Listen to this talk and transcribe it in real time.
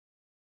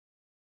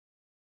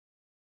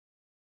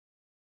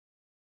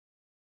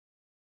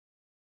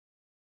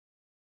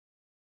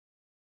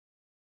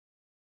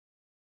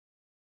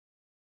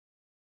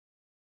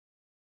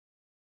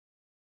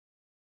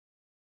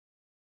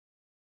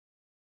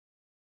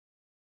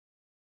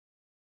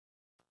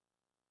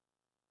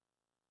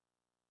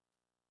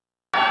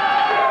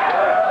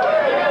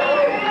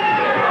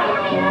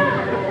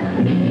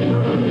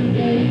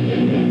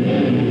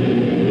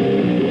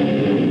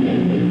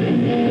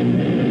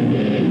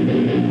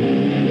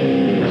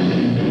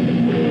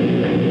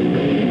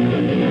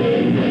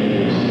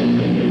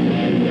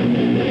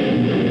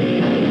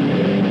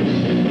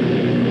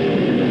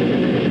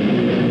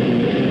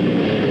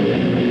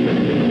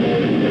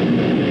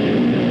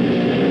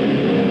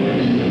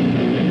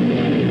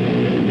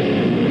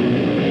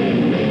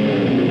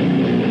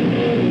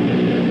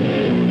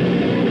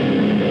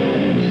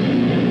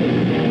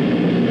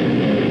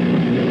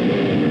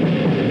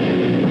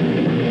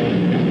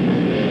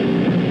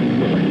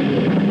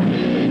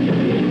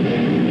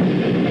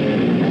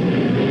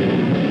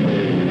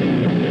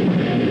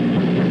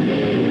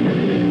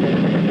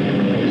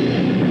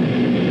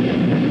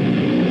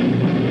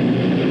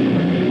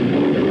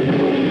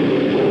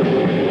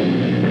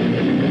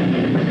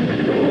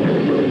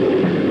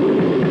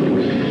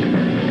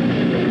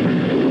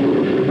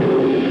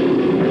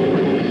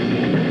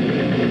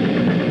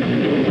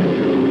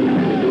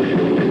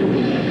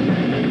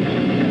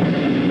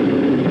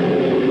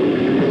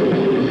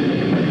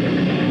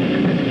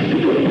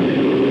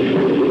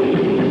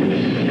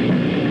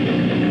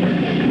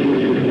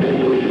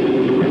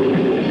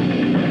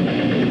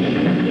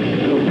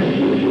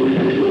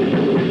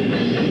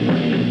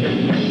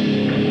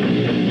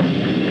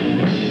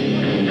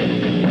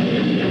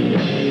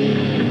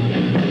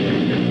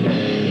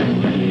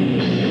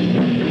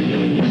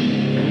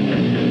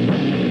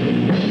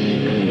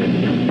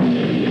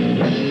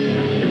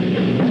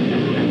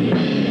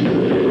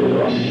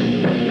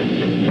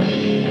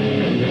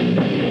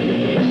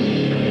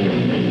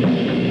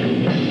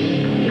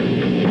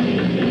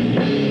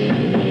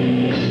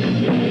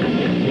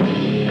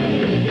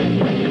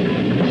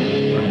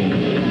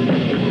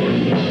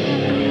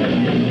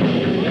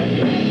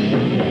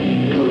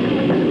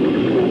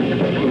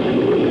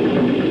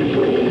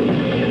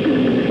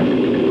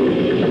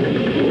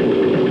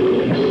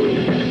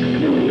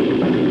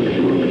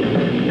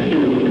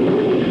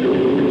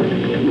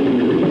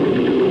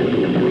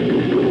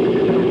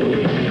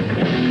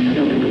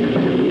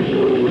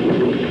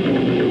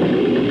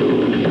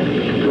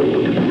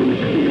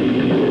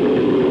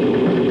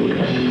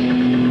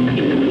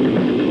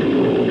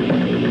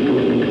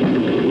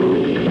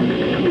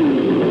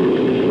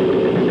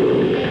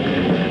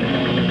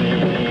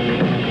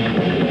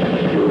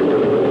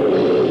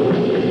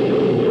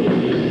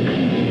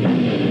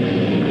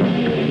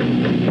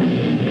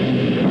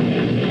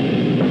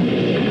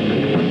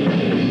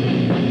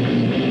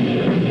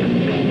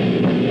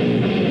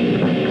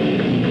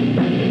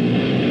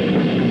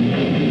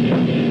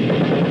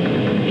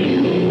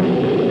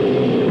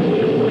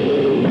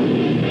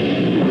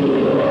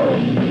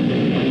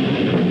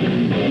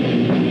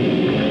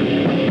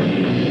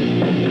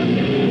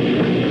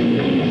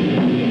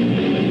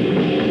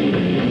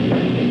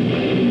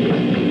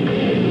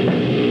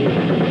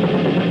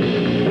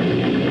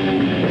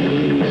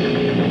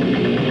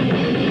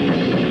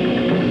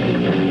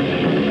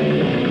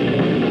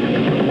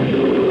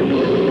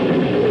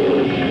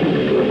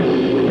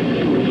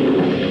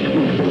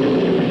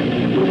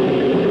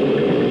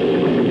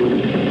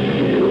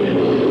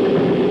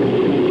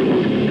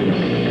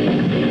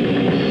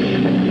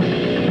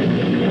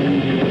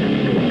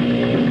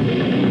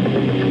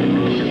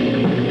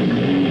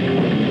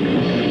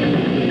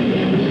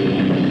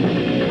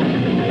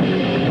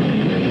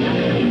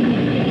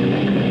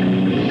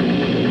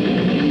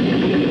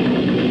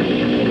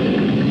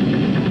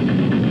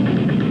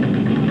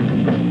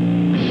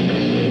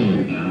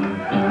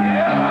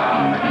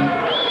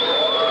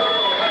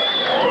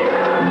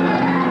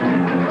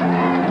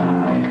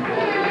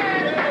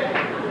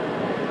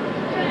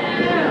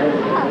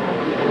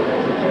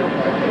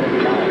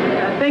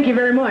thank you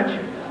very much.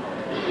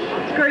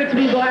 It's great to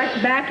be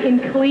back in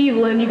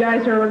Cleveland. You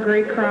guys are a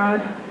great crowd.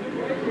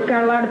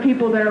 Got a lot of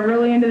people that are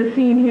really into the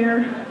scene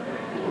here.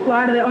 A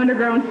lot of the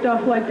underground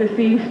stuff like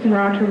Deceased and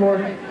Rotterdam.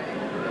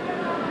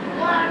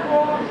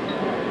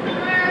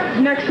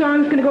 Next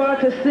song's going to go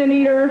out to Sin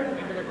Eater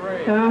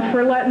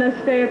for letting us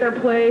stay at their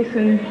place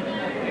and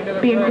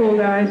being cool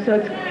guys. So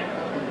it's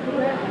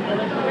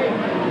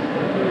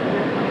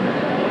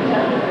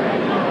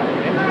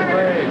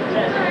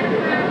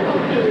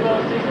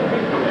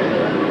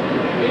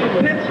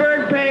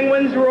Pittsburgh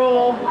Penguins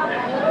rule.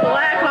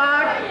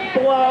 Blackhawks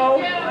blow.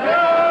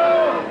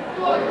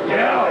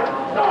 Yeah.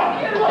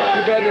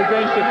 Too bad there's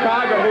in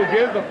Chicago. Who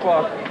gives a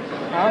fuck?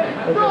 Huh?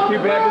 Too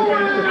bad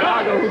there's in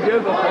Chicago. Who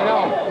gives a fuck?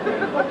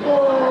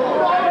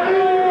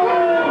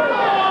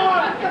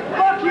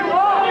 Fuck you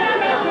all.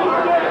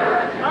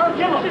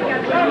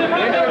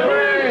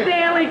 Two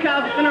Stanley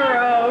Cups in a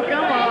row.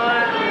 Come on.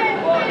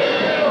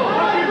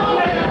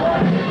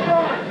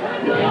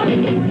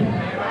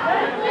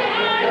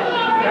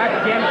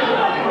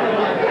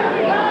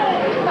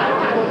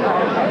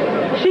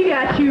 She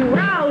got you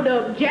riled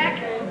up,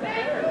 Jack.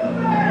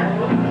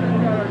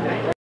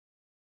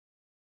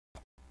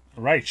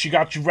 All right, she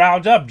got you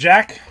riled up,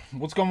 Jack.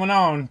 What's going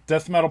on?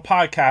 Death Metal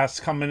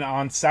Podcast coming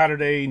on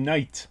Saturday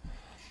night.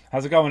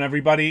 How's it going,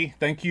 everybody?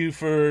 Thank you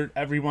for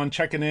everyone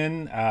checking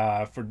in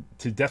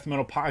to Death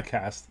Metal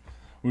Podcast.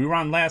 We were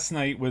on last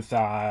night with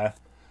the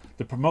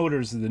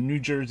promoters of the New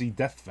Jersey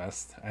Death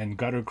Fest and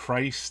Gutter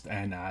Christ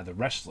and the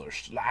wrestler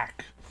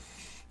SHLAK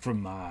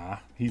from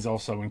he's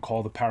also in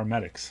Call the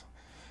Paramedics.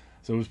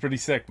 So it was pretty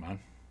sick, man.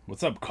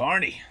 What's up,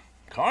 Carney?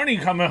 Carney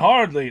coming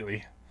hard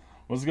lately.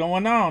 What's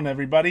going on,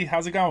 everybody?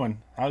 How's it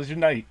going? How's your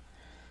night?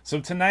 So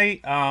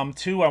tonight,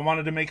 too, I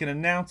wanted to make an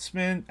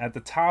announcement at the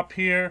top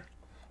here.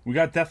 We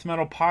got Death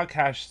Metal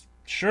Podcast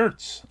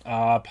shirts,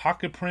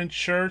 pocket print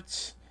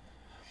shirts,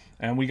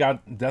 and we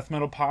got Death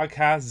Metal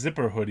Podcast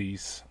zipper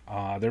hoodies.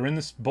 They're in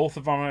both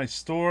of my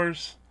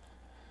stores.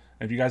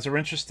 If you guys are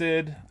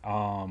interested,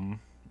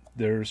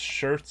 there's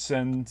shirts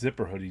and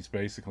zipper hoodies,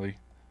 basically,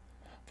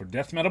 for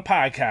Death Metal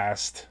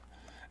Podcast.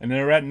 And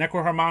they're at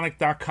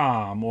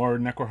necroharmonic.com or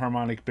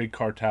Necroharmonic Big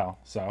Cartel.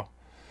 So,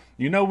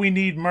 you know we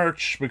need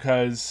merch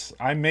because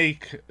I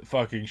make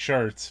fucking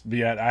shirts, but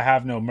yet I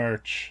have no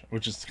merch,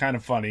 which is kind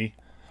of funny.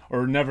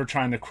 Or never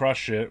trying to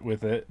crush it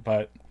with it.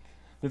 But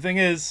the thing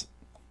is,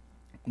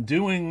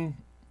 doing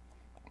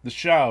the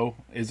show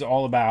is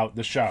all about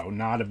the show,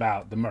 not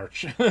about the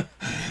merch.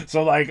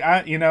 So, like,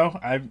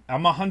 I'm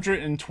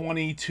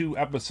 122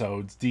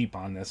 episodes deep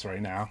on this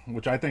right now,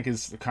 which I think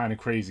is kind of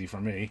crazy for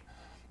me.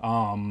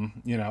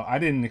 I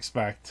didn't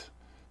expect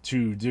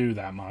to do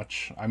that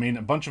much. I mean,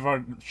 a bunch of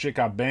our shit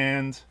got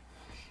banned,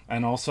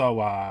 and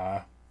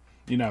also,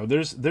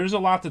 there's a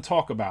lot to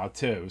talk about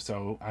too.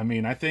 So, I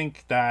mean, I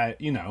think that,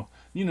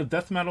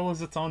 death metal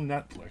is its own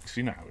Netflix.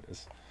 You know how it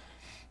is.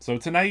 So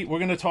tonight we're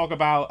going to talk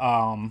about,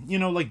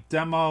 like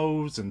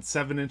demos and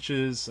 7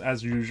 inches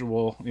as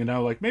usual,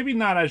 like maybe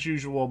not as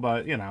usual,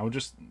 but,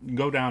 just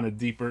go down a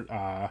deeper,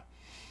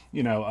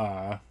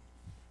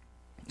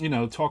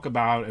 talk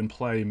about and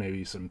play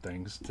maybe some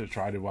things to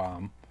try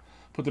to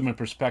put them in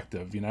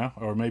perspective,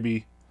 or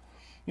maybe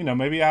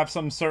have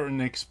some certain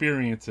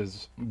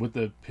experiences with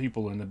the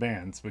people in the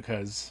bands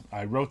because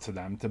I wrote to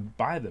them to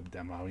buy the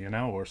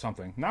demo, or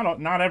something.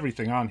 Not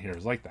everything on here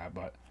is like that,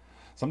 but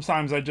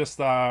sometimes I just,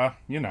 I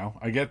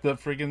get the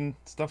freaking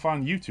stuff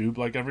on YouTube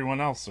like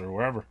everyone else or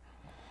wherever.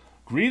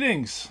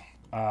 Greetings,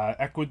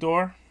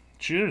 Ecuador.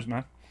 Cheers,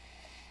 man.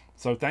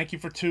 So thank you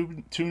for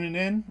tuning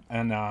in,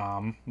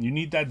 and you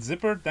need that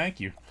zipper? Thank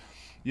you.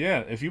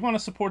 Yeah, if you want to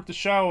support the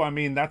show, I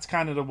mean, that's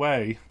kind of the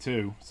way,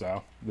 too.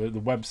 So, the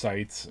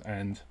websites,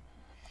 and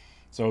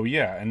so,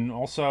 yeah, and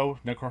also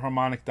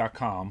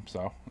necroharmonic.com,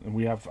 so, and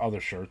we have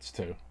other shirts,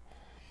 too.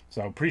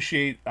 So,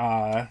 appreciate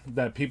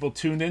that people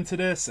tuned into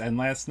this, and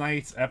last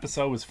night's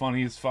episode was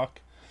funny as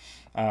fuck.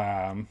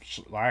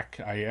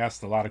 SHLAK, I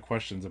asked a lot of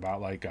questions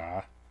about, like,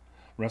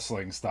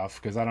 wrestling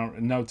stuff because I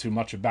don't know too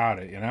much about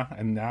it,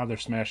 and now they're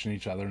smashing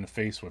each other in the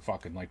face with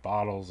fucking like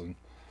bottles and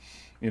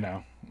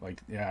I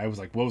was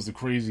like, what was the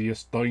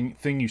craziest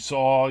thing you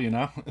saw,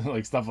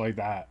 like stuff like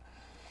that.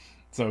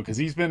 So because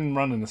he's been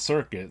running the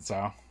circuit,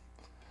 so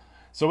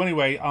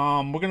anyway,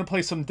 we're gonna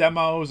play some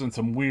demos and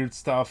some weird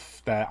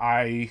stuff that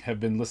I have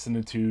been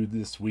listening to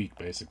this week.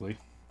 Basically,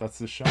 that's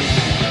the show.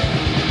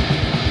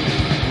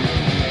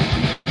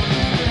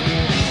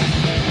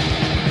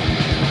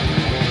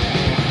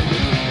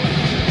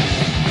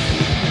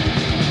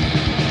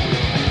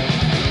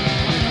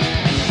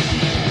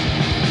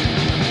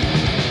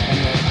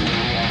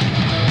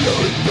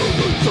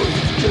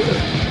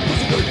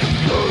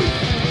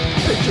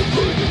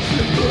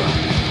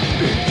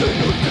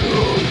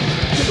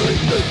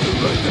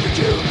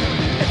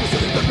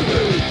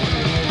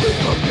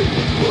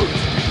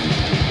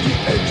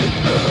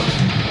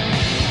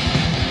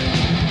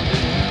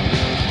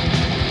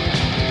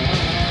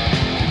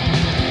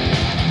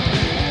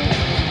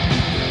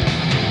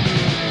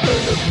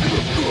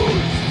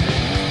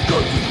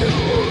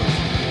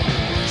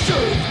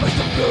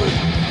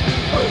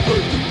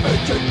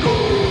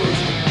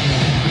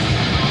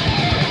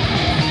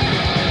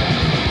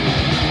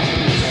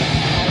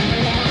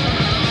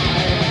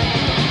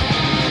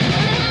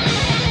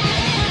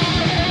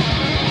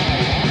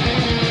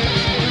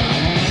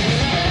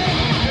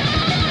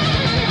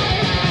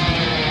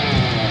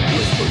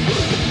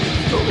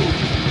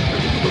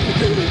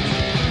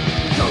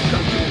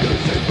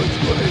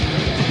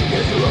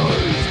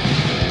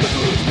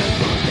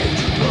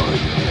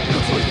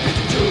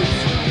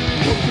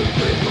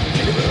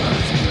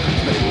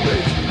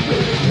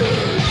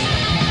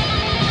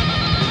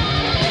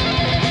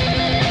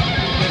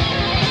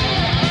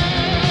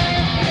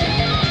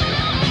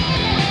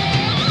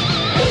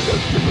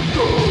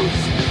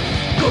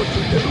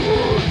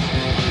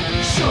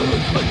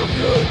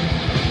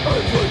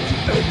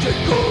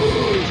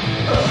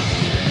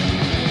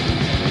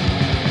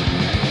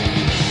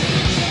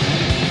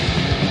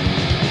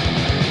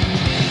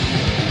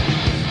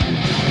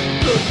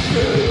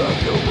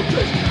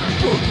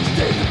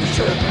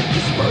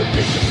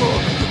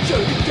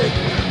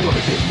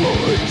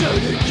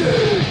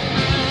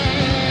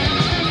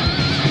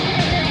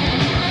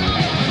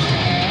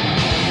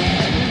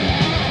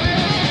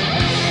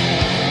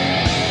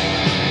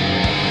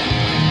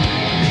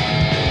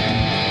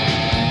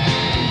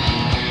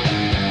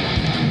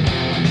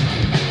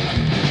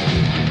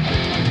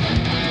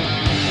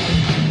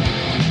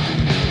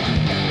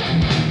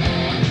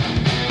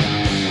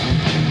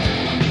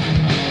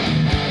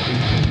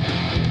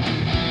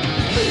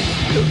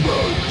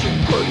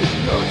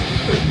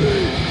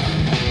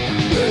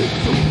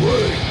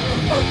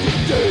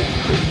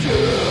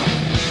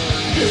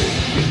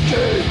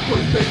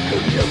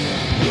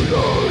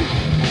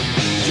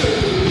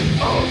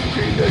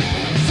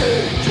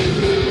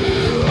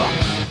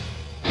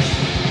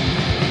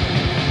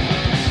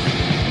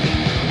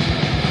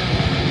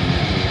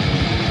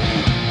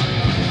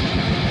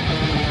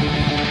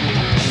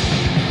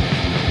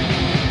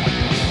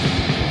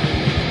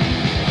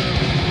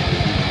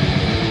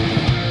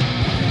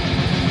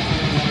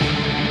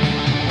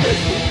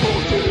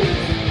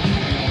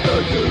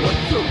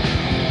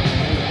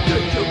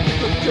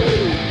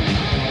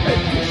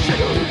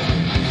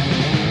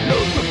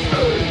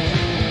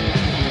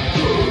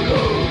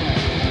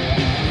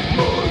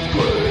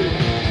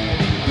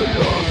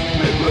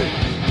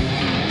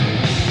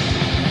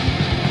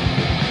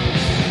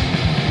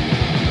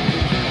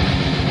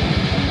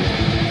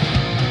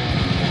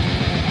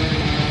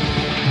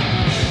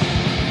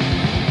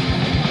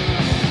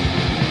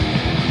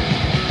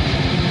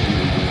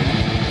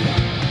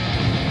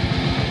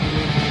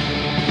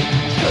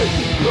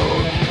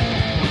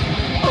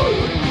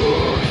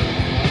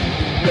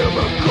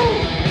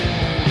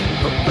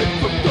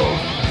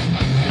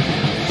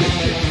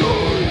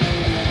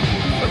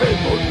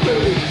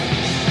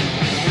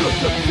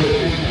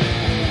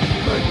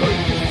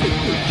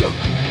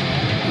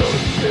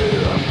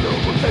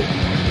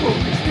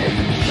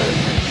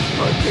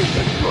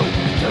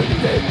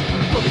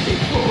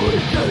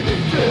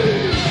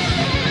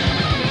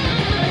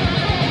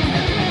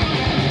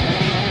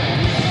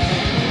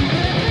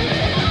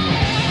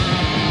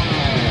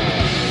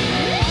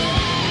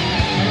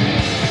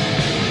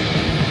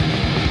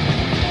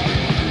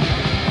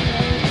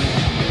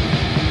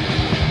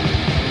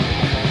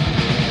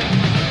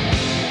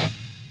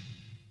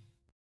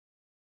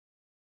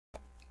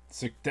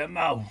 Sick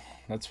demo.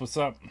 That's what's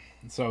up.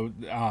 So,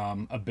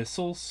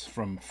 Abyssals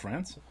from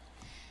France.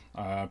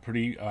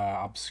 Pretty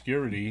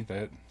obscurity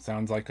that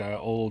sounds like a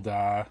old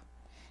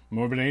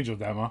Morbid Angel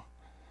demo.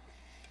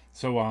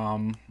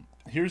 So,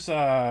 here's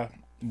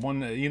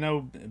one. You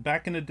know,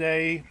 back in the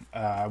day,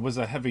 I was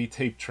a heavy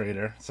tape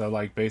trader. So,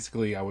 like,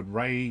 basically, I would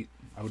write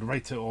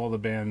to all the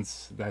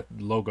bands that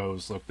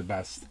logos looked the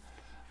best,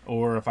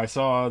 or if I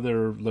saw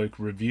other like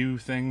review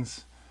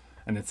things,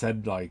 and it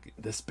said like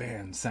this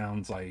band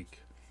sounds like,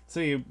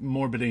 say,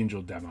 Morbid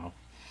Angel demo,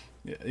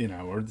 you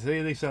know, or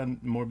say they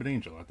said Morbid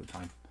Angel at the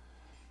time.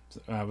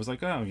 So I was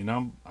like, oh, you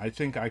know, I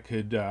think I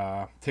could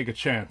take a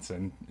chance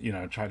and, you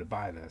know, try to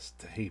buy this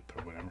tape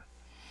or whatever.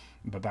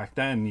 But back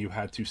then you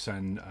had to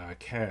send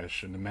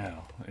cash in the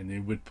mail, and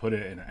you would put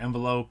it in an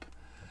envelope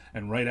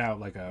and write out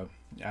like a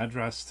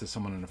address to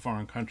someone in a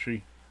foreign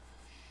country.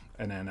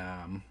 And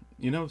then,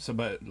 you know, so,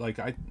 but like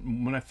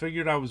when I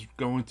figured I was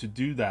going to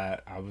do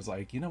that, I was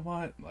like, you know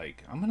what,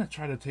 like, I'm going to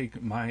try to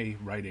take my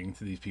writing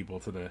to these people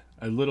to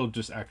a little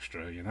just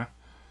extra, you know?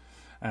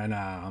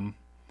 And,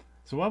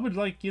 so I would,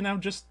 like, you know,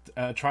 just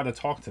try to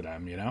talk to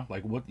them, you know,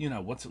 like, what, you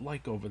know, what's it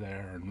like over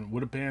there, and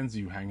what bands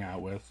you hang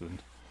out with,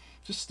 and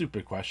just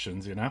stupid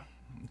questions, you know.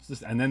 It's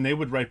just, and then they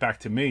would write back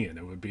to me, and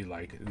it would be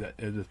like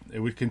it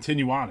would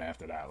continue on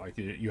after that, like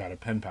you had a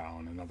pen pal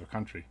in another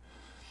country.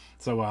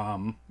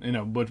 So you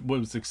know, what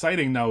was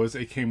exciting though is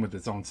it came with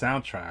its own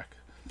soundtrack.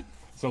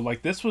 So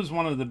like this was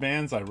one of the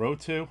bands I wrote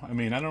to. I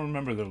mean, I don't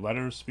remember their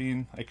letters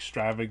being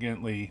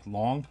extravagantly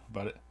long,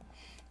 but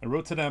I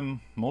wrote to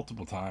them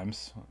multiple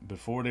times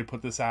before they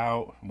put this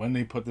out, when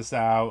they put this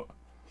out.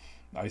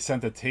 I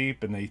sent a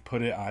tape, and they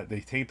put it they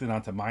taped it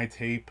onto my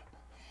tape,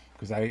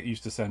 because I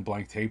used to send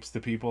blank tapes to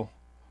people.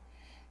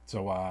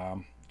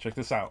 So check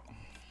this out.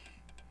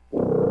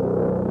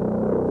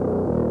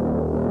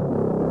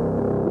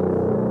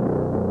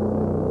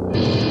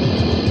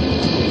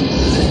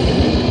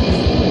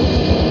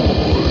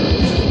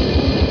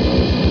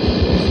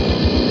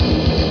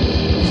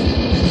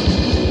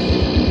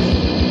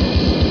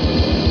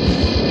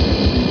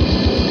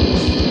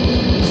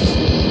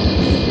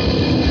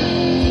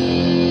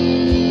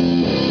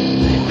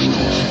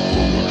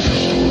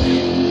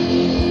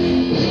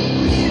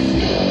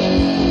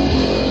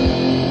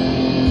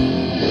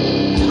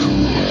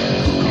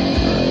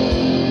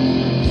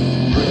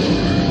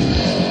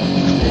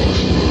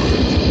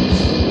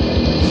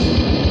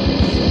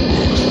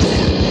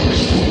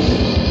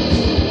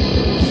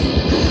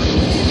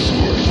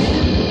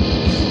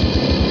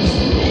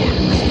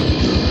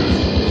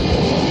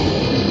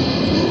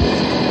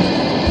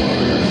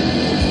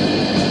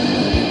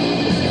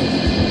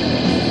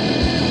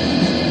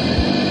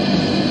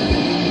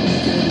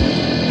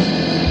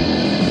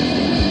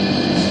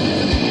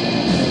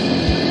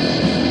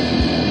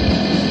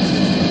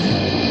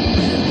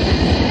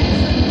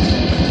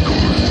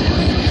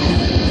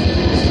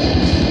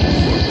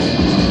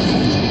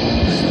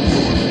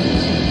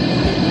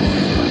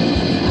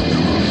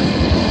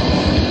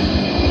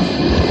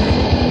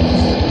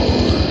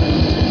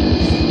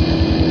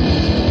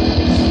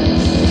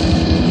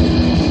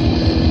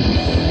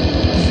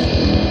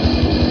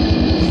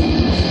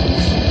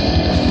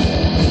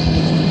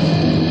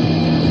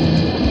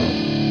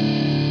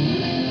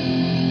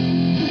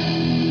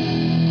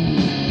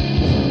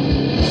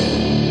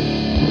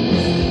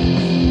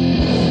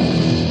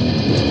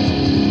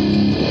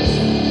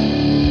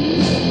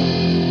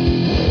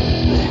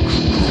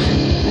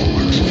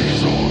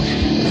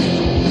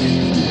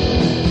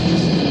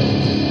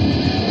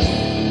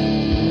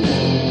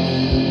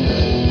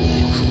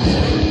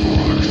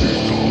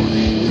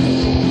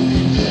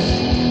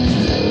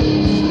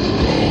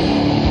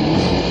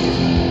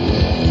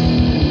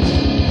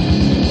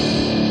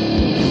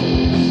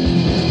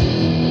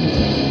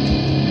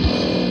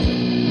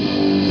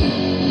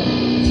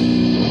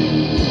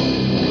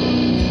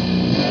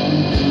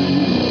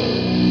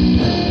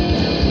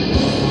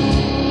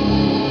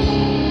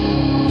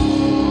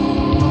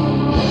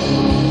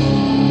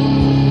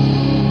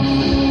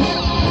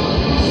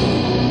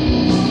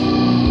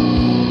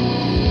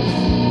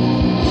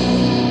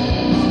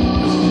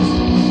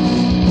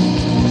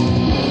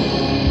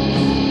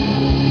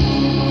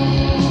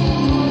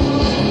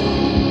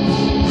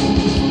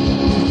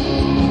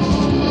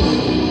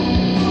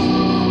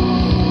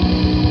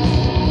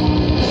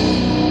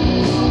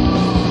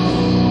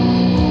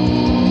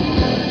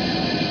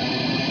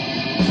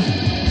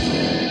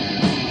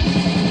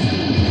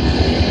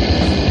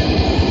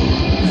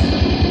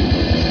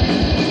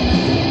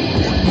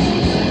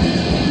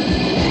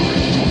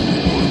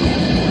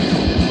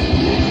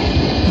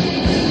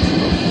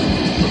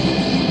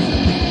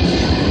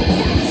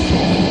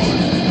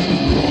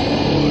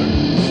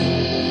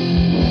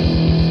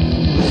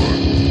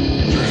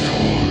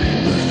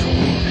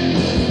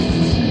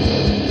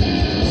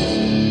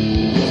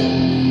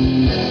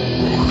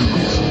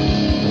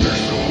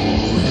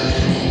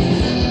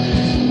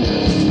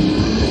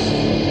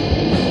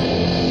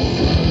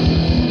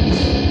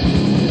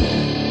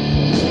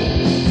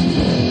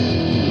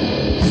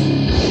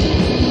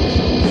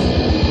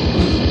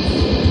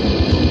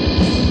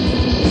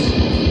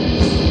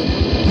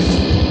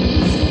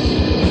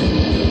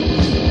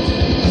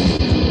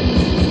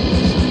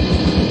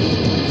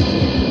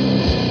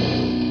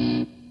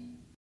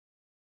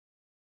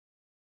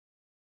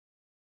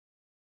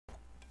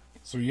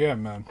 So yeah,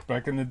 man,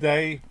 back in the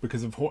day,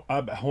 because of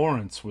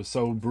Abhorrence was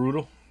so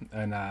brutal,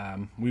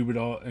 and we would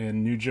all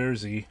in New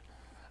Jersey,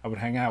 I would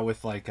hang out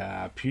with like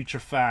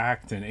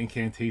Putrefact and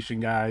Incantation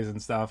guys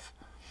and stuff,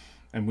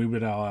 and we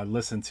would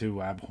listen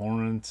to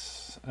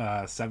Abhorrence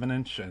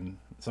 7-inch and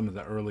some of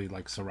the early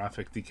like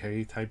Seraphic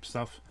Decay type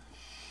stuff,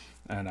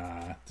 and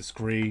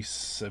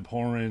Disgrace,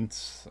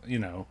 Abhorrence, you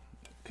know,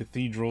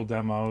 Cathedral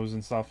demos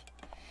and stuff,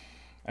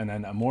 and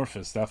then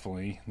Amorphis,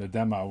 definitely the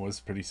demo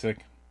was pretty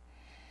sick.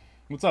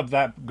 What's up,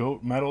 that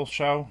Goat Metal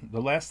show?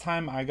 The last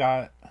time I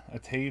got a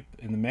tape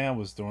in the mail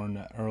was during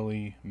the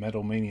early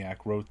Metal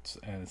Maniac wrote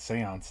a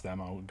Seance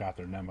demo, got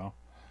their demo.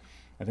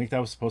 I think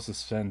that was supposed to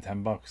spend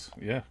 $10.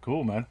 Yeah,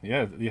 cool, man.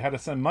 Yeah, you had to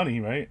send money,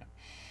 right?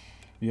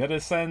 You had to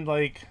send,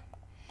 like,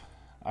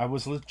 I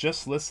was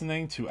just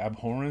listening to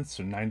Abhorrence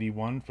or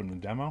 91 from the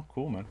demo.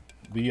 Cool, man.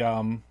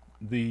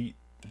 The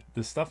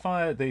stuff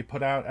they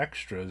put out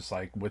extras,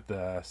 like with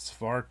the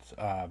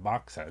Svart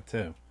box set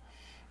too.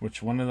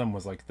 Which one of them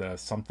was like the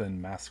something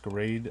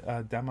Masquerade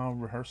demo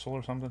rehearsal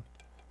or something.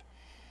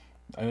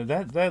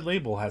 That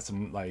label has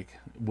some like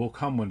will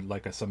come with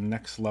like some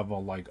next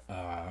level like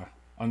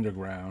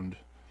underground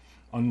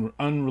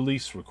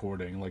unreleased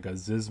recording, like a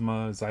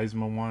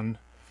Zizma one,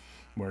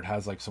 where it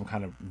has like some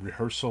kind of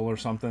rehearsal or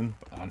something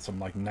on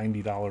some like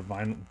 $90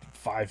 vinyl,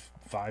 five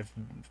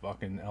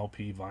fucking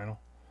LP vinyl.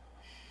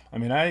 I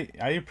mean, I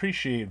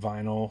appreciate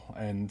vinyl,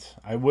 and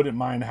I wouldn't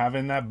mind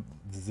having that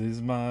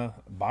Zizma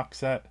box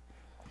set.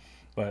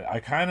 But I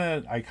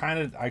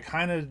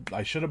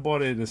should have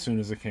bought it as soon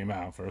as it came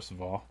out, first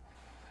of all.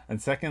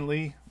 And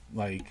secondly,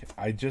 like,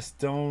 I just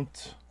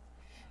don't,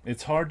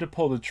 it's hard to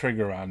pull the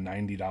trigger on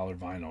 $90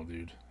 vinyl,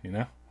 dude, you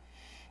know?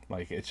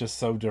 Like, it's just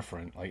so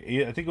different. Like,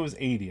 I think it was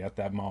 80 at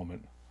that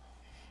moment.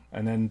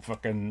 And then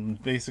fucking,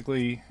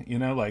 basically, you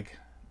know, like,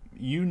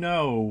 you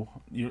know,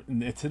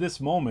 to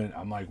this moment,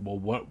 I'm like, well,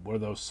 what were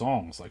those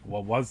songs? Like,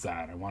 what was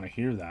that? I want to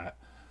hear that.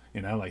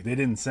 You know, like, they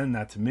didn't send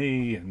that to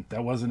me, and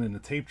that wasn't in the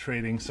tape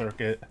trading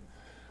circuit.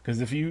 Because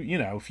if you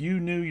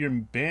knew your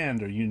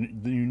band, or you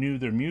knew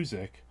their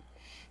music,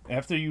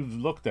 after you've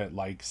looked at,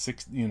 like,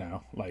 60, you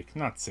know, like,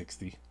 not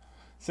 60,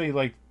 say,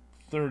 like,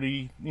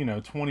 30, you know,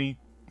 20,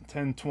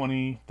 10,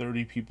 20,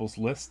 30 people's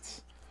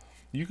lists,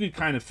 you could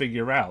kind of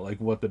figure out,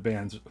 like, what the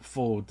band's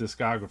full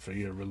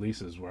discography or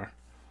releases were.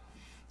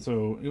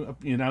 So,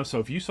 you know, so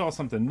if you saw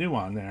something new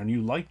on there, and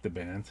you liked the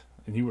band,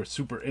 and you were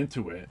super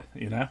into it,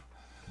 you know,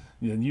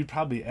 then you'd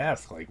probably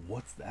ask, like,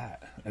 what's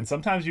that? And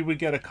sometimes you would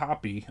get a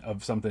copy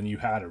of something you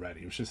had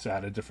already. It was just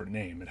had a different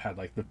name. It had,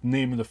 like, the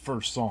name of the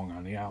first song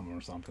on the album or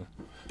something.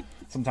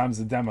 Sometimes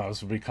the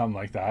demos would become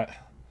like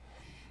that.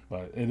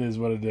 But it is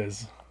what it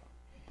is.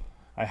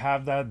 I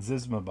have that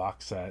Disment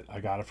box set. I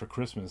got it for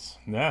Christmas.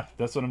 Yeah,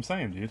 that's what I'm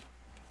saying, dude.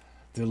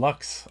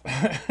 Deluxe.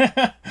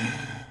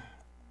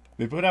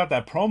 They put out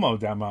that promo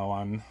demo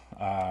on,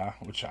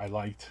 which I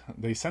liked.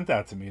 They sent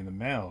that to me in the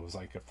mail. It was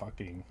like a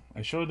fucking...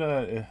 I showed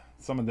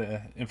some of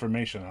the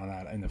information on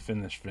that in the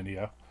Finnish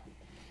video.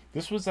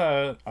 This was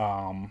a...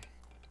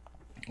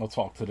 I'll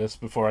talk to this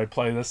before I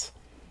play this.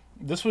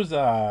 This was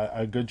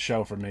a good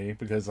show for me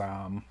because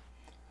I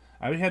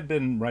had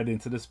been right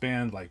into this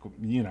band. Like,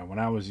 you know, when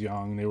I was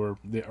young, they were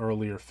the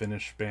earlier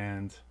Finnish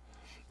band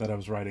that I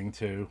was writing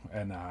to.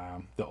 And,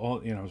 I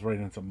was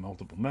writing to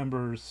multiple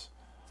members.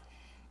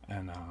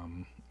 And,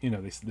 you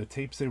know, the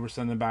tapes they were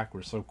sending back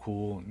were so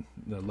cool, and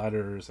the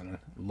letters, and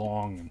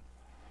long, and,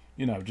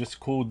 you know, just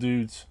cool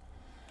dudes.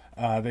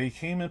 They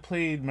came and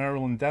played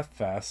Maryland Death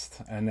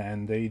Fest, and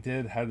then they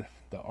had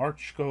the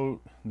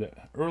Archgoat, the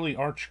early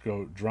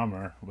Archgoat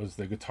drummer was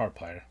the guitar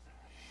player.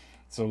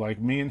 So, like,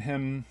 me and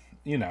him,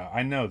 you know,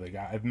 I know the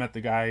guy. I've met the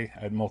guy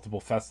at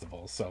multiple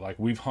festivals, so, like,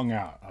 we've hung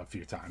out a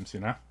few times, you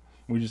know?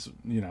 We just,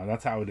 you know,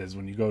 that's how it is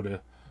when you go to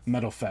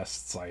metal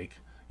fests, like...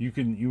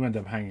 You end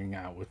up hanging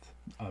out with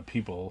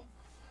people,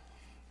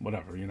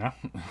 whatever, you know.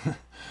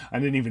 I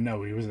didn't even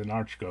know he was an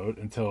Archgoat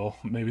until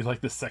maybe like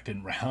the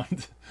second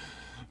round.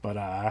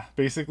 But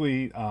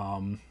basically,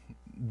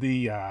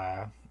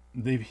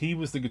 he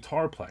was the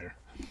guitar player,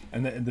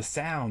 and the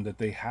sound that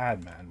they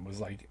had, man,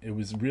 was like, it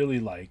was really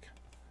like,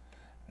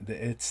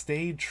 it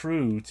stayed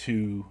true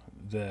to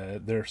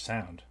their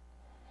sound.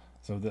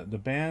 So the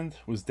band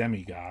was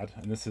Demigod,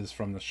 and this is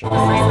from the show.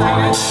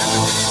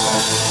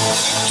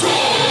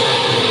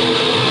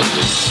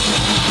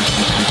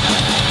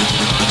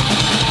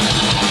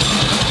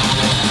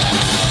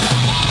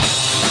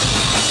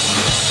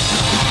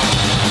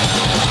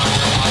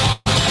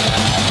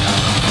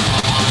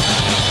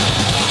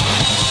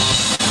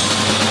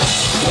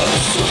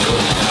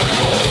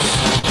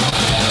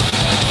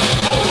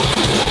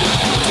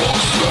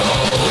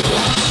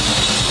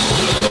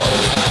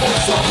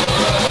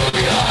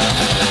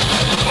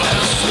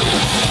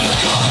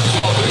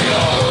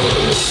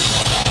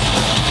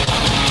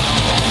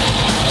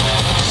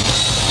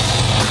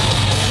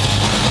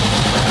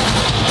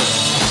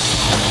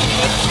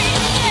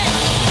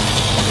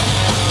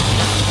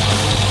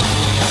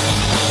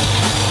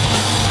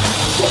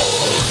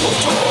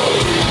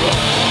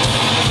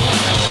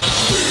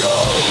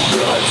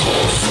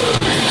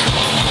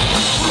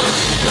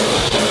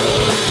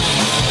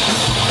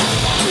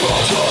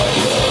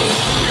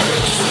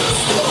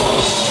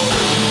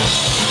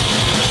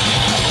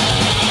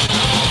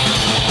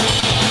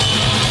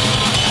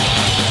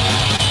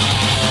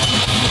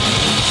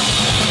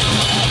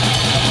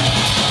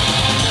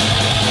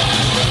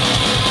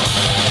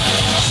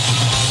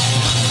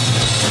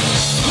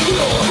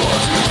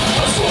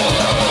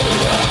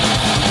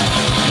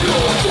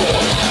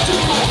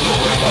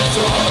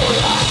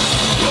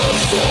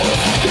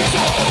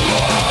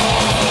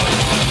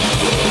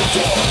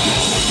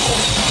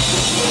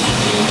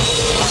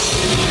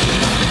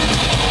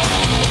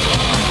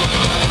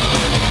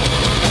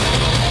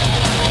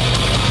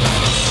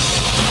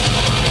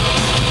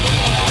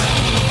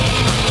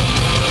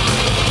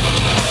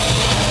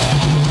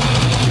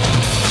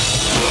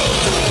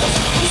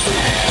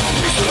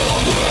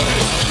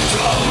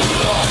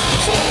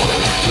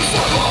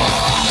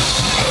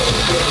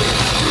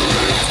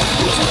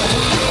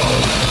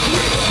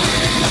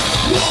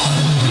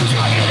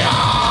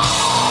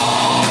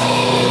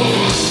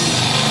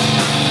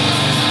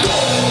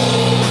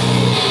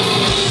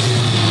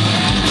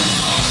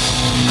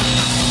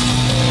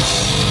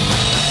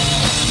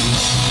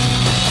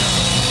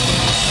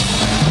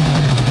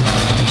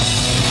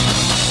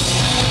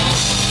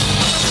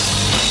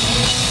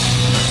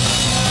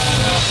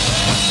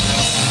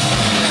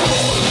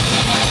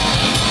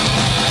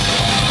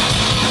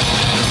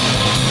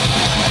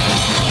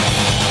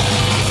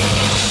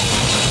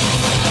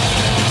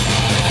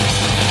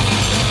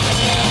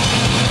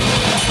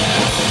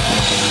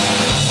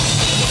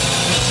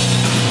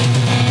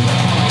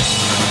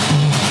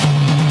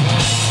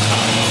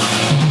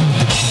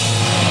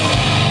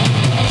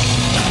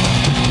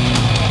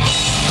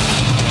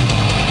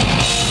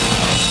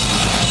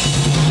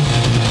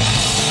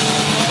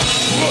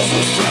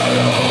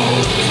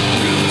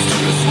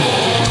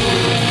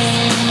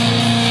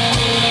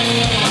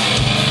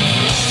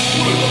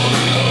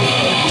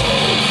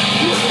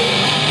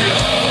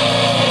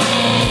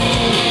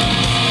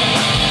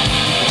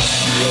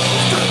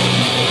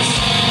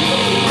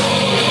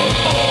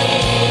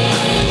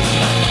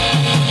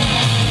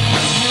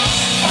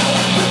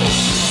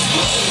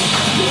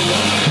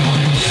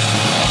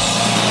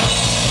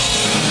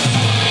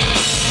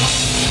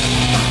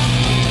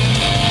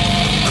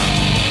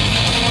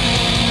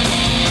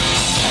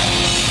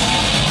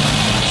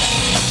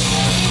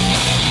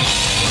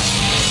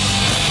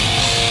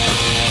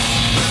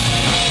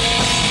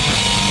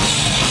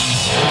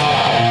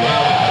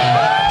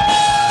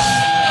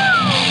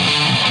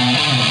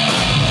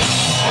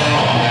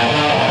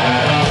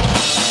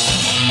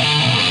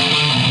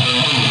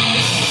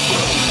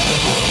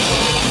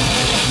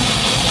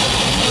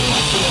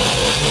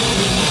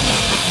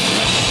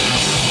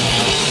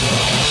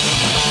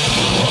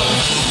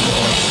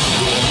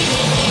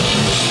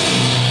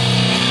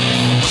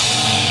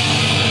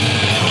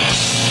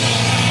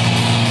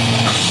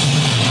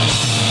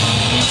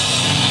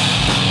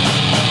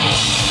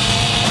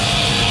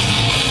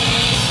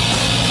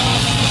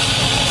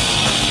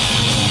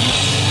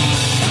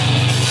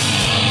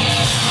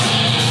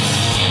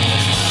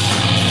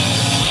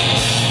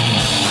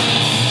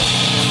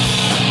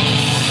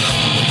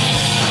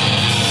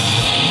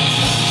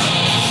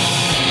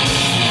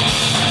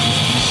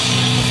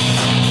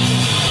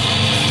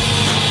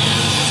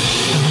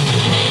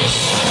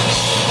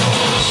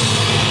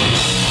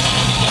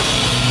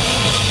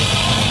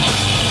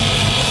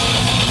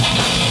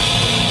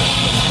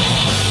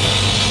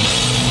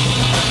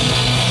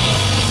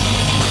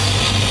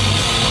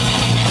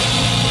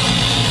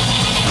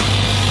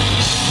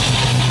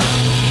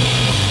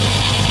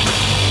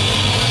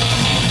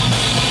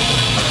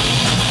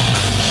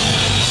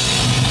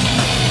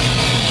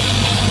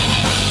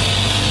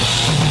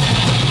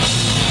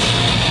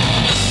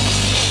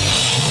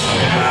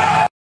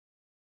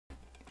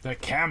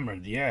 That camera,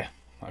 yeah.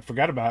 I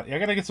forgot about it. I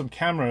gotta get some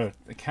camera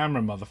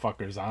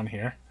motherfuckers on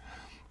here.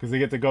 Because they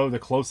get to go the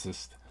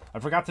closest. I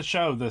forgot to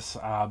show this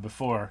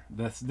before.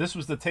 This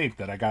was the tape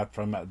that I got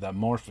from the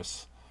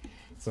Amorphis.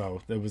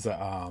 So there was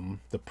a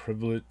the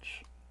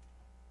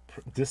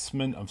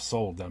Disment of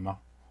Soul demo.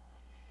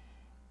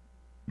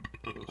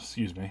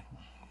 Excuse me.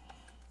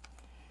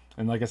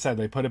 And like I said,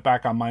 they put it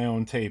back on my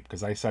own tape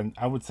because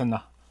I would send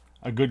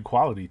a good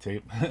quality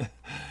tape,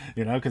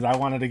 you know, because I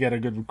wanted to get a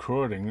good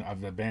recording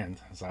of the band.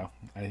 So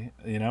I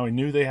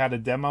knew they had a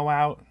demo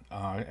out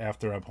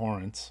after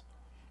Abhorrence.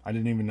 I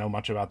didn't even know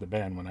much about the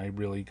band when I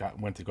really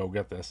went to go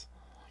get this.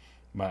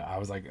 But I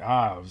was like,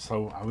 I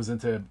was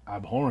into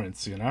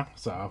Abhorrence, you know,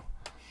 so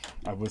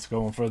I was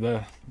going for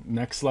the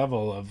next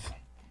level of,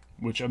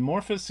 which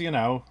Amorphis, you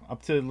know,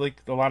 up to,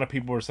 like, a lot of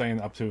people were saying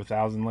up to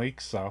 1,000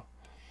 lakes, so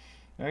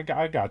I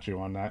got you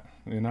on that,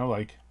 you know,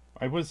 like,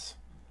 I was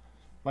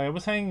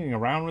hanging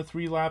around with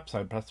Relapse.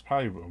 That's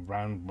probably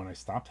around when I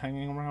stopped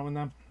hanging around with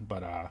them,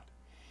 but,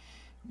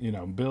 you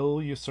know, Bill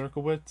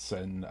Ysurkowitz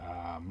and,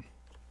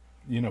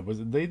 you know,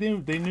 they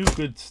knew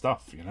good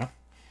stuff, you know,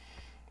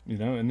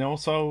 and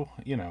also,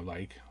 you know,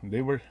 like,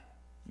 they were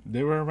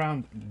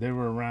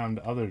around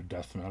other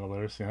death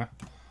metalers, you know,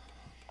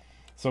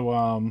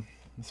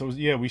 so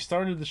yeah, we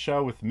started the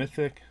show with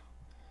Mythic,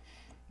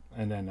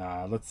 and then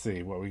let's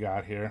see what we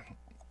got here.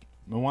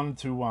 I wanted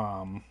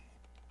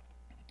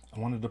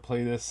to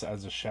play this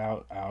as a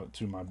shout out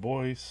to my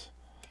boys.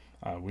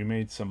 We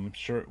made some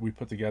we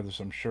put together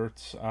some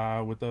shirts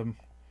with them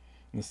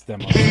in this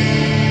demo.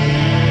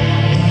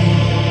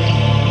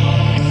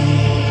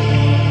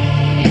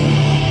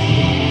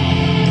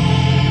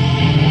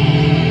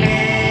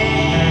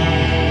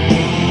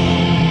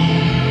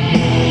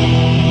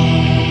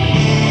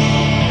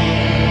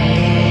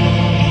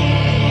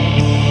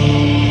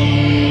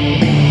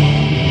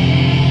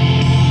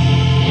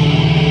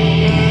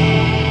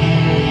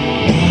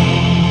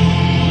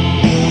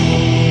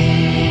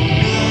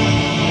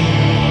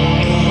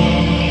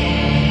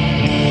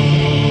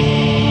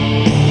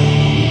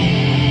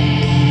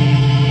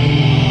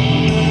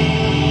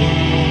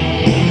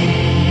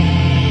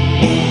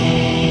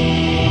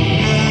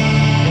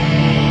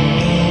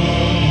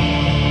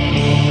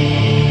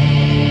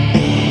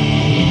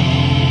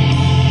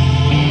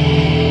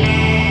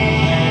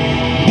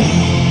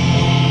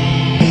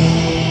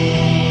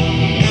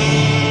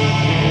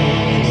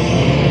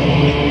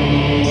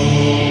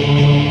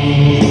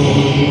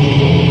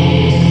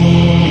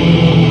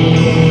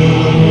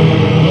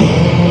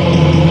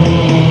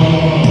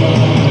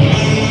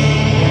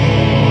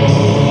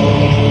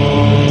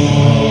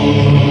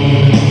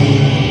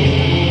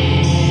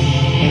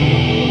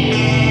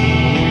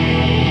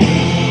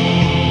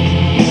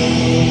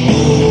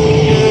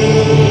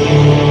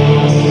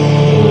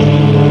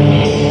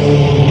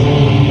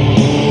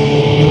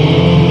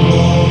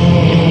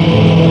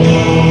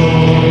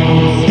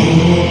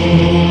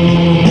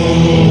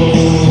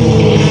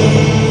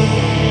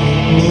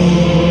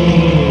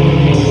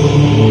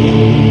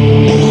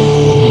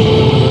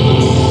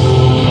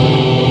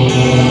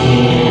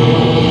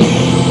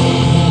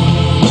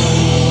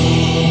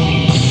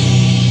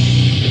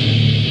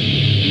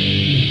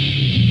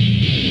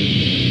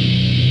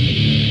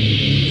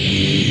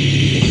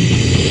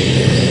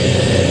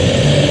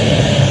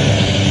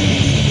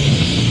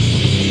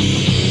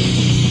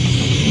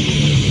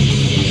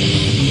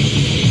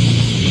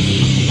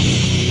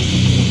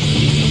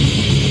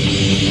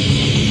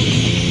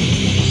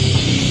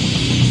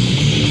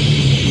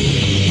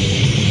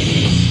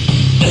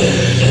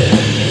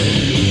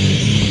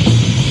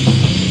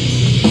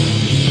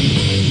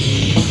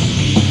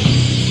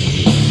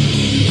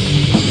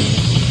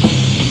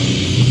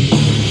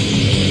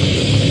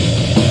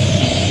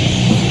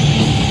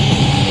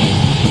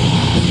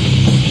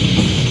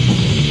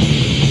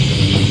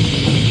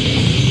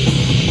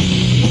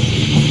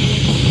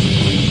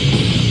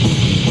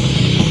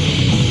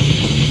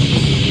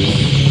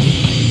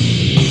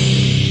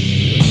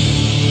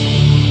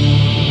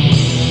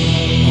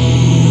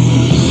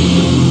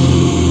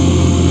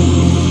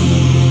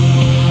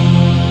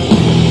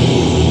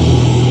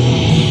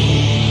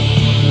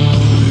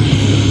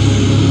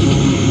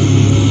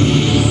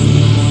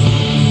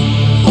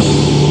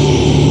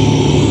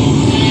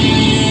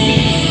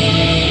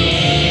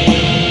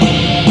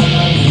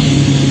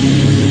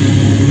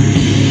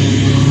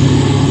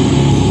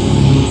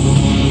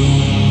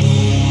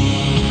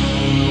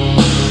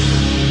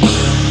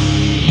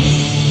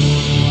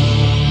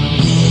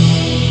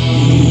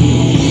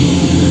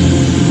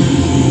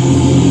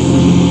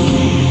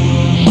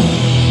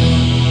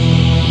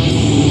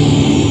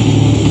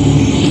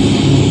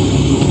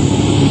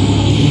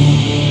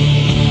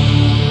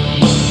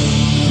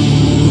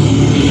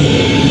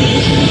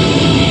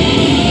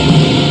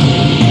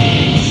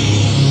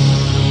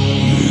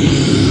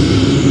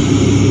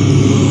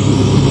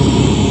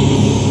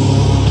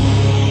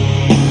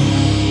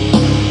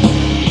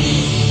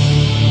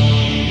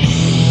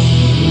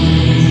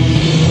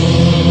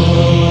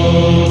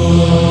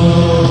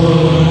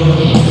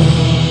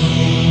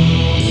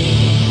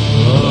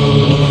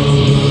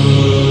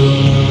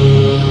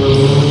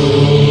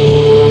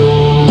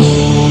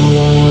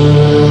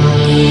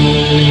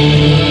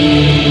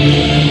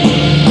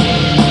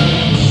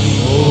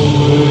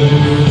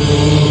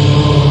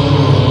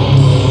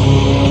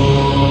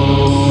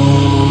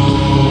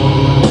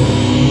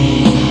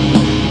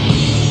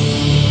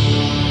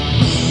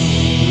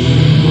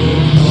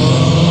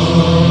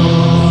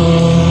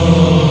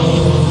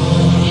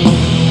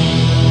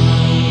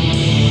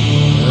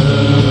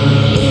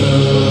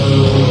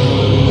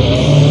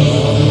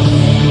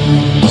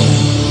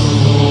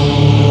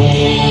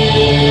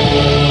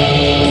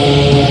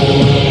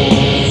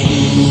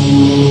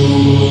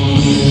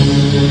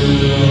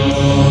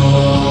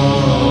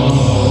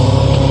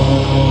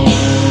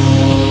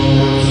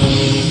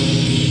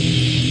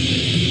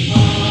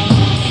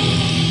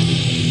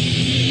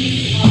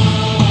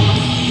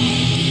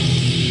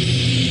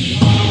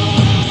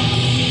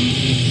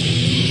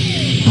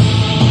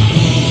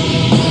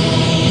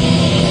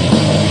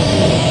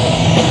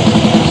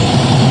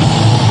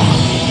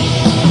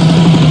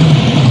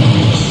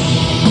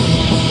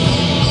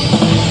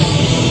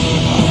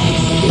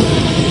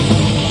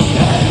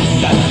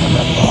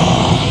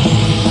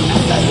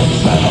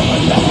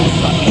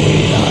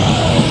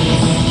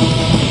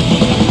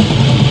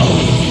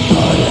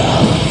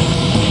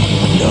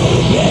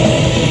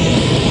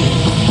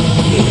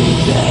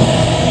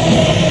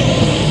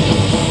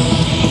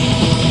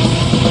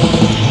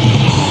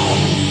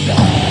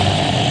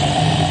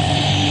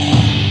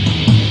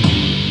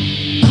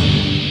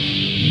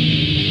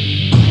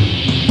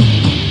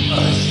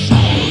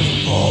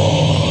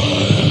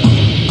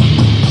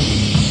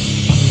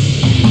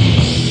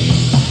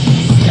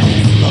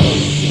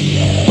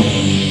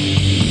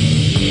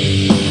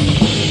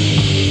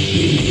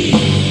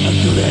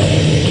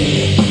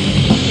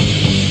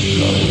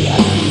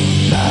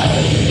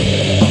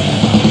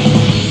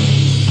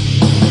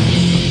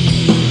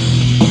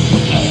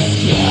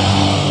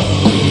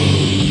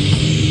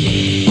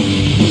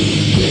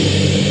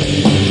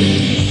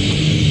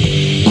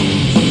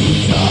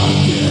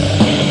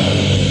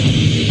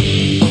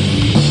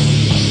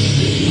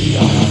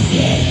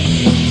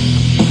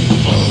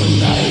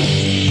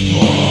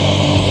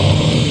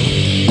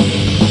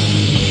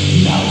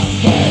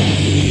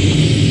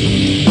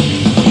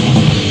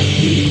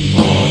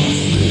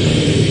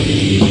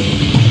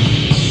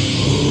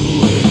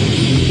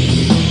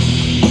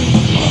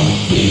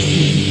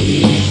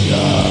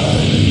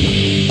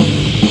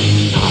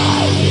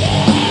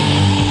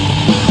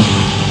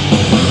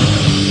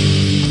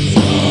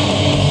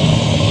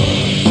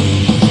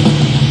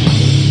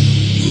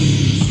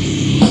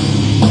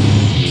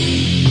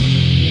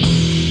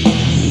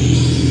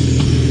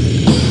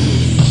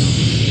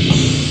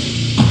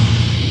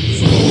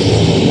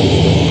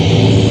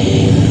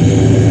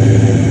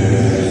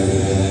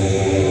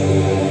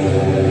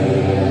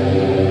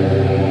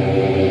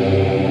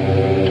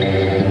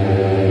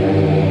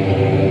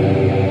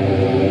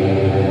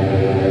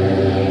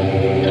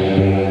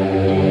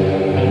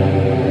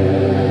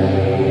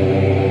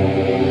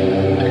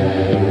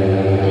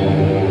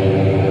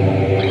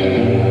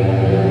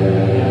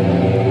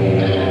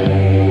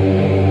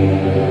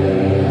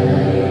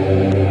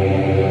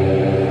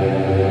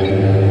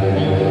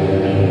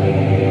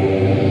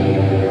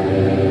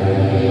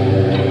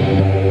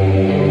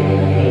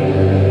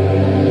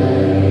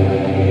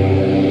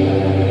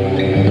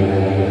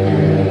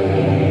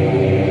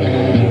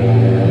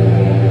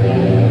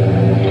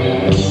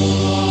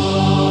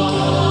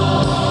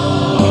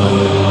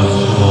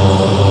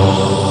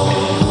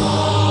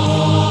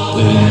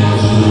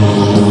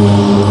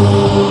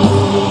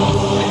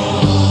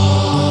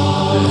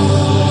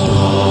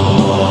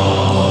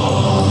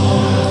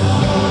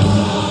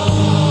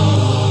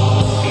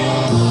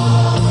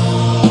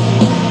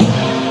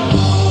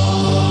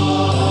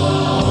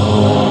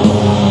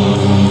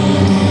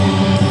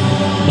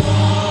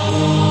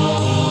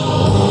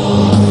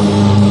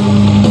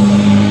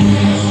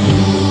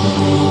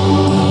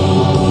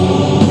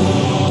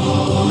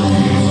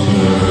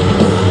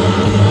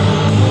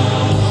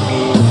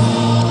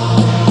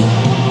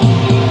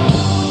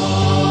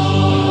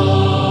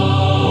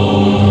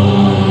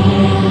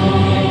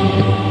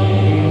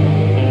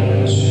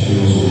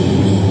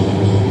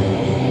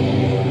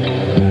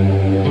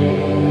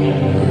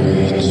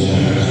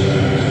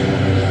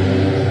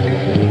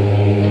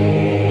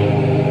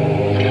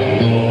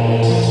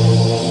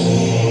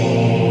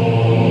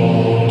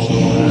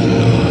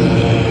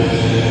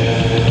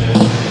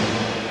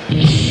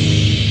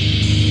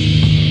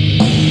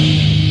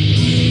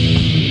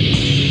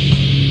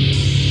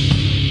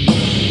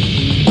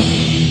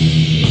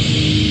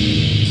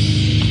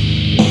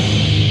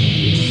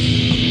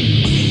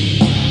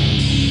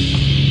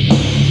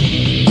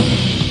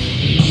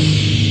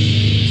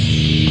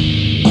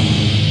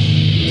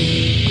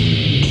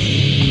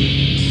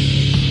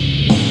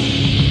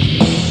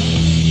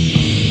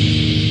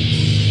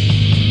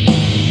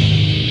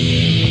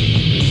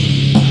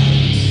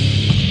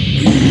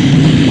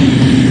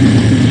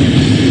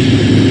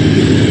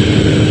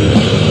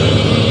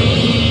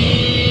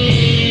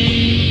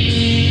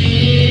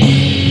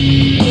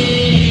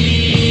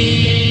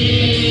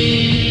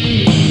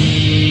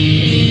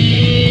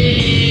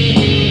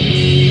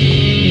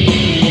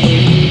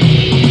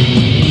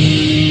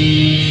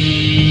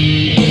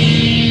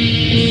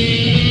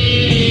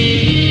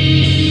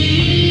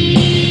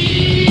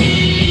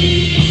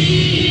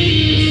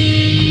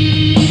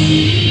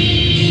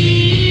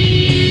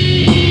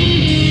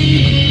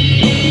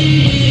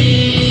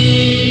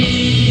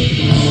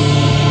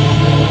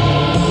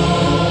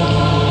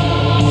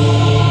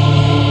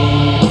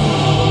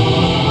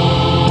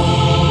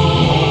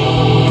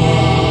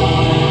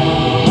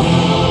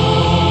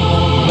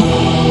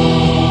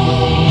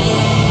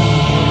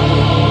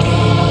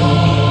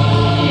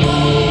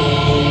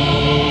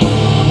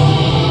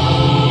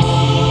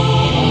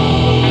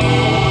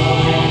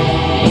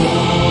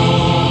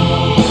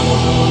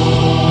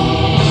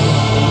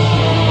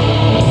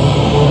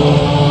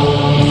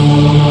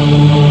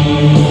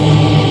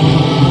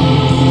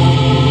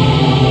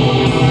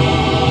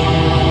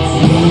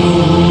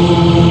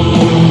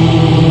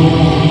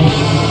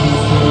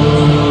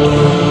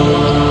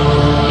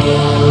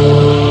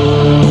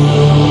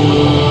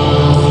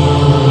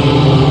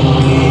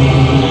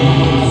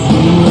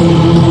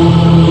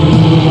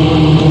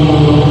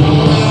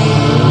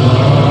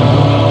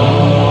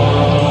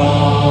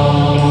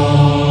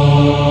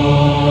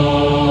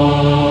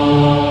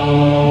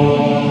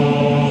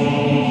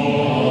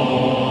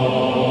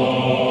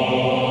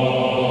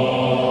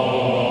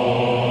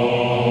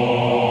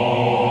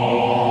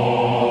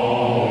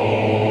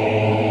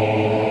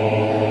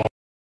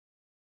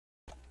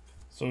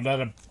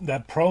 So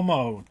that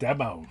promo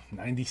demo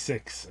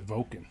 96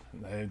 Evoken,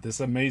 this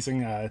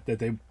amazing that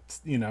they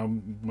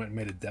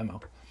made a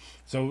demo.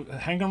 So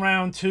hang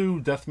around too,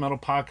 Death Metal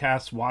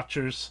Podcast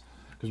watchers,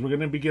 because we're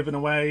gonna be giving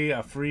away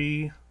a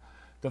free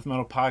Death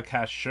Metal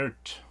Podcast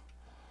shirt.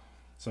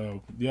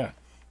 So yeah,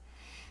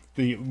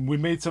 we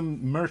made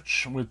some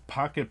merch with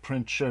pocket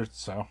print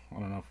shirts. So I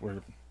don't know if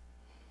we're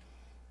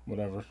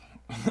whatever.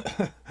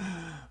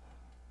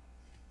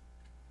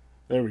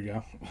 There we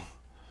go.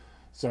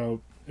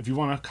 So if you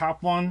want to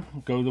cop one,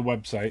 go to the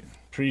website.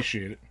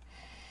 Appreciate it.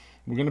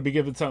 We're going to be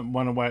giving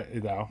one away,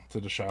 though, to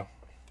the show.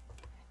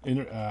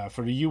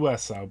 For the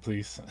U.S., though,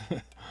 please.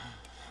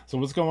 So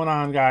what's going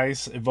on,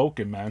 guys?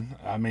 Evoken, man.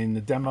 I mean,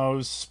 the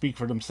demos speak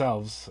for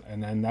themselves.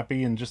 And then that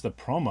being just a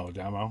promo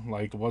demo.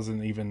 Like, it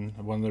wasn't even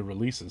one of the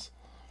releases.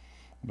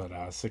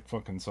 But sick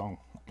fucking song.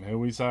 I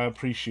always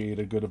appreciate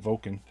a good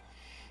Evoken.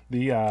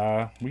 We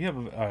have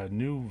a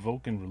new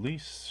Evoken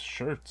release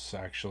shirts,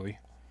 actually.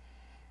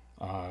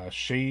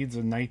 Shades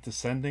of Night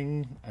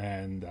Descending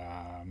and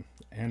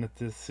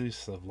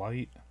Antithesis of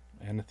Light,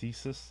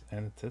 Antithesis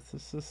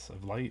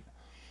of Light,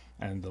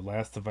 and The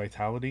Last of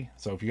Vitality.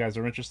 So if you guys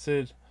are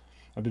interested,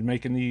 I've been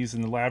making these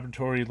in the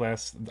laboratory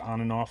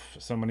on and off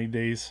so many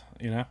days,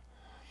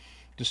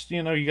 just,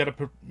 you got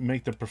to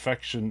make the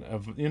perfection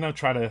of,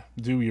 try to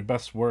do your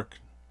best work.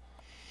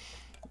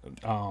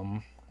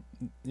 As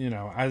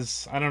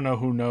I don't know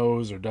who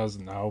knows or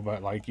doesn't know,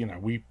 but like,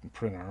 we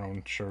print our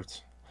own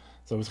shirts.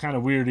 So it's kind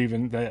of weird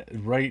even that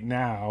right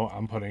now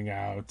I'm putting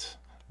out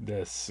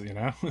this,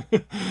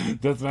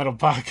 Death Metal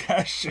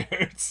Podcast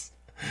shirts,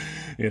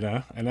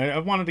 and I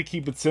wanted to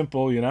keep it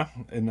simple,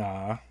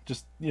 and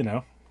just,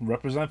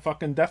 represent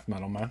fucking death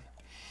metal, man.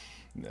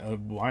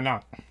 Why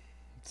not?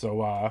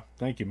 So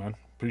thank you, man.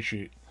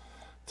 Appreciate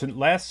it.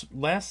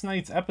 Last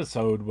night's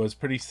episode was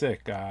pretty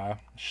sick.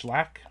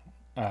 SHLAK,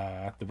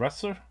 the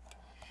wrestler,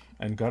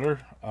 and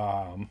Gutter,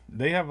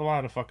 they have a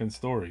lot of fucking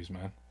stories,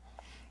 man.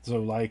 So,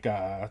 like,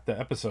 the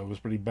episode was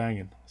pretty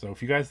banging. So,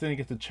 if you guys didn't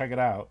get to check it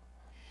out,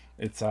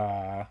 it's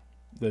the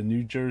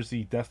New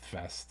Jersey Death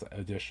Fest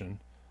edition,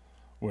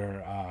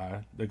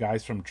 where the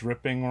guys from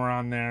Dripping were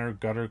on there,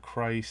 Gutter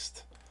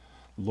Christ,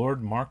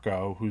 Lord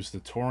Marco, who's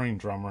the touring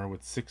drummer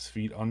with 6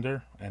 Feet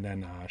Under, and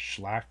then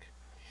SHLAK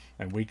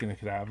and Waking the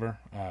Cadaver.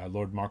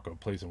 Lord Marco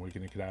plays in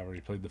Waking the Cadaver. He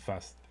played the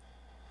fest.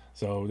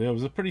 So, it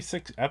was a pretty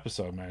sick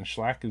episode, man.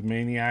 SHLAK is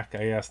maniac.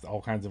 I asked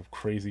all kinds of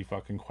crazy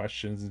fucking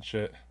questions and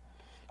shit.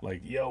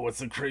 Like, yo, what's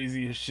the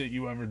craziest shit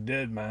you ever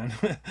did, man?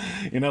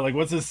 Like,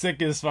 what's the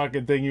sickest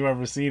fucking thing you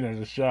ever seen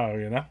at a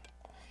show,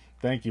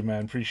 Thank you,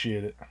 man.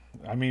 Appreciate it.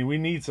 I mean, we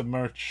need some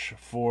merch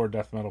for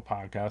Death Metal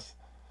Podcast.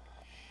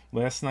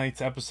 Last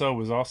night's episode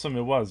was awesome.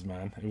 It was,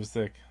 man. It was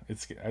sick.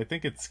 I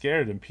think it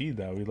scared him, P,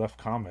 though. He left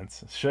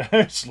comments.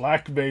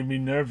 SHLAK made me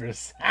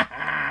nervous.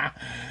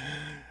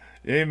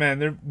 Hey,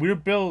 man, we're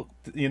built,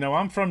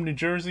 I'm from New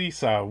Jersey,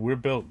 so we're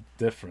built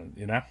different,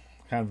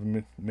 kind of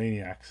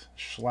maniacs.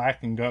 SHLAK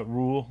and Gut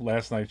rule.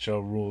 Last night's show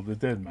ruled. It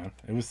did, man.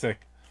 It was sick.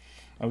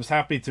 I was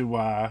happy to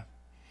talk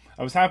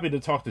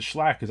to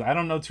SHLAK because I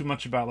don't know too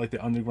much about like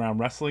the underground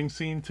wrestling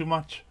scene too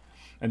much,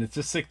 and it's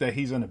just sick that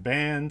he's in a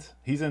band.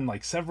 He's in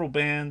like several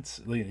bands.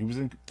 He was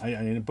in.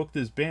 I booked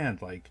his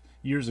band like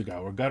years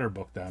ago, or Gutter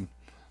booked them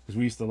because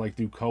we used to like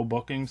do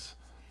co-bookings,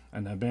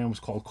 and that band was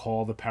called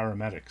Call the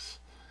Paramedics.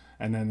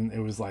 And then it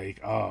was like,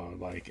 oh,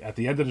 like, at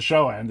the end of the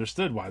show, I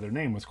understood why their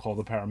name was called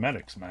the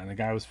Paramedics, man. The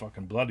guy was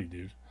fucking bloody,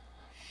 dude.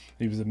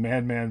 He was a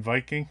madman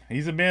Viking.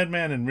 He's a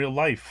madman in real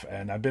life,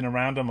 and I've been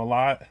around him a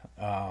lot,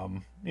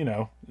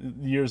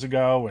 years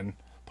ago, and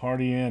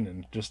partying,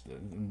 and just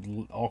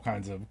all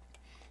kinds of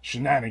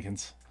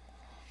shenanigans.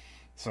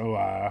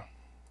 So,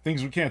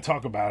 things we can't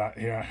talk about out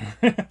here.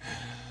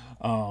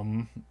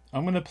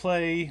 I'm going to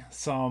play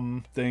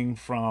something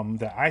from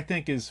that I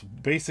think is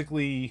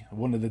basically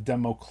one of the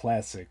demo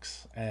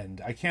classics, and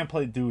I can't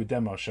do a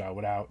demo show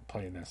without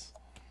playing this.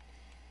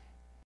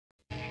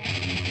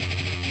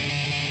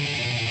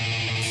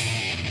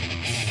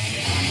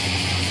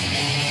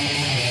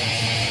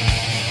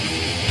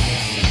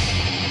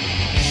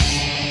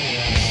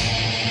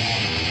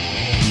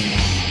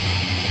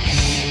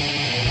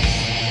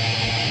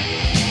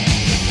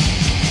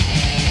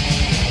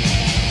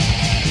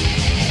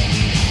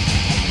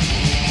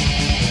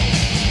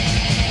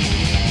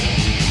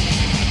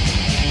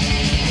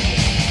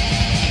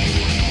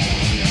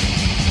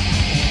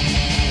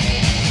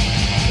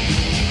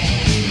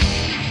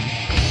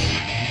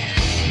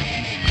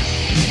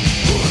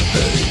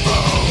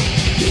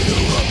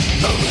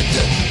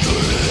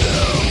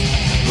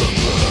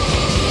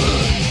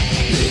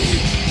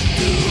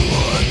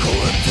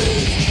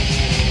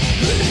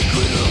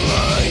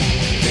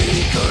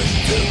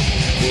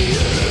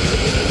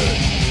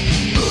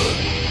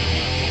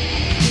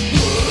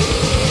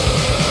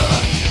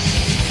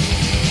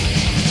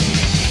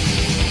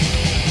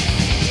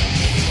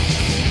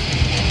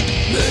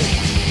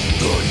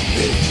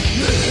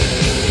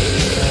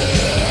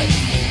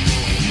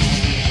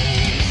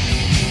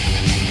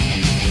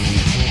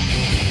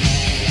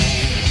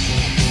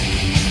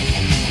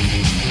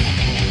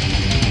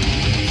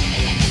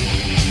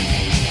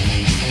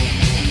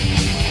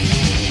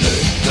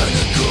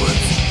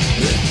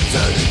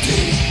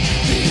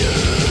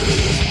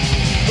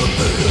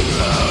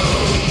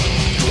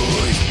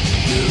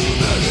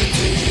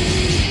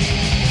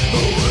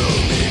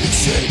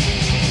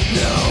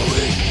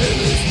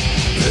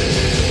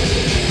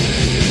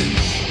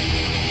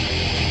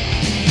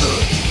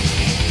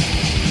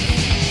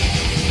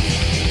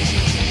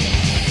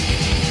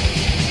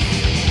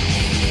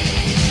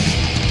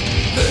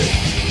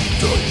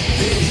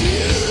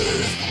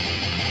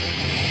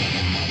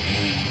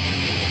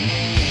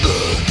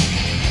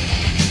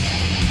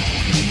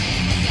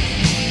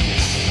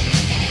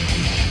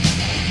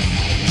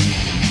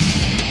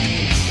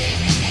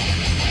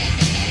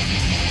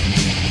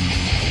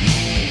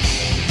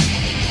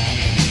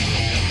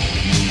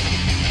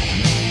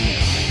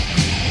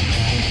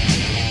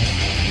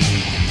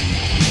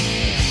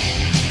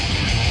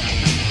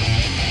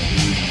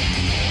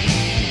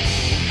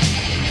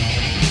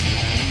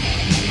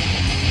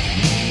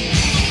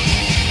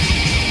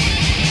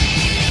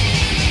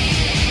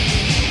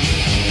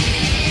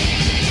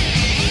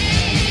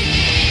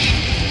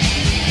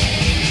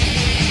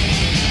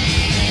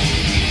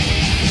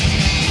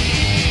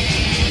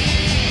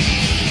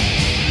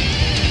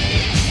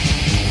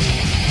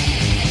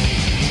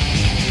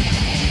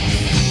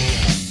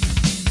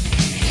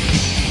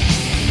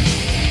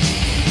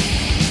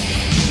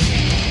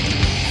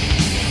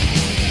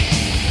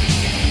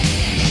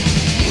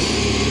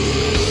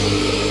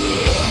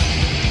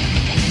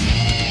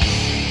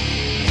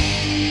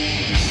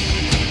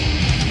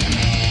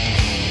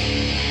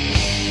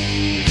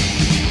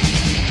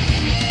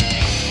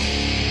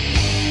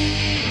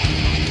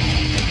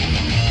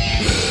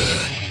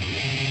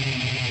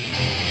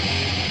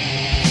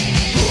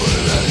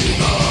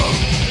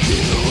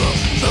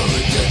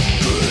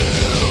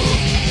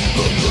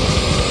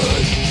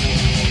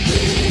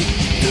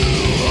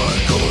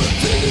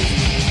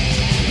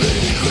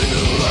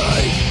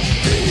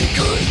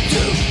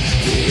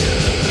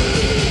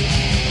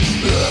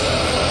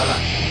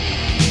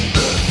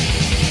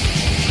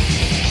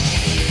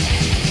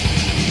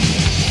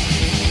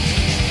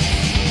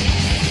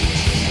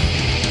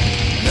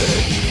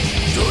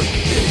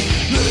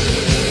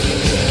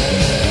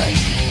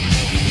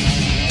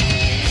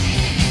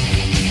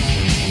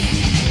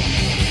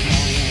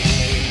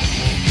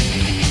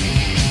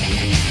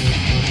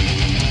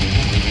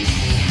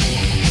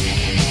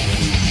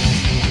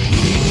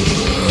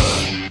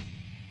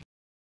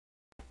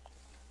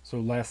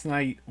 last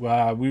night,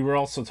 we were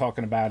also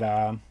talking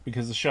about,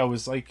 because the show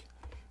was like,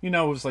 it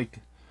was like,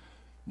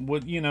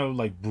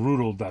 like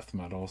brutal death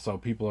metal. So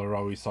people are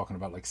always talking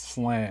about like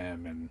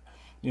slam and,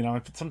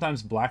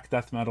 sometimes black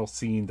death metal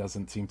scene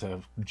doesn't seem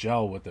to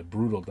gel with the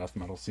brutal death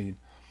metal scene.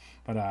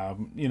 But,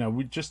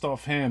 we just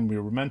offhand, we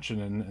were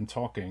mentioning and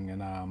talking,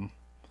 and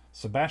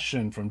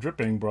Sebastian from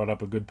Dripping brought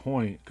up a good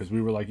point, because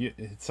we were like,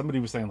 somebody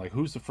was saying like,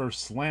 who's the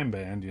first slam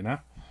band,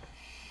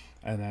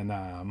 And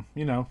then,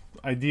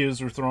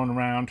 ideas were thrown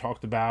around,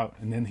 talked about,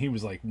 and then he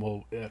was like,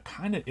 well,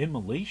 kind of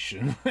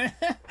Immolation,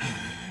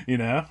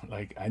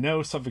 like, I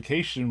know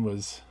Suffocation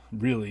was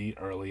really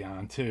early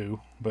on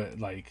too, but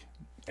like,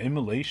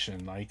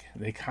 Immolation, like,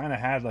 they kind of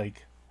had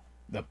like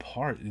that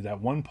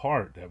one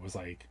part that was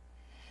like,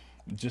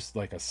 just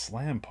like a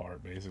slam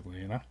part,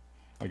 basically,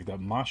 like the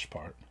mosh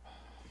part,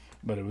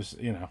 but it was,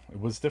 it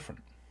was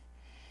different.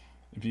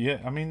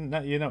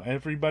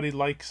 Everybody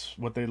likes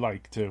what they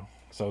like too.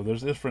 So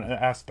there's different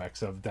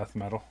aspects of death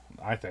metal,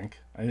 I think,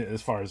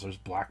 as far as there's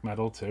black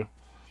metal too.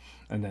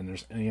 And then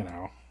there's,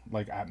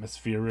 like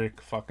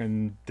atmospheric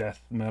fucking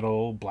death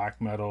metal,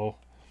 black metal,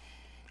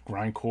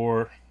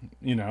 grindcore,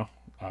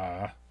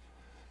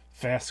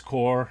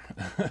 fastcore.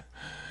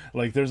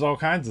 Like there's all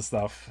kinds of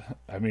stuff.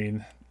 I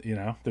mean,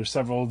 there's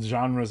several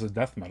genres of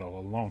death metal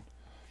alone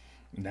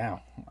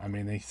now. I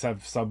mean, they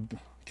have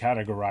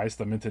sub-categorized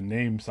them into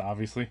names,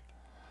 obviously.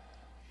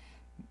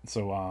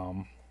 So,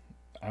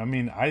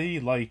 I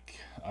like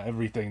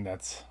everything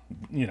that's,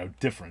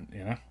 different,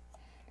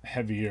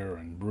 heavier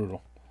and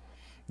brutal.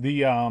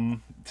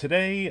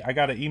 Today I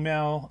got an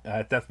email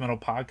at Death Metal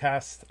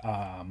Podcast,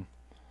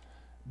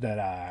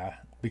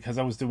 that, because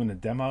I was doing the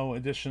demo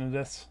edition of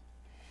this,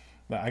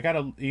 I got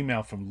an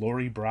email from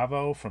Lori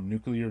Bravo from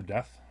Nuclear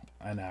Death,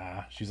 and,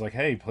 she's like,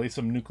 hey, play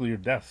some Nuclear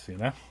Death,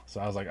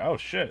 So I was like, oh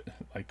shit,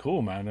 like,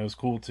 cool, man. It was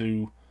cool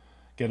to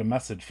get a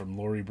message from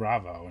Lori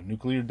Bravo, and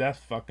Nuclear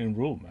Death fucking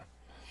ruled, man.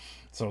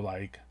 So,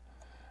 like,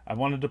 I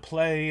wanted to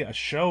play a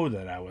show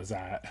that I was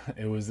at.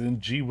 It was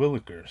in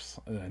Willikers,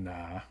 and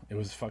it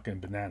was fucking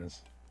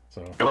bananas.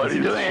 So, what are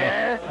you doing?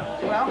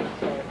 Well,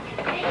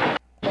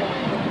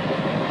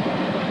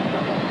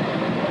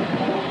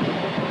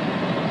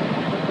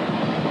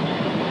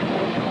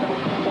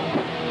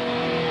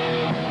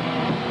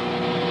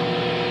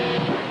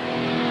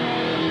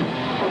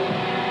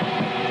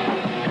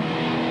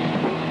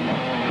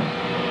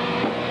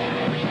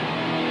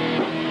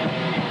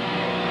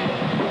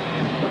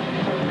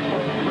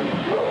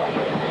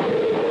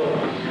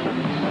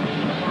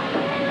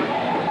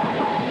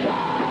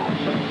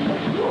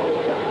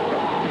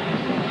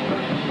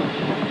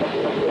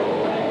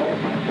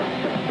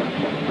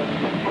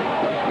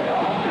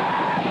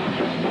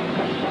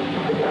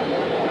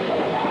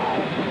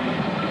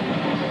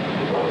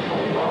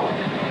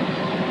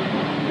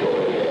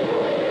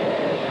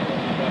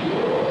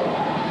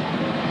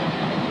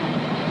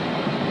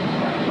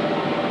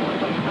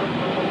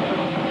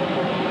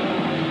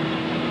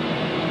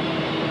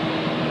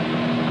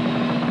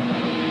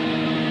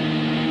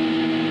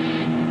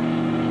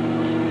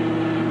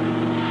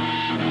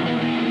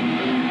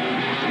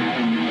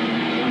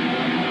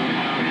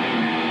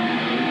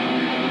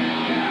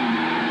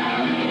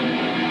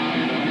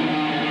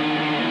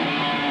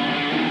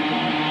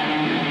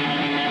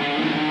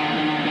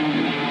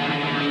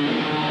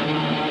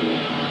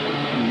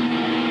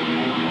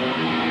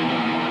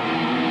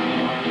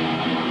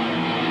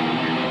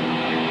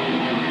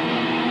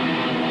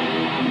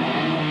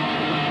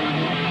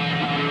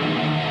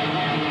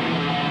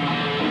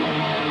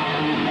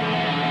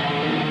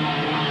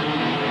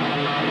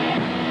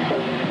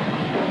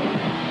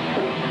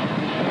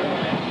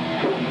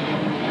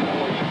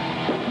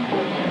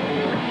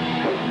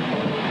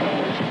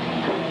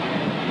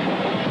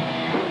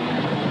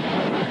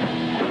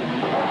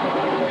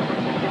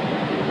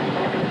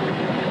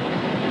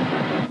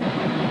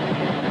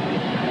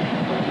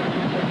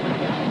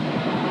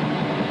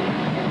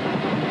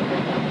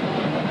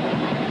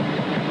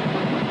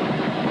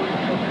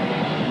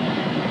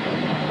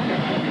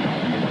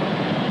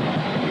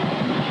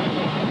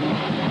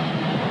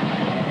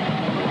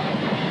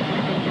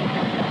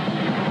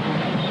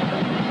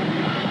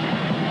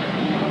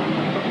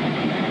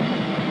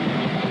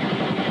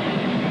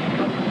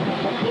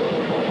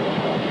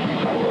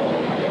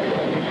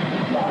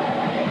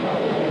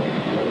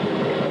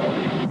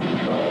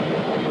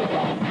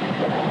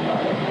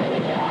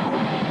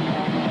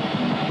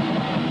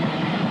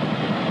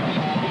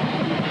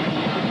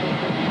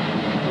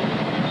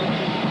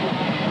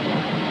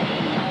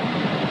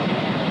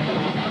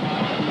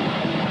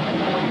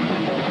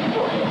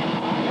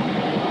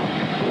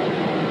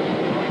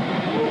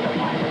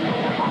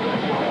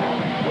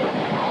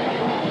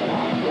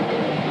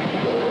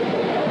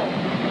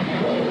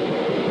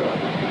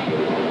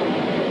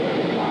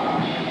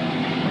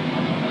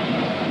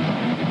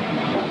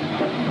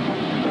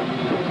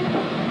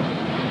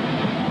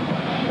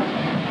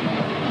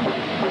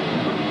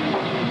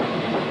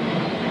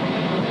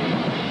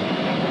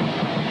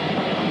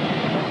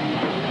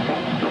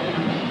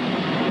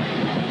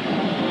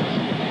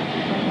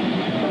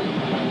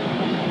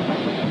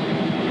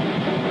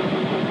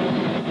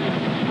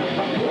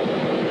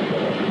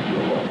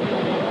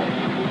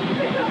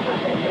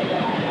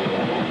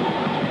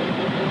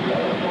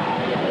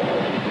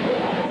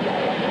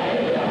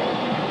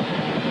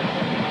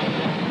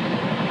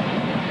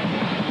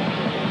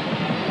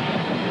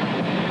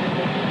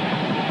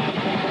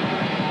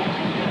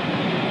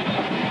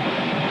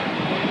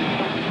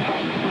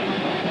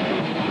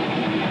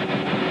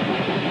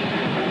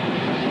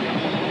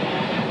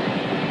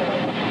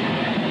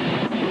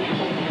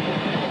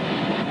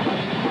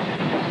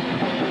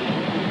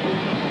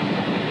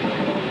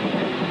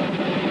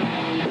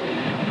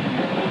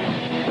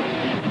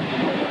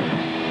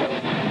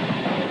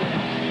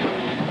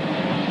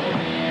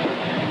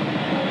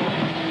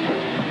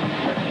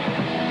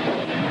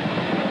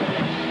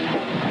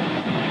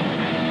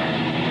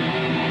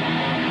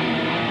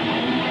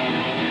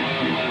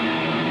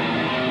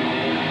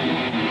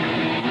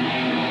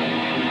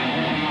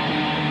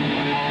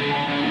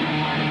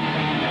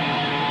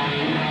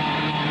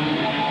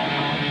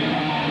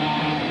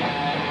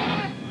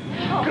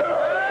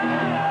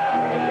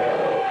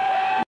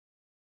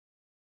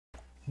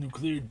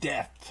 Nuclear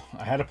Death.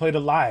 I had to play it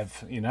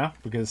live, you know,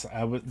 because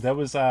that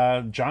was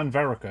John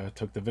Verica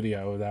took the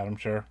video of that, I'm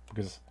sure,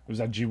 because it was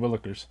at G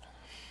Willikers.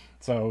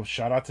 So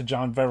shout out to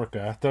John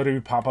Verica. I thought he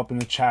would pop up in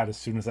the chat as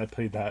soon as I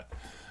played that.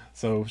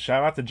 So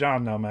shout out to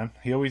John though, man.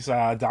 He always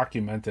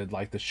documented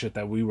like the shit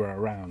that we were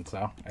around,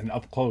 so, and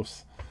up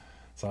close.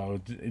 So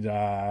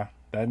that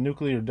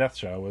Nuclear Death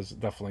show was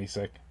definitely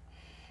sick.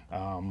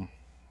 A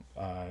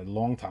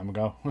long time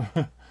ago.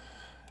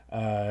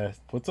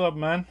 What's up,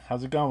 man?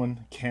 How's it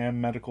going? Cam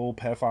Medical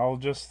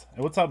Pathologist.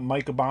 And what's up,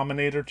 Mike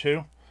Abominator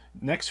too?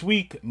 Next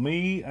week,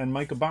 me and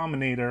Mike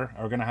Abominator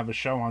are gonna have a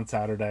show on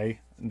Saturday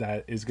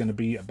that is gonna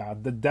be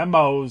about the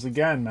demos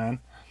again, man.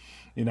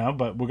 You know,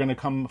 but we're gonna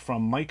come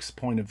from Mike's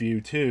point of view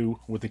too,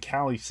 with the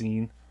Cali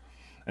scene.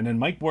 And then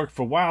Mike worked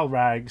for Wild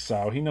Rag,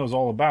 so he knows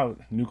all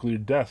about Nuclear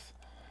Death.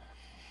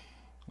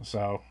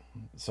 So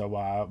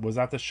was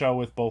that the show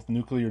with both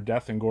Nuclear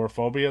Death and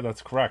Gorephobia?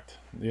 That's correct.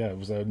 Yeah, it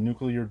was a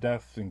Nuclear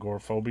Death and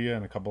Gorephobia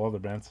and a couple other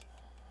bands.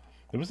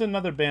 There was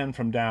another band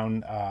from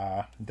down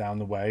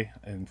the way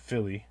in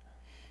Philly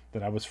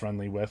that I was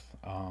friendly with.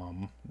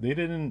 They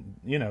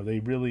didn't, you know, they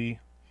really,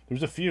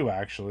 there's a few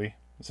actually,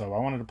 so I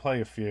wanted to play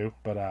a few,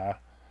 but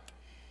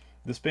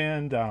this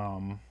band,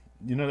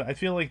 you know, I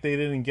feel like they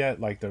didn't get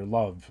like their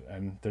love,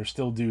 and they're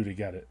still due to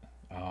get it.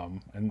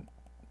 And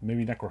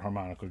maybe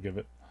Necroharmonic will give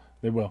it.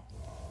 They will.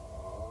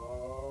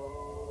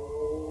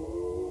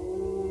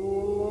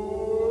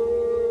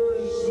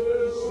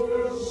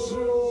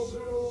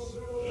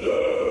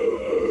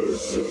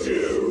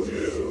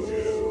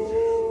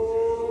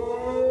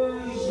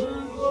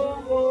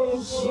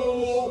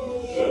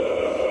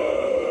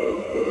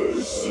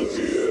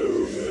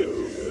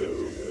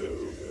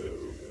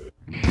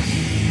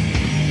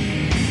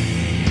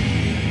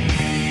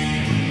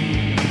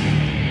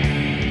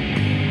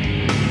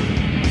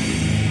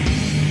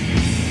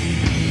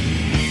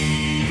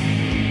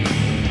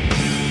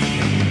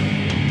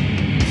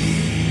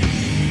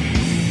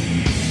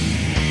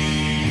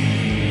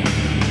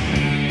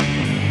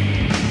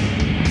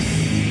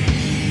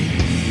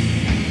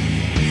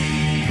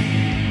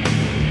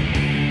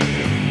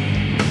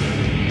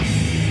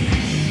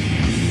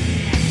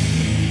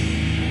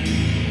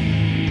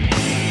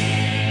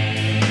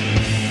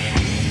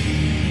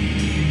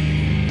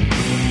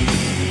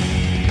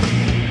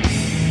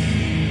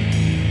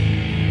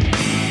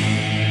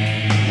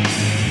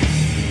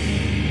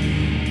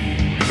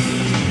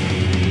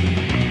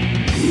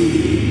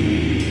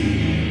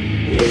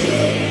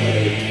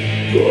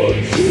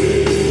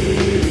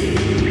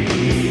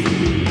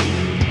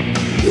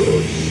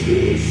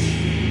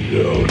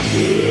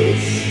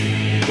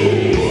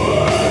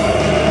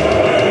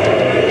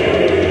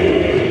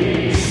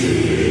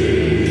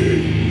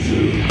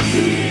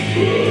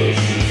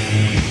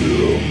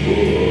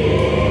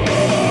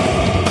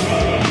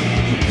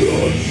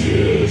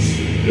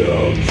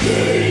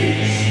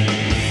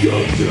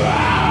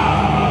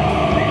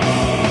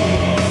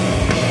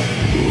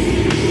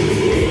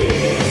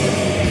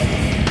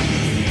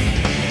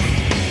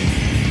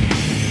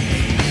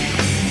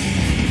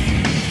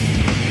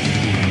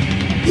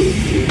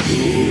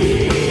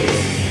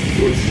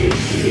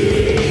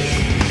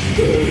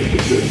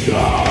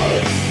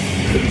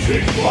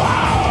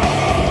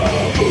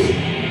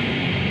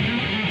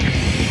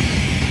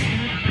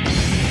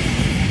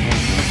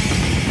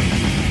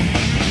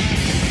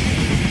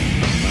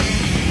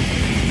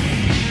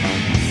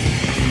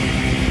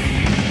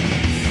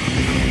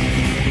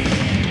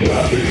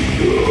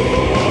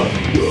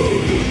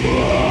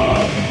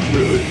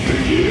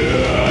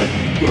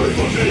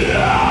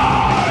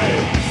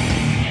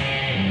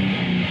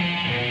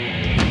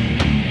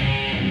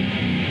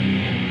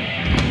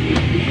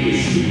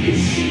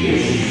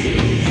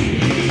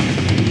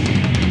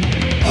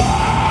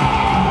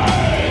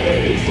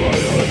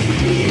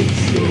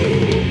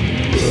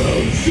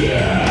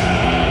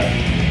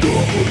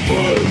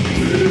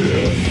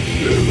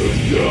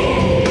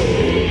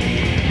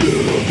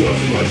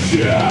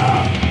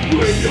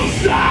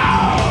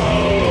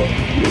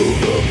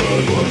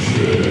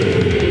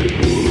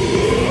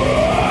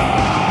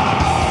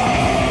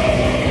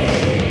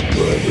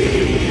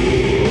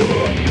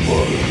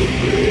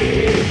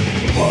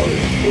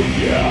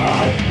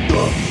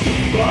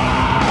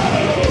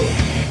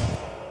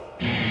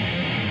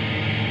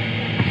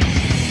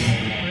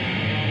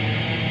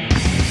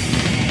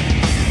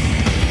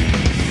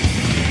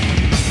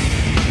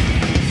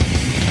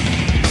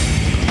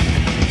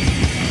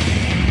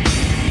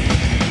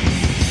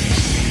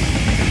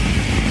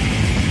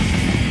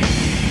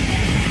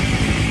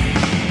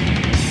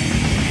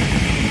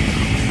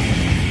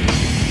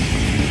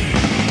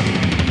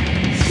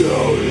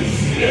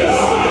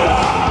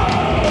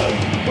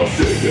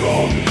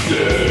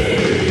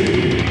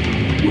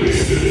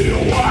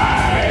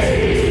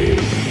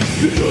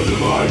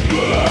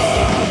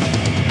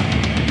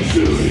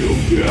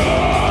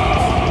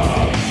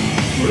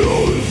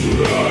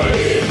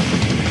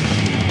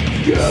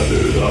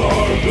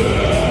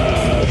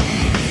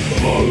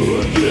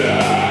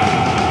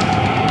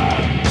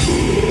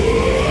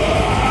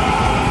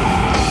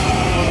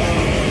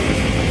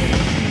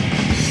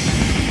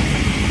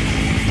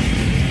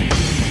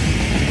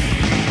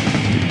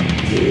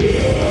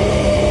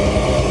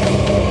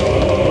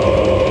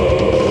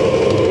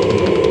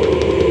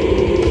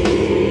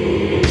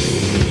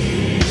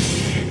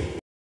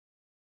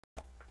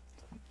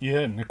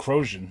 Yeah,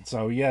 Necrosion.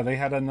 So yeah, they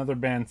had another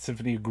band,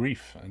 Symphony of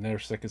Grief, and they're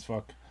sick as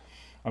fuck.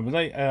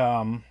 But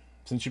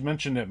since you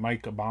mentioned it,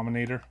 Mike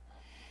Abominator,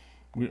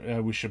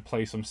 we should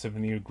play some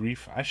Symphony of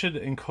Grief. I should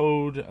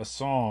encode a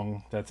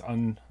song that's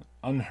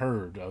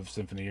unheard of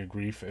Symphony of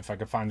Grief if I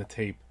could find the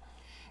tape,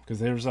 because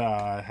there's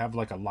have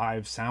like a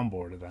live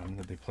soundboard of them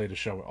that they played a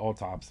show at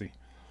Autopsy,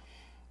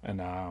 and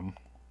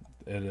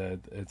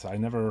it's I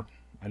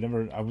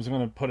was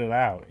gonna put it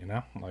out, you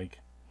know, like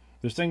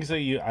there's things that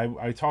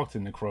I talked to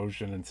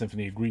Necrosion and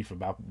Symphony of Grief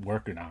about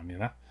working on, you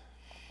know.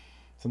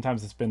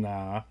 Sometimes it's been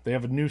they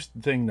have a new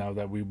thing though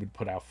that we would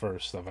put out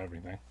first of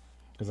everything,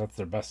 because that's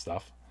their best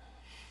stuff.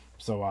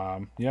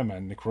 So yeah,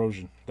 man,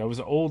 Necrosion. That was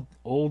an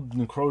old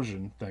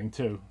Necrosion thing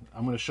too.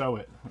 I'm gonna show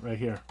it right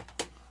here.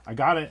 I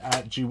got it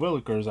at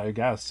Willikers, I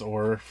guess,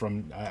 or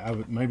from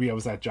maybe I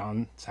was at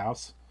John's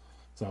house.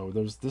 So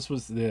this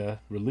was the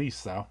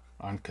release though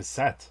on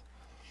cassette.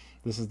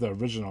 This is the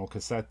original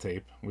cassette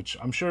tape, which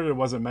I'm sure there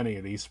wasn't many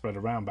of these spread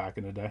around back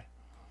in the day.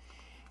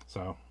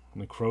 So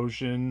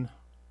Necrosion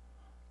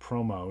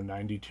promo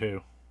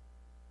 92.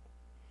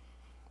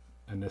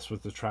 And this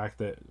was the track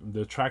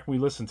we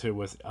listened to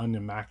was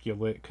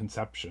Unimmaculate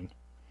Conception.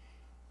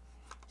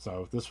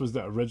 So this was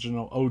the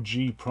original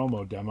OG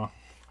promo demo.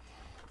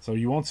 So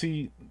you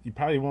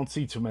probably won't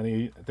see too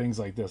many things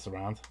like this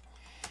around.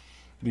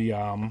 The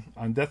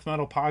on Death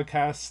Metal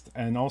Podcast,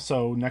 and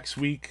also next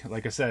week,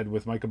 like I said,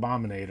 with Mike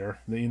Abominator,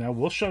 you know,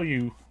 we'll show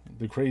you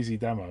the crazy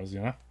demos,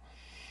 you know.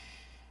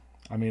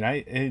 I mean,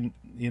 I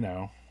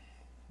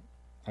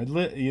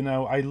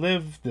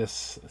live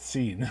this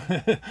scene.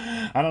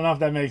 I don't know if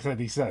that makes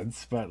any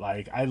sense, but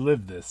like I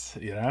live this,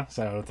 you know.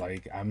 So it's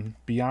like I'm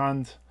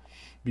beyond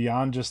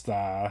just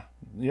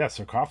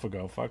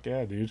sarcophago. Fuck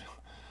yeah, dude.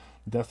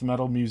 Death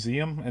metal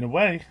museum in a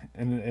way,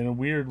 in a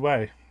weird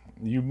way.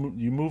 You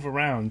move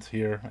around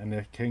here and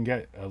it can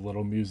get a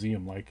little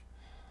museum like.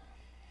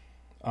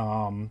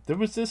 There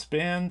was this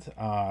band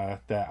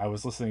that I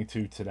was listening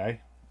to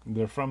today.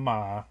 They're from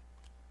I'll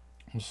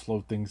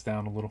slow things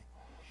down a little.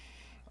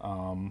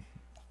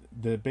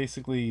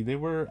 They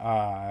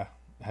were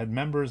had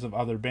members of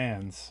other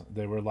bands.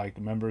 They were like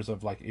members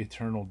of like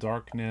Eternal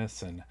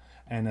Darkness and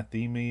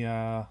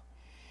Anathema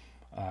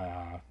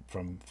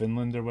from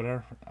Finland or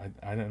whatever.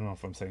 I don't know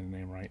if I'm saying the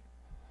name right,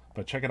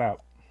 but check it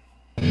out.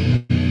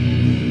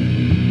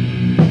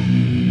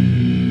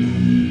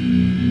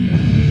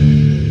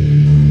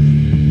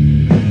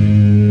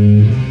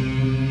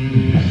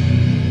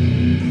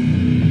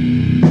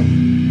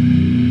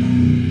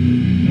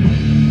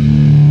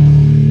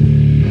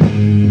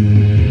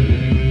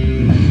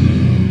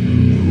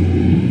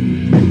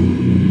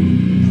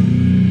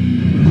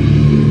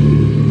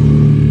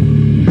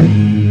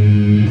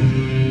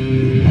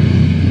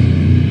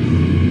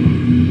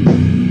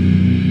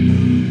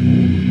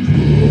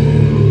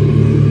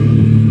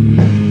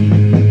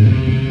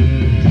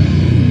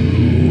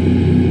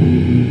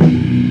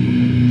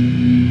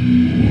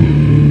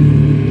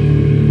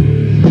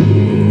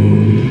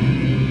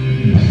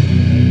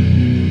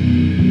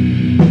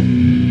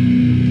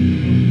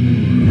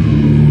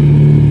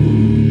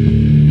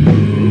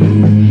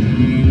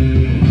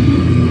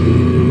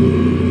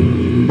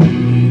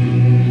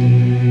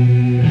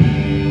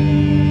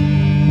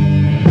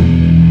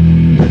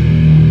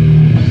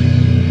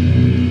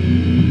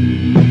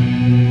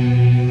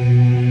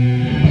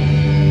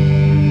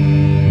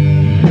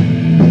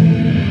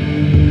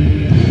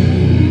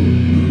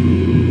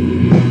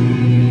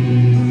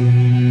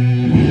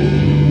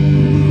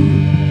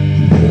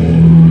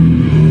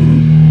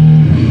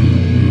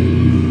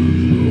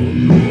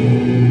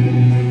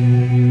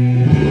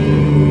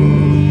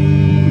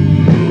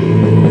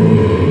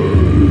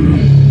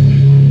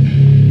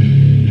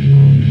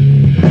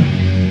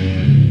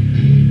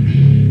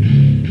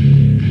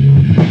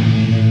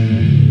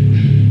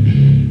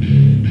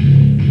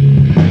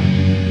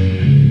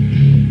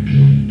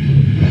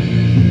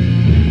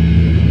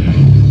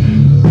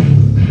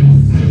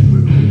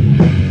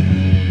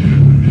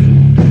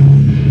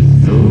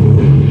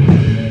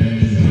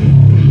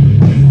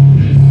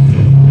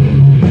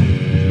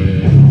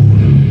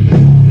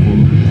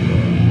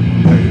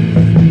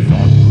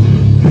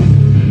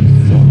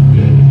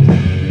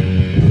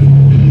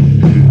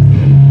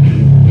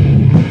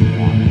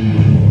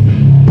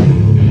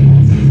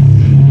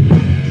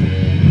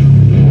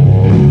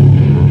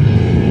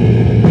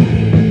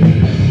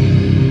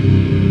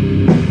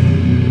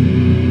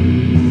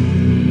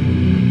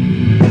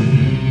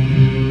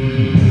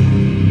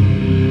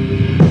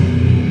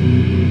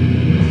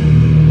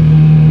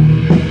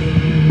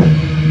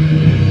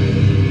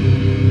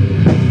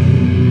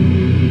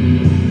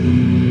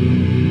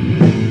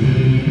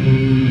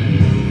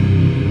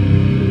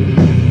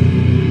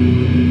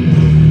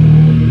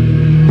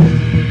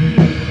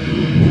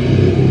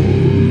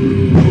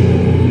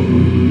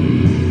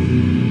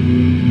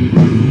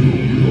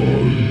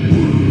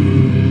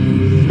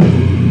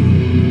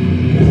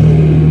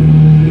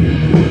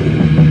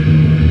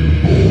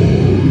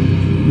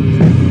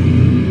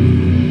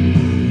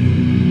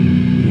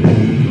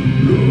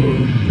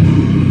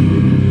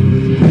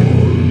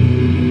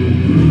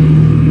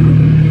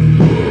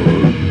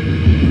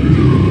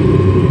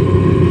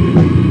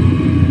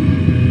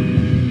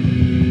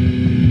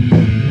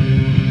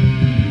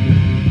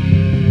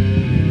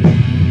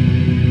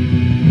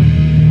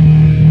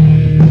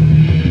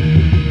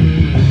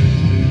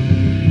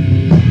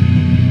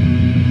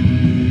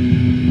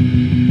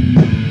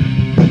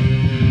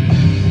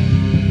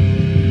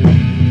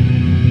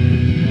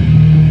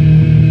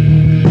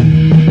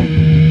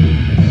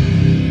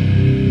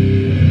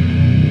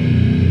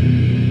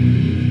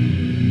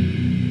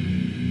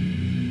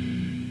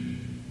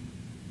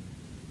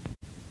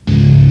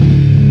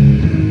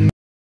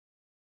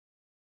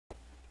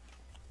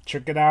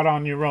 Check it out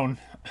on your own.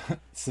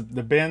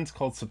 The band's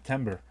called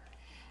September.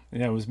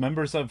 Yeah, it was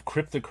members of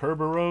Cryptic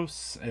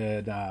Herberos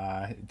and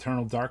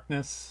Eternal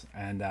Darkness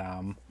and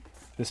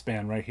this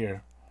band right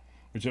here,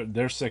 which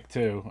they're sick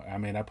too. I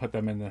mean, I put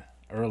them in the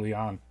early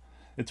on.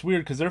 It's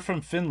weird because they're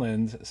from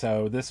Finland,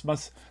 so this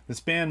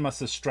band must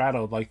have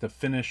straddled like the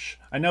Finnish.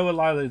 I know a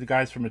lot of the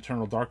guys from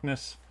Eternal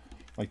Darkness,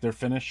 like they're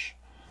Finnish,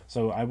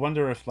 so I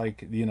wonder if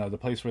like the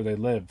place where they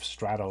live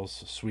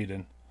straddles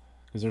Sweden,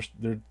 because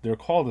they're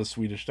called a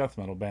Swedish death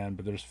metal band,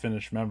 but there's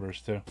Finnish members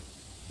too.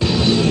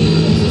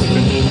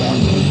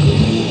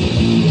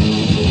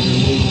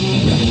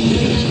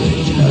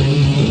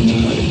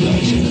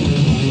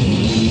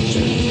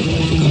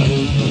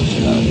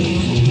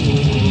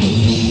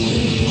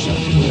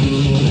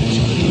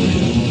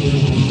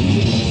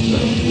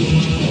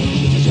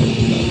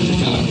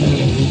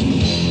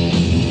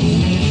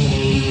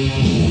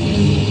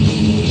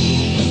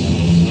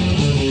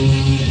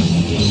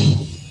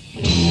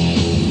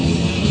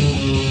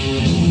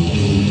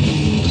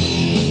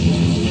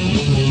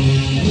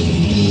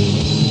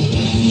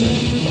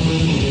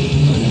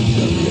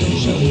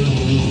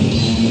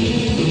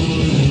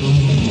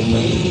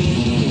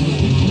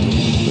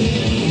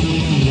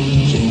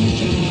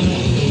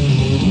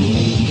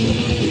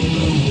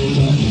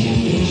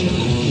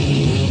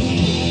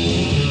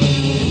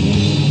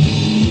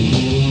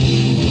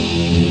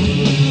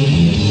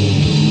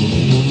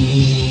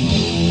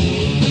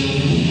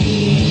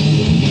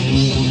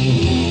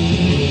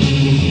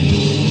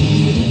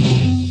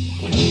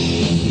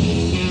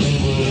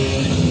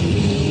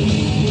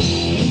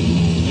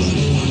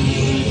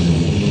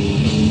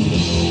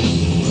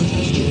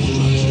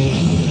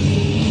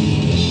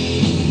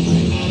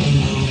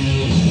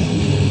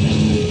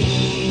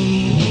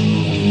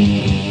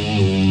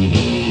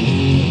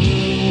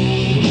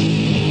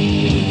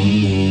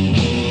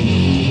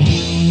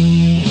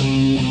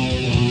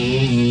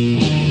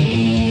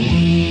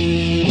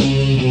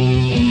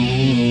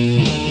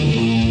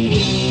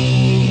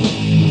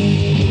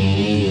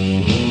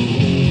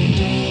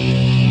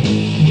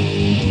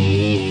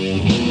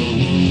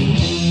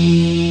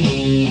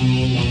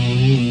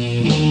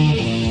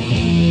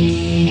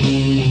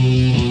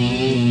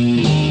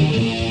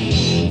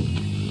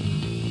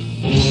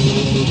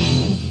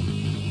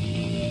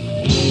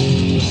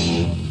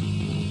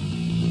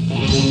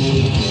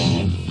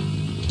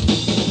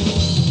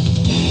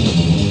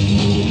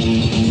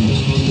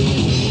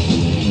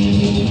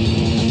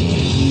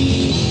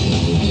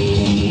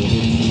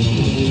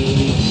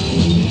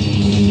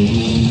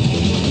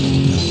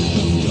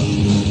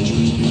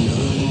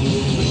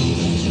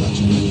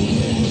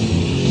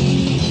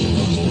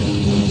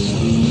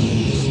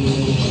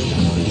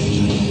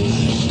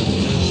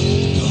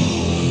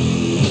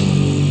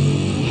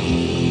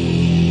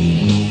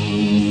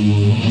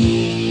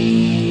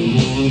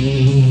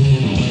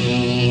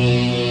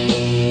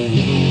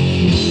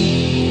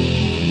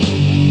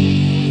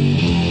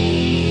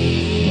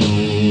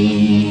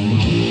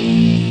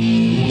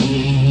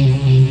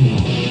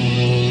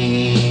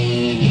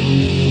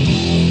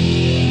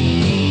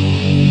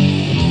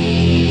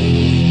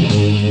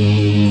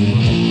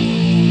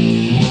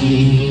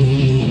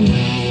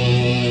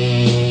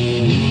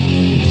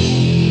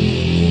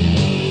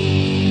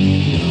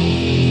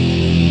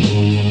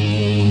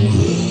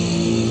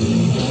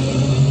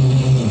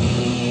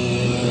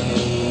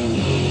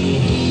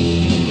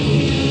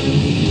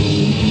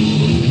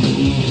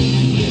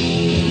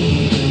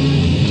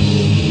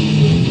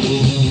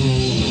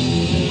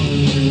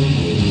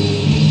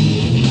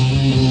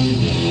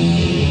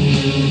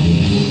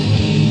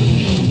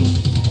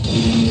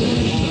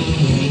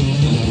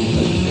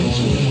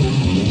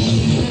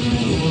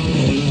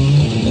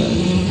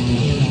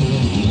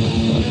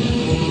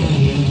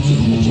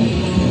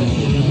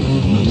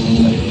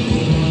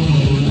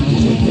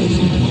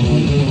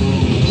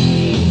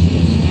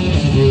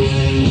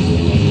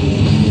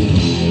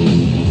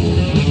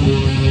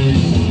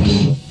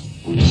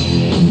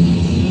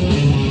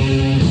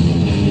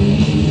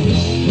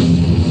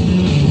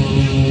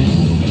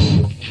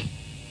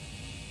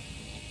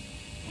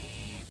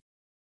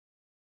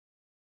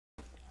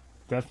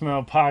 Death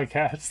Metal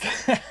Podcast.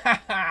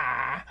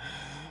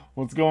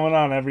 What's going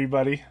on,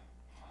 everybody?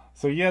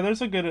 So yeah,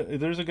 there's a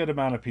good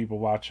amount of people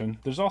watching.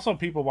 There's also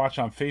people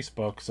watching on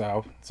Facebook,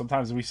 so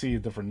sometimes we see a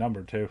different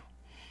number too.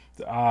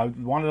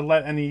 Wanted to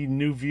let any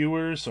new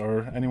viewers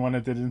or anyone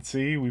that didn't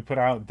see, we put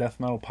out Death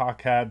Metal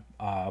Podcast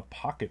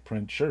pocket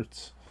print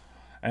shirts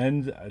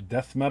and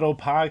Death Metal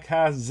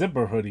Podcast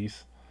zipper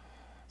hoodies.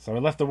 So I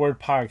left the word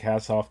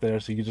podcast off there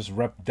so you can just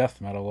rep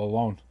death metal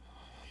alone.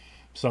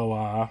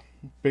 So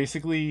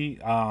basically,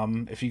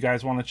 if you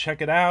guys want to check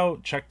it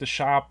out, check the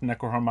shop,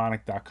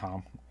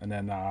 necroharmonic.com. And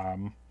then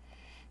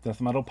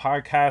Death Metal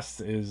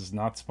Podcast is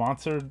not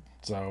sponsored,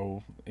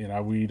 so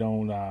we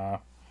don't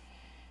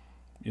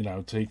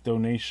take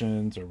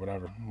donations or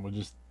whatever. We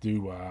just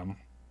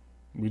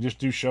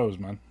do shows,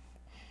 man.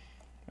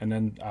 And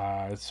then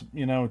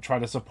try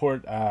to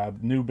support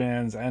new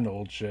bands and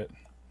old shit.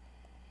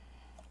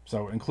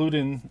 So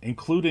including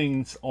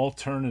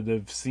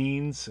alternative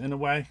scenes in a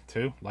way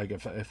too. Like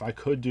if I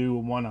could do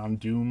one on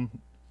doom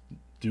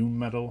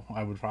metal,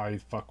 I would probably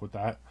fuck with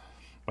that.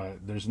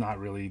 But there's not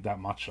really that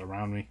much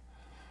around me.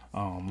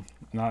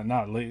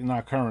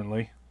 Not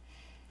currently,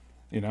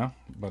 you know.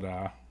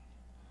 But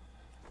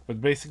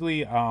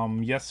basically,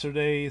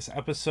 yesterday's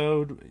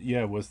episode,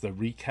 was the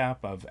recap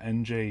of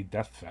NJ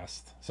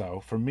Deathfest. So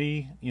for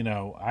me, you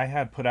know, I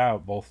had put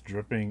out both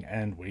Dripping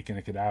and Waking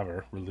a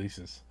Cadaver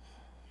releases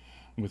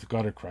with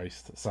Gutter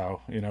Christ.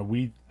 So, you know,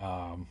 we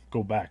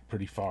go back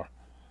pretty far.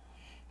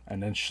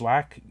 And then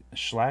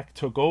SHLAK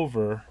took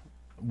over,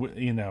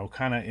 you know,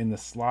 kind of in the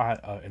slot,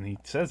 and he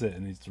says it,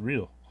 and it's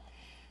real.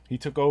 He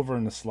took over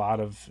in the slot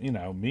of, you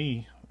know,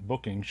 me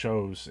booking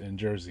shows in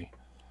Jersey,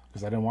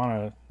 because I didn't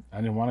want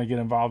to get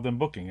involved in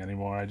booking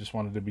anymore. I just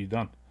wanted to be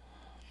done.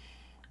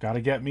 Got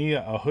to get me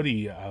a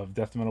hoodie of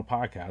Death Metal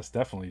Podcast,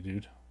 definitely,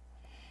 dude.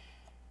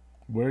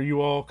 Where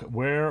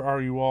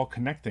are you all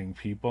connecting,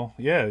 people?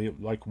 Yeah,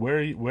 like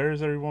where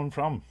is everyone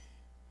from?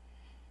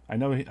 I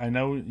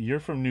know you're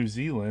from New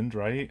Zealand,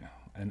 right?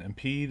 And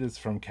Pete is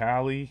from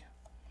Cali.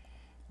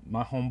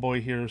 My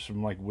homeboy here is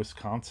from like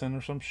Wisconsin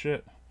or some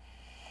shit.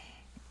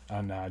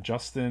 And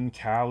Justin,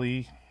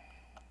 Cali,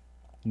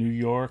 New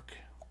York.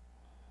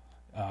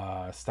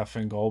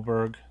 Stefan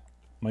Goldberg.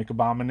 Mike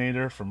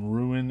Abominator from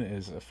Ruin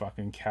is a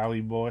fucking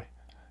Cali boy.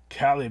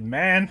 Cali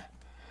man.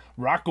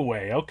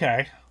 Rockaway,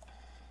 okay.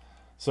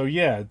 So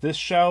yeah, this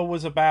show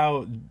was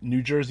about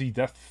New Jersey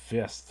Death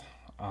Fist,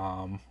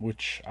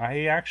 which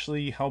I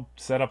actually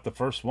helped set up the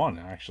first one,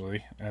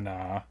 actually. And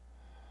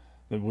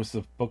it was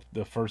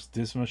the first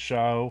Dismet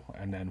show,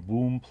 and then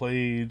Womb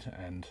played,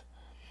 and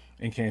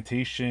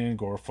Incantation,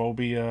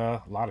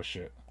 Goraphobia, a lot of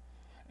shit.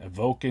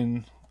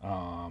 Evoken,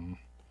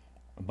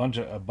 a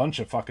bunch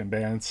of fucking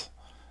bands.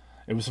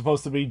 It was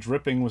supposed to be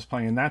Dripping was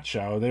playing that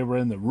show. They were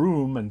in the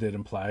room and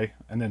didn't play,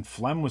 and then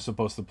Flem was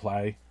supposed to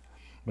play,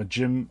 but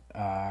Jim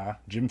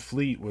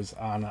Fleet was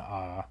on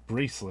a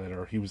bracelet,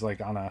 or he was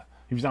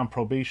on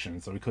probation,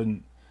 so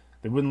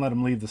they wouldn't let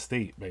him leave the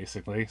state,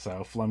 basically.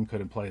 So Flem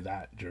couldn't play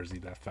that Jersey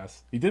Death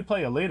Fest. He did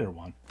play a later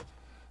one.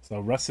 So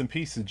rest in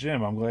peace to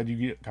Jim. I'm glad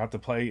you got to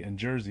play in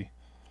Jersey.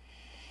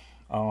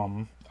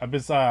 I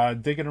was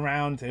digging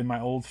around in my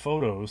old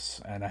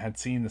photos, and I had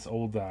seen this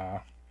old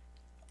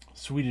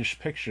Swedish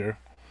picture,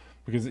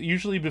 because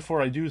usually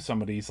before I do some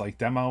of these like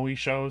demo-y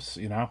shows,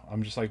 you know,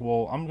 I'm just like,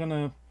 well, I'm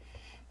gonna,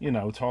 you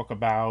know, talk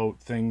about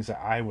things that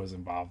I was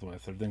involved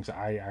with, or things that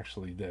I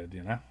actually did,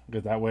 you know,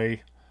 because that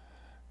way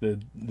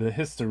the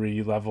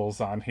history levels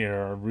on here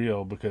are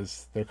real,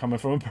 because they're coming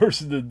from a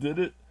person that did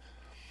it.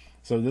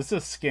 So this is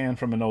a scan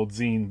from an old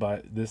zine,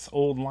 but this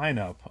old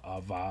lineup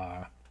of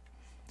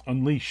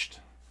Unleashed,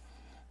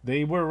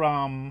 they were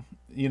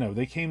you know,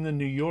 they came to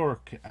New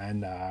York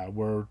and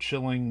were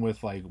chilling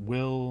with like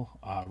Will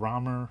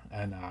Romer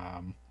and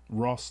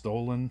Ross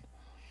Dolan,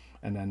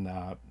 and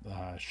then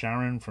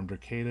Sharon from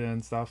Dracada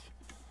and stuff.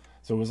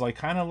 So it was like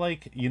kind of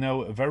like, you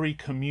know, a very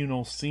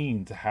communal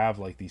scene to have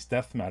like these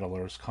death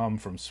metalers come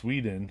from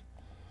Sweden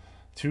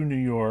to New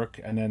York,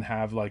 and then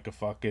have like a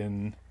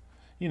fucking,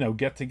 you know,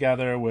 get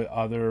together with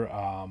other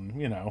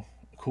you know,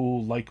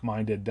 cool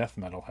like-minded death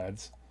metal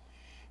heads.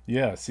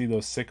 Yeah, see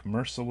those sick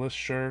Merciless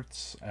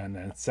shirts, and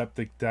then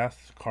Septic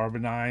Death,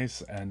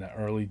 Carbonize, and the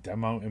early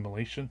demo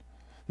Immolation.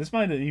 This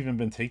might have even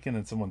been taken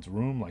in someone's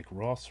room, like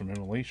Ross from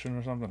Immolation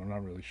or something. I'm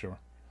not really sure.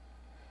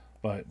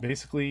 But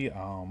basically,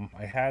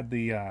 I had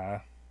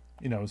the,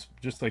 you know, it was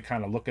just like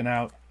kind of looking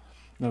out.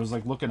 And I was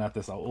like looking at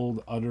this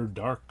old Utter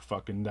Dark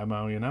fucking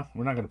demo, you know?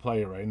 We're not going to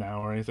play it right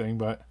now or anything,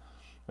 but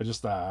I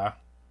just,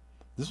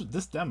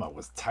 this demo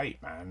was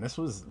tight, man. This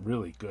was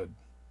really good.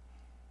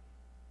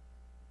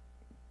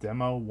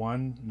 Demo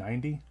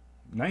 190?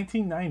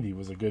 1990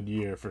 was a good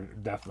year for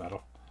death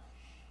metal.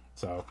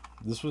 So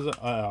this was,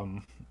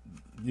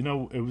 you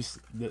know, it was,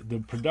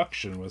 the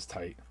production was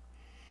tight.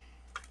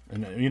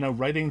 And, you know,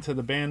 writing to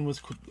the band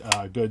was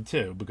good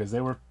too, because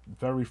they were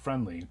very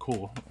friendly and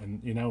cool. And,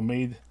 you know,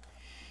 made,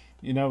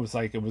 you know,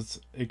 it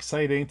was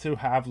exciting to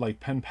have like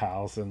pen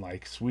pals in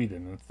like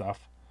Sweden and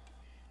stuff.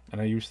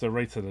 And I used to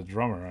write to the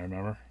drummer, I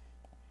remember.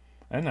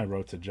 And I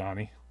wrote to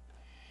Johnny.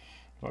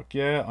 Fuck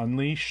yeah,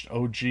 Unleashed,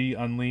 OG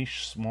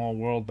Unleashed, Small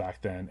World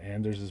back then.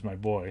 Anders is my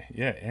boy.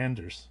 Yeah,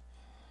 Anders.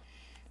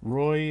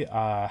 Roy,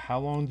 how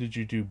long did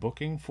you do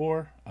booking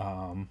for?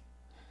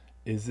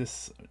 Is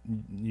this,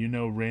 you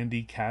know,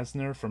 Randy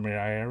Kasner from my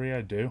area?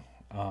 I do.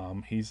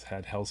 He's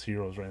had Hell's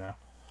Heroes right now.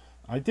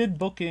 I did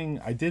booking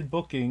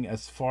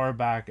as far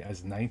back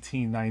as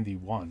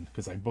 1991,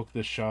 because I booked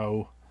this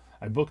show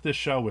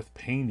with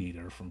Pain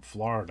Eater from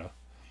Florida.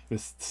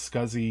 This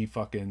scuzzy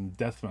fucking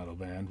death metal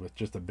band with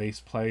just a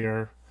bass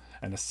player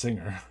and a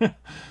singer.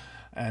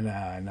 and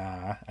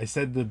I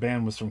said the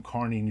band was from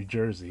Kearney, New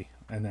Jersey.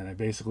 And then I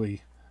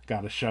basically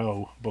got a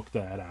show booked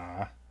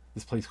at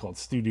this place called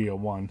Studio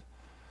One.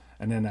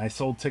 And then I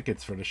sold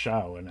tickets for the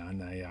show.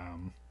 And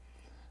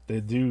the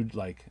dude,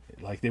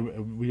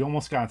 we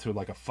almost got into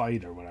like a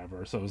fight or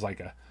whatever. So it was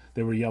like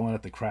they were yelling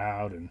at the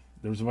crowd, and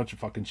there was a bunch of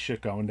fucking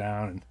shit going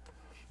down. And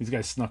these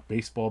guys snuck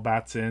baseball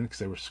bats in because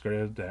they were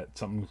scared that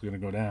something was going to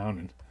go down,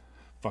 and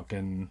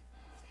fucking.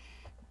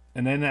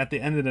 And then at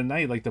the end of the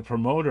night, like the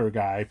promoter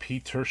guy,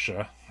 Pete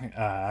Tersha,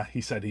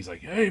 he's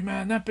like, hey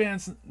man, that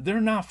band's, they're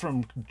not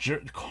from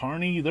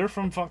Kearney, they're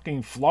from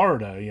fucking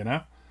Florida, you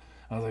know?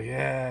 I was like,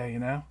 yeah, you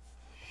know?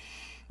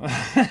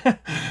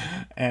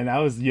 And I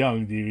was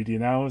young, dude, you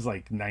know? I was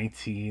like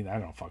 19, I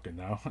don't fucking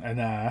know.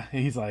 And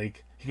he's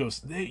like, he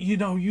goes, you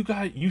know,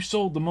 you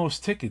sold the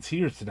most tickets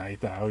here tonight,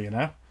 though, you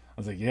know? I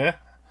was like, yeah.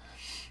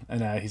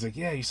 And he's like,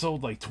 yeah, you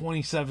sold like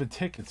 27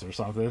 tickets or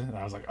something. And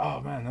I was like, oh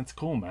man, that's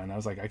cool, man. I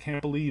was like, I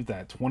can't believe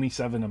that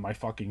 27 of my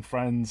fucking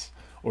friends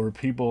or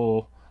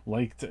people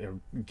liked or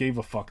gave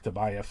a fuck to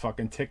buy a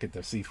fucking ticket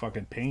to see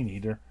fucking Pain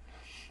Eater.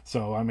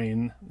 So, I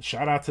mean,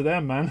 shout out to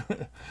them, man.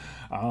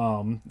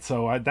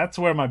 That's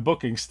where my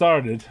booking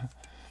started.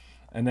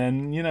 And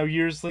then, you know,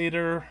 years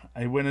later,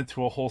 I went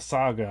into a whole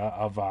saga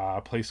of a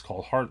place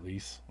called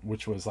Hartley's,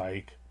 which was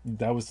like,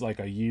 that was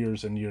like a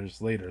years and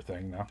years later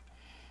thing now.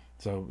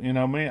 So, you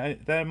know,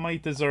 that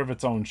might deserve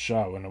its own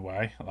show in a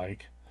way,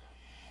 like,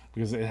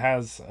 because it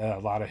has a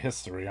lot of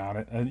history on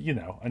it. And, you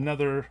know,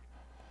 another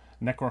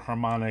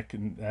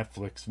Necroharmonic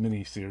Netflix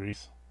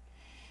miniseries.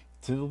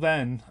 Till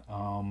then,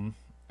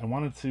 I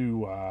wanted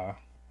to,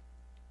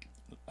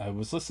 I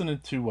was listening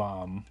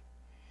to,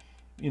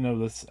 you know,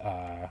 this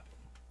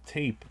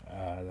tape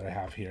that I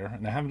have here,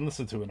 and I haven't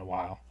listened to it in a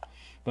while.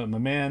 But my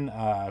man,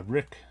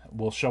 Rick,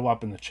 will show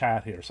up in the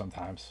chat here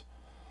sometimes.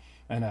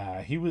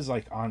 And he was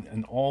like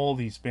in all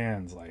these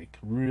bands, like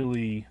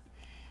really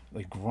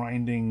like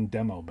grinding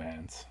demo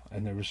bands.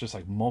 And there was just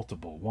like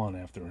multiple, one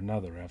after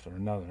another.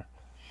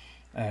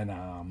 And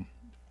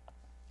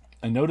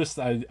I noticed,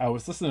 I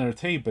was listening to a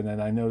tape, and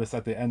then I noticed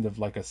at the end of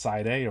like a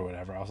side A or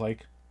whatever, I was like,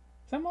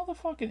 is that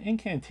motherfucking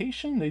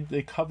Incantation?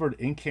 They covered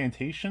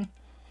Incantation.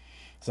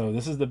 So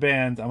this is the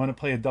band. I'm going to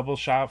play a double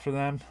shot for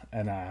them.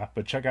 And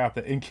but check out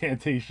the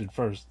Incantation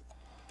first.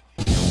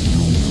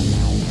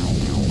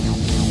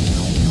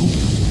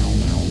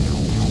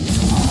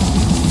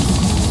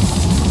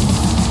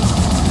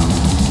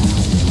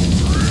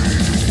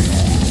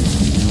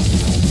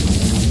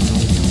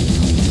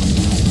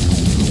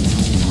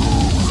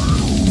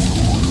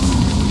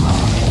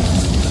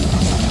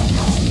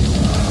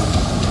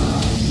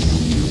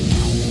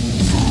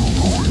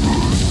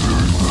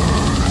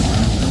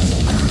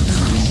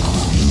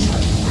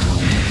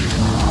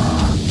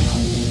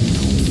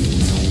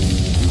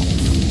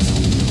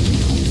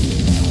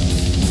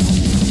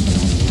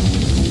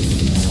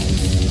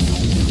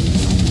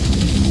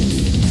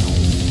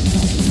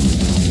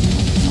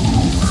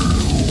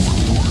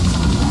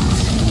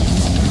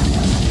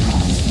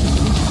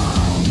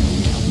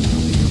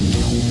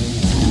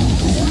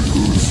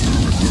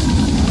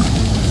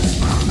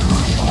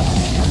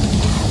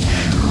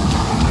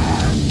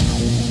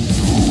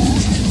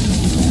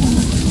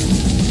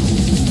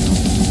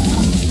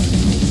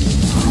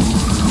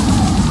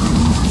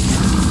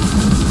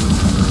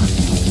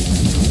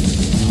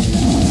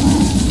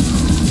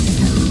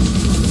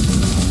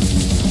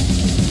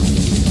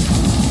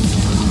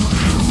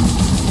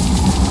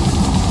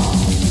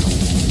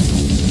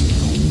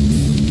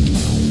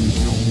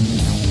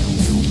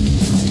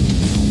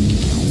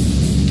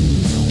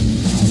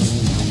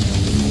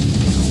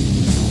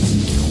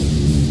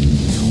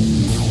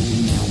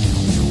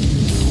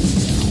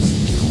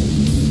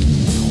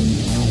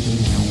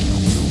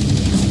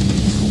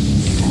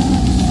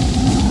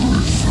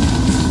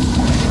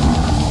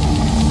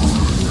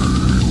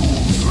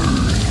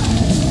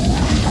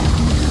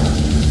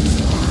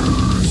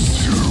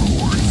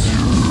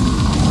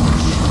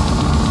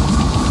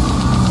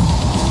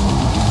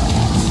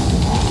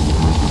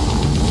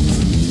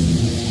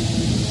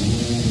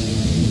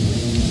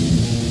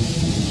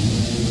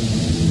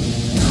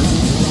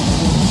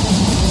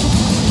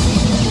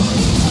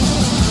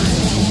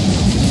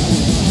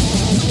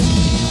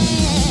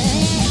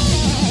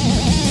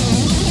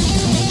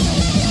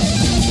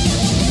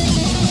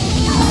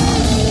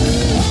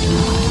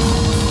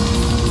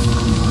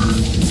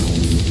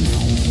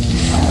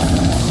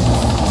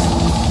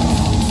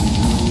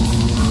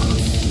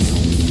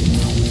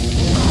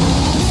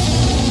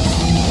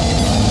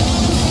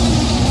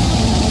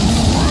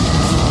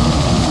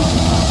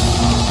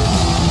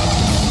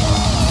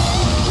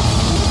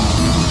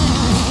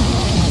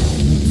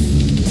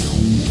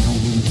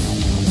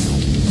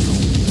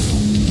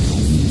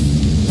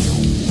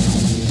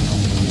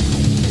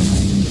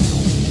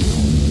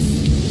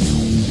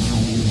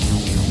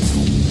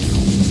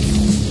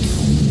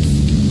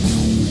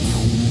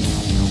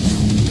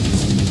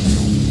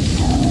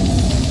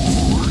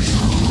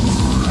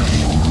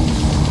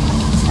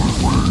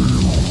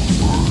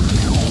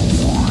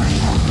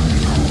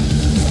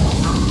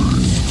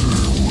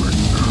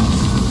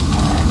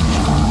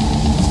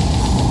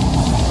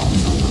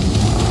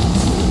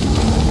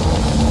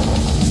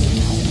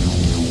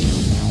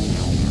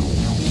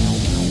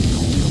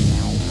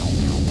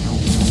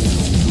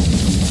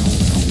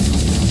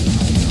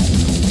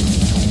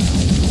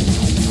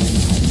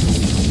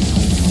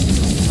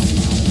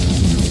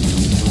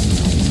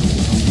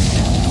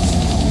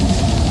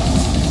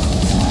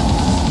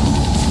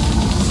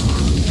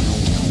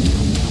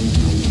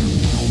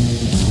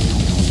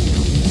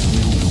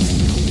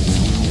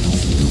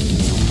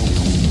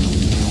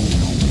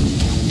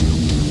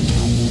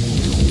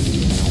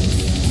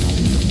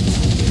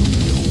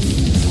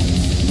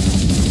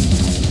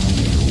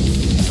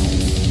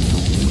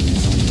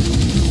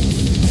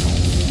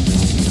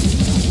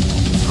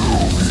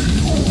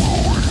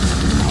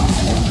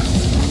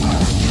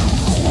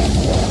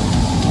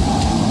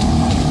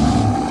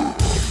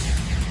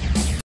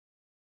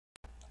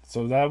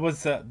 that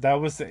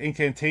was the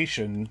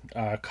Incantation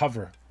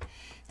cover.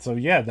 So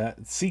yeah,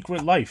 that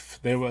Secret Life.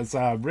 There was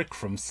Rick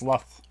from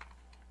Sloth.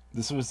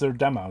 This was their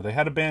demo. They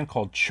had a band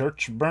called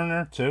Church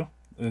Burner too,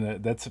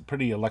 and that's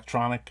pretty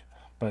electronic,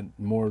 but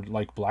more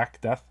like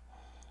Black Death.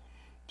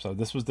 So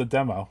this was the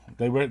demo.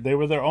 They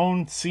were their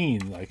own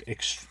scene, like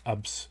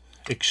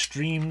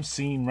Extreme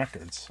Scene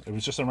Records. It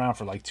was just around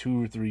for like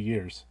 2 or 3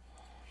 years.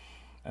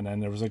 And then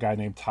there was a guy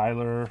named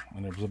Tyler,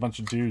 and there was a bunch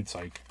of dudes,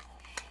 like,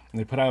 and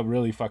they put out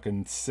really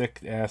fucking sick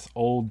ass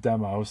old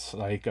demos,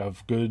 like,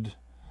 of good,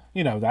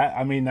 you know, that,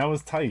 I mean, that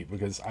was tight,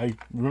 because I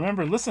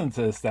remember listening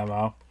to this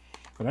demo,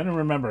 but I didn't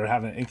remember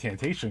having an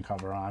Incantation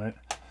cover on it.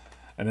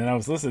 And then I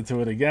was listening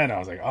to it again, I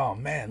was like, oh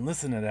man,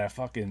 listen to that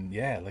fucking,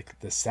 yeah, like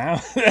the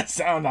sound, that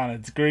sound on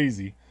it's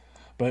crazy.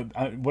 But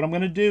what I'm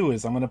going to do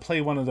is I'm going to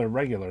play one of their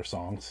regular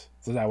songs,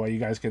 so that way you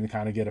guys can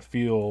kind of get a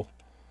feel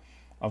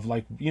of,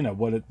 like, you know,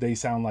 what they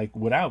sound like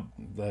without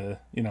the,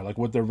 you know, like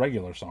what their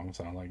regular songs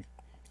sound like.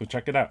 So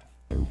check it out.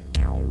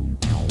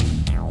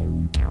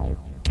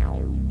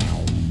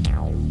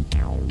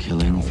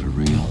 Killing for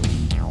real.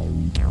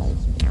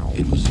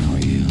 It was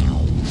real.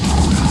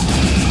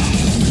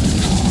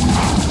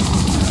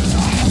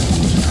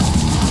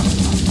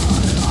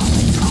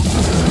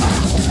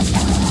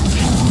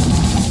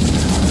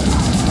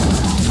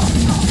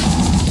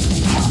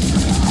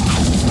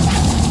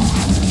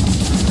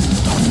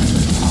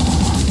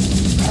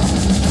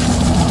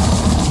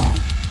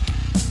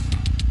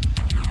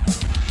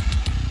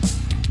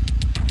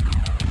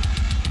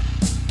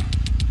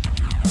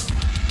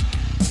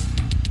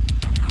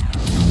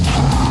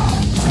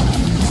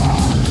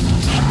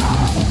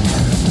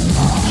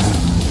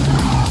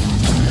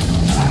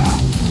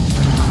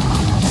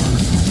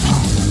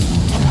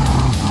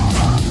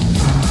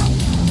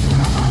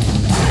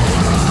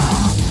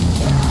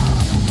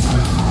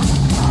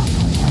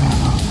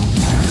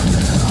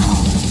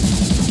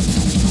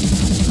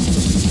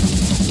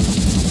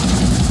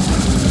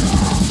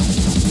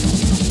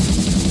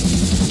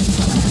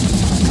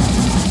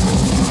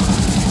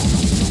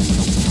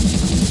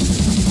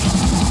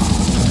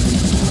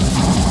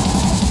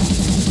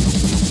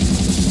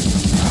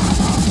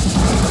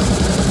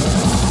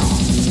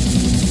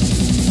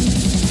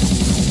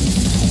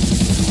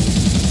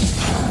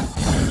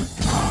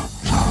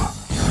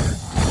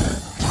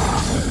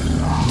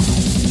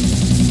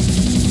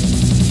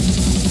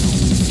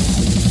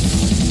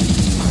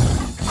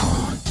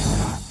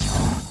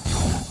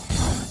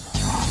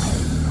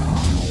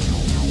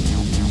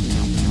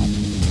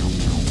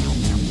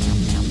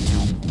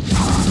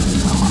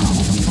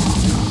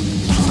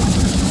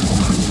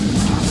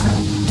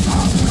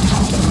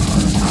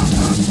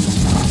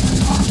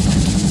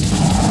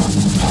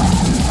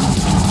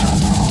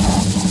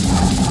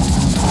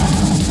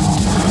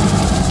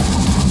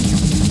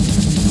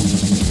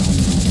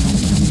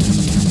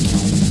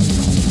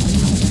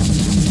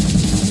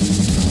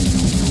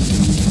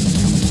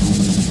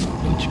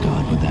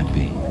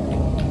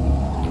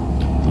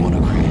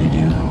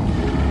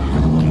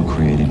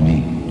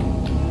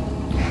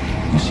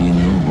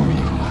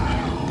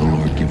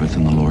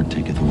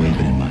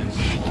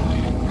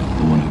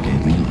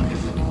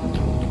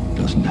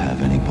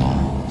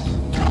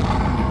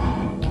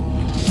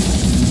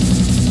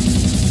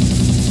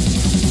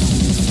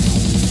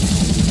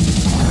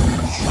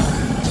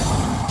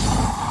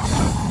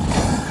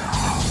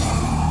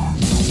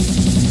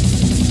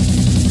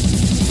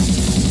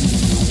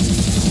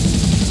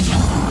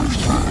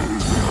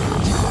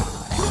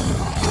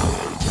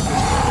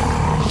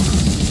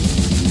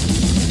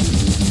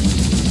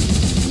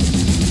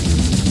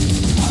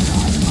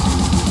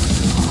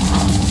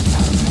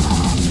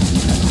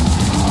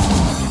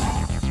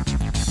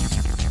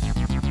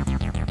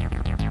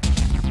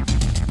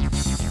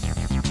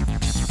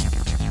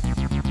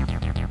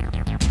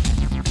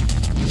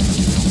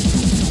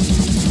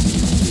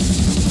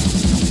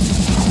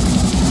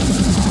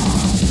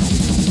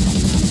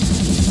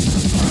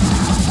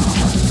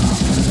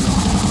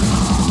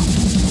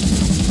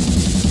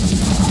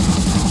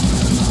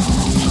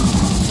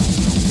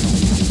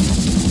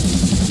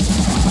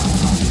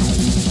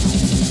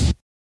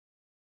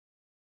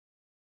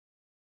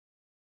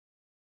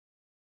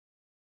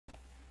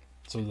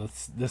 So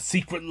the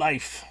Secret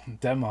Life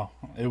demo.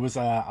 It was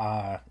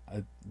the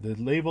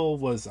label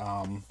was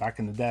back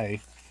in the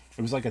day.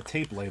 It was like a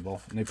tape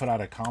label, and they put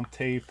out a comp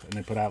tape, and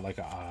they put out like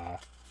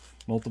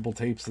multiple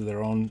tapes of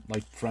their own,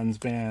 like, friends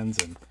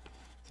bands, and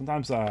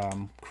sometimes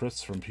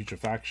Chris from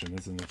Putrefaction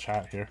is in the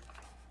chat here.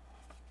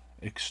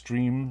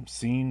 Extreme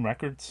Scene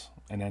Records,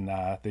 and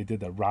then they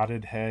did the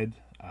Rotted Head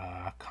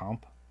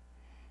comp.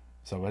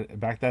 So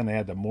back then they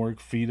had the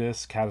Morgue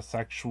Fetus,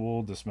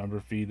 Catasexual,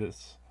 Dismember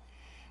Fetus,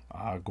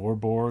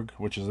 Gorborg,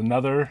 which is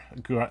another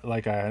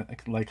like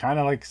kind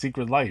of like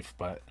Secret Life,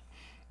 but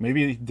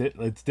maybe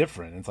it's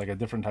different. It's like a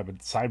different type of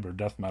cyber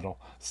death metal.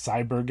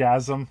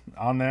 Cybergasm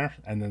on there,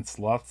 and then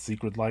Sloth,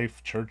 Secret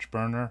Life, Church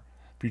Burner,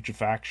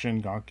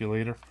 Putrefaction,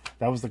 Gonculator.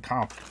 That was the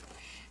comp.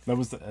 That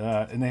was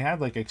and they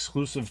had like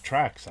exclusive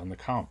tracks on the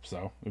comp,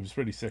 so it was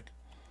pretty sick.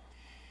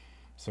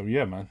 So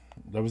yeah, man,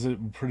 that was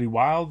pretty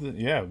wild.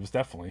 Yeah, it was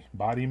definitely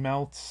Body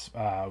Melts,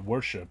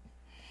 Worship.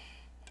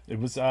 It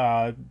was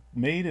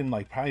made in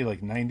like probably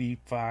like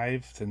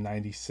 95 to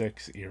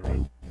 96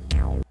 era.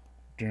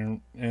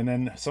 And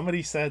then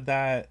somebody said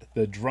that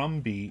the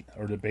drum beat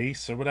or the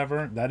bass or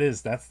whatever,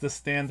 that's the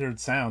standard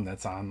sound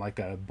that's on like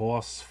a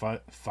Boss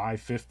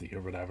 550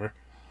 or whatever.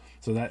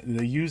 So that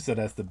they used it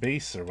as the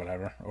bass or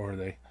whatever,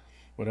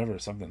 or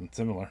something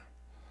similar.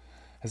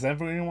 Has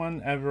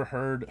anyone ever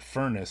heard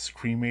Furnace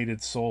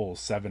Cremated Souls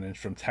 7-inch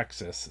from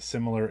Texas?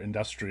 Similar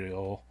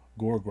industrial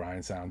gore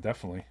grind sound.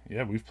 Definitely.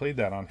 Yeah, we've played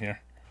that on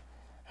here.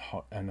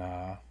 And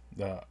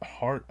the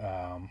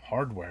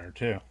Hardware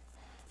too.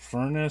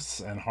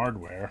 Furnace and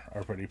Hardware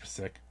are pretty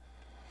sick.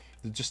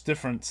 They're just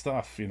different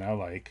stuff, you know,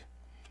 like,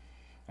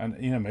 and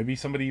you know, maybe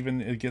somebody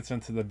even gets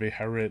into the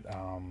Beherit,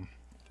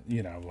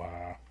 you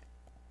know,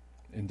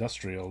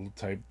 industrial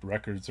type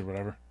records or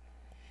whatever,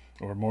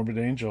 or Morbid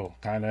Angel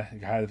kind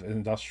of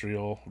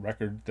industrial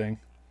record thing.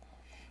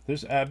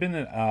 I've been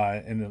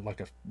in like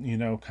a, you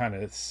know, kind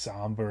of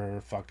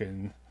somber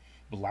fucking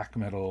black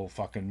metal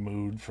fucking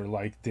mood for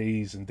like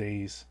days and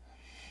days.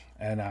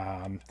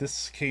 And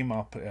this came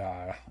up,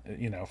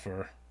 you know,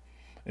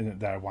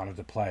 that I wanted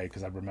to play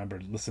because I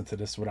remembered listening to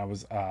this when I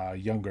was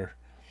younger,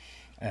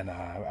 and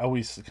I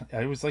always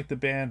liked the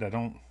band. I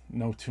don't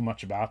know too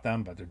much about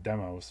them, but their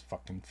demo was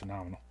fucking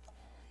phenomenal.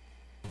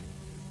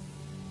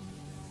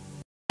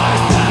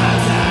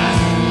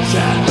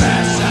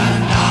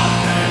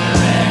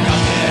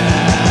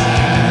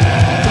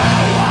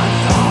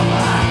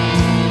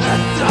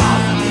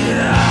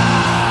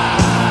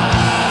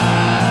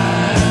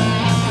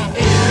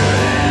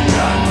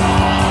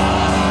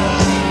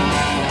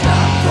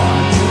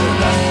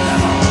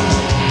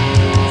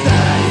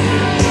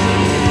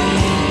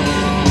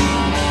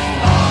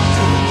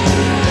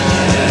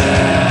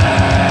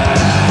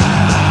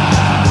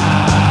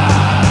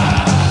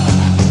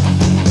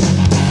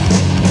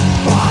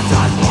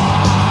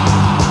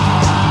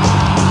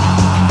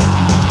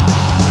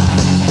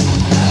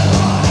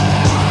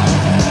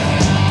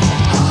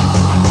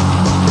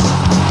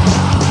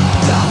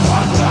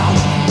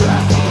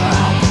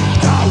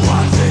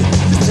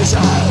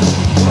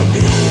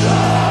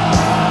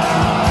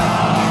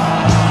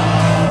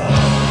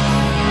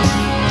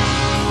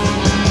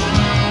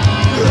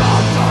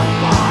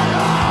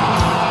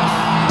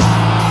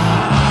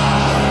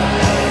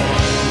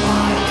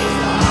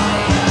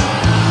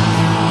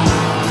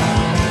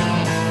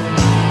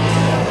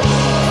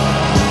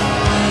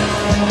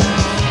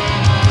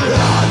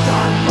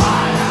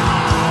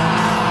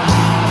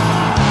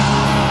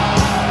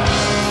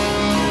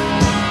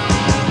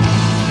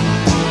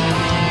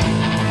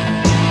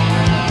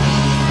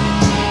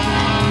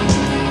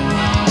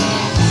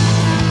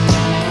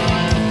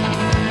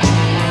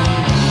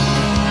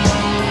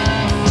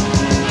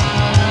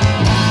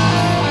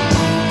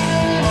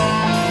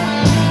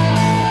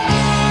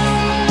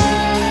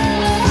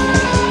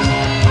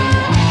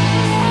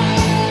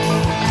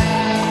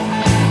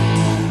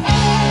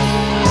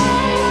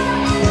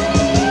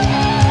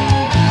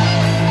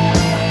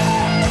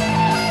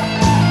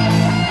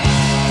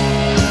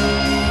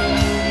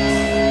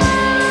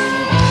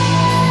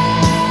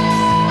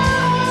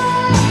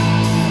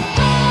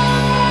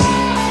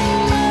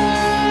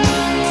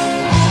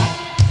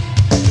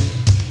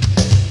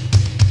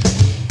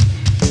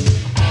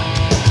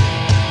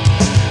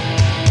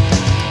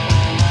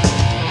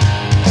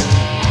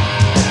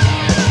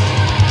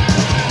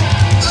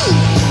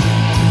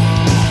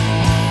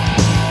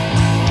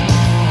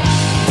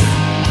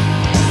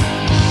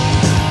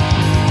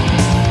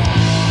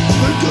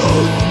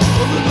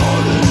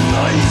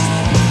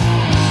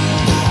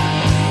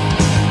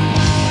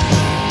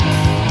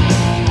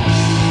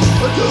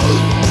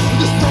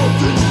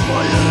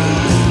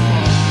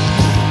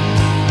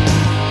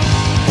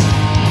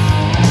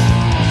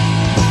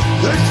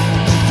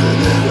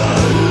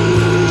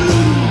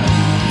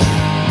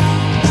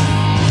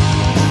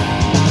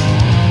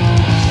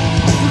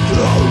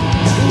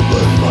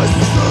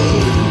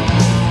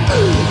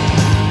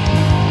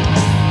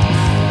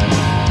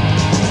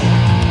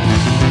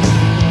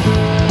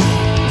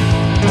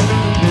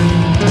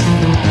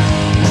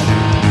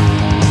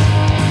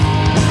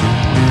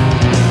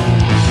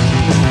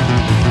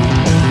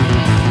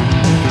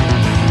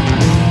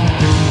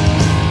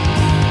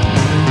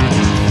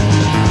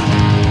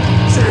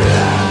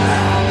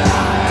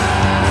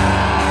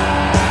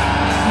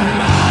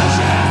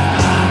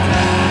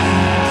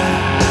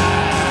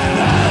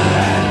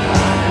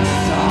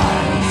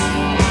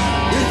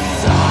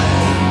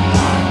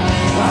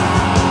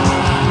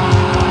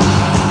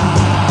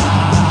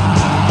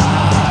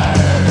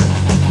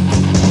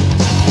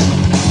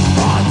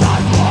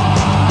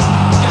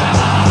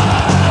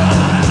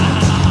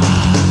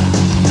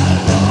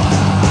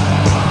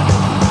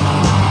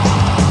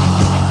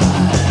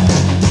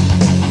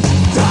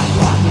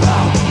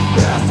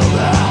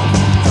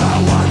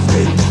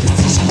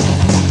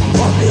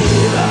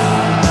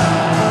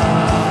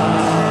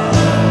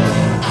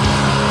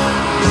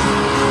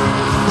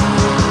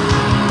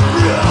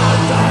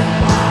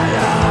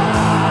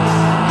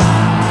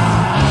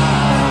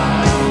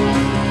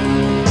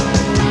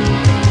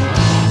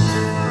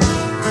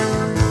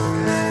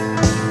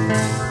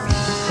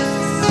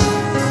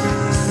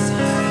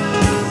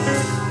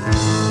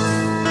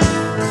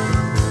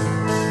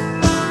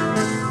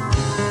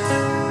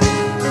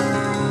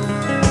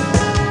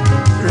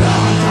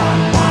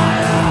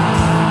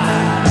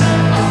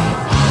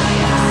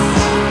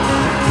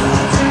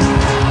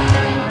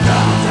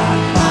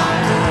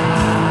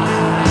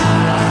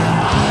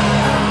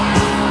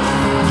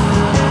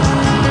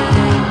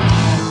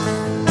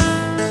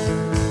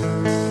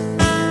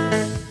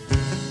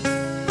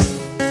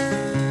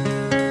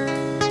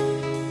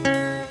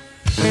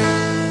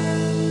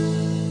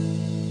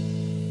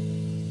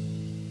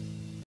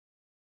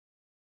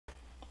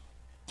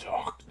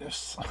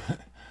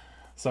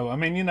 So, I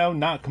mean, you know,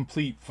 not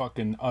complete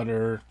fucking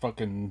utter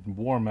fucking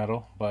war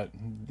metal, but,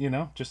 you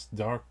know, just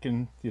dark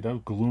and, you know,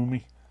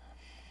 gloomy.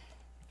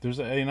 There's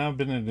a, you know, I've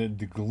been in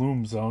the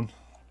gloom zone.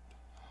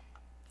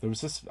 There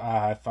was this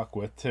I fuck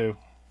with too.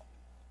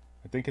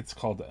 I think it's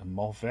called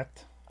Amorphis.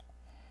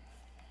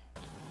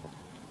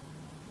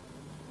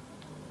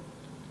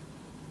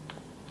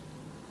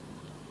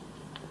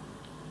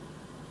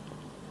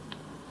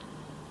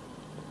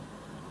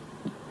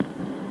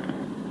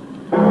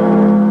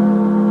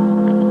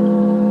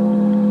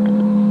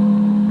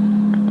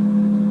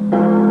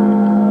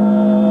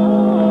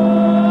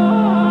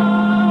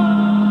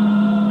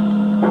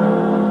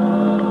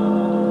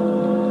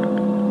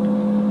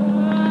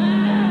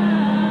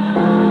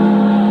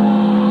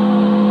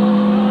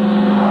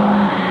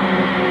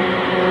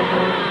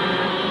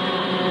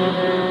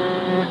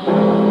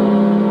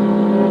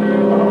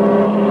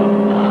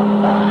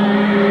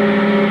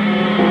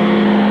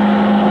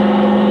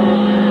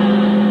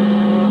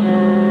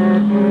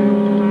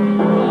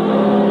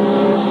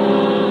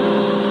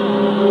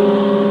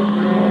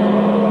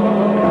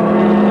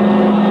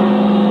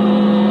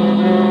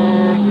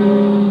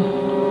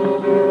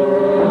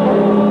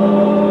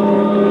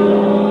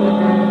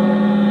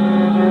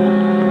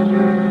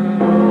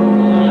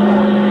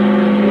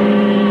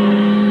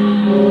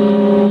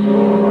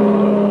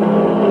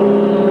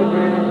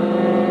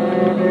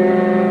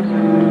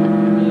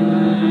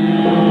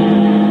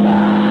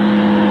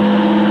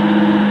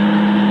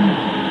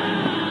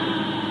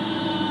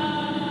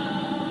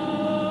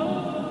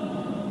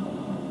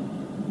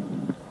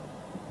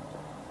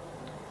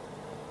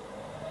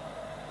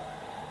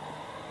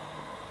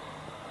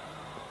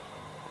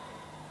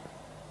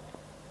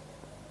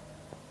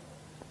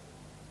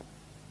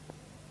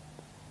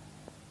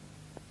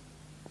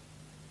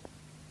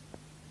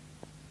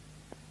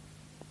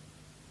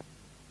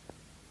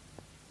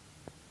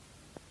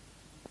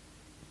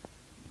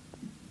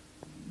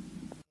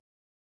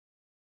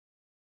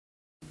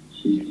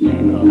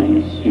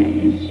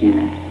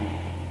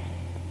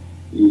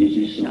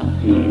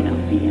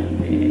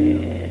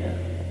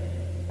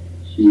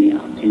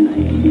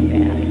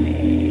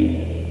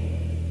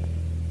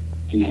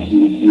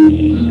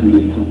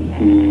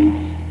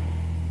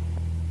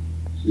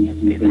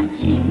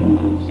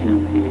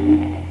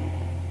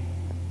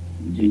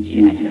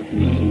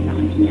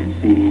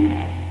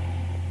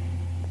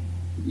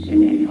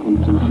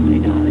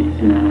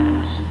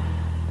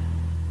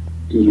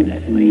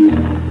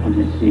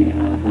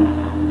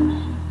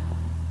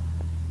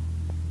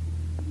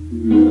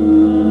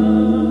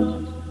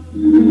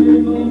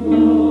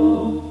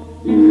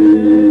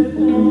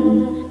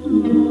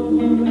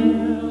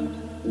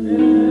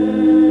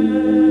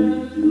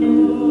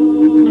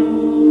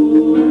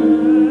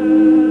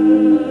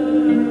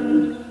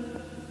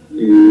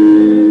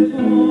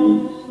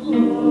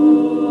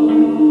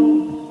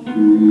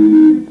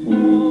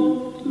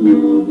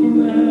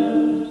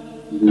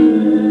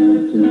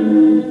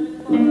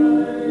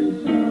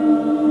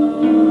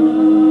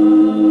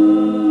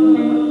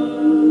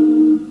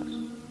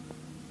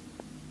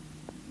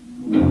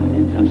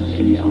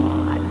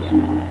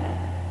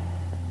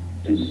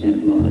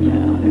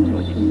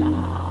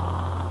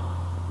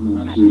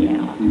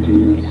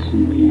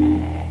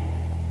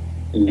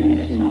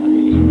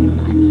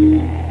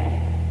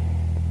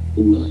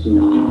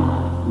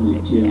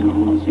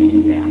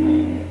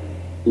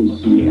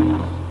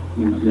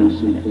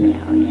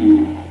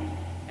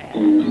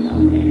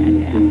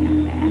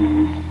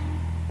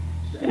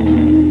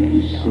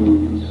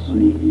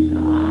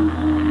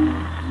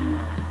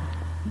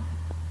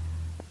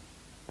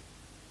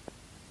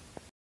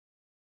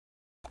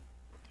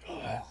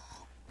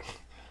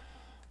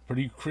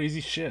 Pretty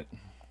crazy shit.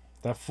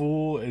 That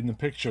fool in the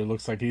picture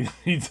looks like he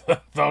needs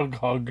a dog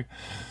hug,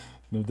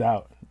 no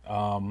doubt.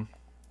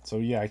 So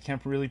yeah, I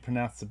can't really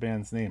pronounce the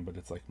band's name, but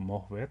it's like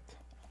Mohvet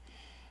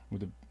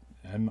with a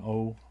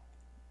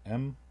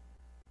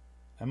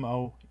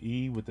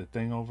M-O-E with the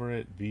thing over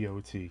it,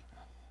 V-O-T.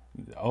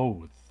 O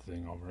with the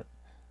thing over it.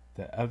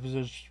 The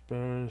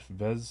Evzber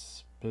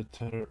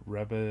Vespeter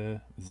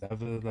Rebbe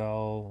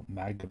Zevedel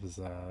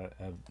Magavza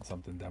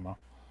something demo.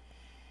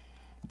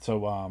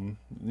 So,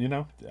 you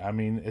know, I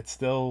mean, it's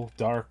still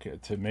dark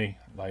to me.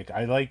 Like,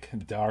 I like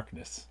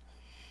darkness.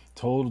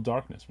 Total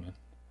darkness, man.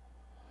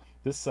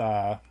 This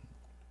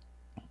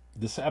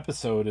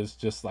episode is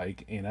just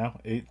like, you know,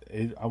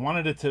 I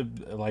wanted it to,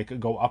 like,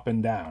 go up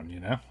and down, you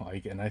know?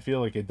 Like, and I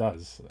feel like it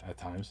does at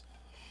times.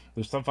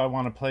 There's stuff I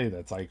want to play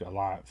that's, like, a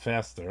lot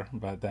faster,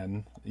 but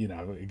then, you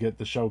know,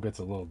 the show gets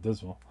a little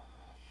dismal.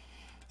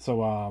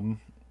 So,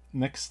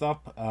 next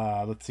up,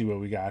 let's see what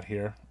we got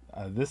here.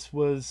 This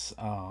was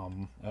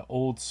an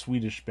old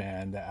Swedish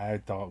band that I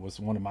thought was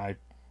one of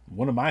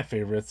my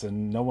favorites,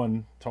 and no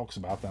one talks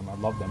about them. I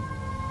love them.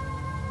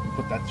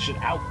 Put that shit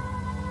out.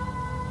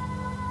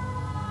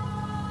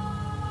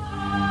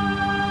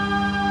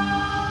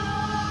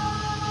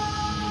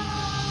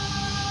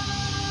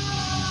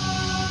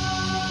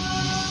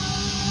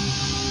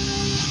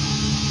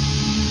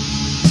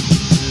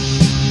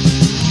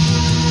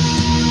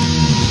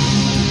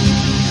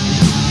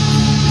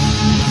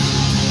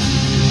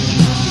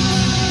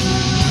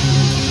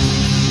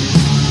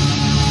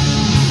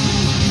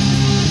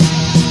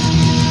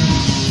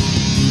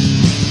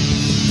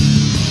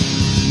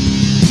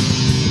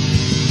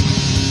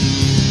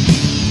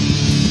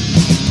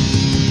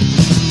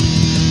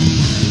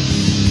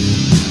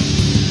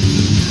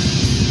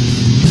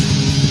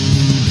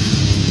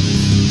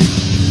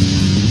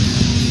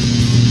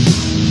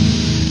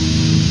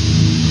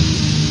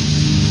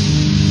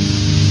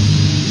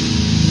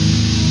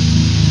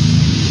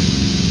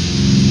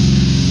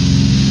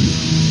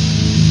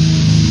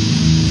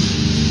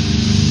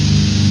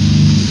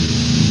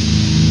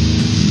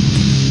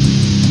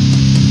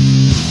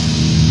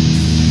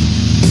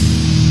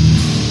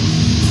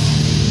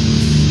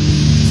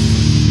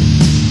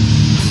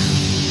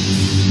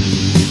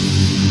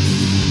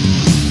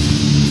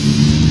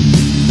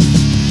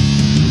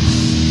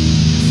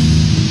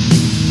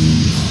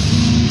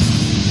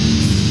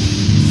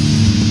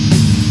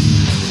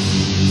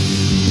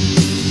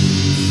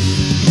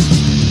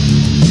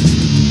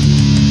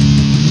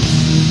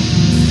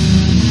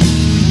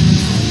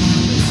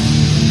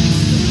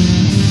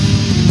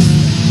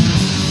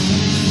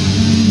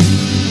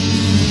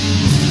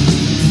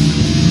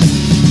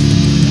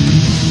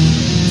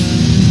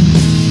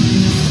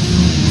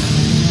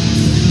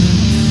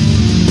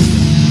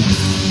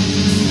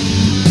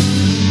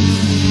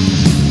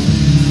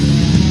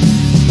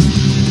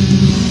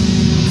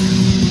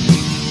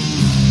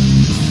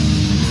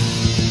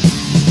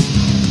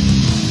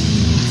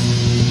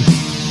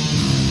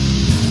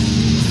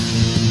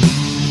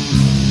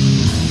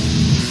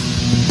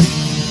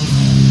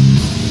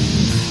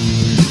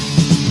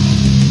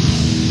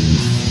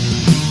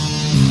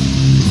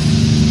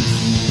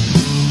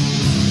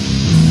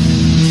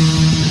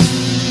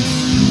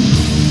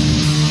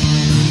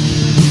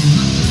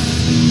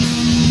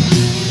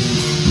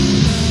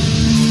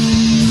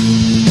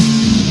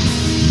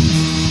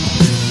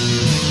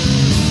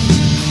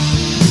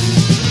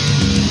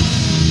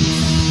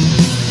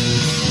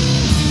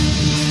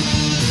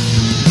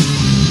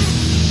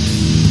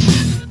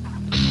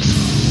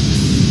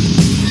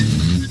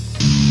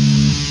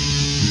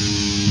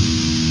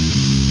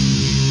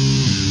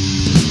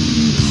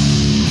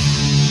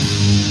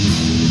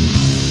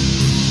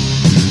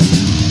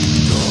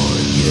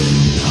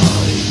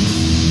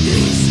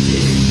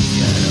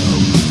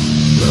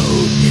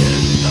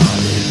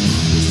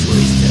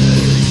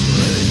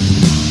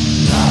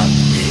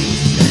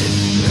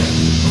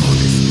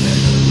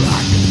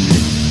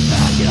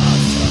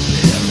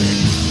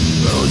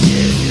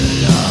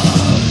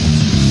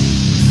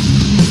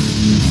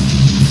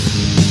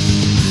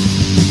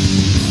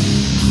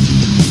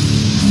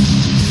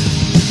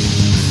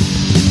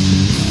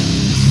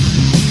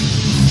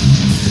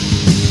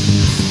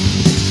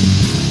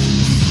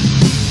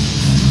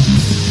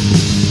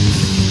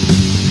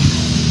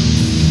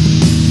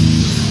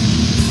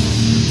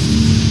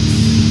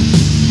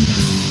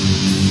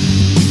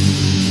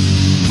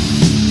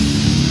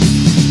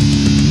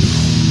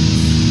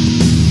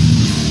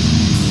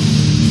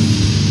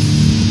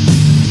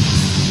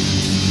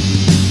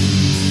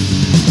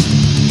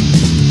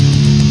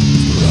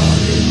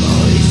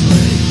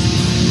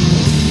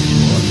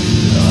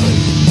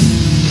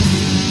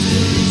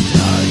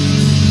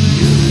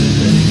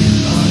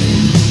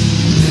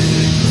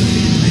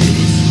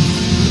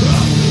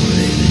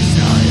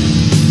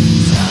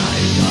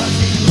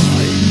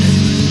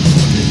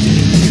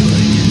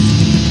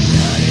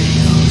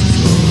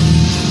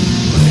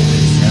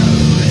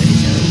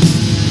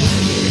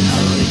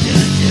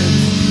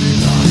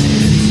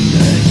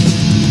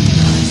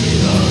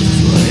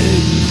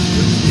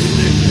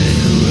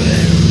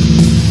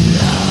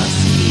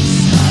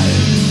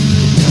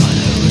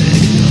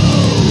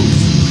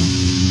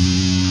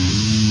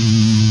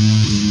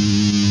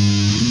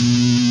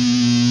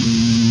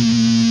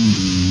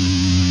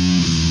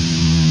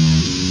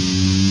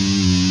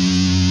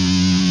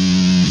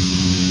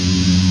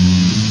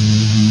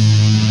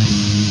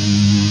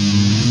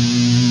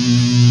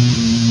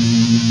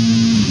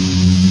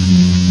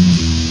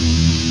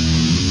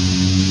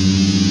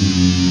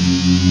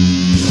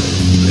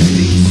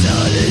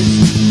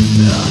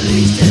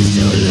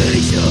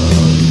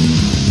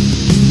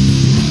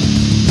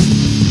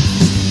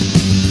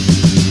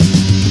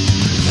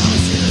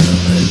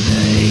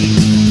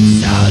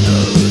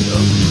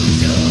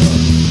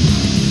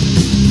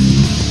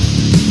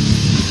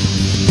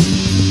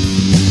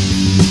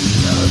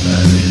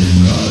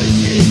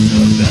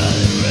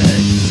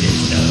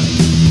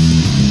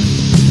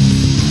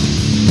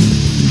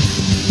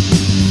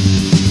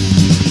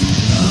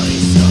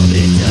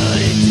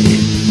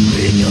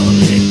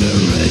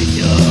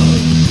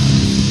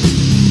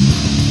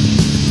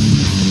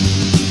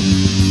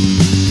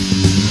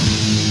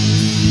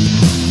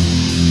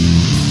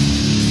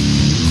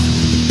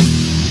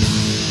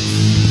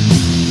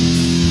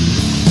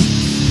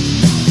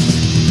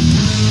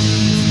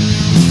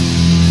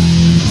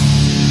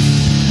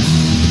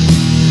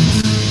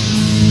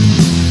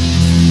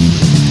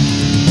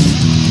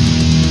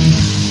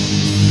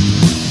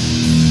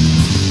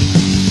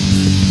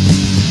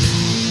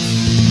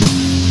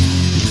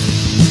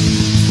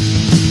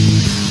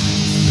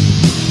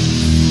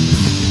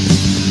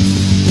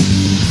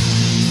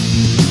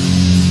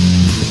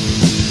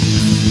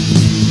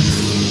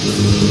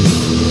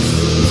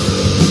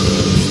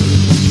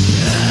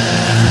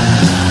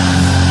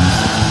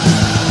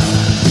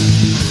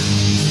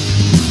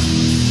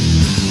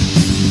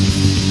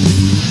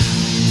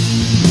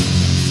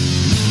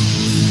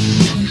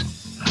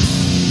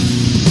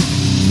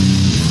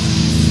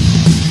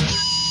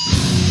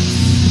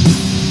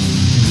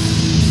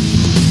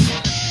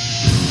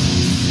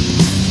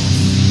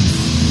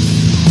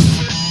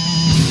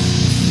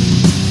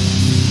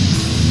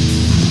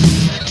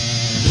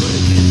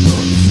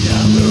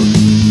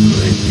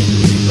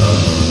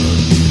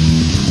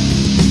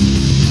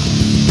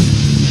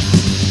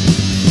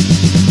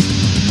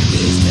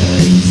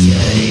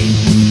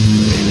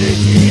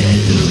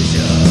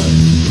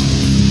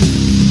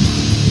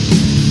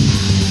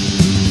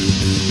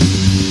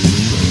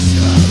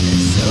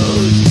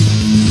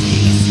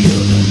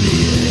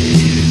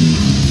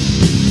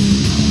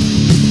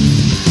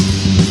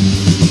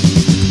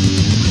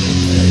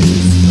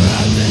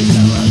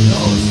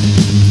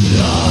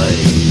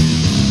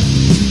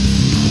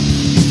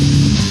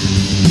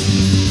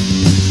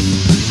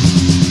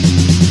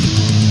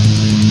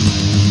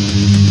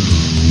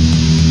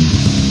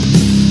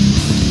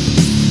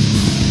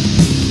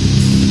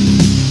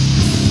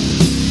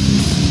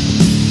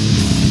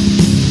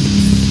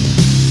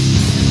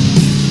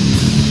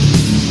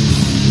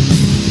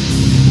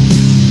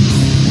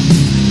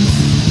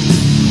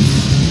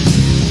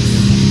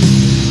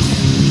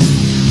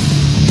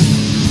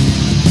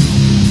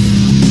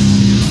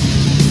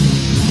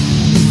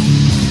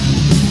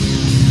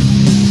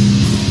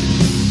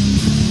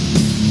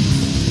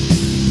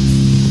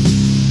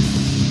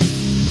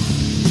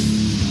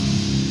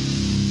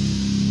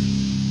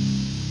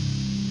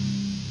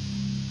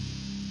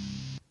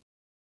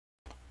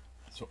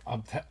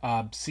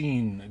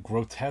 Obscene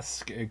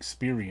Grotesque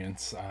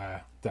Experience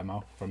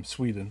demo from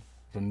Sweden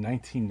from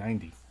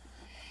 1990.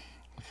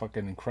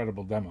 Fucking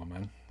incredible demo,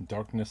 man.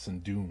 Darkness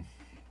and Doom.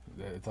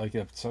 It's like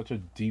such a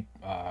deep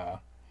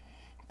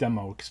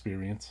demo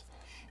experience.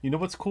 You know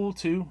what's cool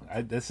too?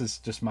 This is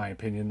just my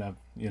opinion of,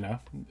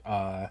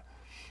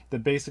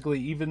 that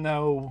basically, even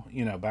though,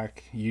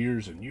 back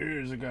years and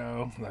years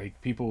ago, like,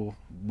 people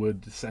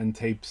would send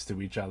tapes to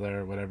each other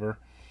or whatever,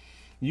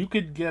 you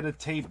could get a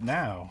tape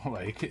now,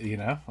 like,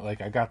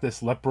 like I got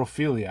this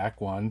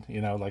Leprophiliac one,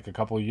 like a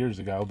couple of years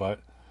ago,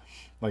 but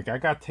like I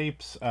got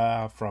tapes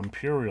from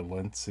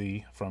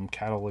Purulency from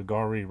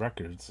Catalogari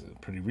Records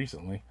pretty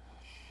recently,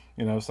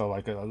 so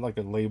like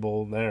a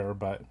label there,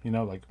 but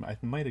like I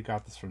might have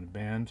got this from the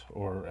band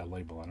or a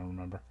label, I don't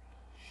remember.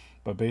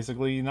 But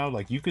basically,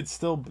 like you could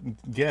still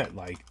get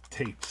like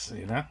tapes,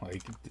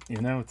 like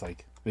it's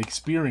like the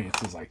experience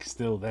is like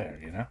still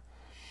there,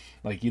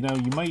 like you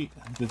might,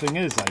 the thing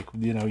is, like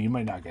you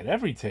might not get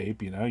every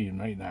tape, you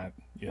might not,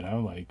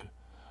 like,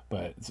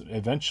 but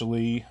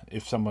eventually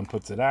if someone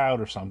puts it out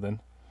or something,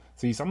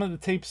 see, some of the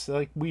tapes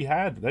like we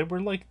had, they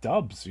were like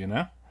dubs,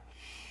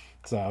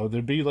 so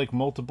there'd be like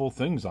multiple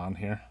things on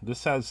here.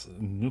 This has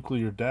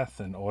Nuclear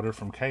Death and Order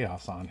from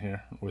Chaos on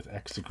here with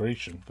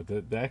Execration, but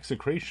the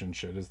Execration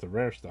shit is the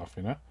rare stuff,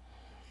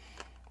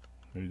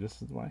 maybe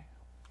this is why.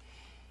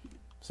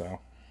 So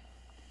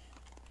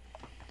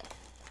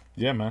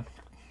yeah, man,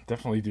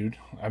 definitely, dude.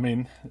 I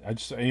mean, I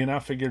just,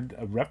 figured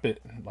rep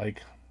it,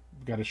 like,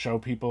 got to show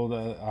people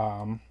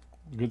the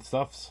good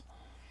stuffs.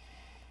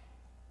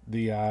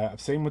 The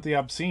same with the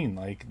Obscene,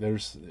 like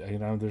there's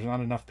there's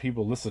not enough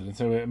people listening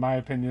to it, in my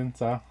opinion,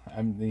 so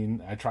I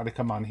mean I try to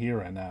come on here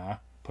and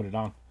put it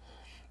on.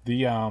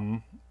 The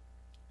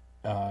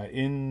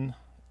in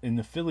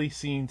the Philly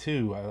scene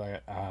too,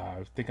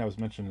 I think I was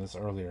mentioning this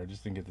earlier, I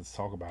just didn't get to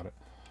talk about it.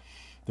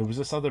 There was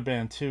this other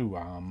band too,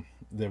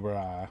 they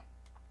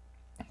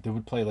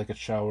would play like a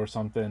show or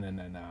something, and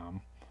then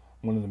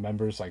one of the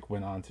members like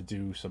went on to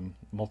do some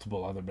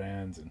multiple other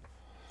bands, and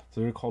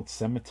so they're called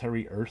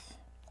Cemetery Earth.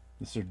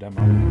 This is their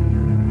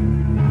demo.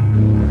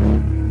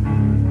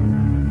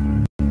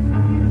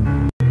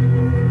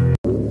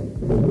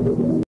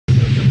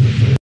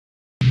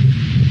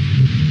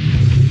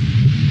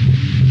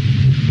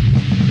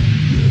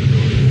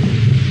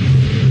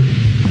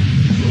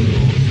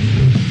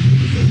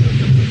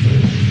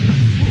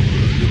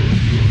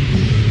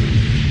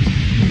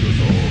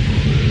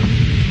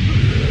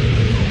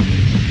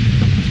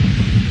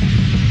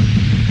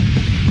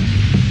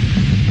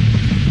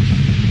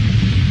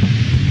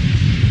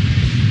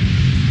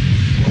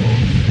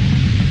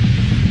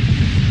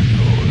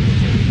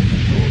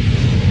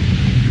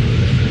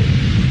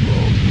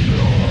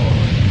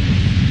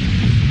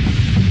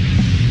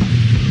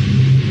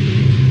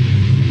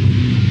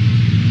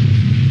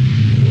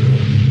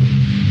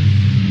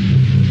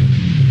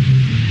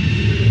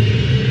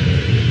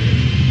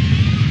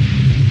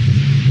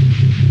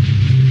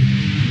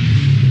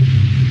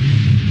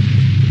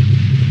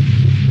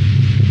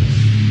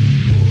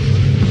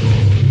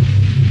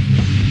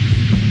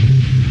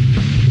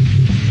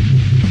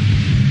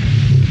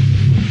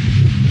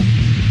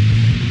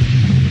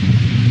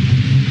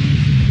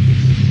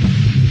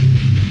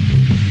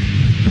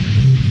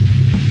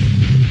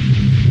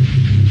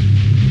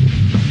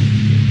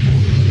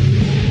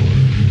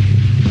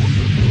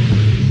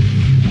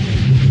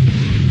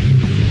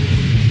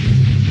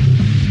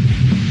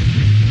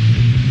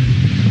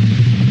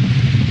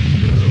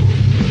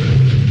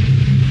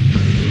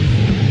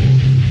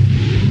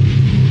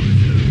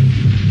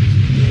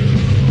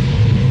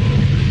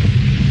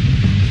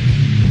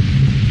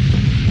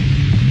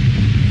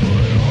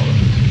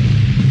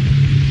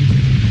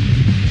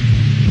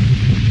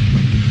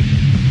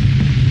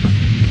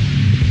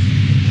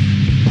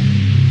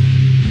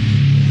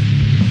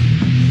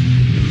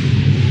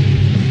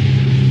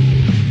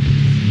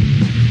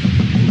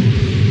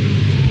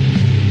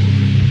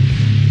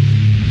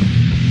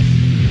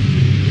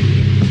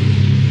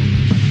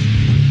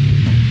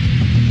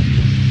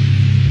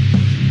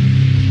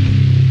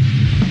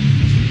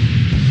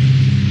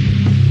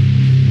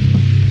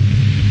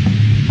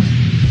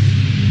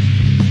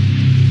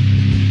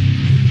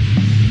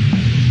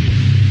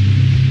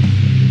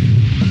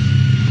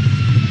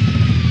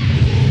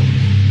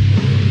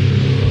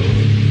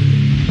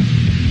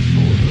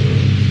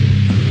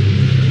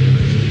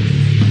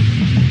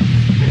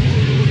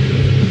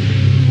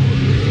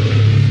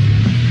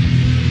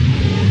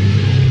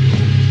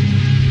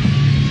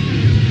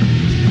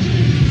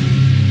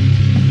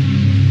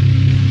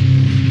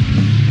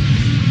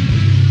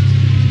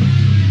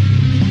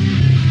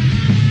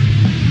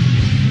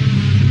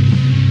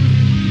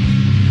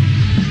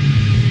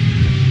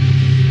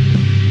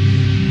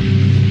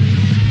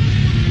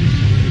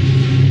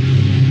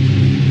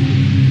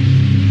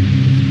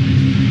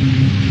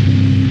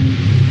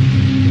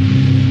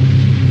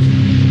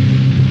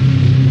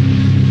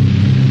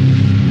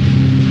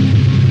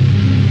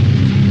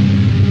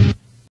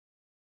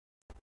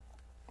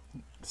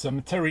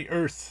 Cemetery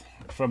Earth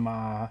from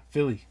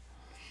Philly.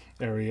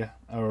 area,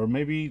 or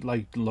maybe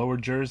like Lower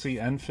Jersey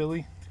and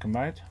Philly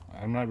combined.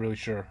 I'm not really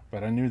sure,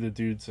 but I knew the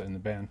dudes in the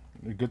band.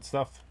 Good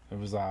stuff. It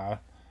was the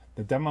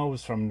demo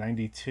was from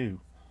 '92,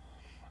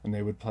 and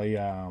they would play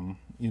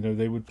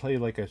they would play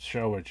like a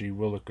show at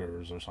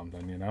Willikers or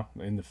something,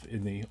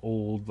 in the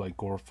old like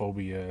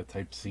Agoraphobia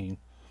type scene.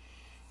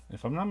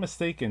 If I'm not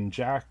mistaken,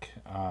 Jack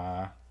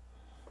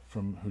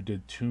from who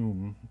did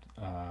Tomb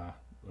or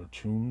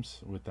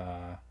Tombs with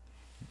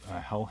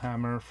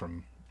Hellhammer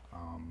from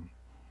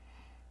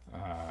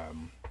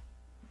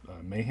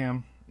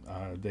Mayhem,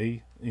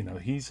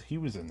 he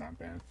was in that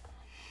band,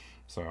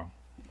 so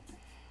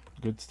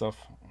good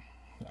stuff.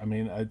 I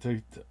mean, I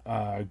think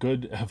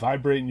good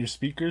vibrating your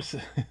speakers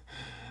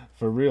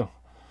for real.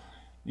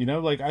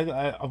 Like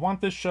I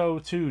want this show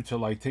too to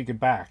like take it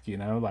back.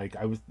 Like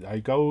I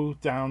go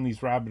down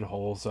these rabbit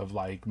holes of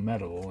like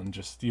metal and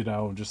just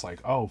just like,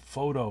 oh,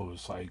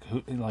 photos, like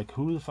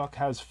who the fuck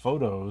has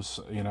photos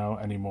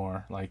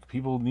anymore? Like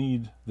people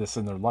need this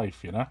in their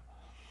life.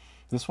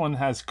 This one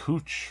has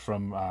Cooch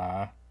from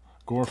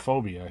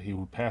Agoraphobia,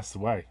 who passed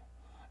away,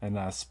 and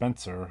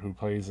Spencer, who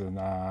plays in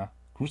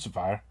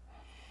Crucifier,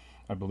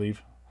 I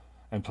believe,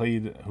 and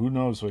played, who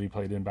knows what he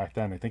played in back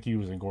then. I think he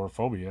was in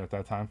Agoraphobia at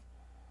that time,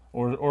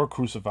 or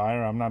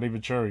Crucifier. I'm not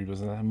even sure. He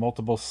was in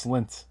multiple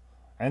slints,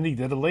 and he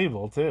did a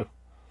label too.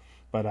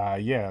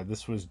 But yeah,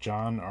 this was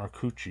John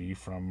Arcucci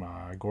from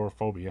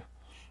Agoraphobia.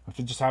 If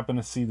you just happen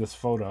to see this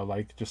photo,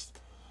 like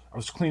I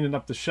was cleaning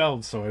up the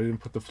shelves, so I didn't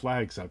put the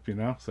flags up,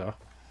 so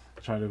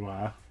try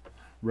to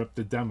rep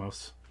the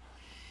demos,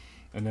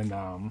 and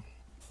then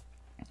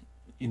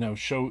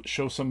show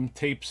some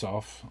tapes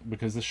off,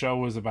 because the show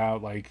was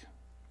about like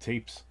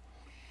tapes.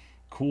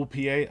 Cool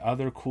PA,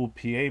 other cool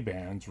PA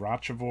bands: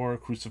 Rochivore,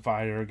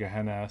 Crucifier,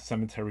 Gehenna,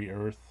 Cemetery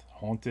Earth,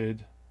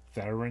 Haunted,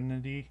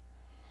 Therinity,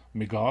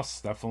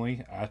 Migos,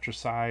 definitely,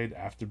 Atricide,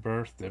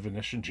 Afterbirth,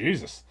 Divination.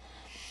 Jesus,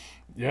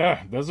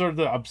 yeah, those are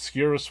the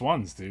obscurest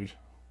ones, dude.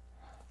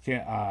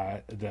 Can't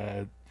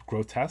the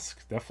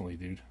Grotesque, definitely,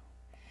 dude.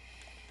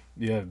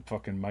 Yeah,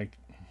 fucking Mike.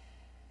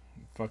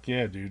 Fuck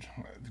yeah, dude.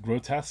 The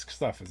Grotesque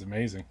stuff is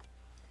amazing.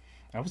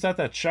 I was at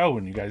that show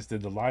when you guys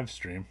did the live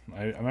stream.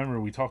 I remember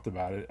we talked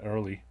about it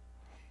early.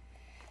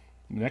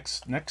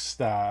 Next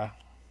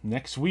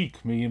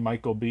week, me and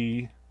Mike will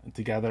be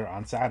together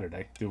on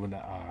Saturday doing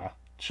a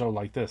show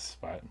like this,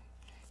 but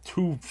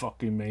two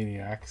fucking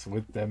maniacs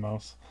with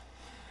demos.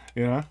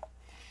 I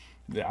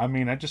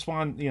mean, I just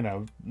want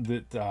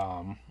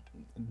that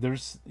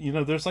there's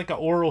like an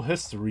oral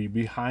history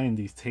behind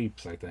these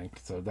tapes, I think,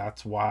 so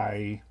that's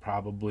why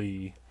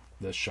probably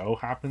the show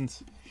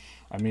happens.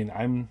 I mean,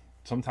 I'm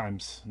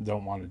sometimes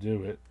don't want to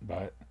do it,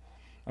 but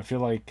I feel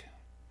like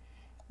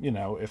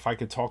if I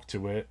could talk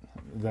to it,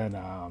 then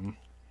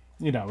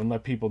and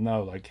let people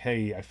know, like,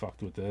 hey, I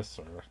fucked with this,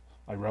 or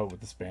I wrote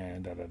with this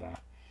band, I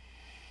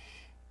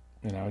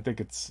think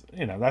it's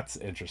that's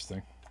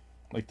interesting.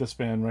 Like this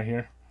band right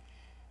here,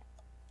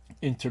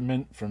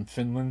 Interment from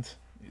Finland.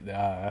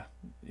 I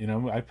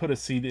put a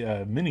CD,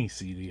 a mini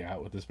CD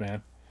out with this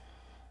band.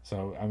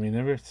 So I mean,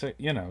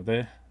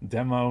 the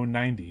demo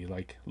 90.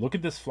 Like, look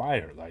at this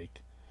flyer.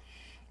 Like,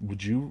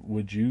 would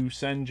you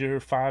send your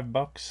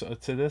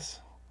 $5 to this?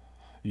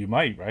 You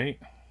might, right?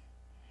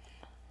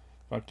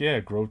 Fuck yeah,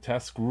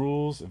 Grotesque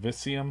rules.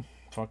 Evicium,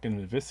 fucking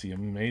Evicium,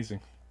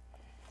 amazing.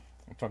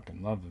 I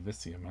fucking love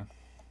Evicium, man.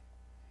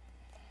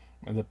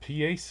 And the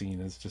PA scene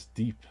is just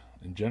deep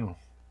in general.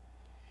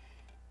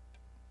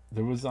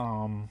 There was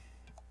let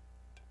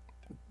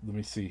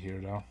me see here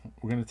now.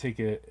 We're gonna take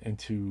it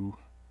into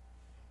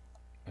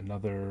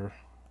another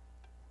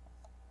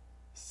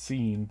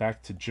scene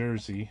back to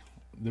Jersey.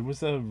 There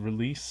was a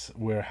release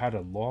where it had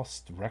a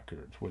lost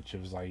record, which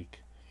was like,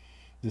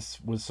 this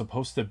was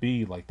supposed to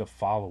be like the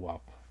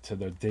follow-up to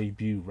the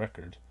debut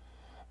record,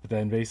 but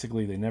then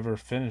basically they never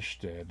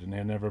finished it and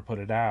they never put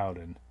it out,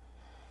 and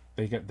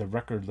the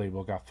record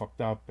label got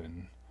fucked up,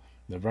 and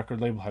the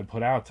record label had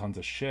put out tons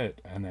of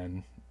shit, and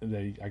then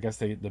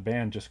the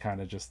band just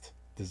kind of just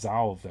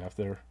dissolved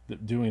after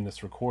doing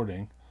this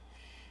recording.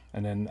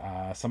 And then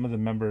some of the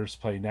members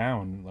play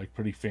now in like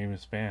pretty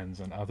famous bands,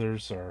 and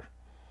others are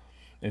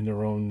in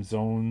their own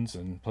zones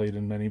and played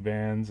in many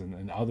bands,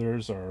 and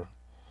others are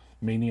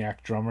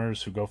maniac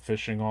drummers who go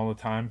fishing all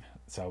the time.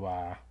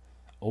 So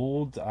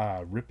old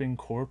Ripping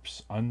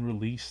Corpse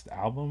unreleased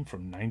album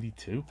from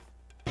 '92.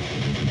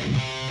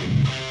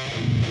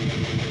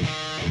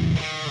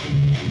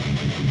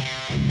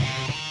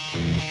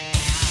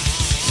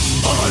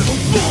 I'm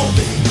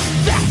evolving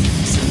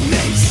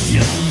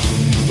fascination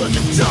for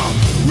the dark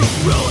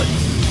ruin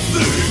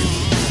thing.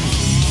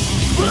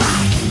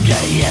 Like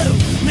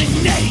human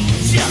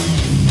nature,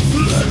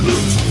 the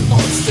roots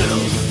are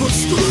still for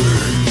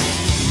screen.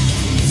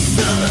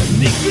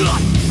 Suddenly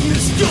got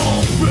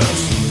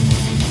misdoris,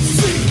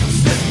 seeds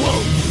that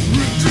won't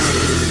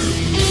return.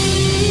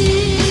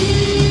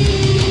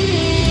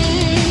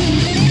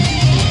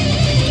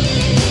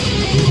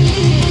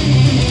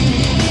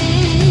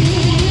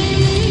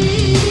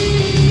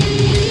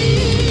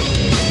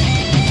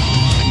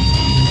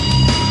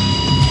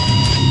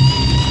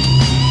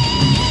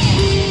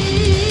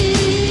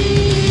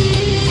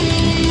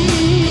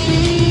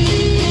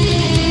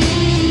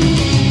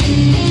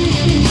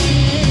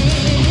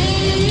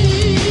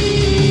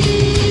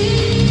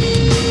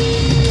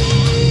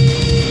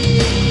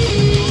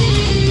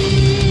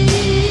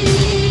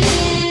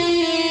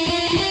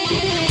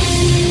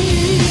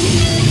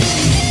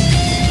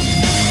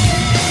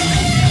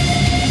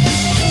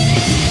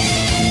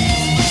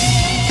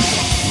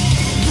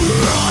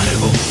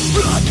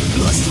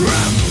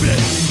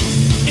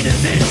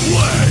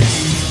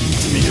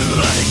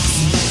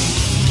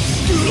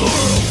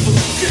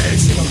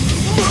 suffocation,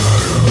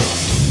 murder,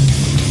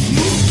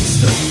 moves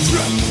the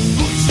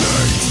dreadful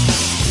change.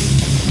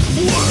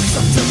 Words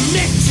of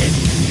dimension,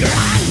 you're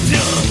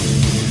under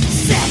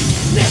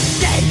sickness,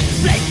 they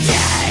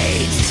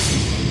placate.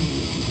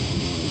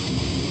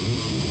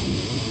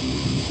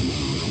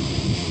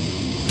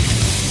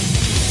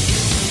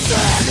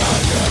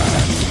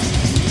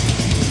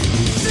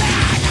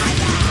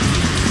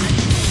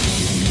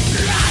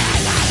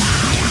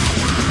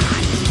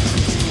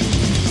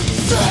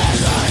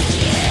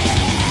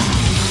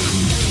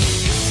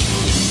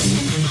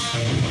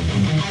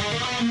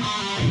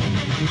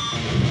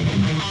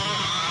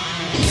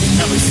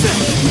 Every step,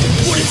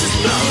 what is this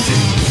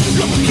mountain?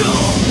 Come on, go,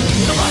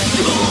 come on,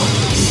 go.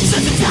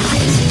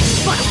 Sensitized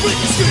by the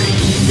witness stream.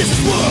 This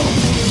is world,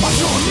 march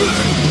on me.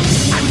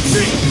 I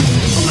retreat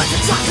from like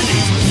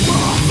atrocities. For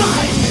our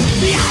fight,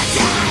 the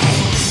outside.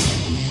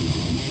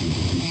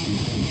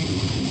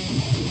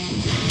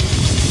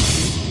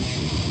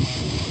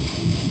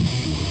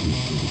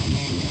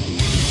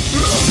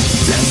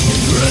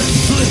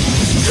 Desperately,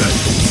 get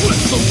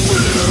with the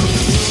fear.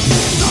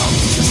 I'm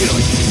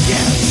killing,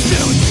 yeah,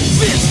 stealing,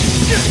 fist,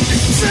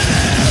 getting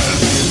sad.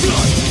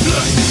 Blood,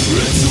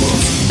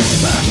 rituals,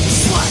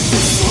 SHLAK,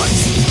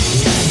 slice.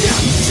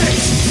 Down the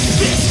chase,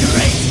 this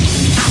great,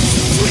 out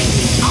between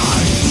the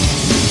eyes.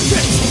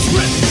 Pencils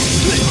ripping,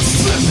 legal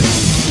slipping,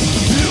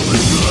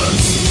 human blood.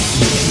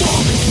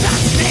 Falling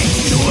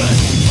fascination with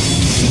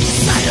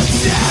sight of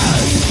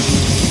death.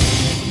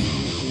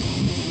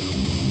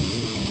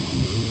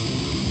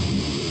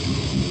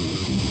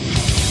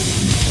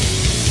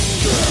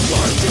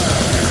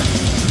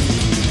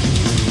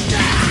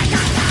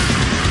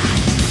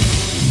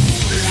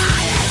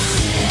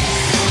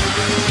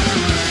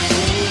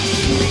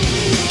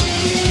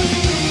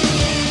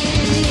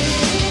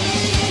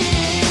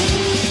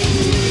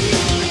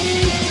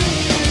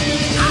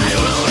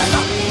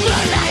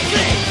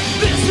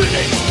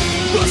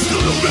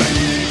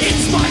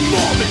 It's my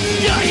moment,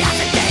 you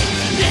hesitate,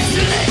 this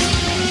is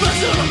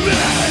personal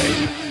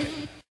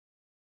me.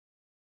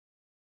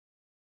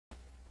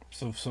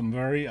 So some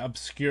very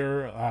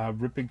obscure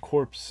Ripping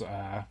Corpse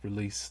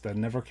release that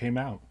never came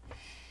out.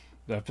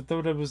 I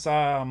thought it was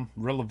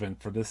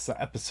relevant for this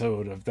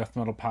episode of Death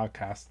Metal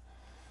Podcast.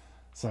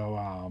 So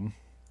and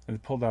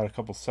it pulled out a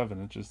couple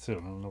 7-inches too.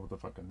 I don't know what the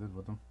fuck I did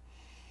with them.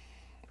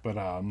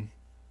 But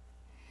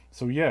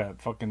so yeah,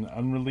 fucking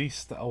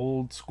unreleased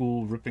old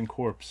school Ripping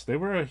Corpse. They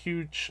were a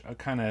huge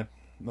kind of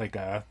like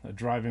a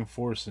driving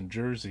force in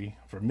Jersey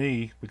for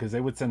me, because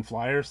they would send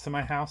flyers to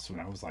my house when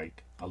I was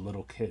like a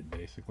little kid,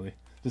 basically,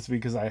 just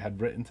because I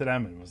had written to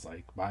them and was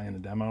like buying a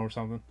demo or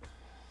something.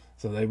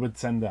 So they would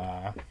send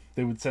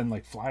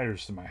like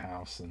flyers to my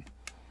house and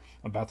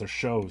about their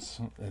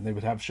shows, and they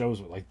would have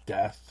shows with like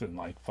Death and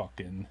like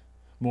fucking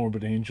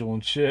Morbid Angel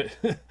and shit.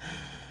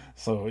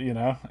 So, you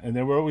know, and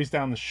they were always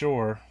down the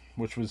shore,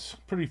 which was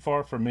pretty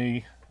far from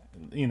me,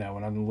 you know,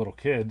 when I'm a little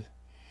kid.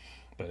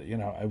 But, you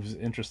know, it was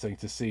interesting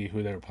to see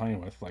who they were playing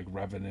with, like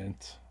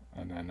Revenant.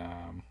 And then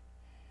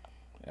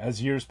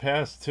as years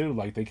passed, too,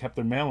 like they kept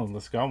their mailing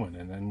list going.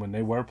 And then when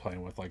they were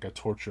playing with like a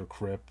Torture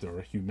Crypt or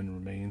a Human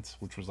Remains,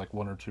 which was like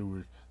 1 or 2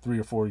 or 3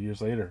 or 4 years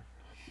later,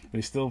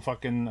 they still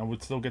fucking, I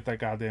would still get that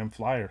goddamn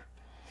flyer.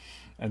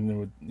 And they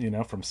would, you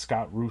know, from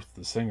Scott Ruth,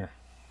 the singer,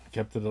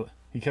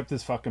 he kept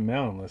his fucking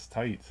mailing list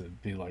tight to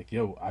be like,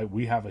 yo,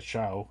 we have a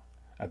show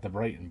at the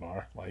Brighton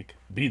bar, like,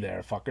 be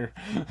there, fucker.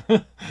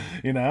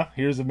 You know,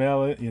 here's a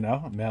mail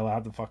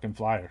out the fucking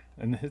flyer.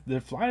 And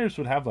their flyers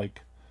would have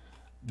like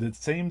the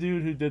same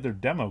dude who did their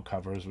demo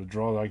covers would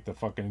draw like the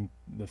fucking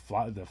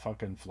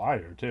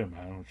flyer too,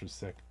 man, which was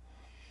sick.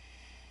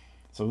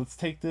 So let's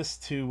take this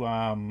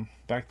to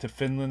back to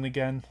Finland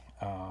again.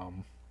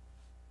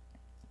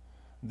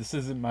 This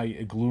isn't my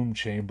gloom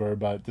chamber,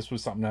 but this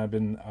was something I've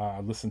been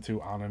listening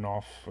to on and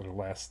off for the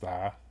last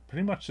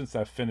pretty much since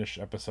that Finnish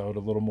episode, a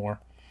little more.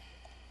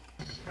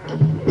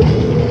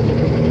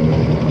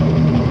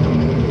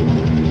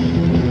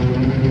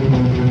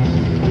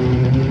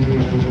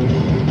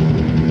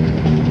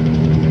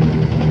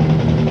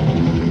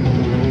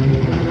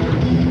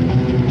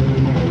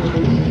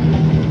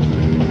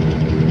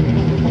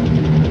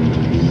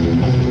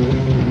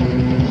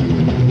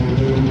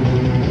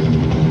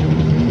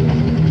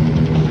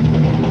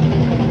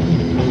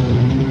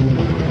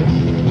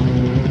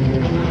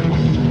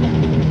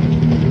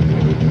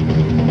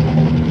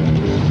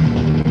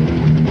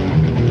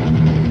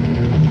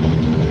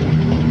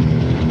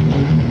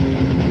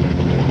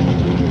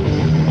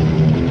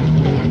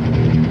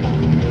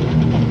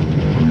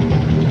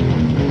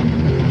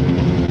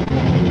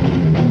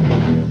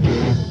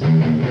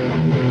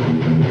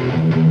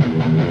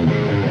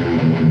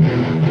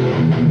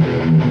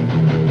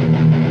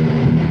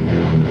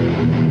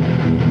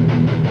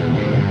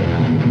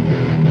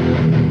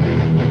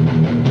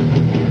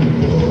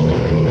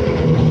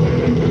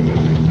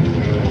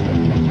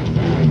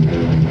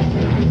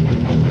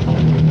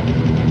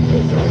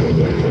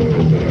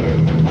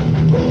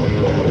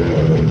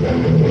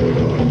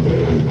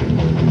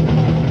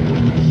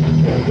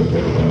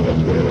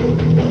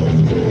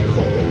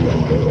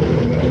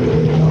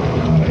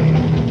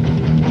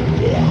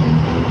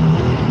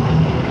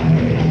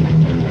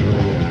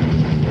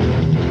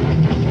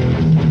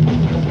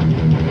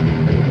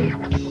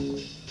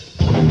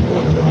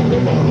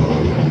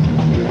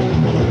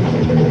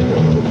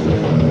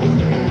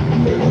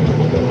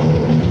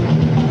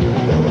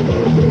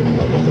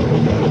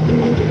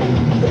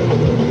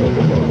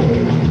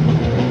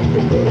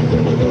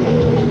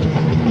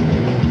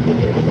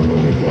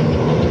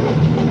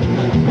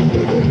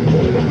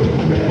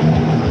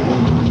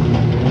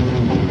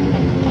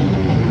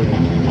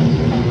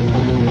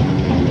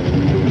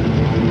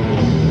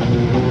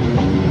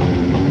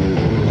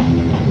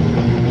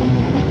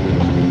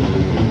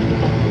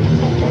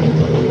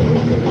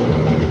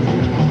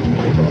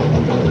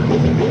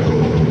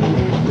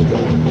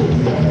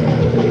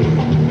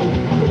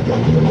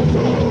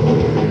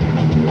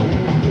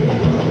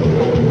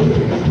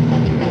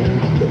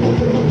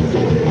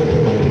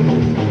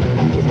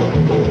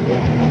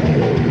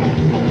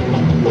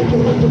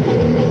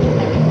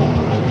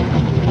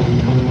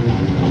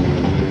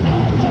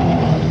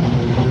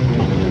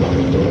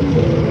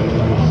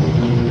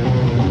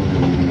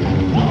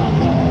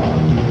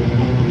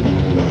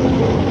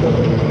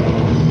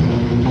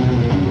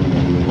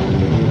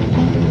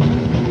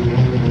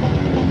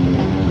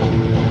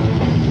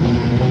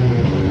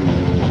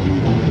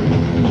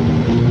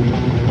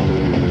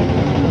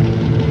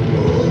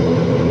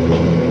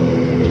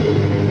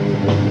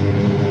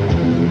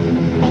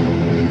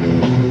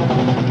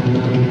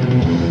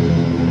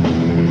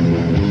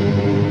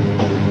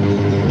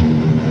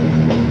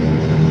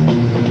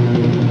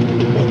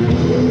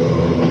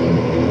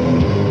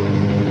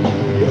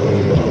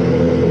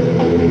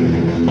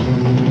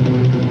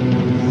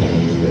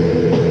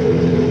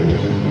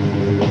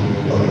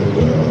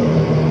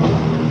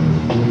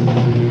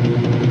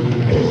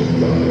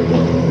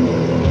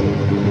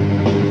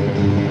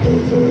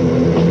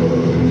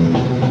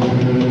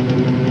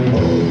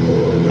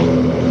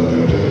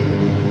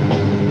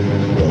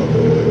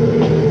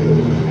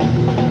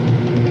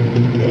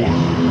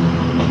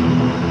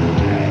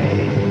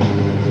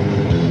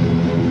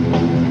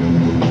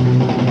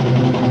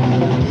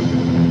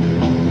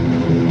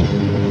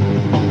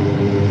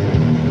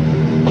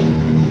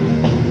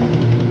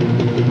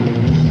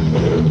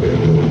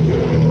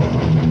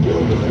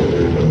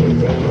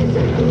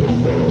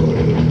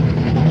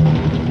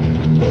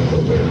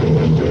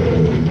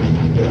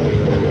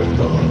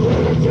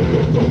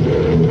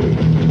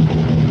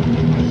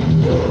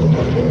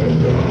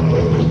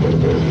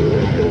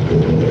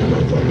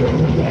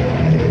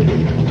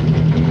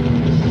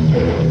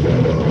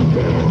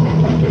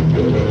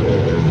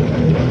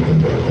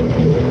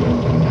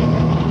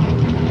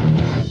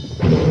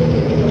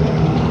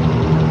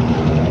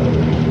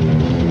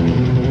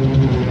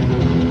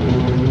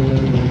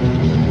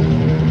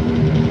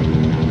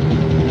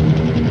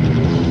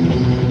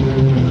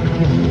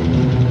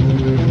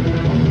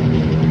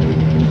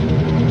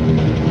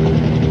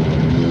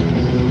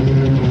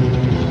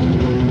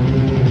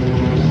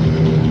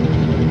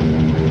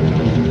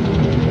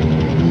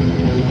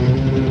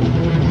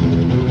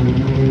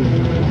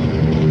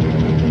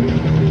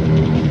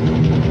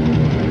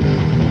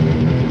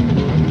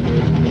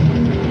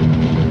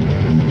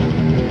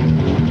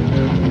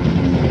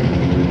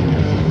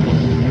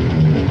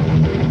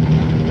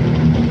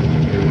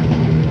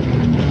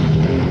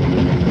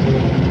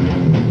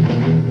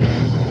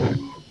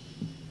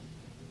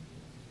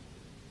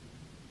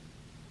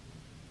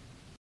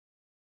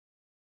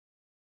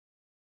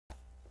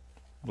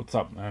 What's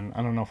up, man?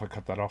 I don't know if I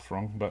cut that off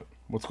wrong, but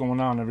what's going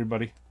on,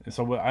 everybody?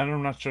 So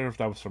I'm not sure if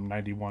that was from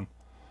 91.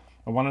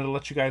 I wanted to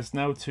let you guys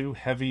know, too,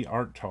 Heavy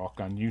Art Talk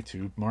on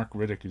YouTube. Mark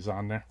Riddick is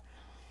on there.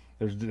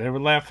 They were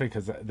laughing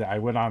because I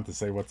went on to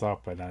say what's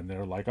up, and then they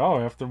were like, oh,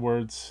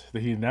 afterwards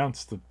he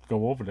announced to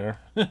go over there.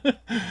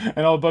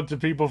 And a bunch of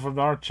people from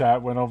our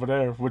chat went over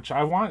there, which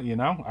I want, you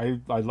know?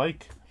 I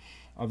like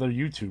other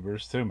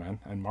YouTubers, too, man.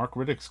 And Mark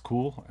Riddick's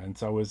cool, and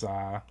so is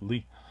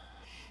Lee.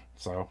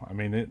 So, I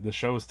mean, the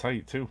show is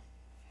tight, too.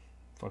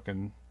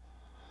 Fucking.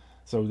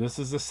 So this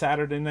is the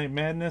Saturday Night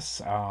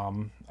Madness.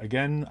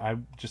 Again,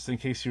 just in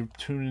case you're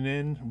tuning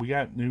in, we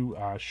got new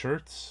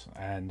shirts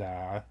and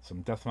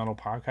some death metal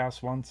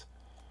podcast ones.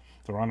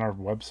 They're on our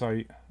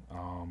website.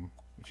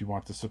 If you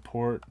want to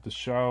support the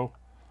show,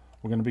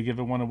 we're going to be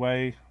giving one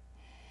away.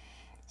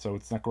 So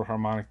it's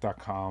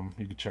necroharmonic.com.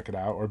 You can check it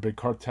out, or Big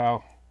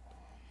Cartel.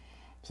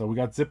 So we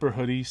got zipper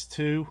hoodies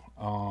too.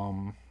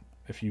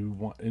 If you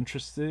want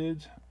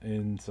interested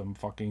in some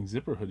fucking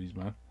zipper hoodies,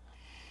 man.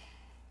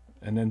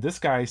 And then this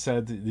guy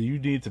said that you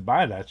need to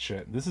buy that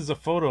shit. This is a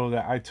photo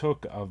that I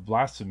took of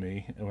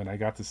Blasphemy when I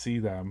got to see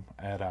them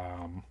at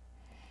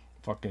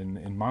fucking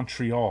in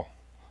Montreal.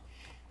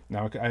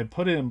 Now I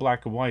put it in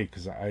black and white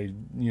because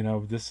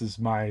this is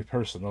my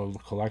personal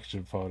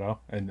collection photo,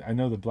 and I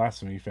know the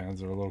Blasphemy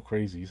fans are a little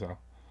crazy, so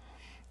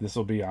this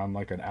will be on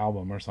like an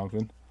album or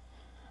something.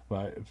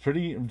 But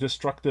pretty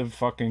destructive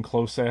fucking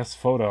close ass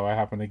photo I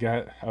happen to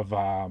get of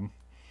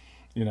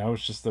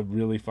it's just a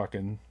really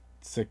fucking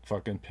sick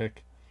fucking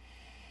pic.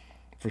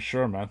 For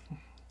sure, man.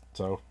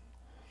 So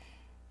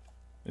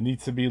it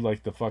needs to be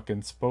like the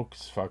fucking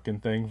spokes fucking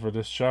thing for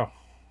this show.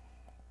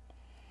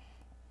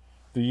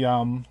 The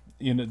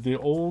the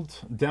old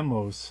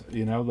demos,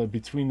 like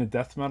between the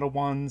death metal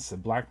ones, the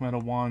black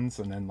metal ones,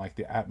 and then like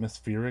the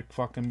atmospheric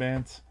fucking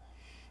bands,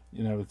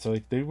 it's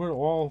like they were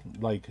all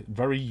like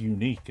very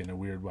unique in a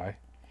weird way.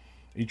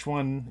 Each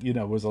one,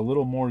 was a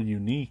little more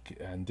unique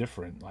and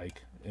different.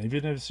 Like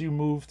even as you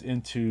moved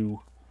into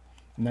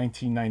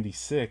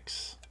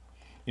 1996,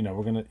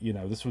 we're gonna,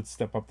 this would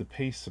step up the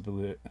pace a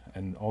bit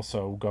and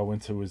also go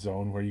into a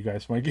zone where you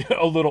guys might get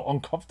a little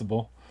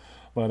uncomfortable,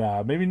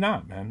 but maybe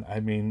not, man. I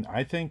mean,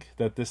 I think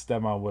that this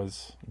demo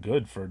was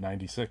good for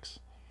 96.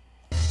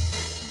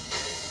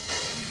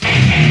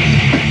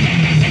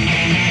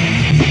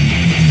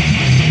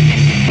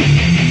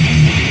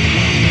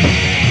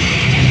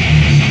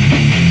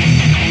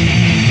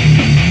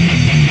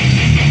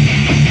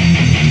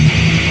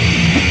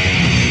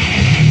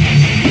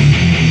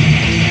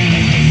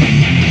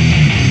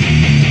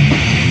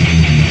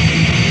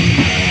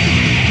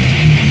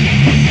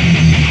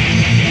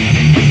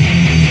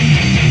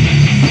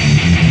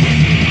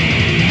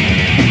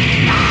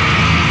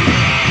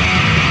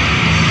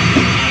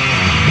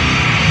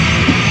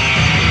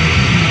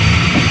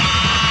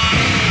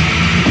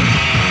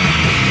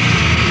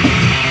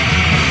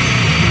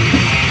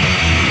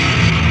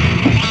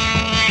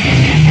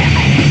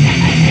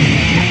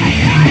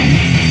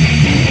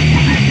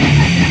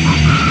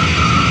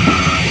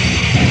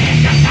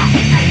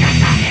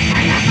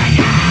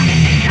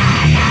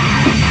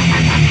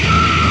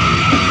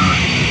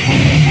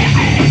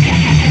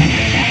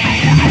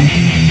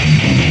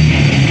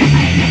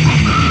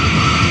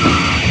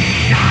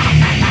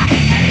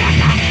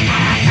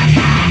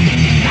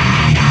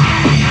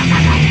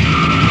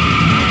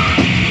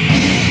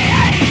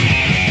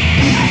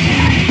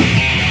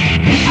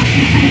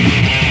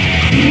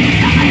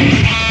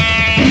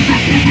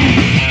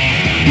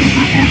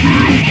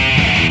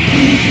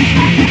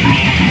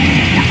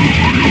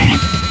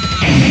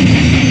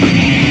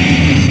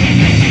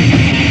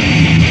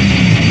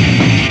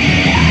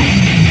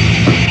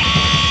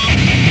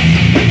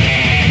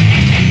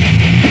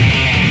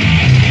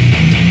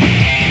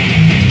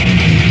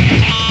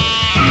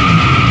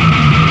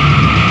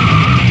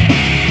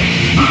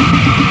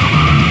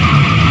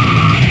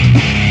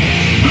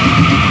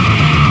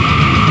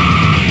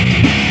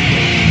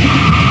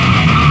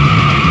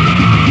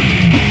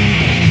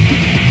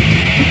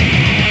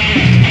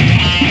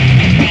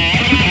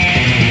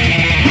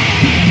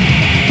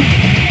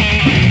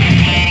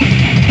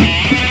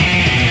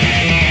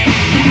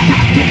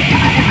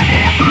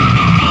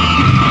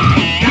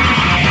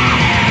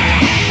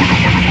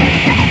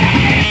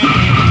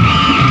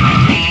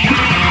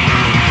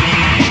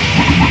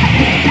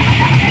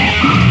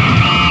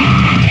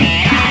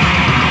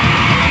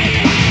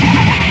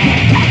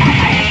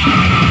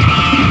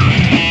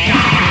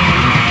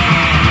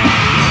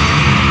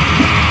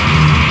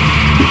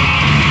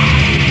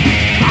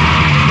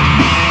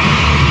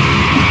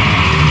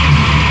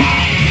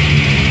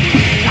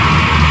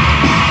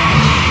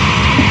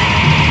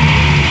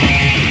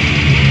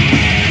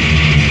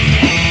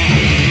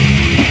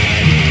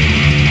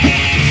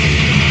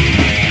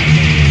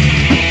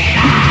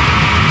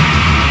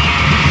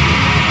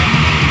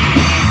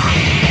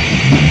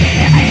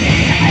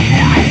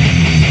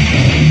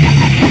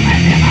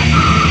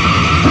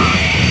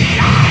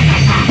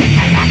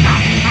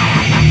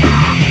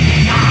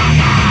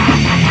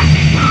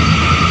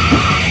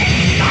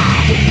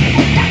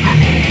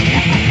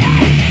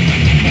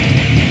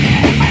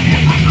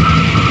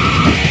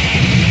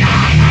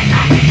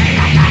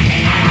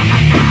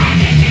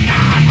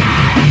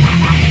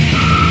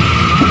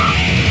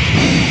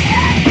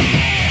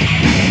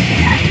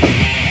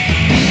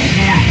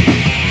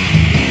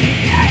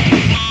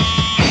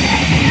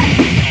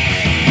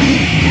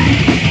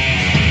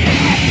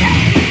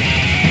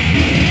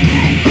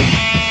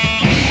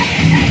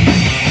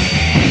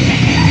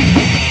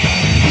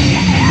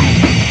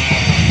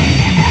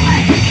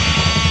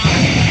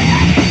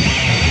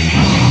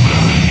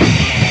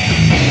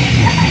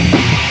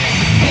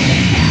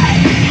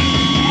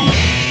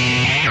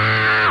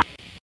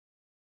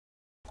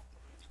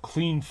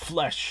 Clean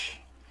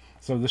Flesh.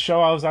 So the show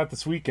I was at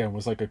this weekend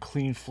was like a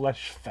Clean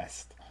Flesh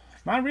fest.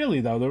 Not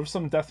really though. There were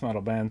some death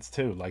metal bands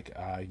too, like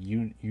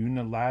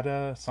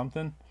Unilada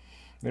something.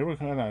 They were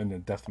kind of in the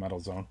death metal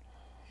zone,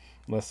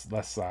 less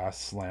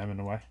slam in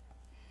a way.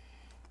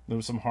 There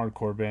were some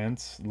hardcore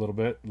bands, a little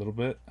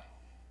bit.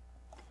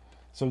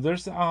 So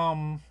there's this.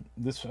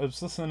 I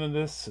was listening to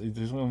this.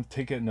 He's going to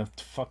take it in a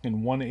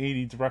fucking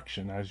 180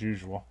 direction as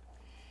usual.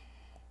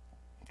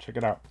 Check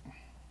it out.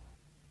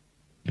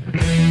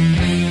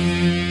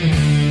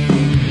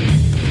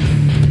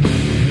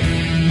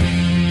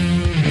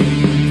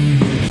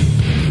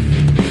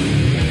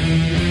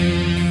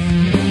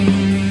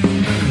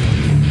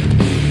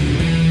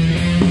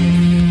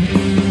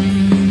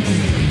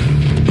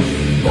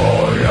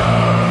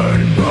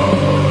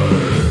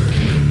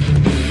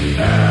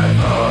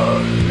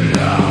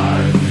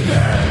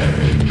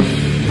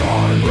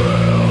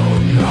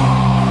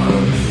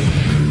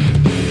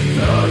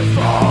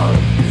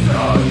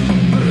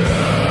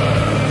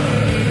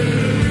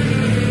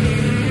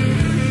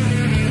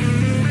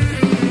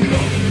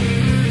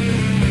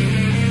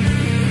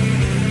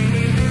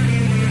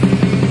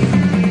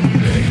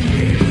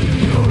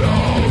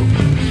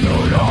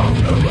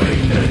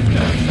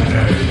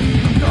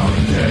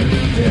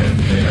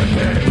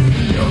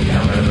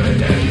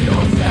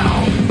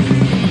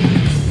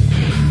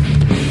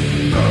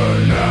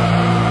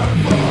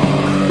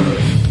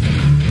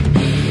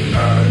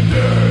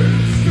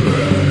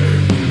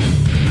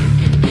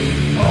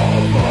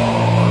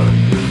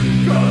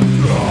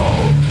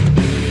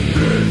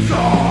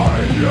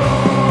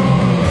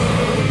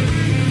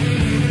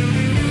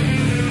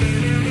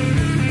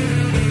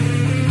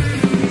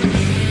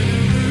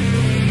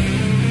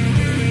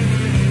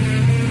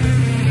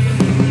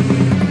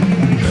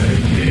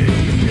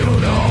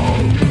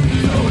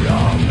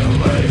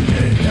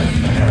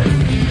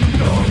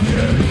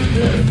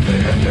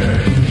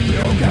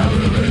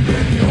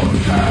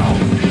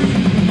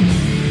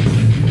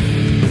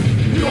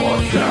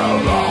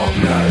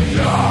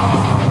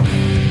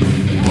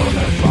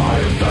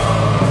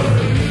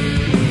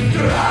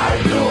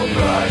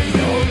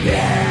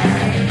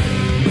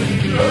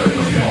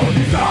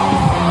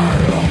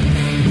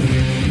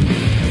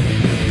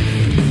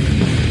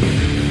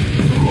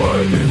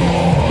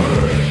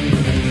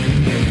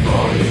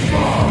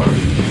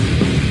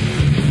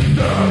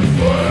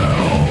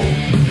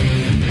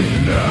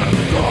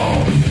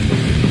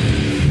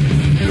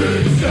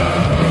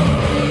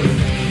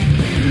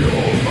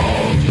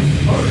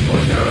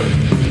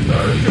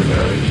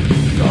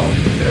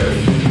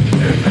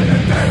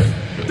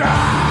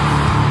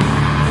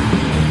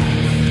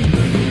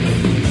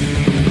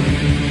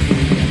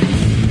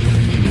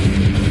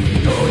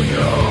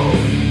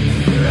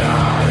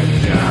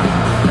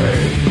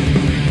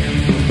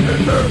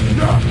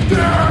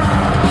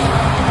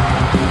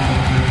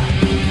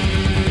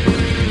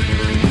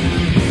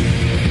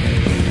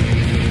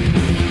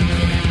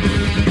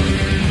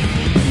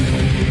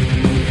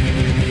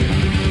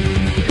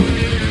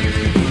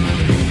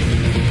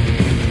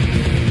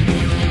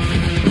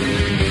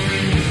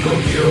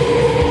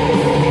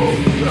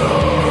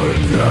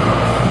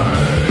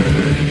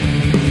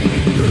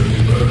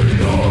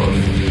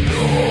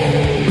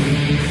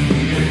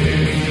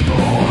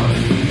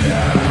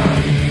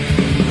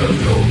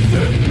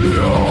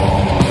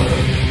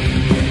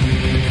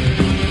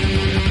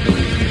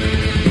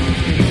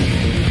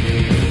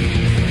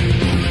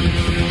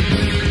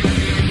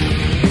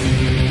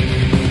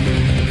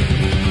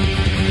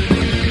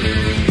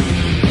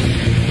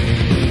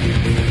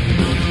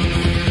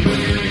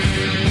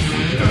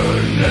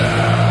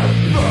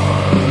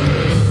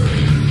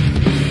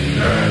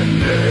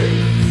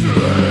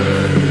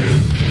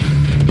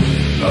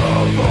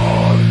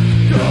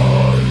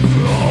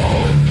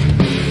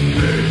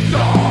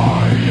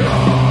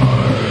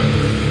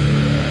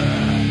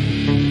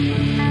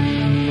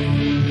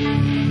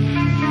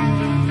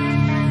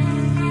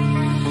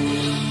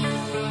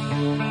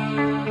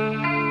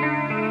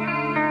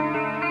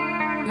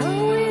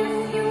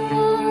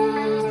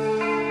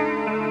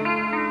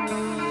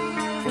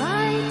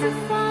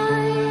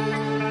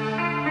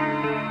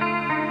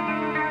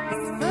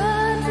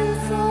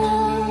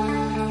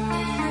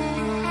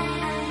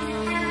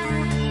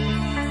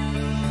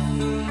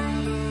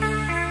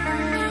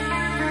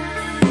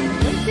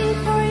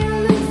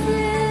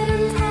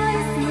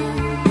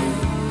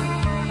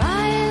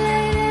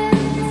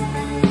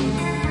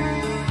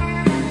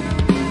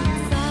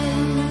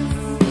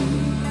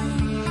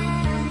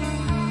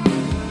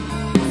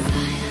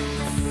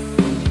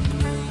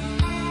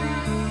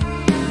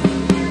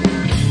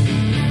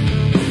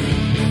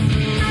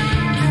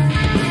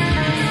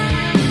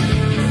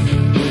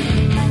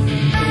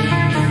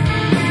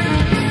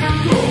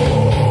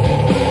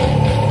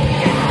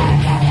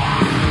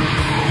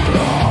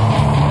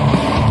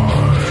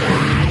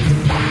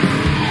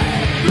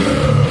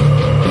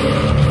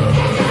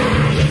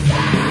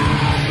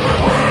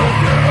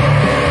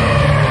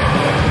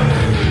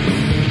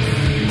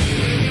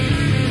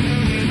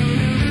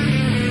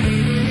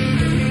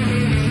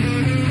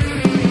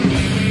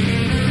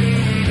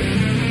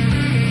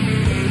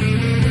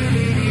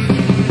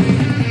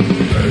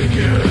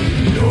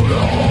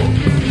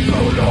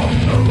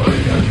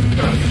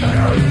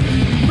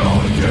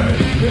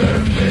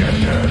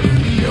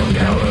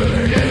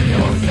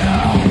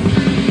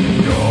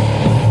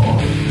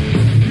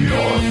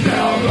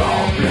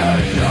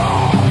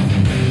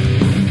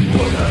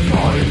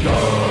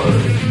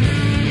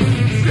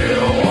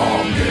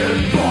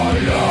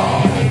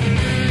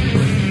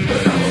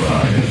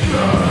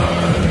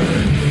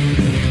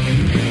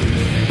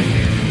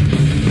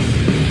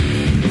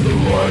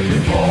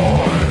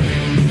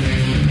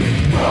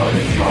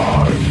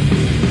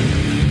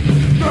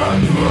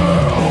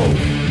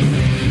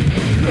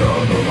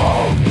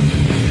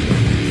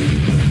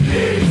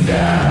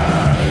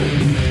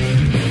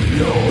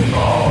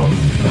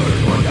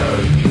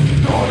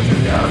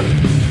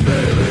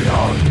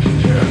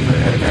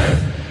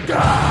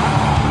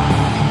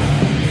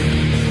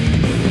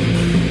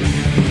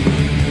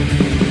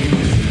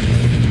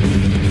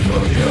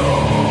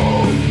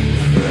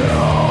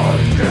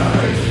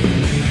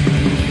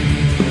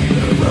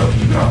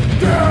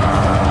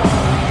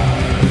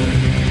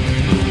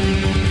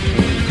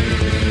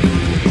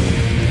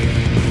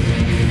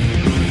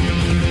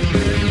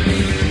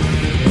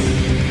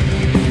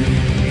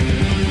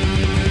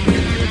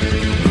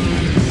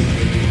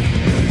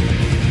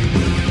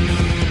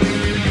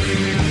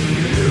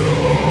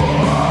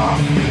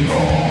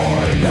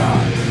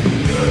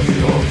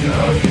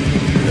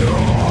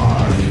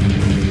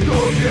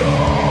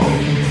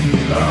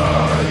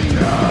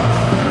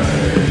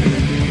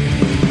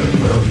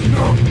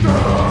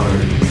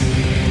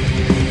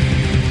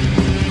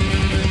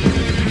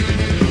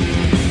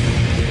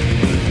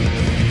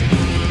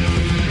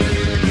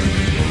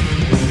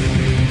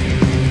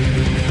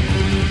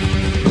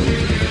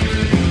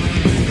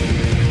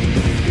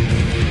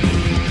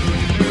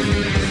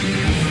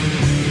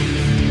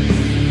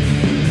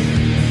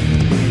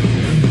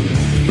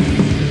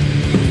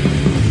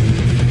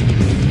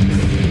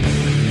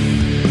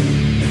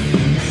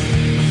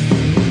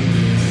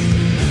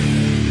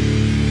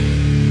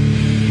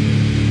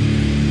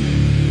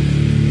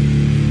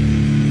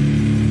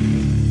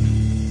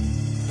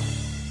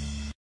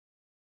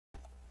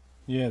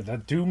 Yeah,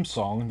 that Doom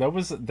song, that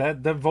was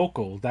that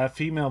vocal, that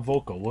female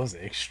vocal was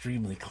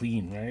extremely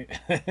clean, right?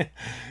 It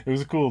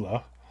was cool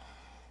though.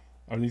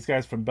 Are these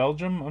guys from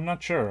Belgium? I'm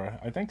not sure.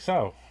 I think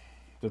so.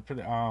 They're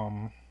pretty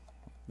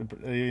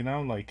you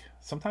know, like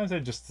sometimes I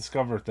just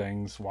discover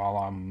things while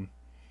I'm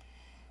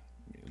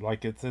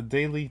like it's a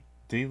daily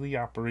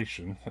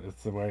operation.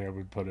 That's the way I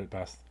would put it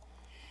best.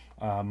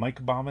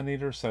 Mike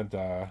Abominator sent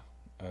a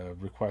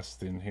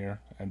request in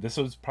here, and this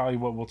is probably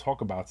what we'll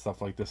talk about,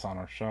 stuff like this on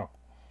our show.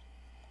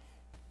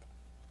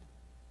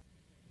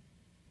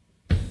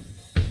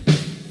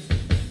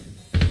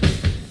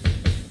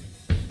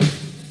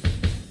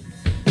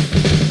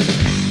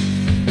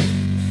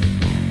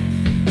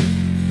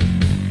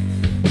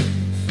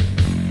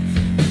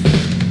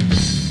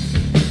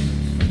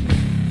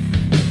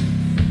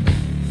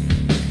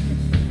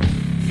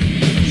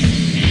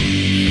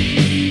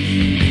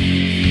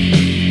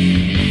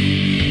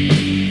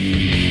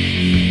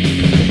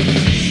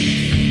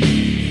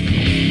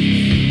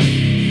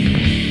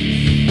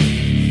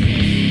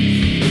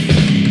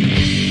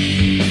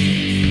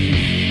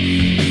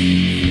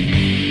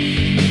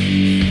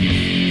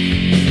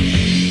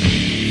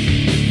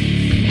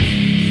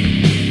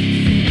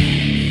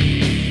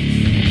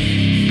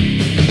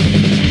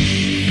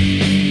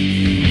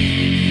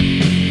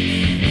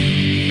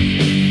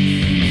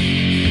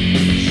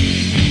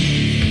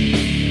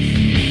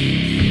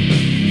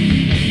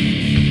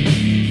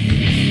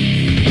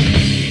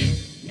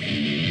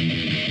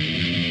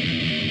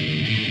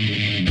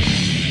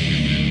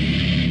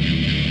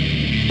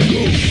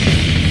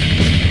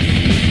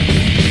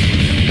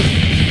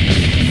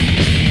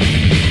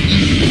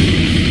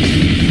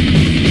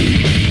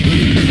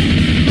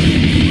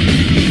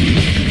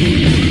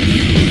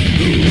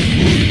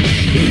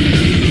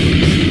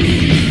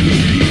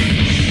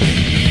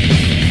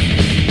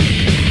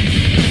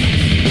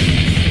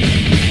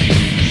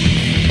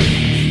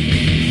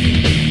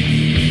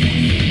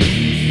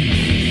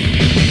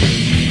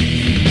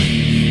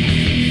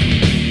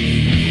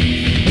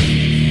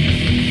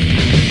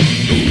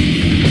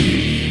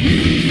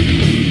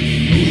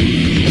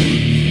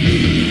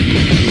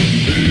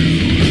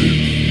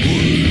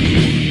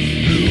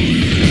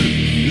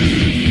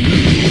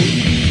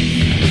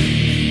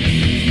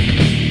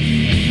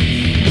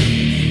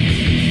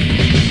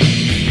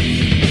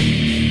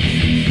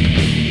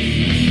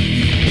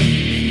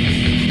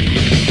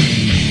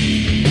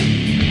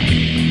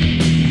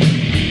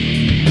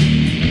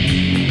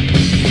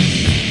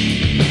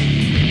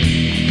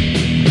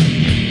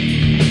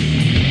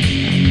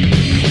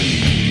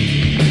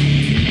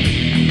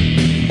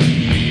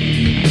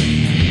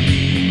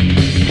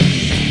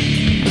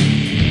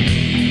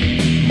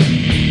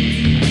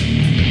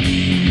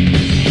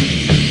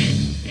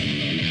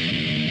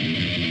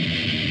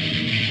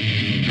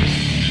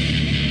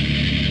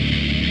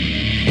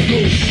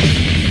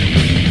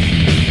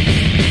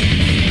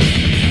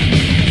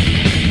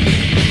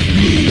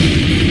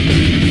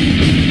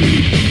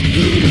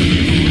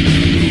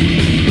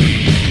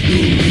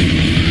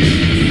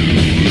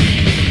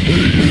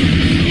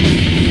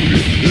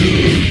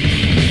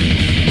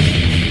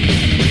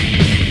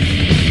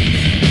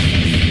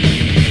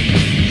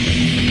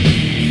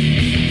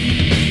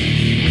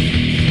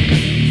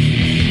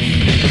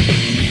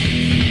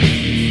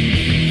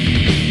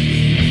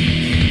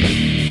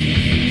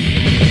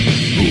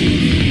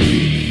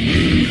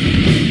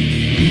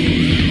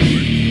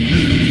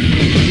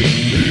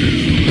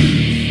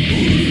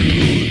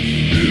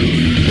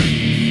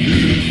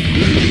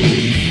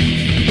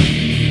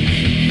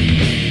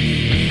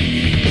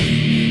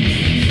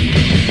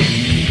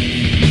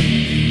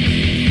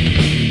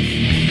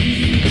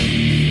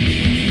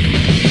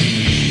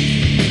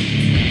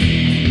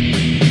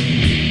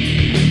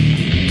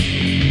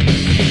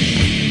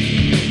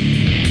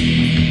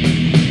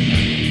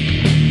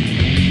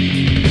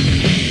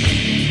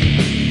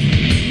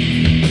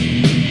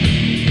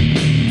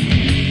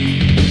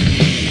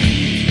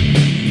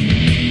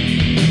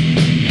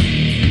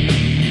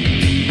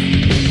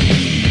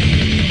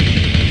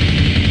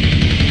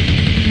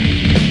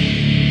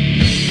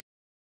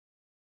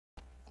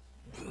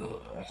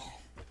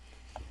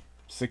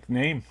 Sick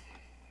name.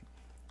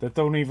 That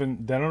don't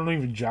even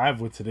jive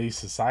with today's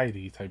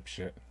society type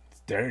shit. It's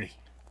dirty.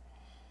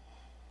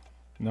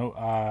 No,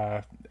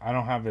 I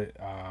don't have it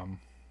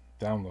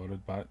downloaded,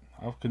 but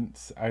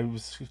I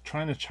was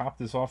trying to chop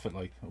this off at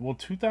like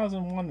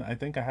 2001. I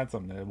think I had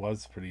something that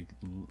was pretty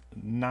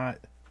not.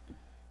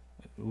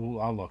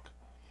 I'll look.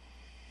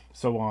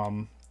 So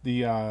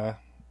let's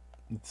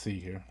see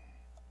here.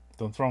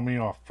 Don't throw me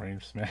off,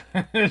 frames,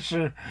 man.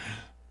 Sure.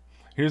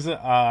 Here's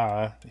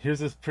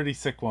this pretty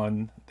sick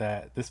one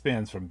that this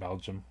band's from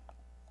Belgium.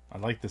 I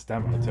like this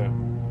demo too.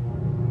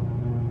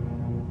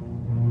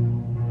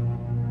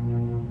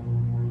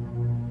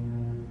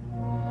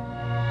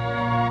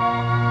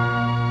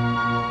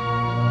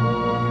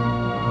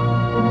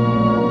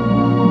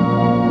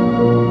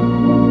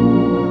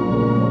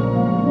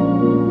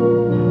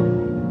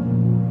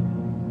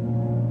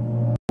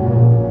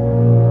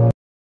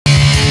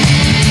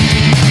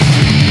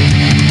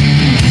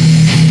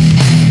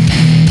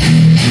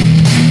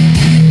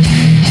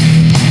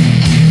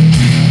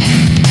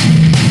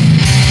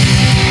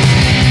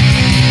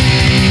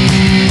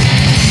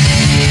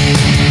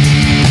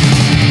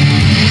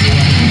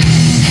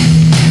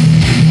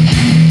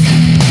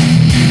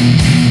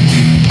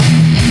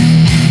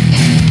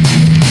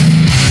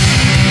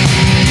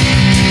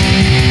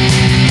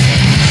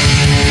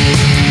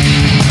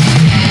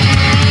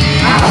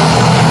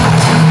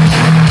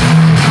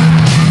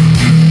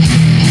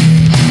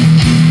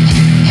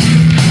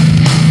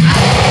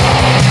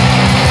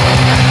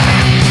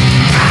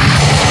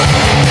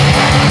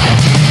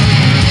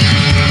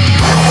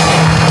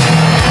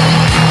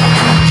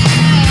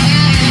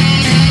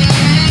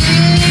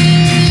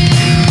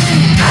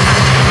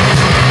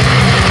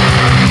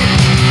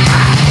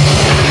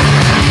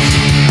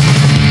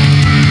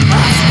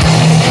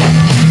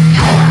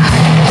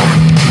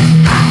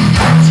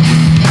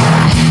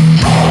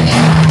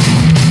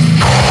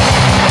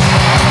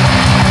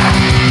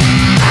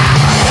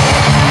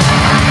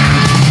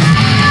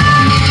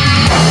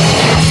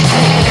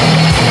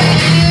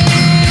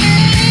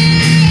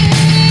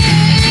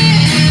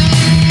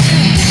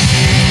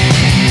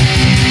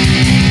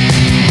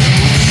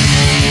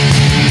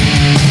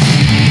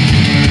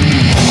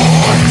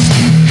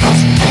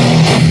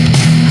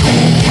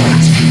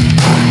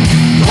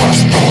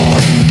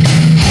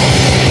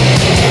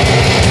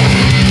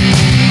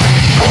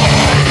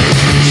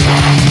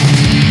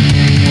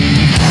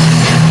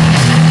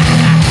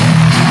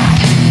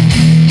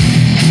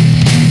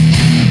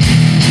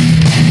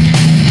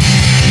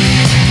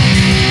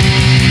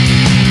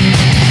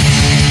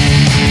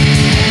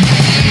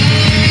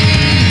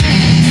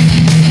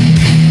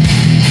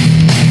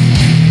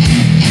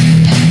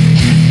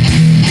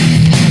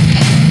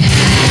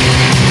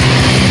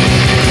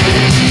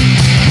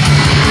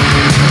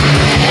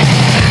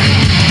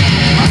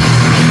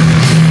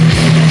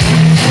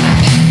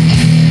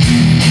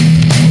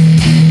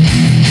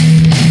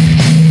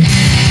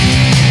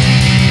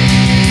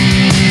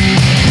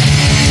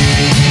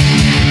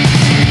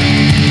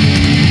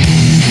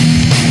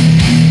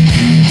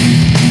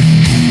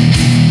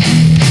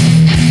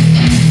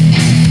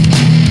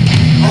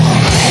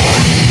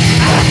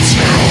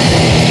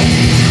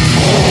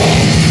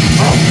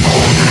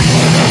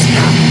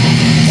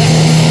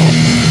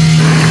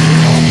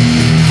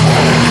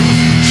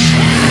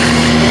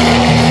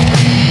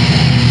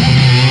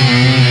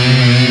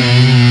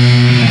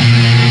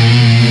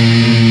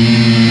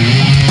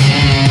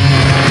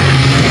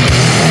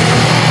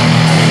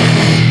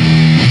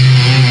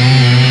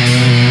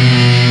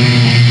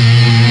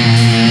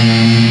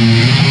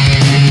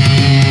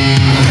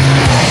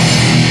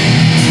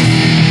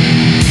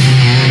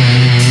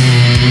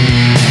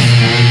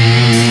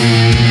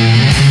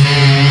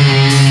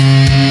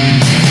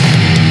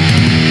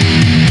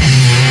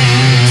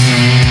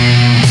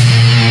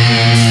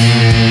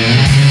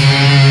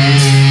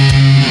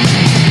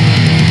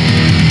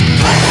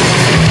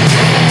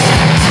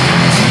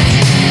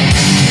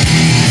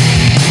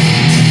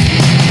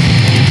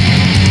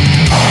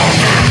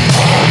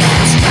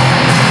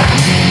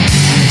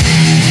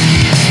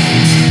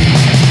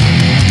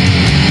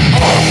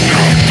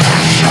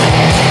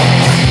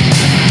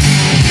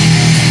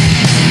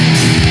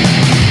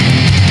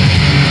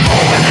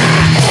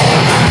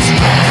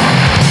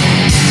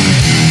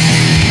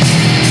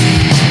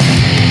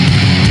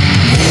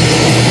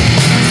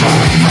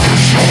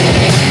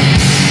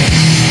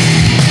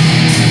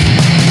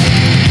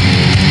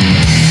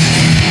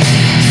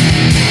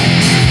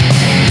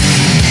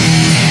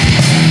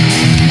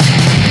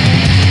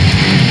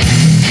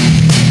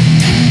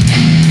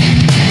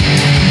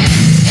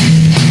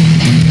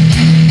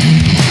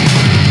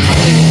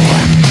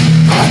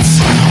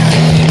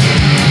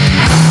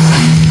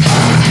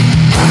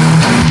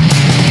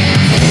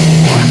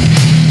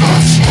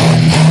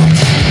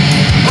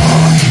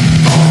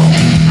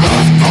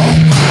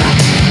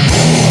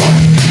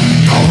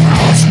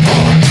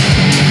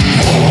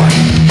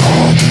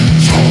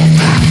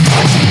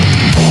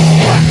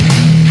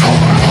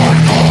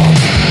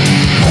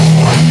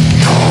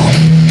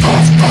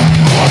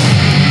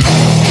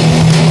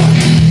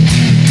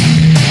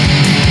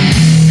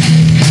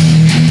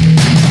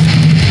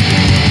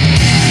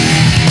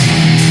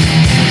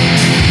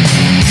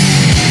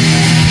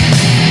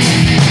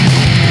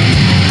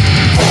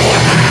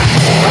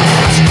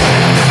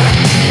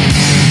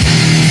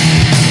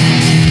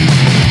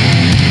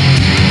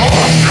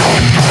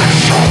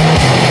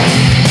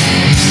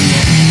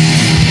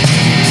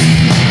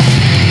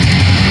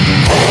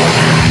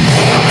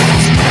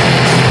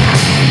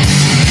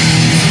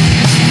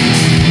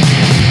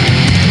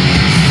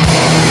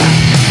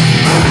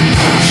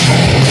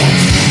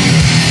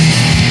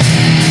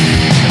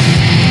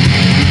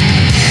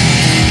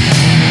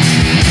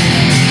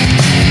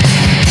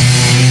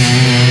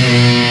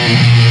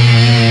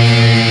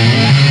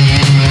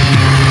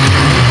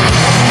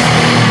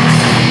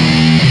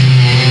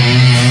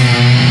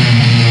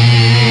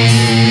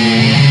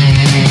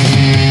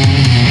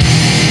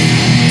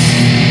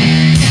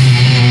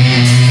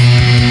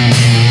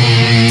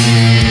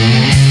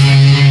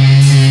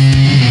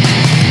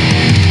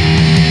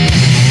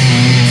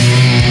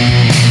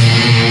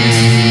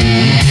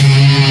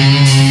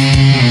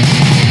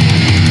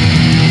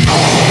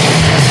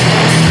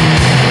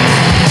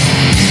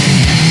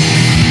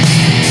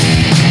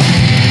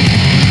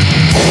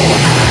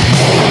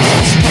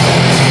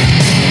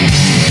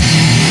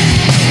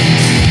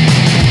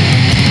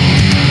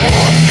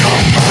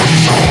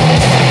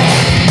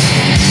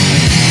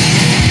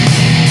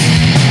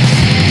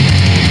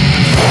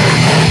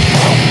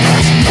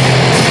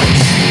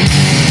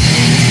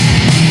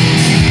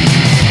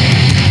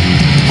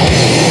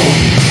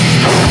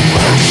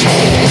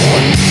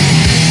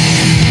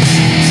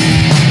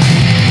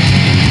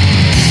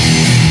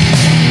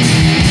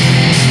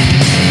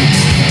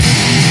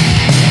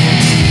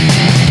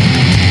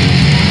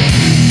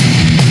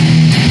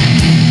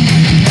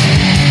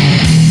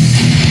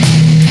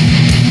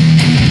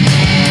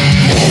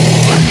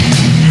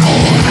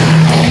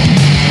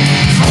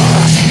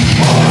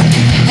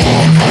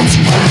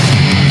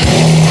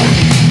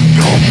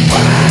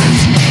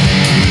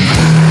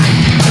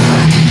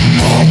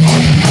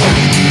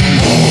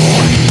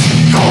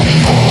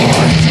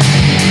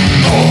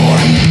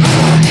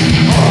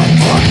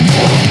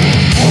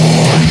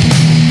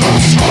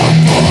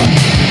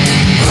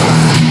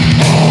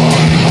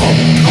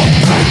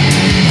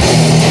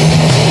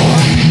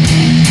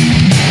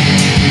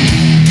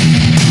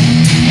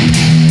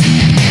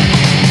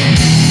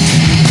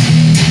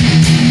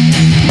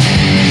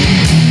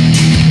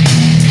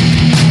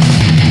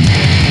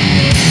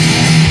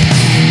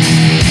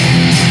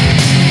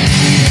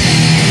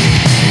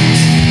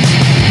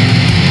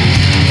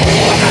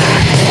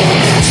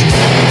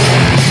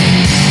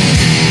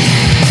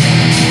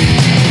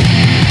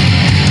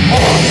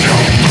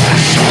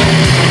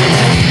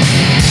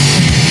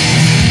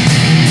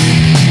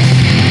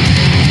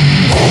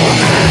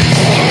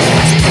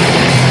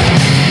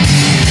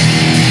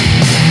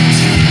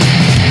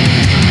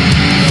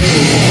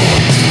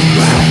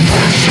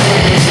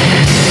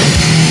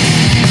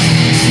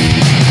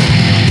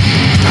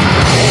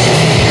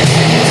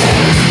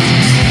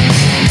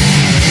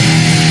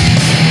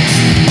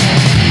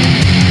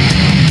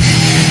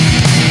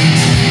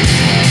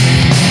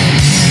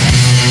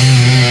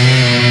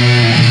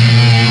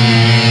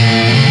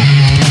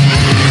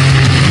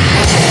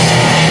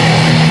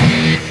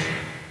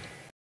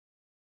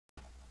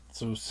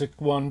 Sick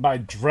one by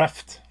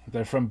Dreft.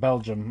 They're from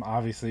Belgium,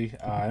 obviously.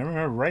 I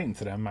remember writing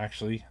to them,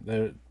 actually.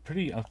 They're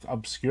pretty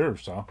obscure,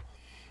 so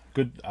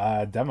good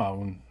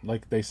demo. And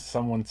like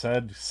someone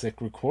said,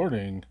 sick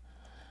recording.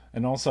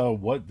 And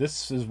also,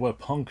 this is what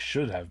punk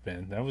should have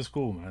been. That was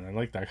cool, man. I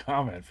like that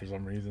comment for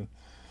some reason.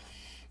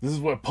 This is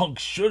what punk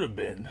should have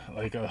been,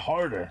 like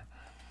harder.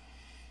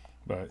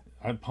 But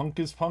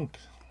punk is punk.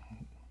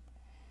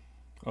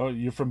 Oh,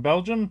 you're from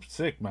Belgium?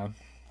 Sick, man.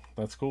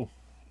 That's cool.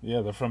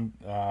 Yeah, they're from.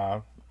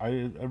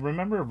 I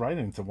remember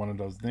writing to one of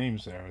those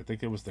names there. I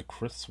think it was the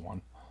Chris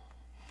one.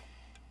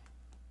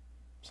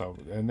 So,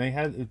 and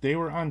they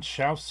were on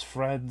Schaus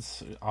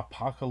Fred's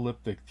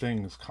Apocalyptic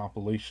Things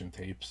compilation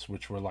tapes,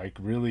 which were like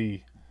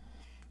really,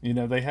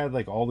 they had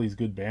like all these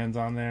good bands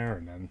on there,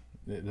 and then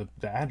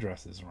the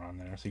addresses were on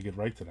there, so you could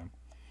write to them.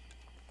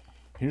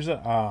 Here's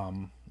a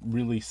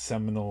really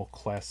seminal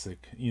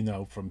classic,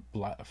 from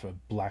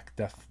Black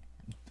Death,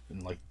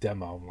 like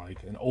demo,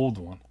 like an old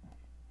one.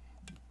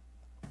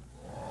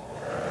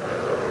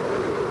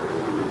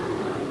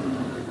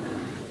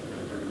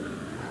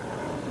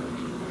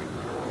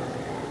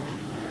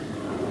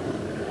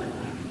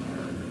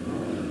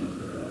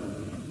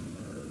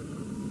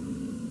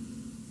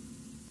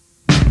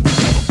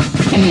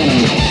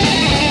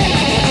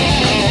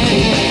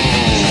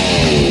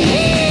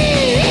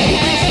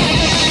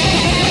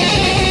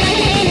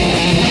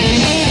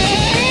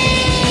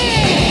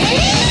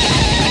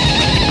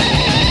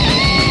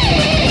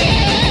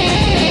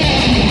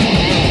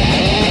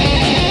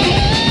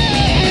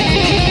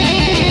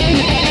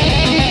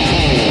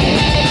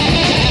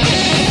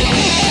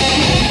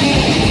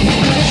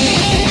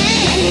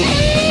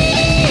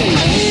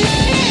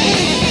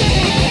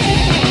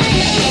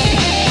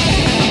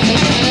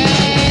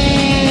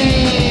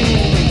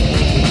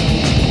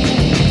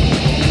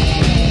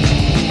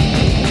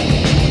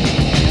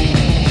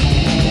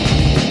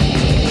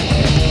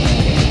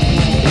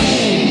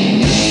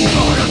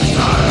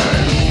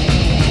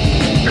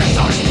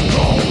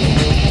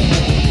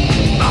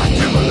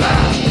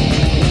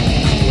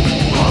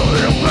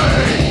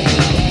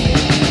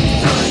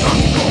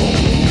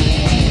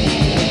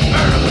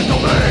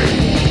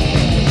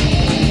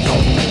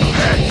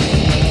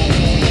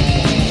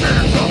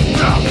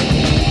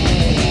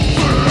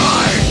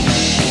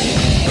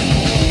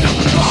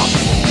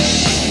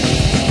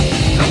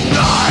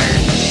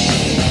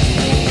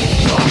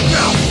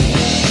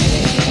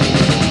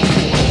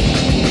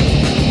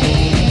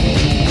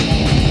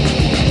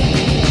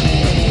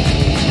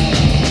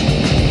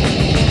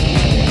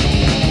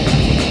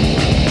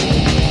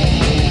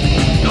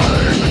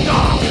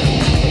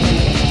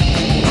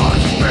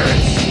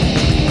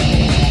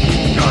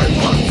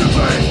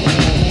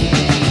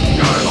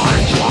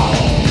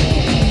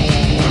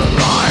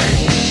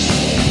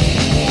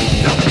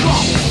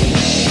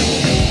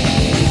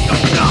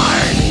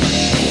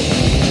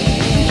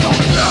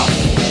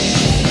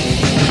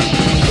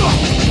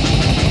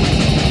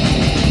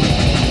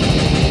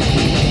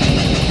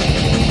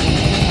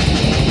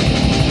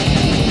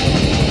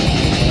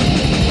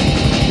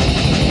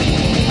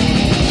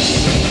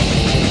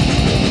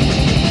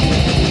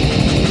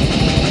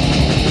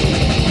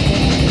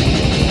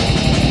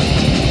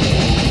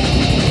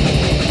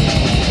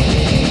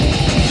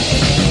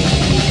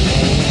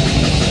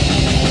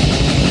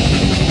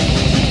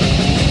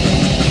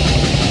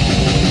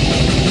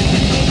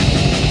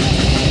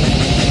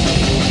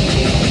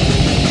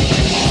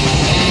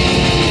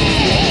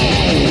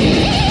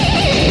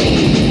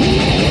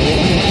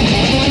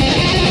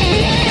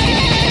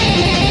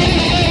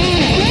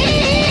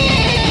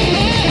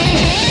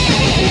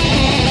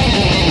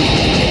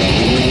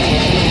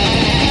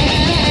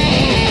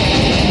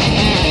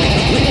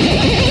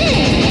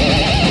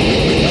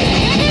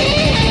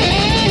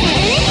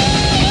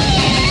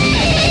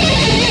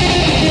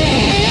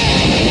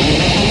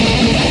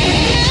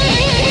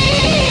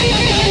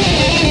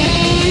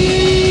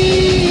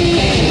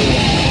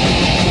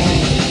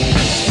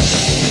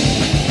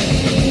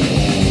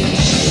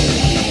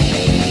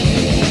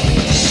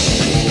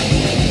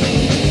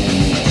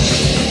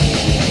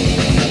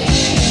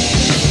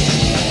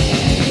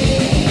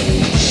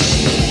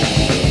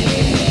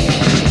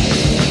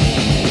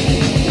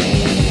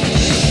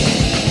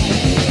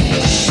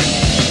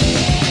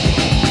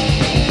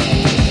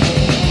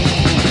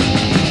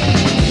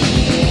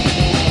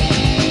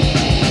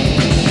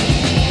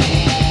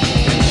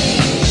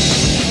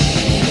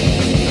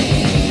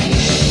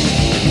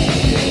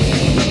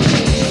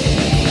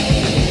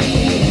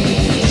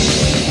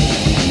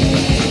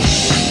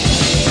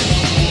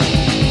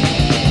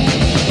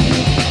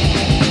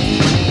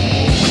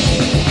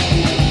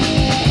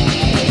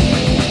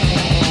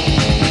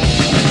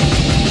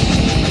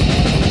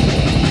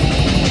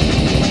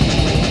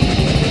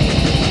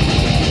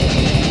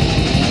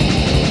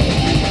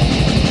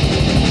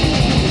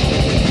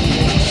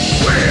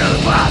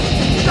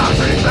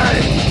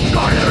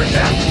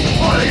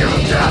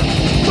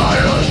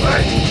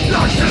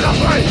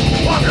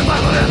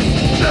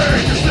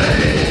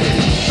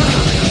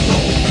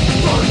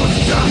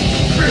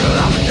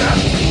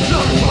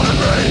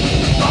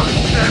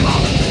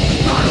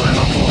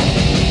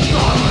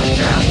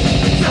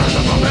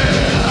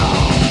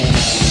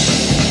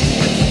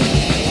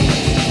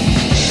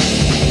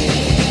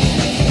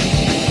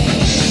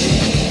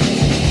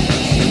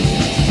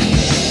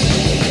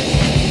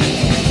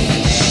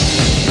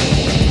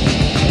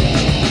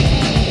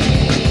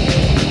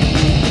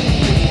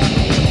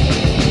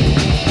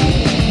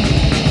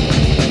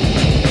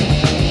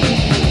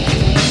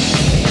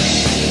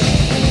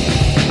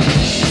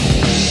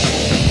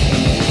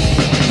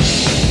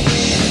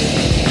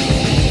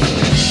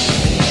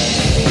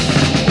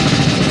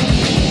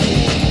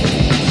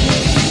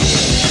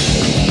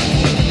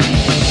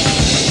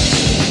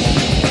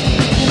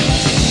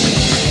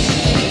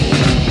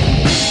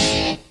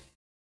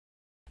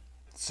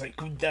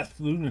 Death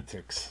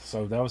Lunatics.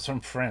 So that was from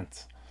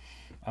France.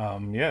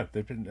 Yeah,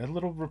 they've been a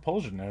little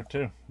Repulsion there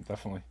too,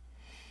 definitely.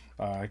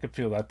 I could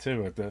feel that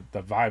too.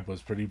 The vibe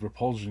was pretty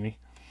Repulsion-y.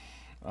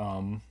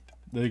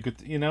 They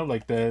could, you know,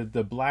 like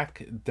the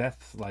Black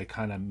Death, like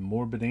kind of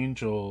Morbid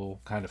Angel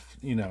kind of,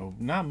 you know,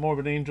 not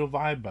Morbid Angel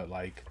vibe, but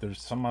like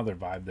there's some other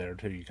vibe there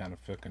too. You kind of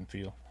fucking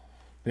feel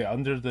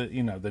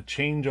you know, the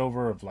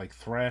changeover of like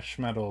thrash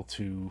metal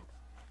to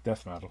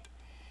death metal,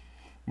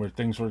 where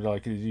things were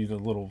like a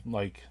little,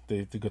 like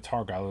the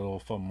guitar got a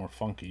little more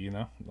funky, you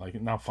know,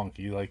 like not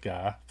funky, like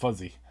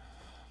fuzzy,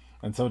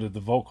 and so did the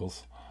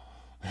vocals.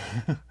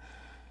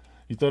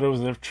 You thought it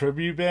was a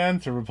tribute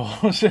band to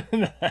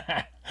Repulsion?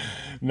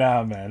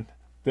 Nah, man.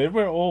 They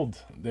were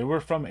old. They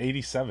were from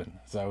 87.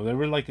 So they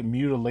were like a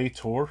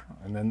Mutilator,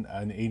 and then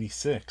an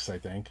 86, I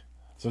think.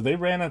 So they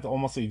ran at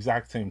almost the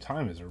exact same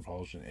time as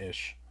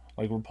Repulsion-ish.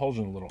 Like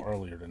Repulsion a little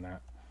earlier than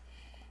that.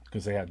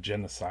 Because they had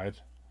Genocide.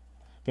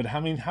 But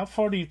I mean, how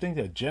far do you think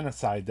that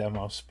Genocide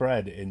demo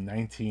spread in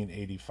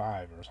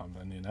 1985 or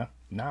something, you know?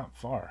 Not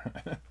far.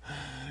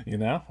 You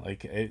know?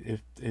 Like,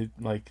 it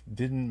like,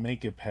 didn't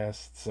make it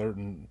past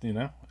certain, you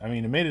know? I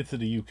mean, it made it to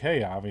the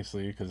UK,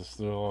 obviously, because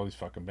still all these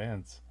fucking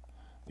bands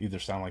either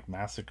sound like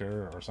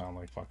Massacre or sound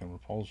like fucking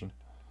Repulsion.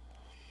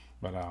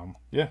 But,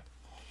 yeah.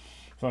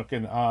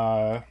 Fucking,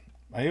 I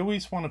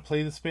always want to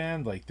play this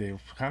band. Like, they're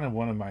kind of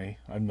one of my,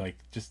 I'm, like,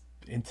 just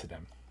into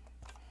them.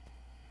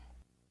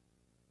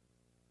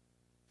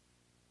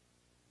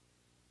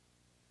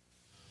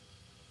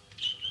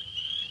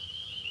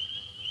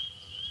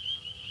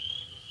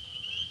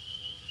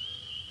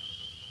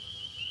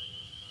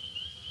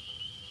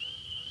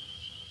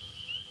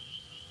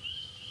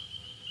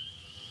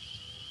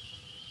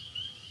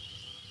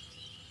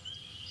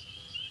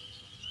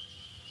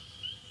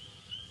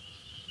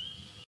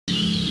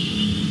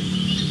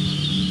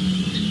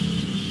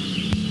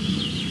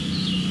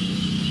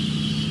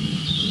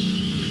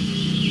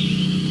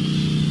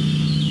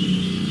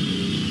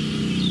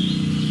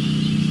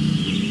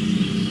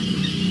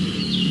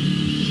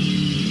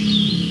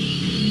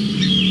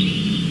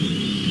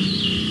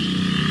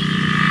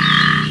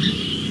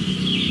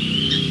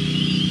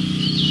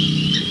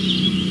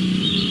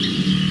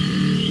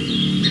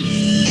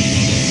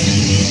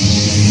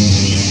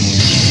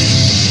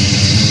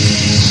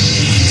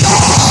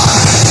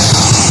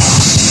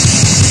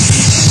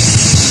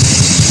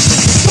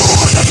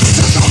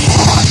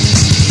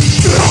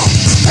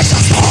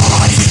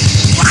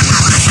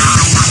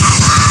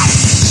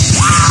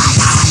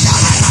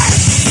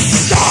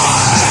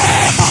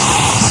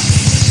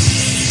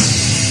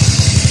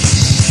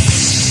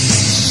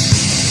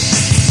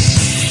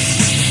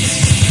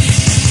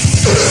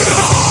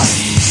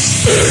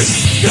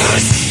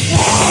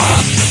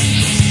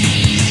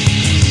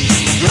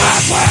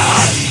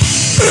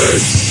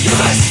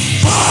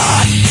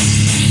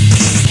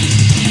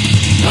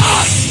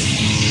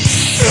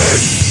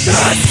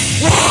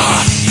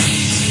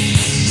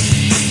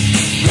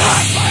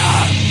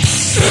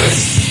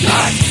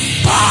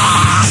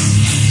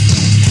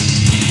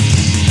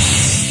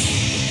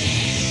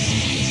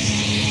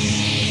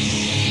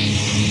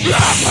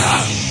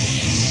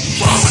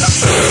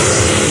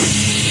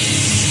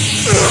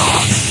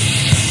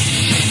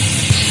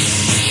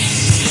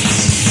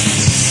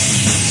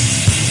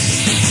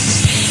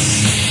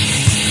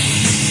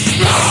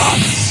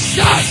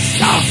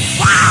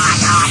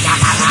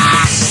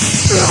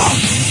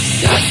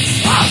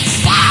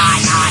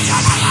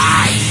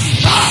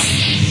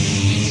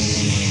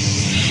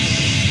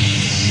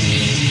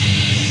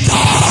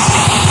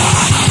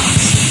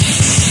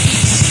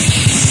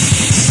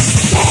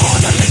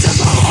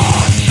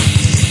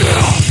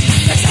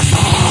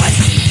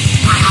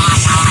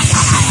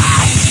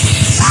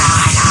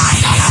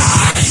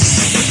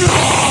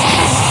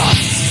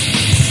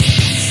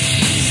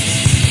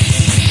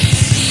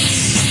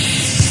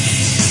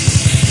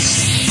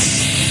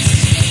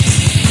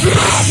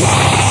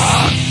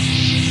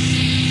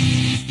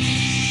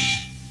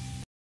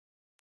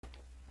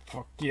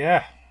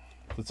 Yeah,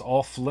 it's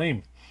all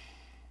flame.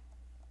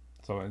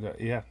 So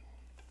yeah,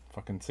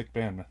 fucking sick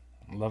band, man.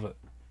 Love it.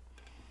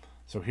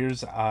 So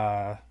here's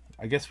I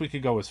guess we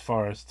could go as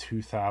far as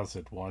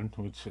 2001,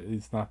 which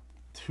is not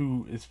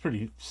too, it's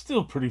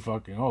still pretty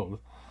fucking old.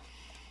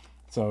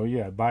 So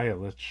yeah, buy it,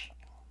 Lich.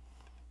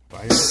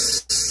 Buy it.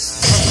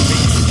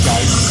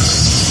 Guys.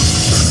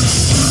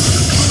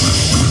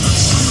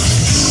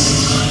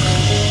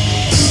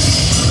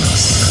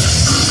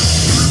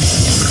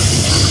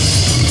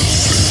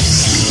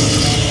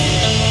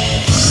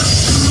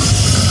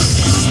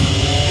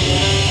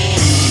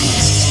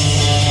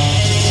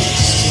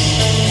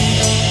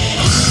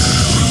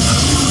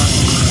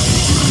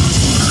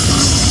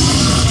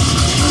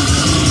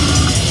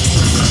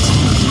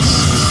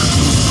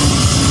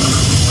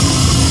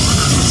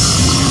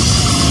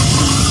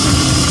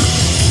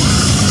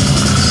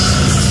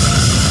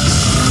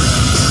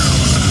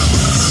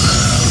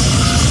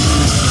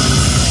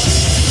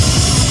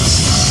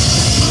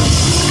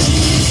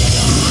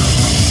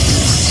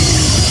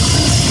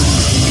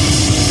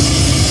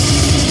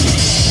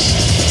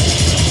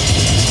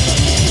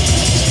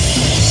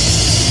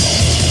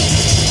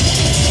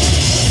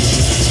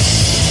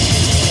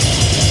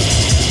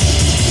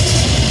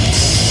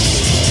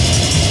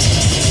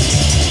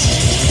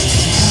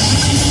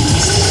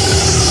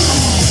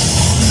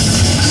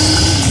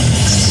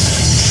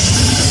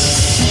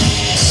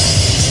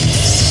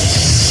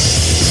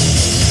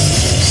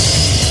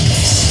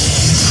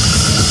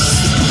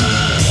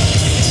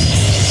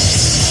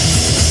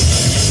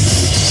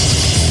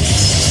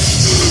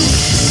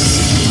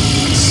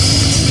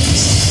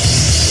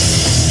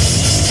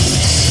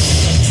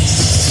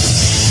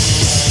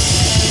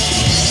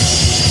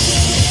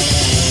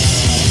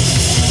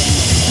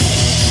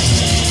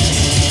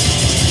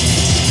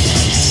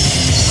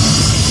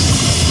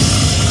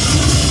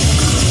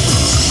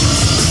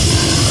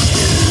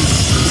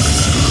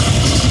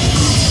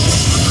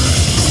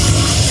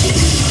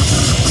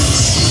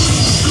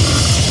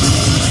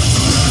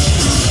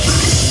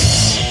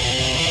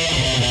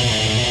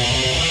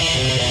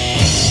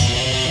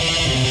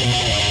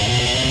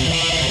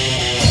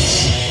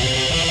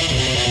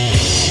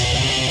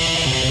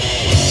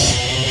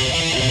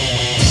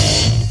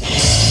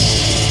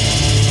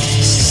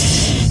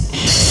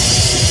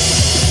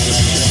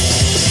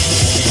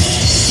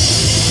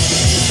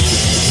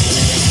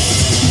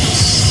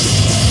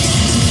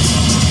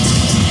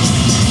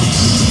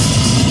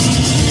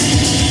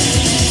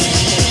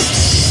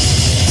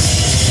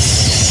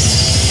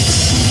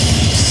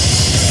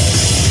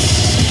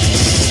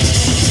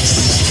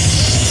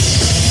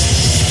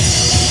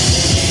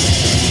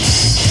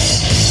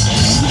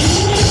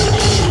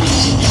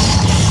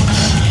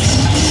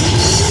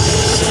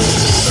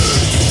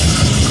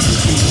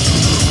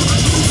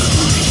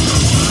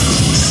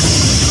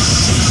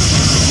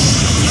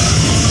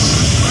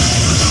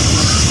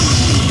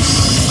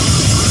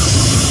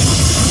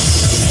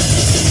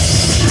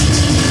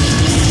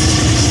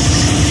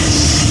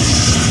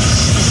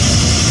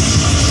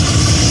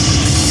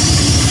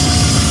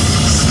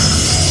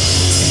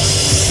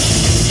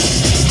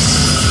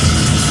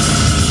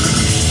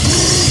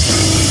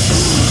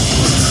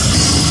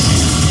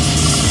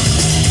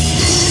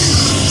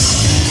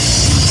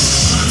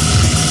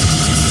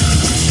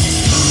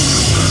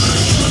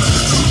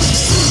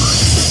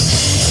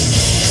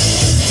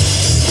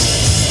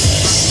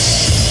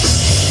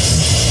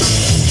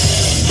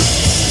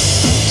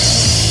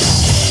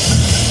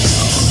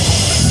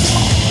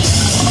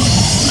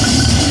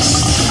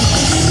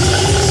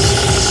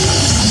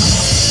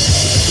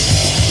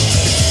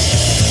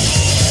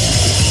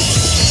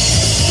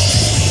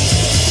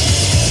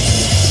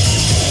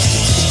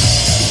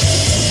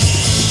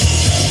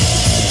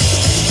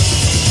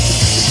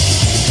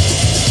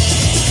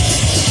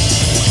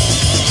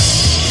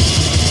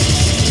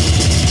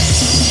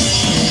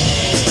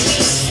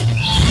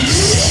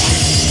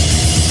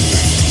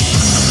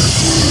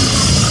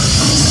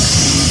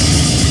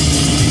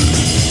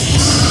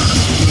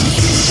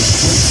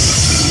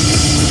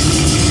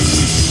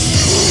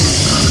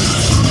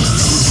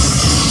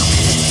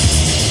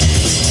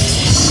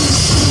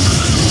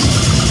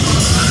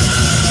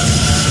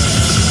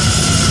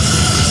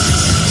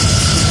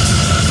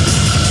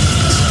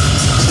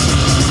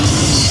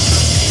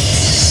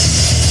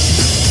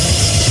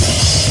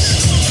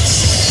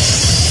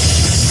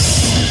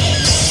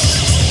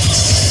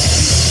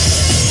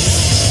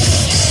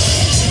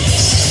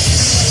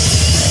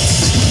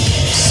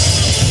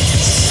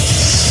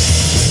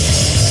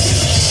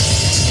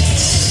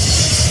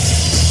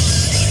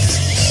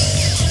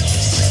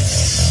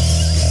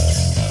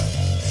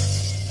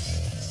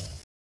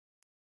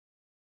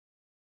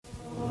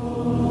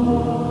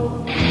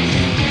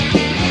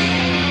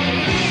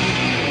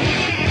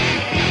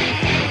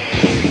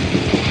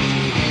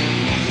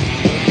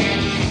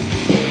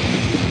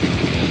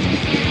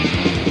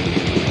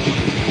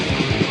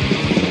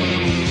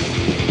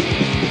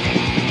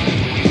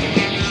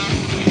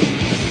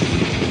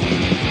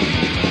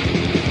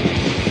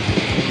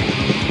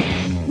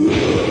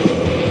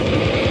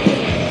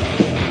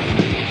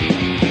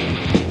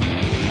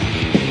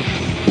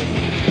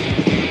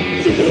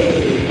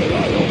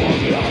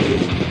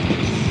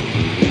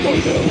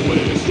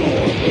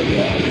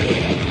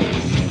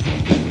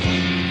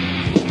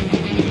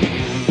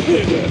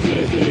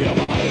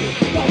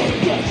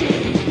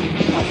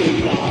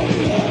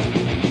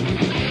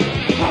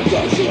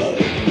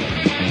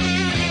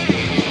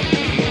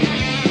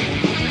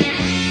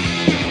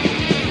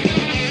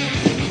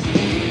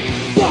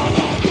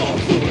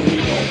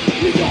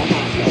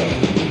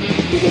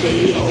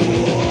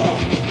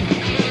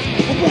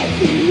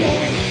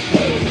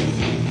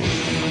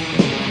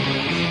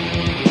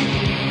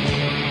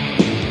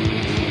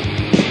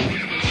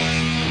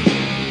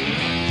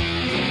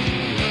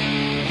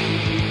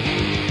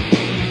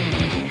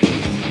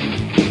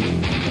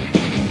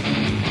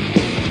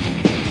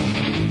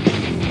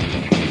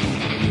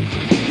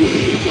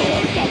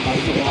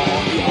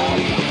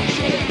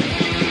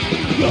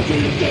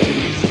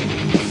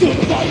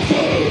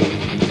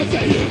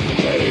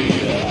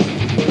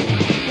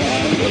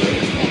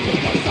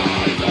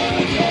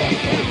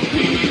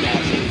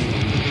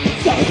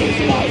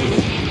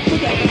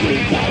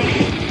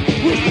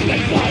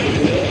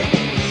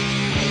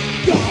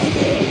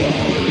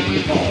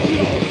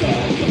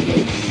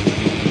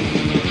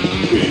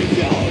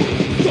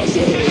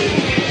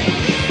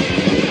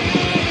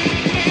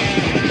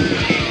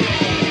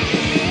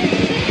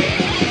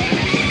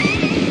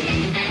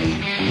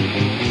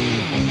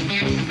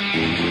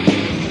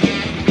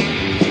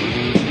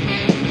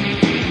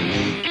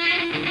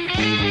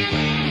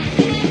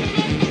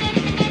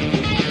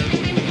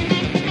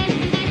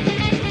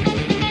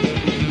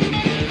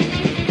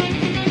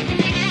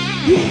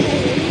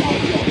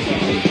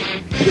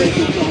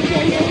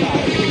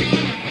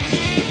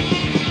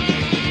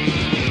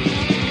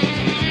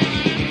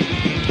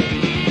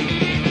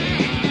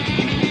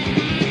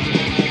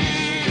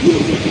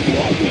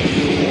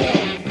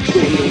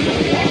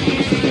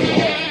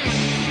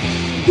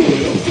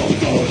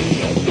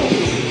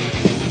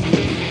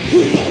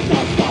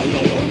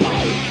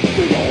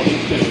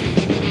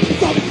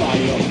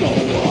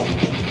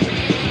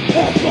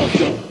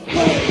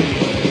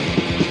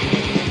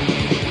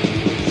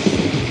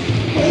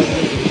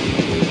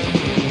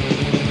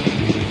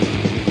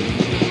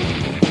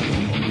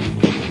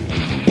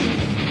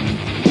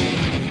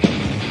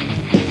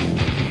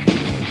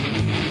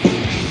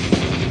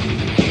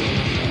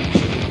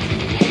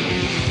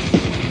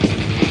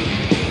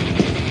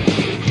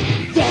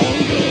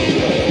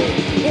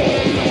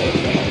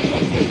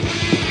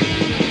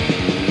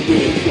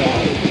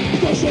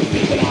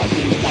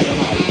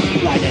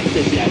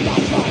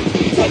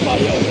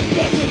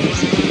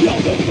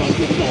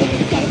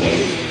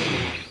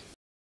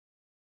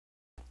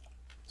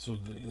 So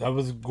that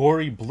was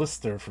Gory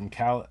Blister from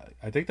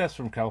I think that's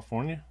from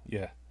California.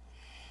 Yeah.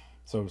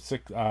 So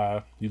sick.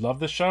 You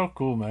love this show?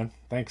 Cool, man.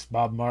 Thanks,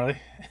 Bob Marley.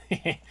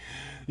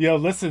 Yo,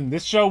 listen,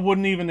 this show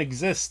wouldn't even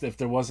exist if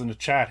there wasn't a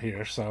chat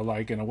here. So,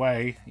 like, in a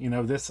way, you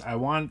know, I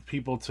want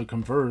people to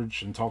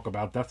converge and talk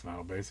about death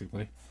metal,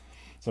 basically.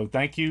 So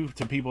thank you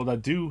to people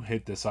that do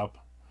hit this up.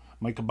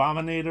 Mike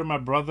Abominator, my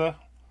brother.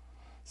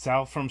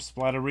 Sal from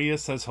Splatteria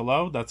says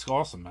hello. That's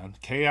awesome, man.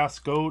 Chaos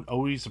Goat,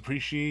 always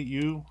appreciate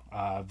you.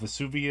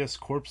 Vesuvius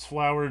Corpse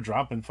Flower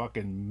dropping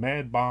fucking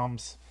mad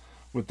bombs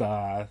with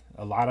a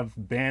lot of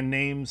band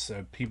names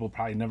people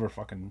probably never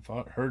fucking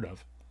heard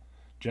of.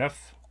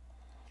 Jeff,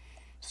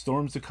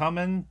 Storms are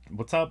coming.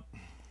 What's up?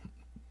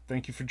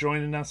 Thank you for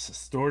joining us.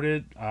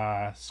 Storted,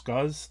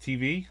 Scuzz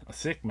TV,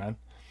 sick, man.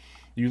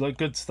 You like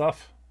good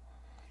stuff.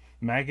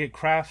 Maggot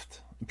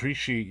Craft,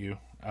 appreciate you.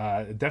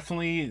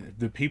 Definitely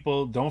the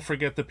people, don't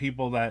forget the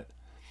people that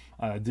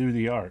do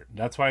the art.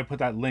 That's why I put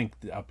that link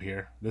up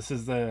here. This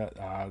is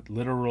the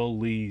Literal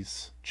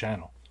Lee's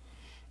channel.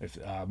 If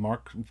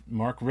Mark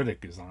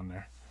Riddick is on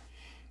there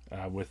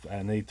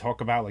and they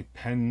talk about like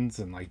pens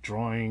and like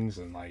drawings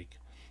and like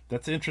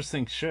that's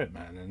interesting shit,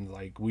 man. And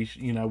like we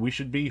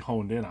should be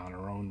honed in on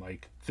our own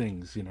like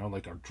things, you know,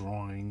 like our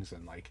drawings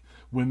and like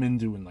women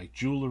doing like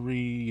jewelry,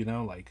 you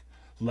know, like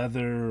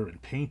leather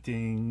and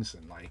paintings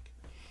and like,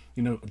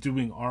 you know,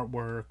 doing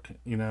artwork,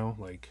 you know,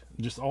 like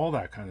just all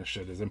that kind of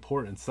shit is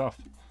important stuff,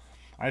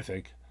 I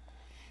think.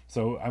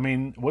 So, I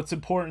mean, what's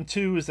important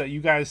too is that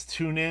you guys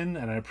tune in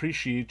and I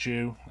appreciate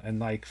you. And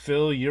like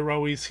Phil, you're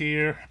always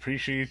here.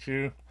 Appreciate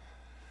you.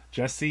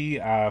 Jesse,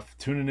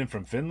 tuning in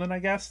from Finland, I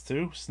guess,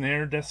 too.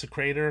 Snare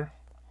Desecrator.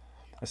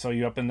 I saw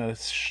you up in the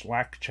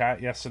SHLAK chat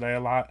yesterday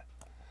a lot.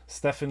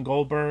 Stefan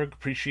Goldberg,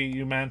 appreciate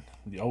you, man.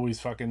 You always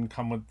fucking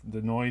come with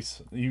the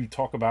noise. You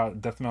talk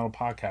about death metal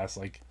podcasts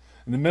like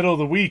in the middle of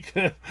the week.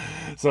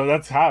 So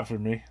that's hot for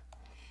me.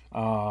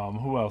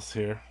 Who else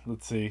here?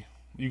 Let's see.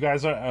 You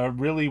guys are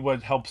really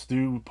what helps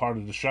do part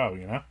of the show,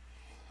 you know?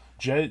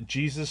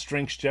 Jesus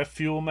drinks jet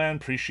fuel, man.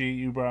 Appreciate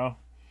you, bro.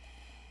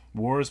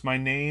 War is my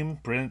name.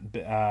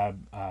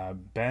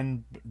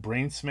 Ben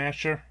Brain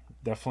Smasher.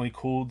 Definitely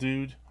cool,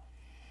 dude.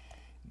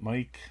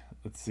 Mike.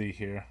 Let's see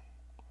here.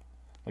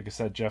 Like I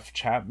said, Jeff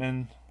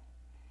Chapman.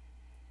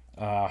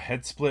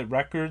 Head Split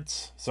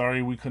Records.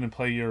 Sorry we couldn't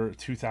play your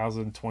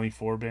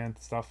 2024 band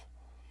stuff.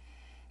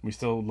 We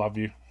still love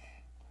you.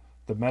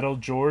 The Metal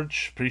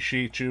George,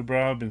 appreciate you,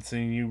 bro. Been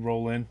seeing you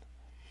roll in.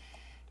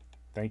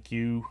 Thank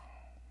you.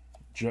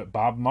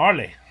 Bob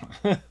Marley.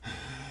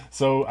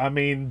 So, I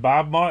mean,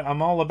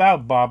 I'm all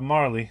about Bob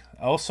Marley.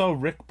 Also,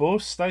 Rick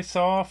Bost, I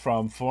saw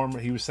from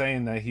he was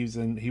saying that he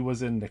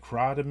was in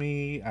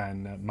Necrotomy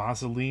and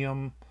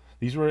Mausoleum.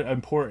 These were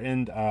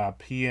important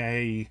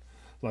PA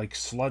like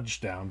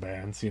sludge down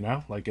bands, you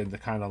know, like in the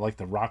kind of like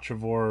the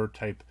Rochevore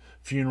type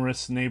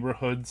funerist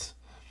neighborhoods.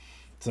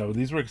 So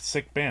these were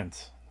sick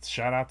bands.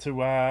 Shout out to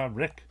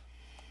Rick.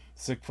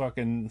 Sick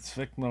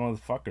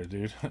motherfucker,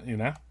 dude. You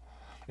know?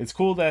 It's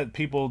cool that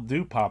people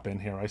do pop in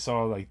here. I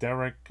saw like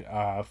Derek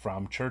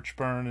from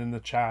Churchburn in the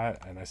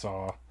chat, and I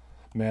saw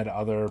mad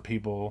other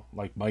people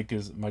like Mike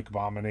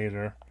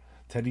Abominator,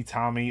 Teddy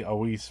Tommy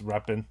always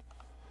repping.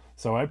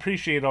 So I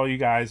appreciate all you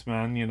guys,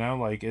 man. You know,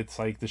 like it's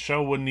like the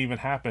show wouldn't even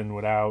happen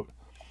without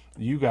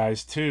you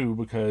guys too,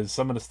 because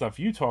some of the stuff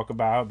you talk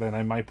about, then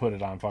I might put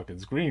it on fucking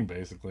screen,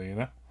 basically, you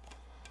know.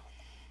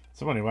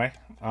 So anyway,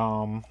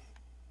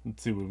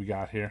 let's see what we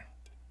got here.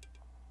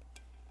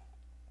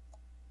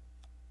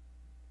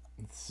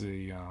 Let's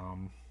see,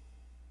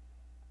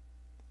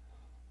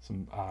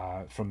 some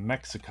from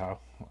Mexico.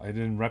 I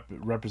didn't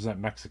represent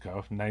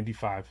Mexico.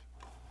 95.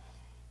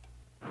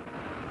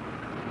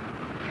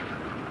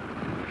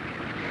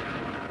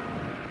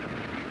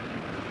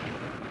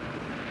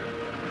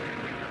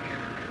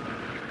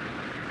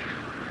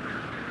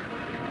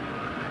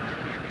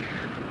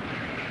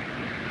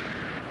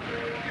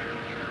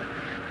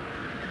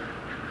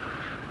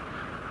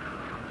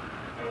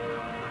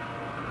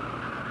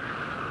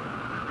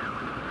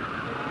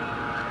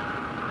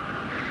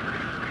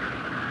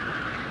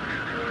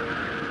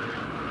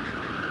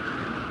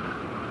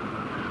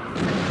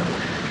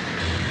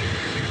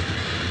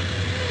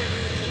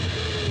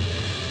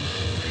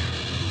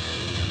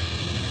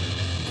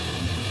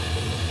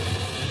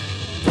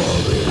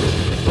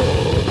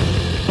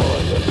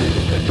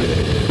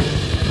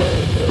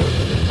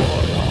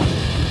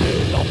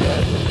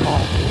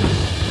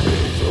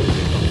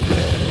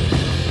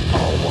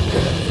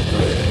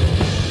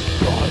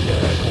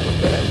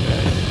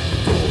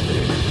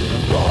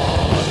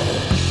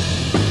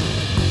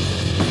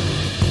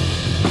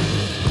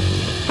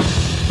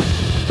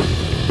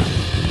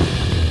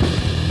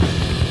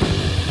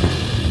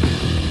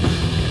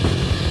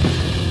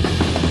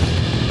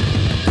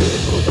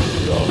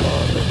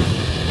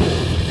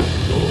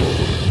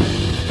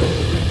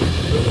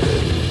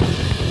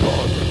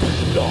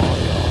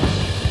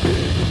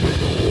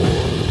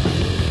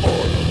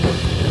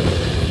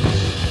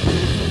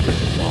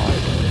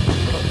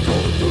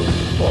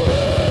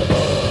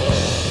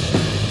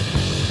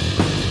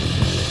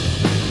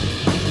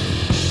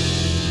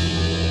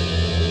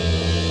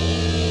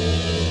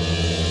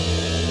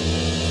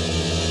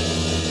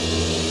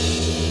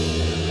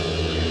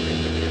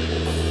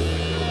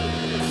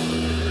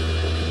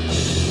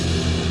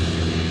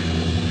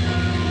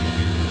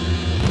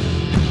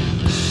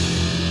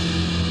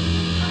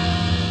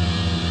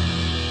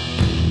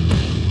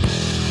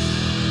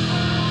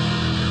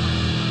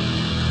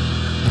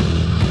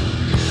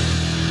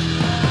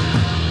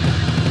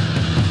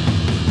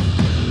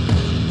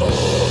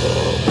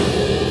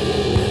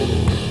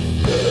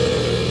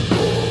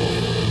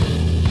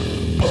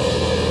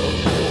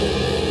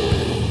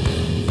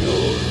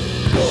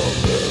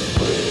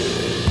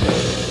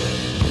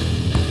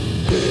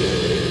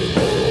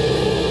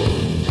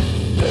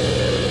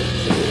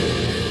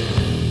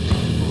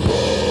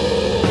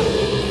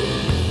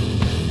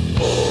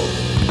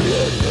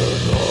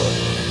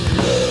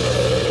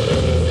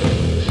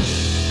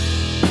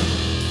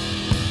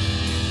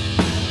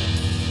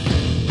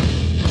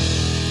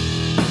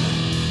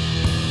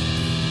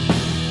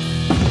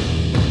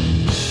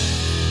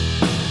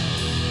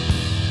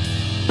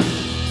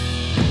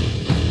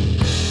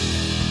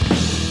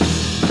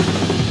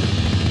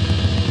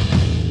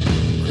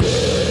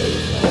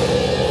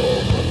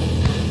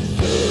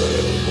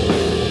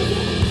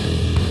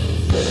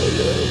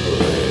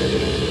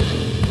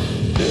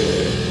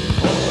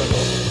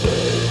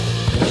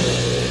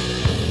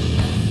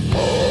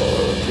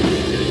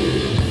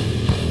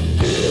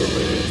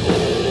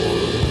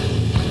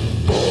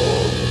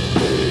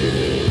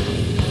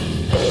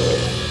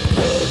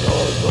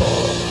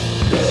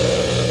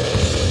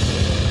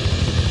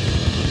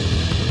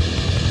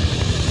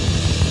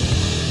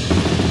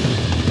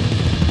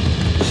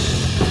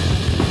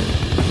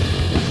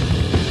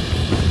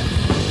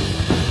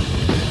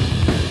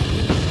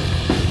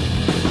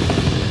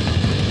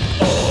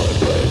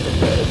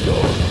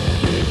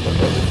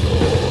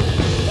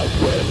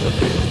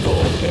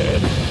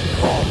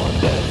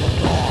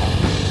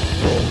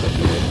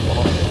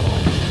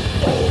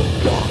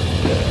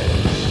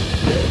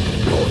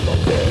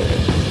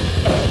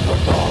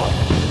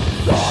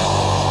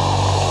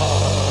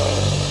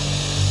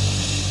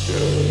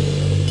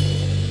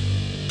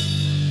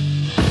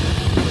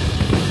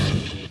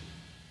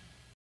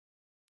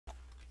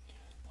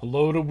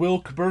 Hello to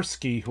Will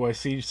Kabursky, who I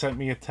see sent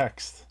me a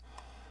text.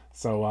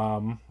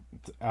 So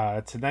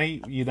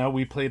tonight, you know,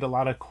 we played a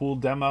lot of cool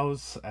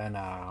demos, and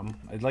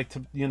I'd like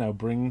to, you know,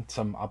 bring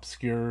some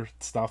obscure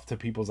stuff to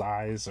people's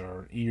eyes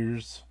or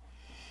ears.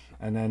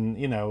 And then,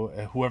 you know,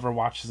 whoever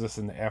watches this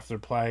in the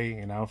afterplay,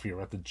 you know, if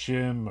you're at the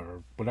gym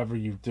or whatever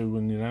you're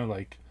doing, you know,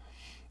 like,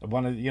 I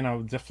want to, you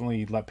know,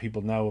 definitely let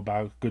people know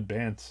about good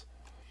bands.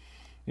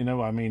 You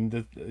know, I mean,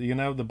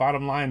 the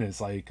bottom line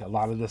is, like, a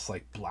lot of this,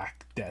 like,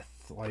 Black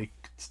Death, like,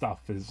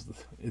 stuff is,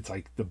 it's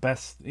like the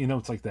best, you know,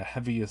 it's like the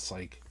heaviest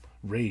like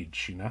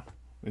rage, you know,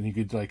 and you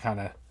could like kind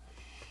of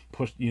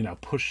push, you know,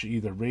 push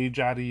either rage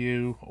out of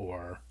you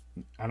or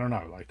I don't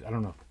know, like I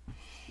don't know.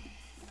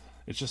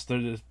 It's just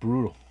it's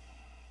brutal.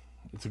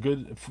 It's a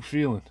good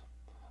feeling.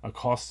 A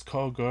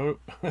Costco goat.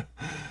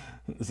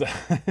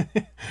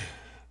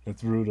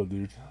 That's brutal,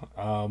 dude.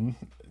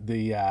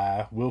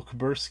 The Will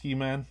Kuberski,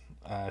 man.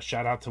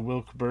 Shout out to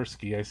Will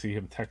Kuberski. I see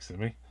him texting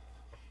me.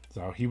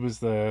 So he was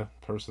the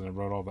person that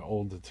wrote all the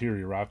old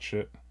Deteriorate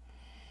shit.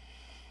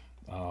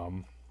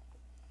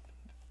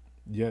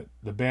 Yet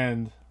the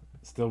band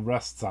still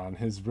rests on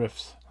his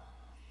riffs.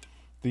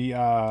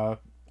 I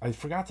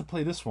forgot to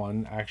play this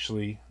one,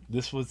 actually.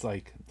 This was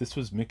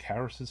Mick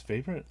Harris's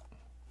favorite.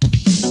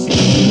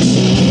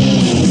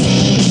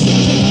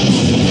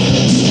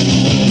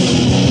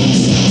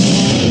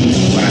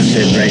 What I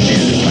said right there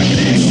is a fucking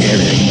act.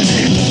 Everything's an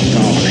act. It's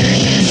all an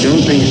act. The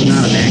only thing that's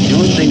not an act, the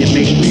only thing that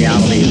makes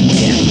reality is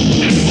the end.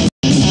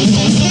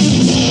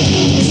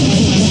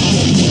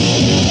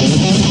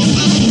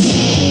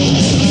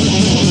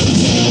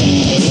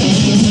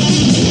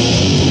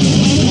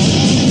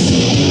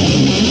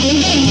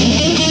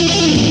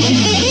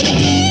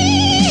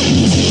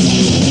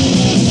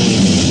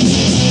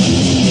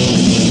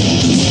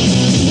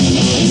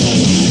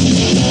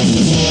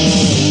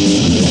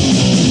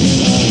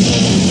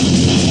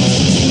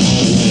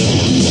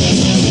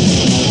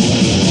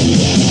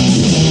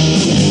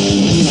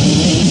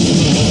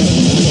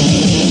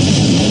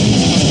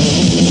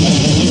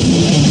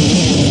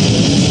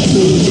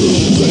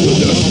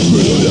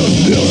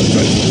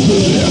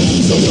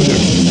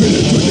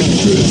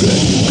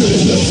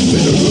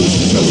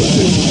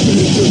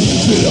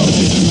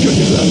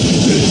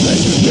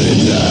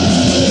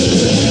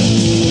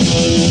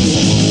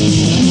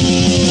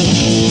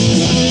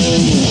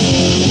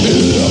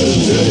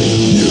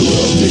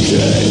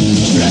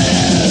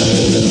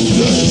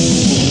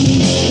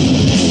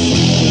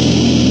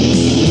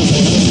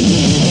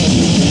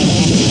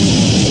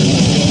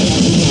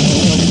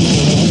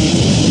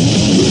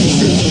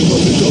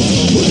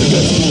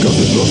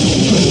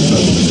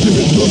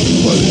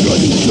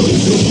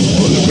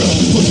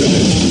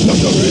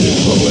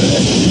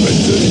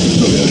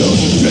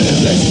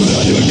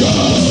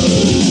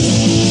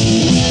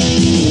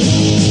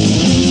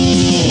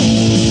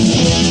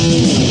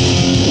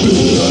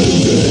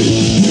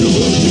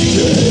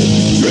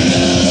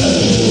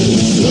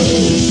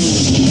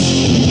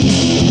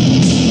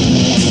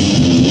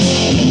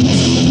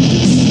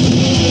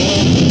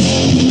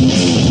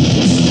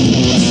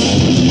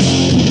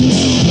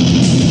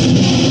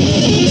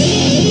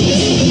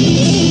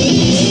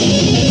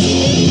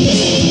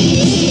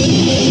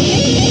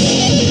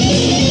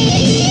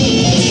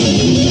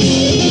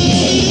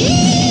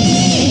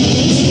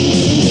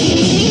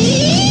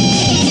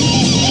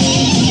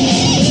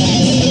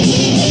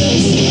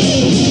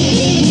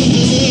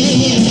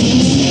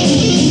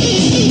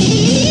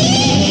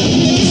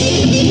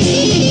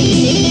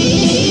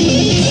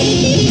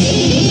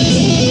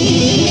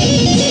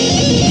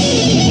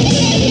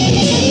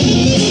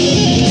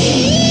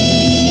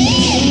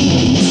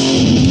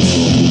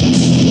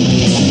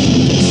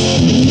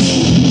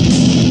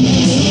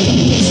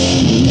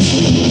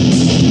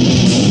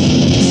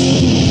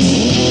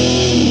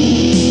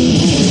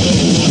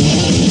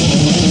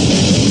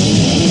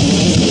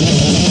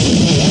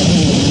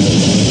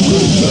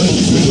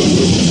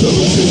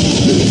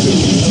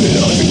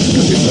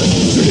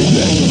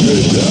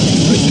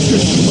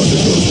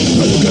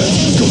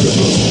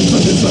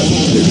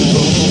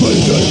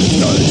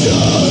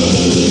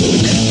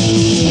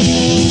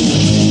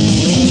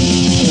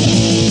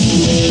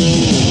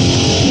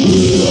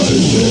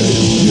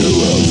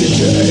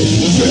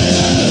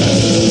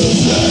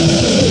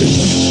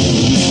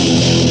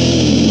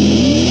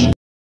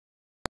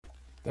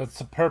 That's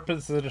the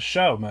purpose of the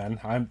show, man.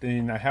 I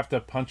mean, I have to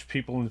punch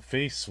people in the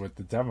face with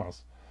the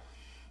demos.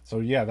 So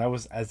yeah, that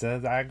was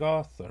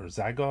Zagoth,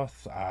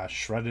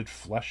 Shredded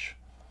Flesh,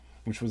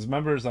 which was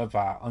members of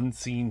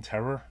Unseen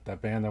Terror,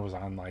 that band that was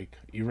on like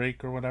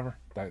E-Rake or whatever,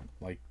 that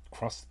like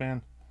crust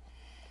band,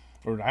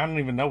 or I don't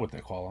even know what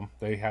they call them.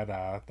 They had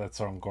that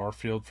song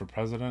Garfield for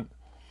President.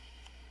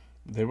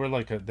 They were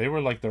like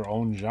their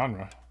own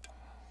genre,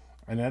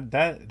 and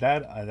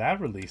that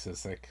release is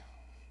sick.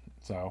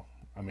 So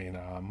I mean,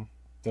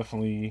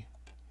 definitely,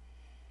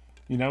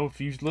 you know,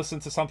 if you listen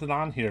to something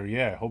on here,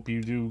 yeah, hope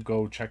you do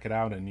go check it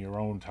out in your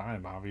own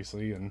time,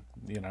 obviously, and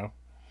you know,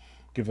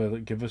 give a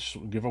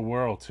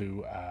whirl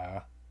to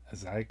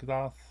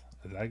Zagoth,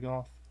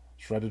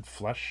 Shredded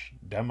Flesh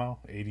Demo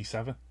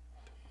 87.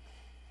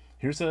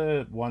 Here's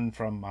a one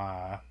from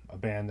a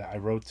band that I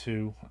wrote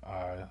to,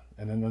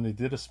 and then they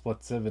did a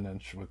split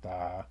 7-inch with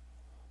a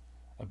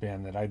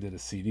band that I did a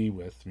CD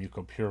with,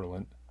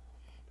 Mucopurulent.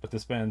 But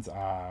this band's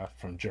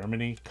from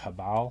Germany,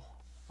 Cabal,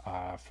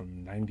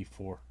 from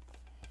 '94.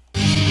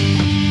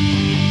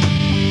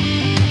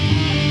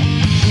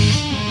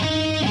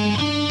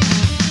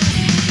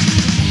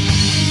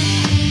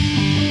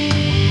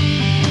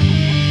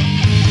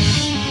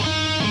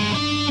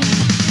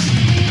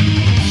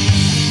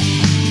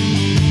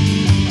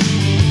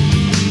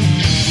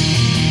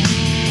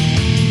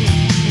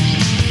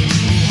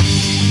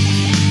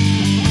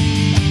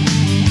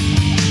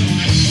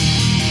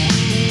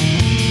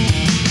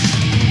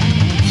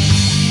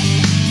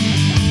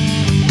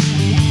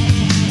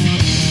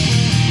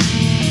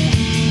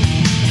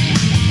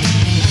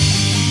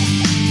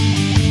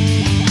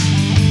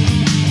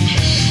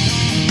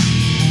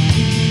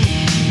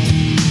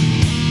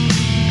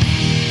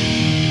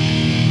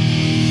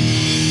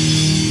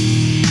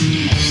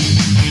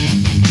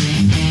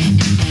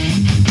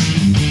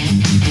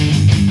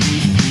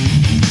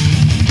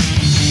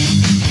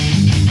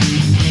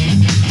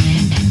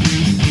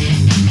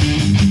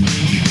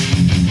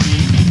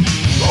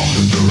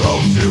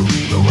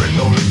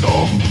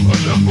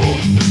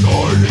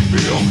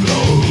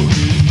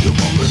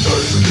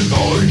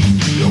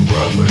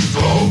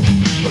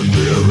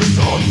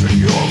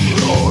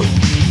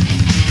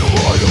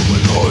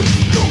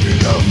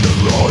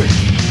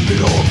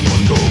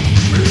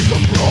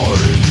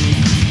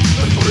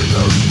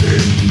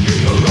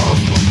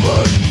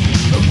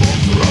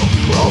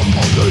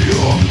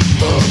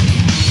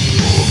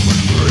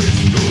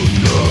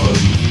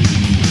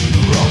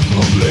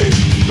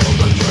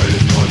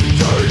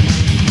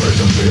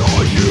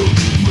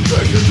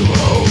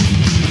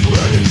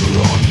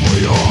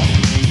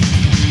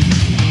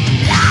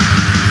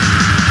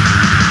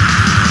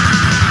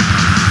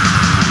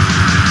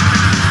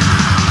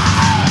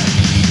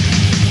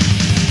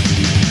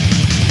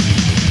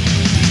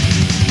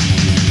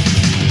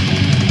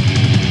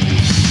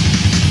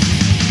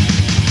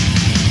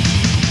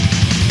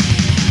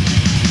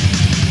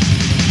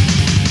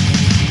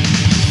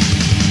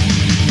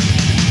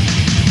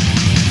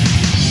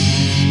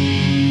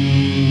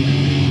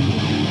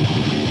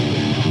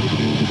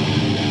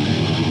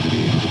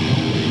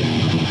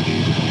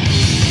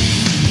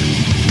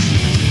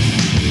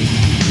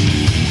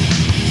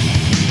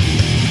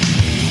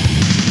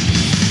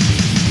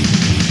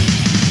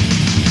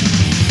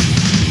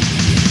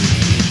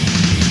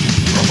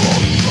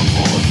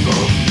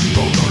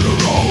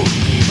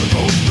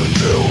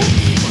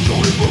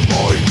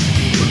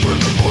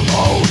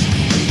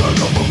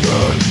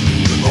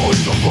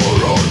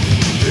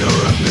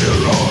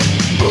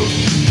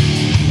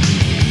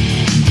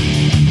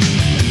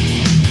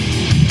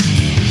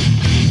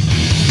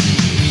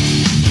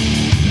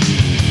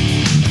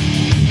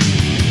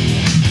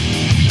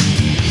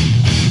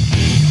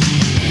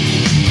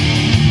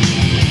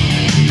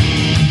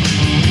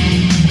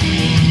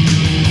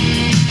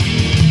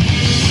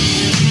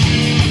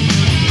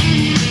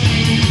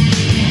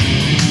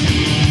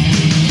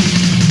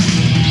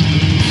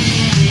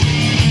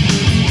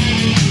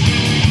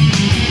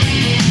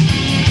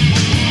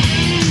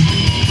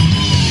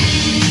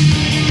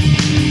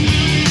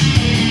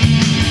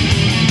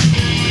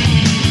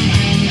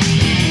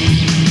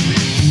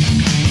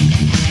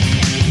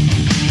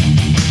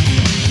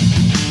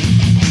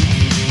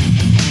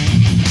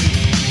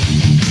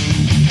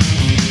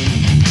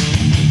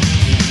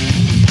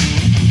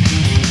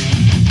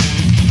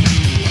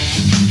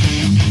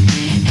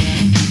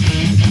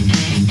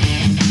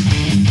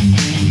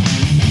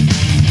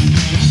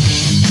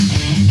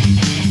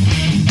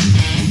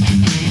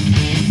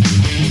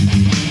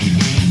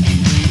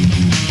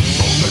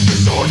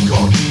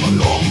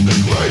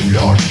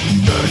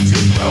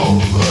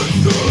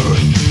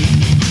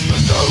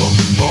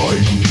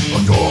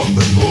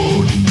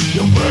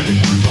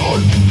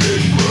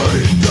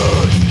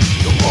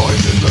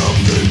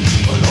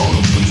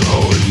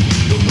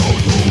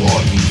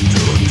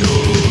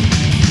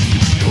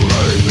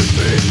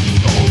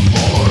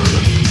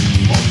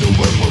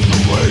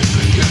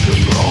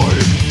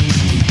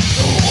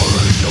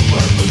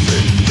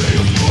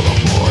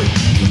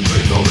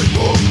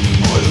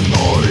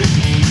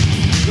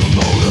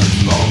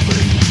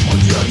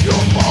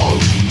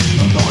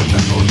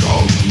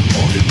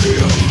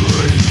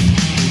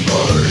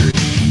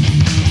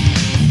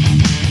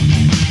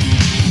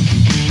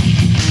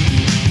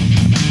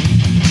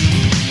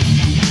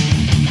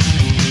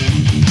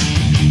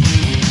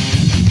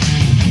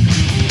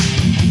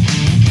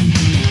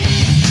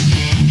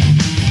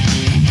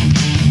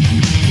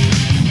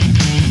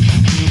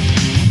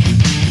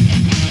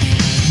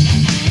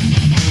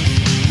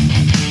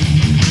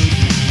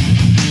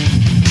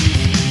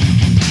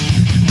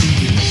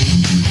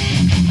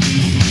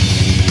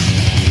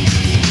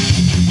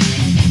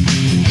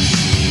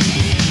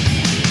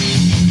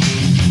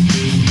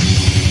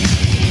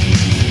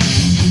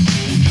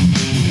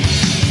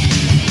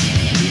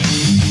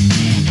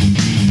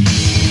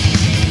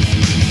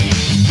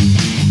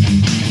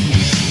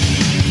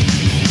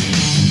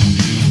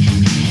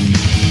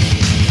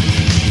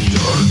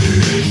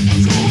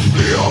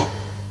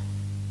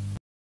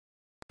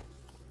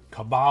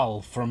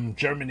 From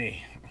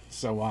Germany.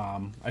 So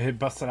I had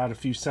busted out a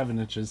few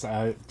 7-inches.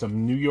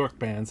 Some New York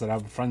bands that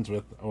I'm friends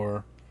with,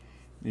 or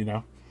you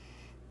know,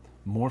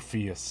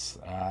 Morpheus,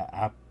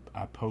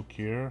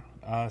 Apocure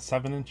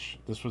 7-inch.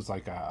 This was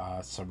like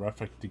a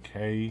Seraphic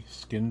Decay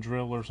skin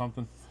drill or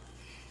something.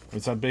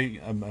 It's a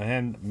big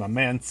my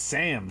man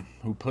Sam,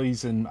 who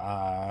plays in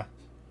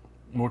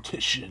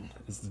Mortician,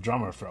 is the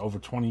drummer for over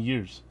 20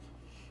 years.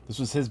 This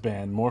was his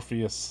band,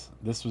 Morpheus.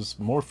 This was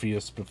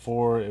Morpheus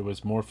before it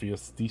was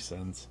Morpheus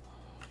Descends.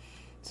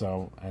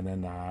 So, and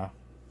then,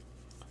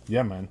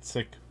 yeah, man,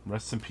 sick.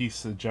 Rest in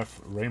peace to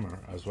Jeff Raymer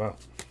as well.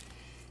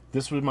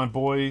 This was my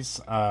boys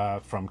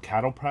from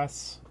Cattle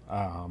Press,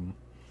 and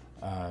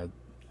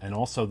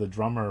also the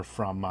drummer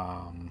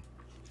from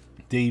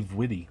Dave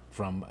Whitty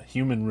from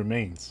Human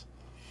Remains.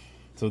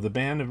 So the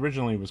band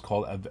originally was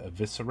called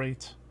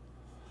Eviscerate,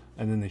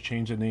 and then they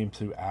changed the name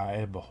to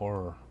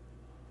Abhorrence.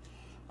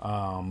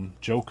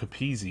 Joe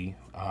Capizzi,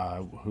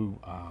 who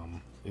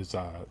is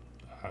a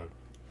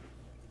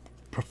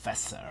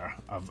professor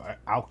of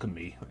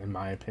alchemy, in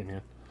my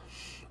opinion.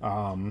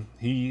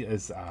 He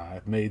has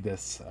made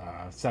this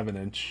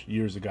 7-inch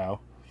years ago,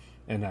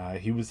 and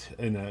he was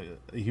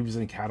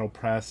in Cattle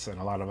Press and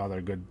a lot of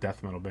other good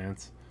death metal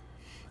bands.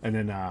 And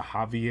then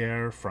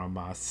Javier from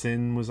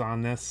Sin was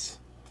on this,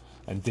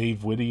 and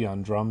Dave Whitty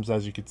on drums,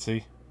 as you can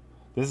see.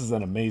 This is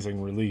an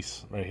amazing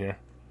release right here.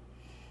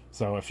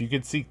 So if you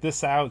could seek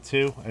this out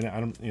too, and I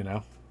don't, you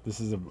know, this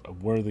is a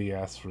worthy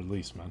ass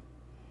release, man.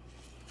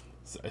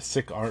 It's a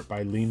sick art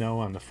by Lino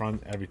on the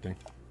front, everything.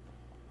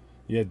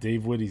 Yeah,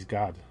 Dave Whitty's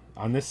God.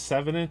 On this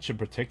 7-inch in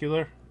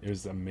particular, it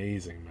was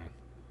amazing, man.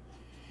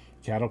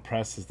 Cattle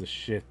Press is the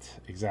shit,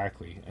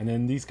 exactly. And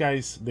then these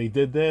guys, they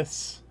did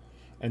this,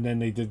 and then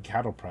they did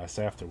Cattle Press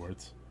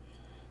afterwards.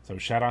 So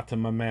shout out to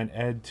my man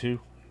Ed too,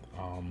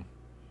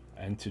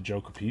 and to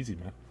Joe Capizzi,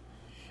 man.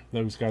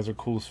 Those guys are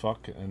cool as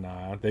fuck, and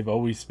they've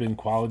always been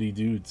quality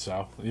dudes.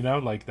 So, you know,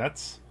 like,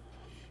 that's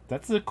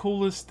the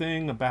coolest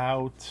thing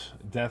about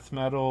death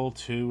metal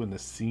too, and the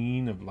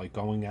scene of like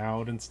going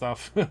out and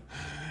stuff. You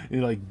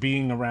know, like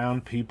being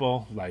around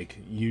people, like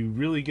you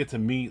really get to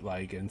meet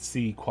like and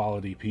see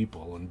quality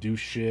people and do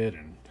shit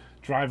and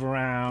drive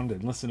around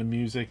and listen to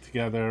music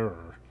together,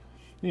 or,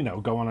 you know,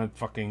 go on a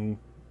fucking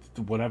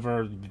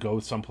whatever, go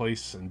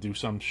someplace and do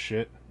some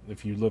shit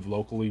if you live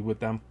locally with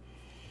them.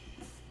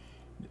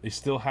 They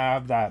still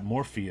have that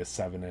Morpheus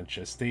 7-inch.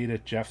 I stayed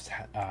at Jeff's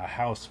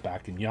house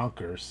back in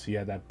Yonkers. He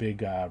had that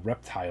big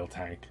reptile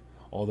tank.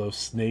 All those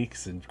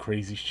snakes and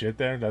crazy shit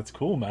there. That's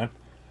cool, man.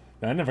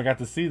 I never got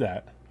to see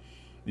that.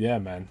 Yeah,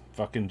 man.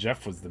 Fucking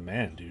Jeff was the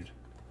man, dude.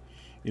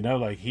 You know,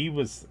 like, he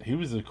was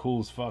the cool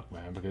as fuck,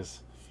 man.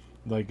 Because,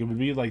 like, it would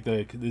be like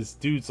this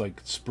dude's,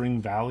 like,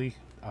 Spring Valley.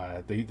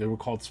 They were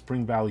called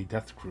Spring Valley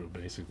Death Crew,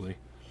 basically.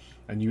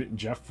 And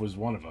Jeff was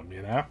one of them,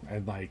 you know?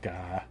 And, like,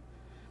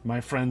 my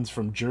friends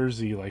from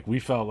Jersey, like, we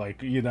felt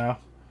like, you know,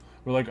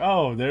 we're like,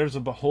 oh, there's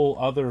a whole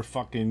other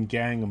fucking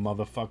gang of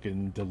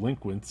motherfucking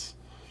delinquents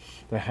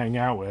to hang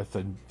out with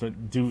and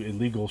do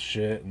illegal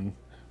shit and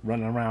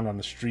run around on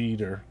the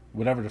street or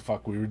whatever the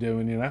fuck we were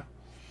doing, you know?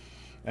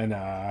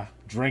 And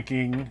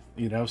drinking,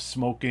 you know,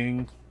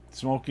 smoking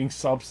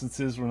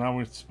substances we're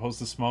not supposed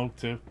to smoke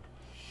too.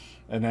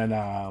 And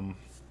then,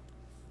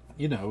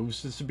 you know, it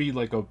was just to be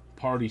like a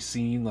party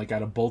scene, like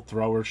at a bolt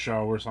thrower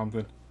show or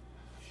something.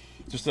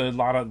 Just a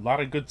lot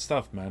of good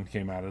stuff, man,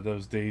 came out of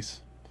those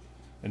days.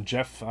 And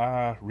Jeff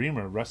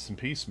Reamer, rest in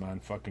peace, man.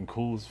 Fucking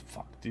cool as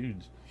fuck,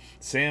 dude.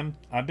 Sam,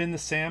 I've been to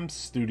Sam's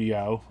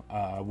studio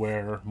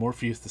where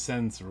Morpheus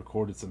Descends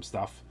recorded some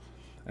stuff.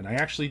 And I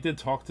actually did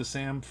talk to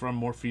Sam from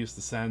Morpheus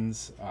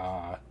Descends.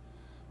 I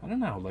don't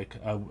know, like,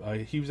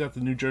 he was at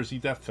the New Jersey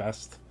Death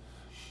Fest.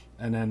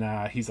 And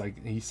then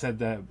he said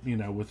that, you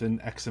know,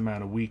 within X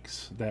amount of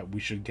weeks that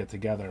we should get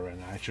together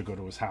and I should go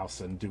to his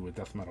house and do a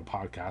death metal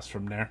podcast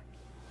from there.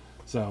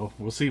 So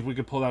we'll see if we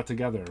could pull that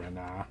together, and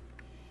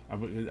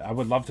I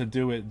would love to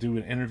do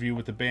an interview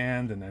with the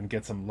band, and then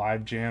get some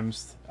live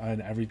jams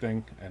and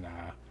everything, and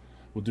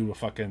we'll do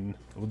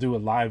a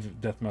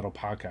live death metal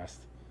podcast,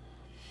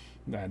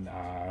 and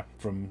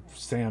from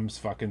Sam's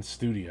fucking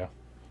studio,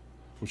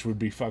 which would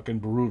be fucking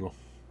brutal.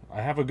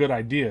 I have a good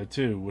idea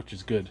too, which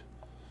is good.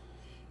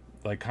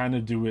 Like, kind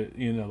of do it,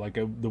 you know, like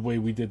the way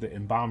we did the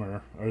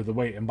Embalmer, or the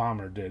way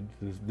Embalmer did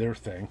their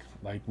thing.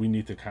 Like, we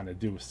need to kind of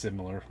do a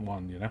similar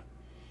one, you know.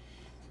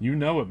 You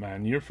know it,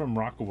 man. You're from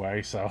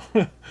Rockaway, so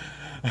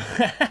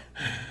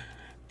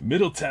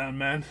Middletown,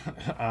 man.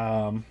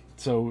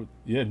 So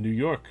yeah, New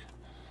York.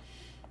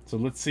 So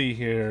let's see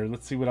here.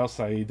 Let's see what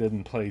else I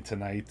didn't play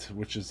tonight,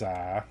 which is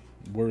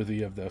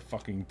worthy of the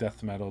fucking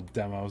death metal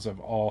demos of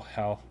all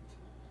hell.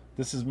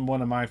 This is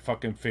one of my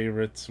fucking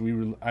favorites.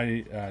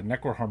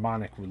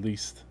 Necroharmonic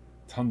released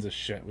tons of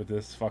shit with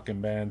this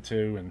fucking band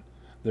too, and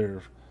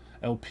their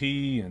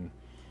LP and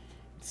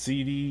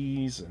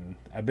CDs, and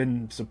I've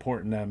been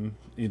supporting them,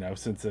 you know,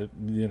 since it,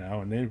 you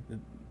know, and they're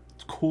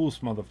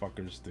coolest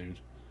motherfuckers, dude.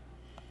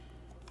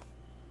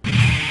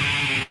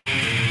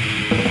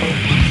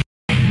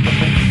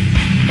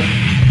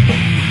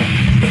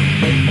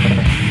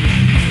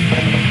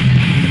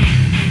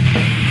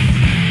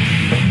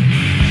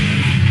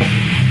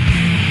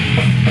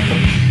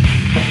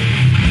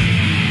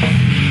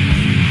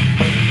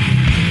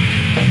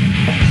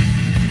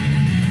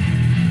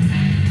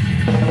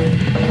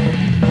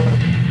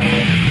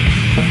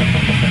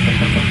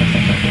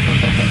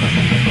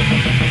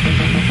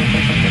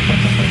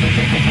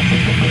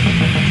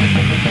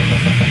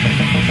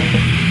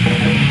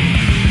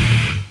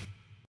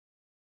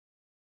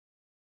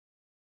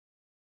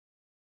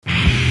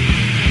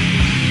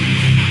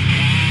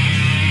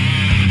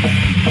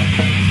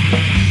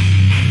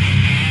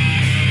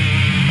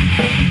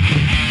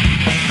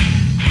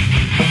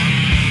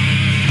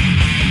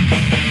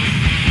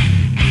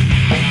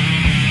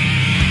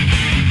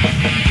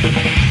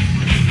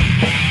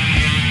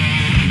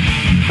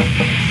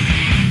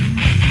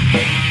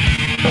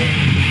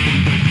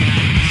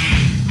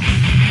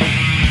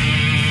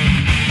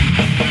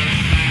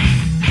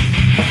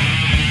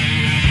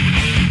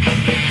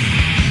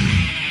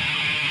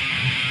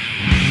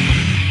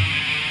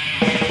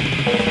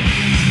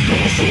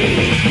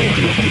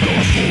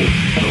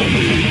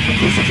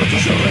 Crucified to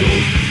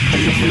shadows,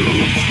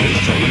 diffused, strange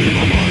traveling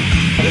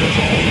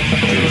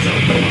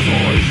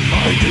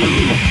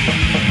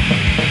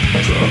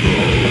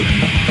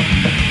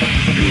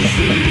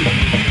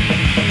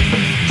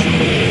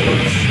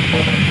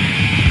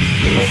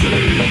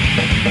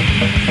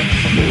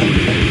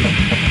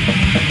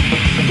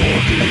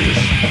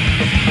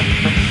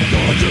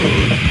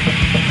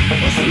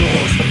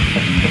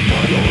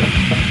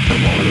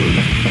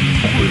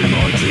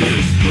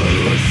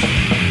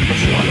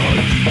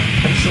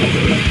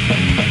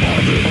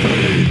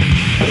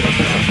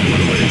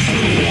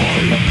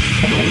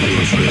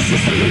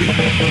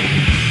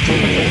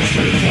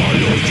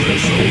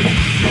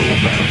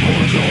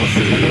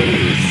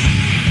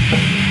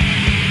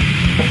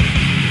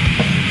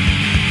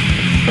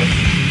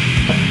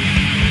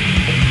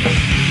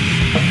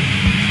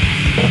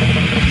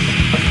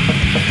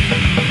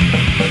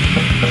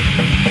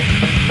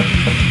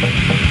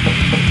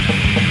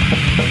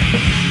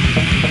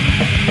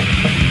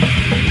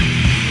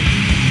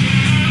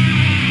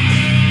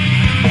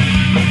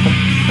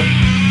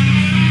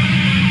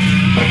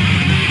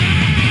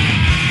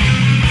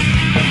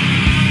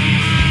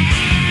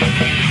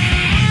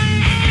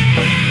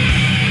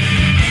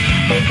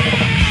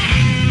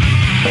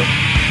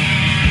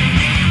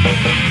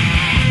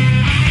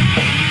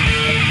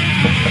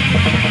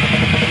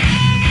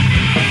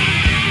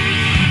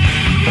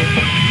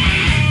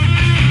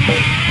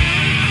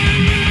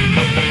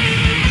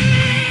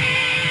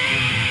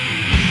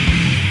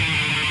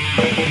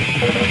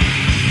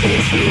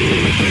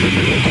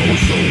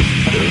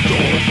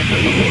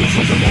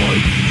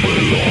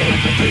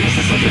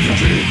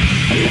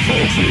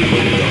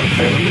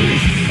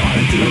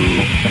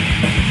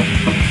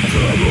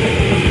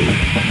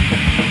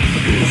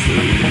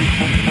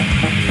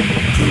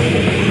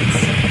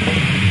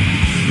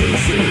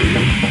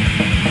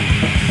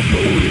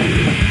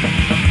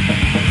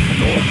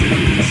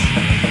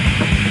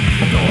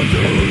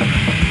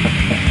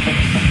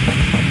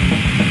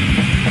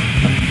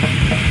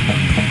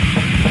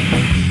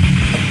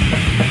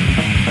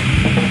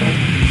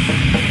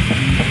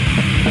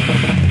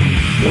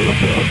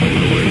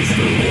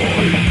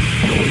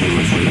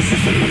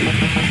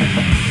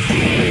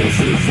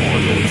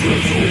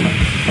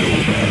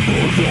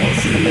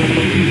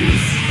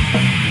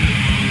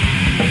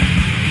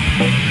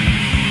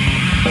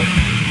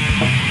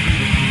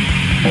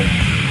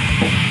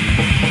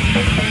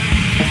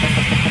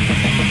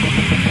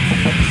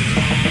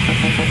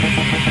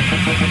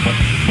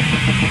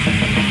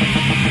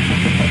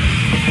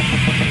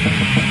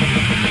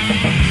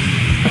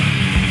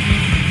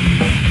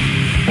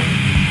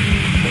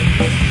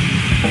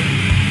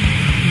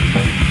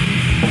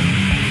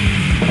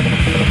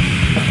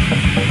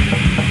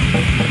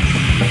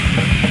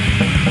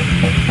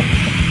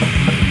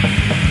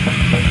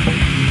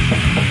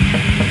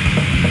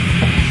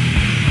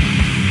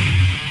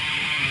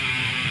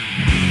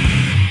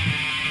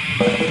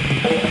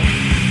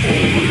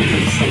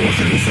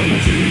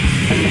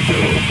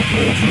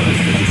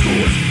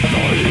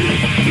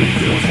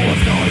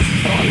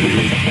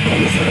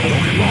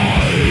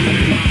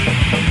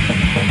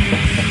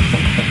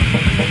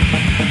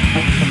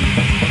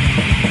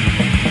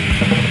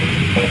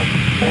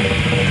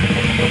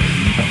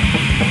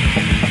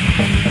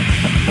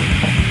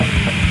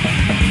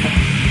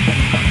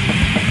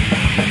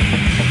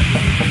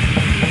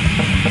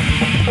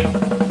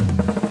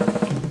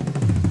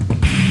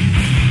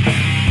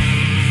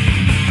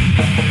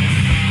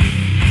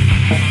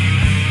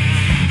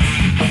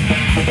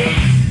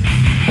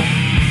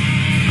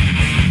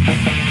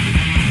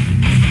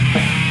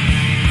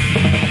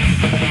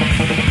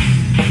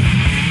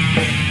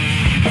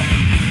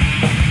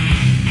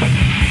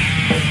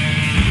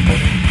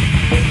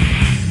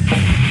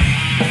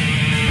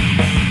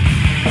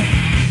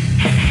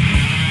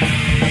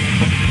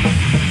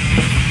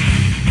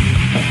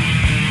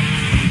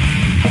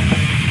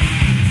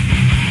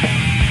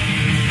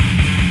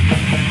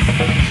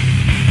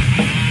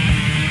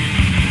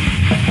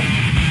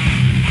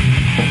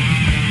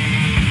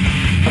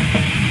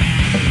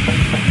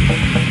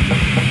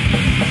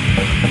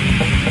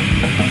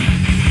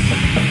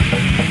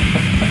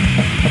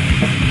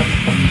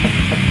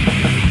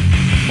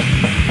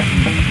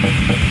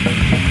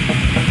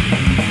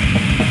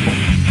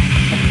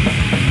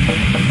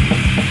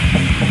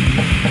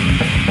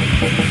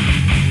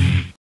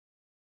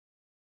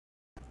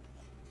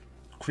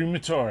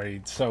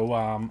Crematory. So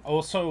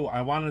also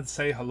I wanted to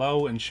say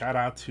hello and shout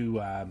out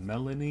to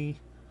Melanie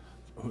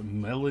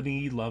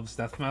Loves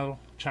Death Metal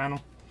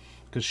channel,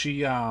 because she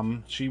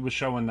was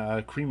showing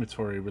a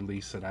Crematory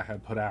release that I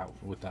had put out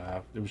with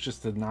it was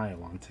just a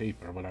nylon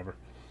tape or whatever.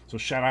 So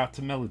shout out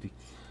to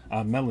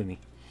Melanie.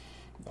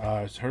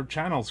 Her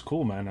channel's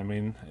cool, man. I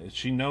mean,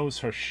 she knows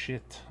her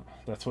shit.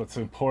 That's what's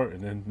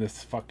important in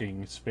this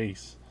fucking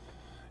space.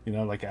 You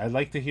know, like, I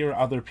like to hear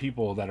other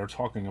people that are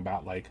talking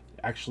about, like,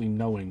 actually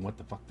knowing what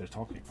the fuck they're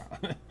talking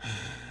about.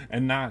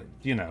 And not,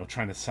 you know,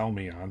 trying to sell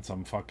me on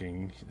some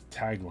fucking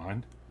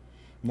tagline.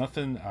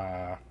 Nothing,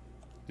 yeah.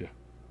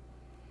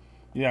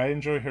 Yeah, I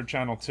enjoy her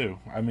channel, too.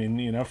 I mean,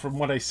 you know, from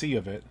what I see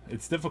of it,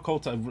 it's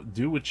difficult to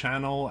do a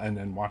channel and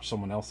then watch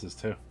someone else's,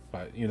 too.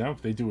 But, you know,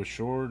 if they do a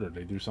short or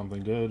they do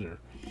something good or,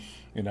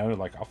 you know,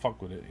 like, I'll fuck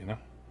with it, you know.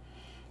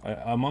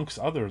 Amongst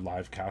other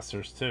live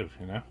casters, too,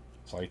 you know.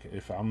 It's like,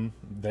 if I'm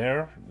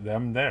there,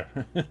 I'm there.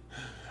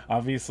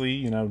 Obviously,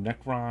 you know,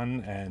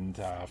 Necron and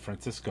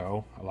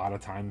Francisco, a lot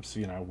of times,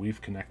 you know,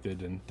 we've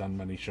connected and done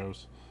many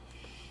shows.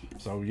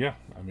 So, yeah,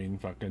 I mean,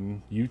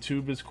 fucking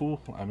YouTube is cool.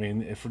 I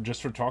mean, if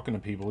just for talking to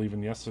people,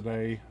 even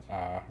yesterday,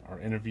 our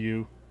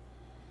interview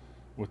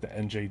with the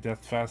NJ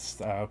Death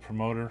Fest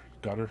promoter,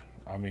 Gutter,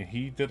 I mean,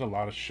 he did a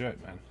lot of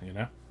shit, man, you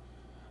know?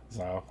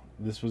 So,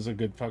 this was a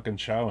good fucking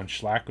show, and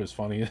SHLAK was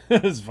funny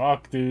as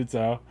fuck, dude,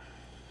 so,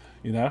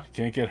 you know,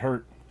 can't get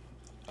hurt.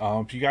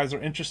 If you guys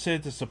are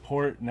interested to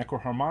support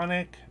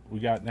Necroharmonic, we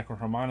got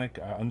Necroharmonic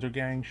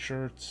Undergang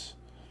shirts,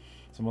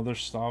 some other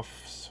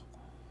stuff.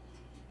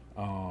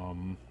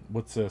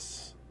 What's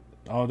this?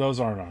 Oh, those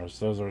aren't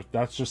ours.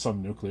 That's just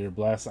some Nuclear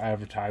Blast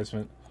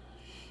advertisement.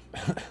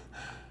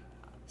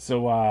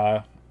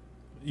 So,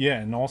 yeah,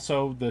 and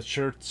also the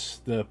shirts,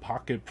 the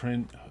pocket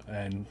print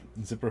and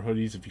zipper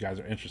hoodies, if you guys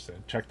are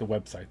interested. Check the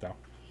website, though.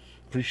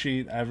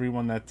 Appreciate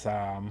everyone that's,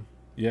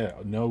 yeah,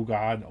 no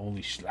God,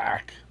 only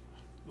SHLAK.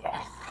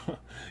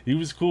 He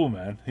was cool,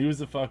 man. He was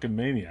a fucking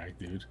maniac,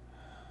 dude.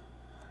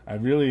 I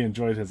really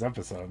enjoyed his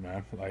episode,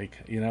 man. Like,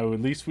 you know,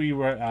 at least we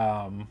were,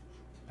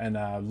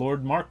 and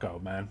Lord Marco,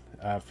 man,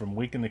 from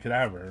Waking the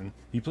Cadaver, and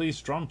he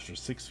plays drums for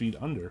 6 Feet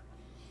Under.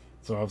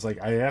 So I was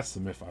like, I asked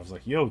him if I was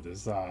like, yo,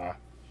 does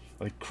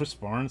like Chris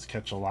Barnes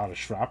catch a lot of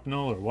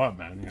shrapnel or what,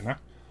 man? You know?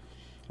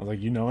 I was like,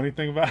 you know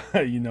anything about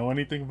that? You know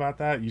anything about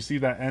that? You see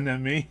that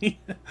NME?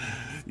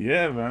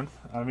 Yeah, man.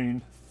 I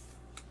mean,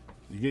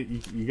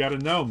 you got to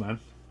know, man.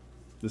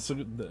 This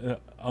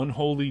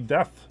Unholy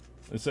Death.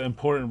 It's an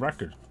important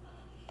record.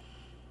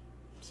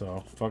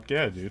 So fuck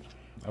yeah, dude.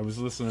 I was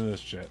listening to this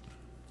shit.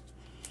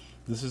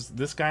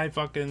 This guy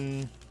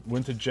fucking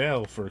went to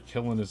jail for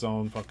killing his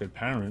own fucking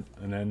parent,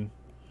 and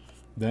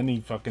then he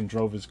fucking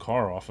drove his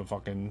car off a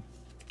fucking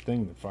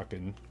thing that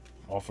fucking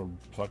off a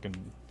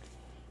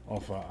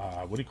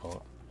what do you call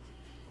it?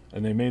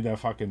 And they made that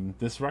fucking,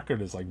 this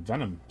record is like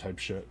Venom type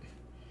shit.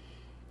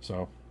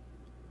 So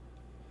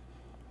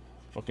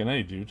fucking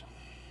A, dude.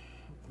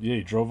 Yeah,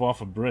 he drove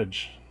off a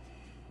bridge.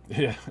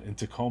 Yeah, in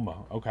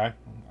Tacoma. Okay,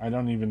 I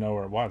don't even know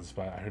where it was,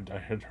 but I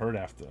had heard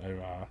after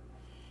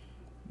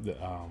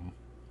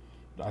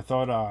I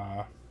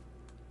thought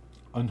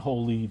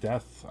Unholy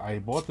Death, I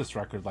bought this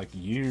record like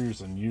years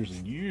and years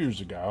and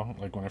years ago,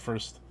 like when I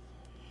first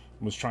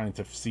was trying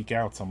to seek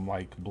out some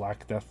like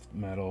black death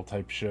metal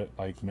type shit,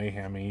 like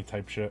mayhem-y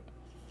type shit,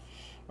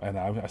 and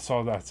I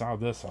saw this, I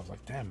was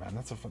like, damn,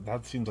 man,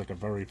 that seems like a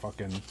very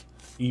fucking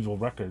evil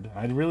record.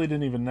 I really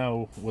didn't even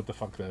know what the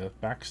fuck the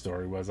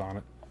backstory was on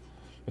it,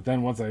 but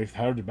then once I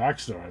heard the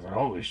backstory, I was like,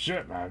 holy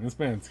shit, man, this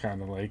band's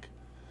kind of like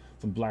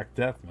some black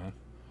death, man.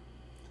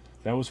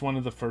 That was one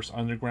of the first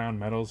underground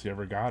metals you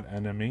ever got,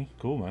 NME.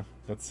 Cool, man.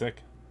 That's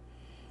sick.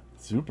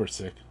 Super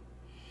sick.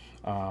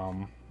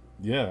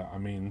 Yeah, I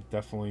mean,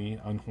 definitely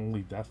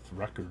Unholy Death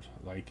record.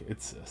 Like,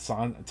 it's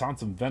on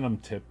some Venom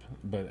tip,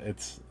 but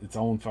it's its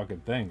own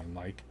fucking thing. And,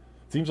 like,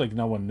 it seems like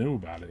no one knew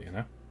about it, you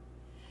know?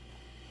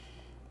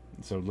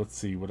 So, let's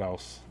see what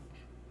else.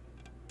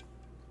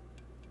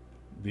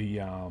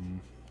 Got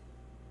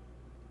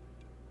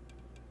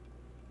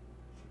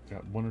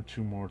one or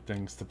two more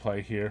things to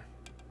play here.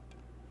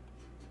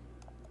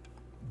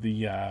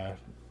 I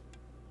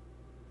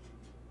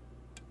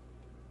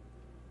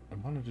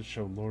wanted to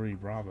show Lori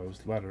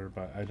Bravo's letter,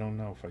 but I don't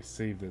know if I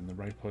saved it in the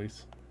right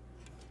place.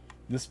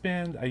 This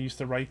band I used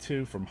to write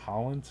to from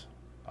Holland.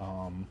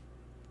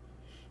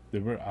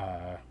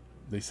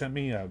 They sent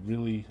me a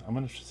really, I'm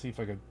gonna see if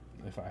I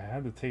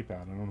had the tape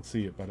out. I don't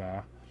see it, but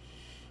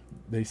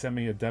they sent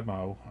me a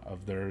demo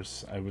of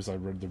theirs. I was the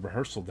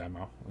rehearsal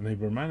demo, and they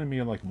reminded me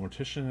of like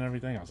Mortician and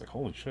everything. I was like,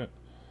 holy shit.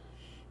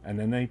 And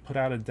then they put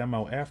out a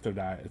demo after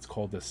that. It's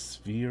called The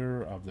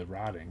Sphere of the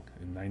Rotting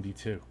in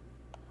 '92.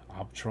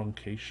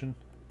 Obtruncation.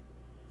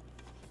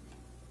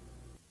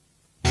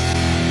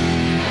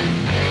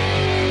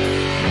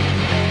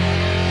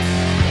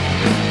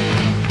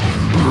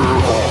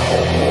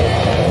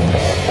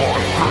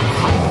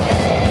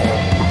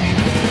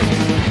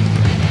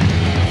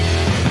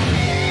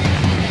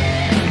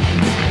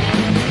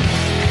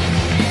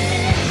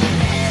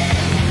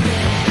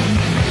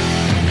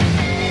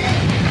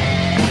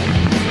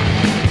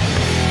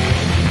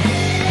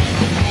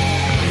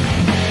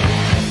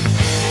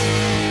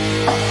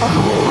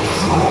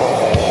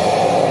 Oh,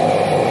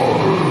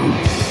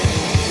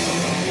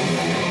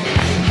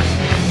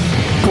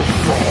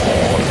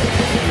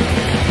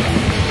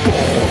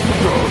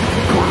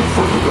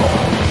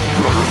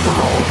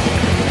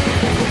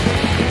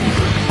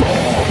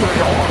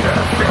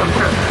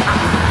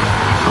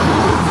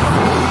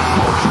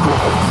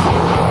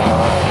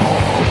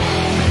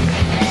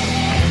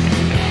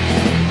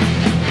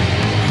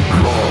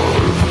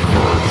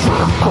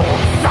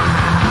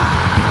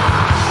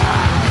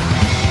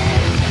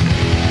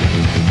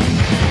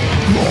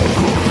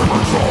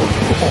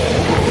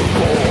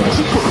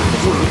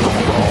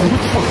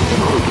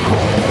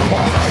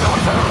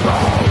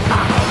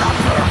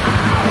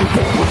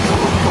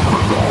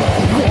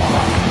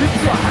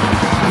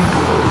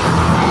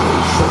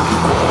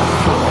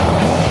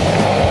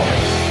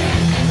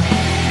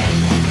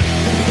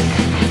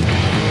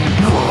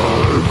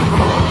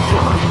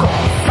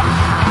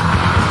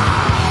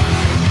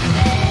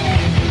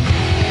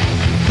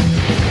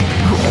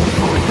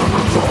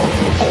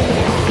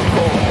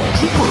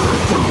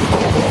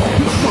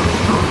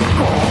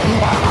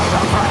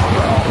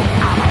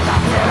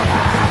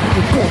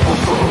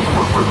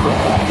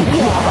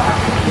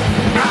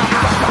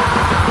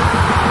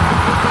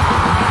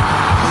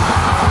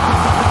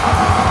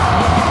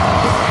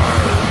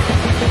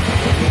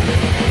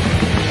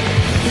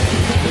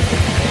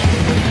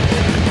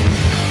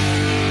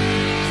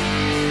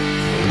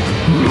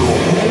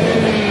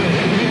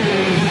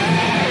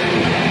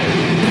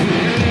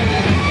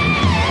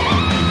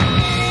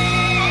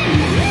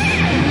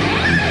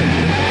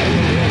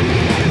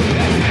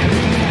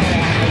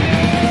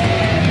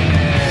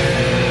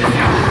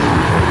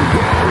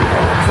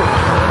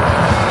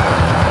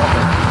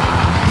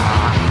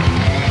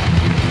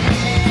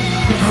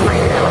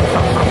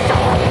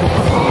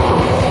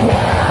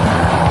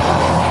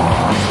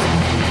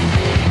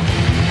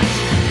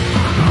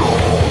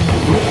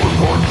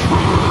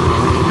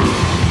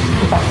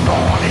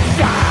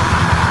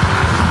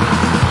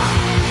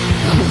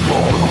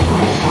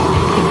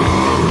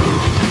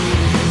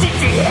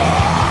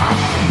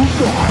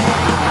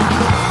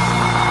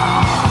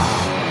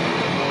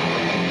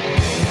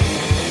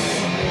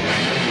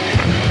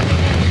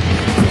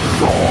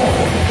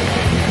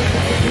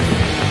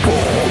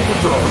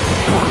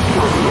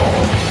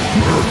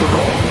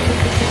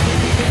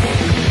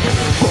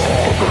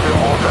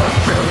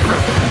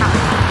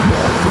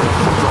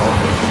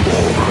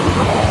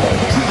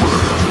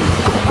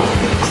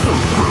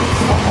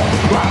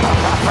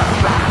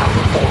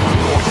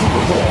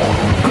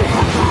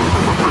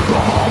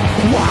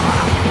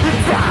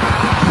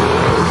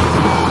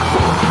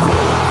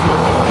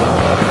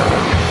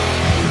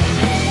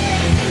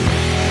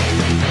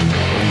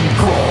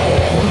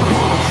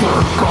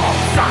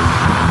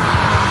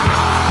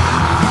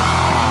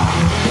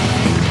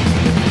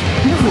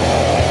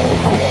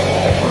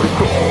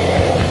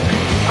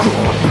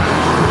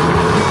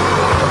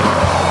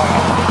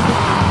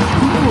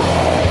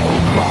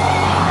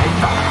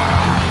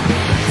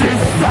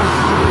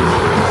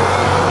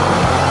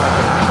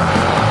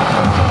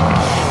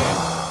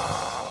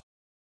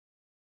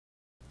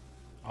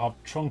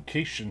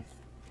 Truncation.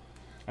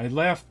 I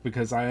laughed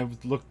because I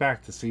looked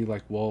back to see,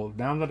 like, well,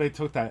 now that I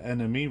took that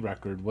NME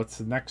record, what's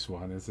the next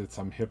one? Is it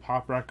some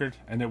hip-hop record?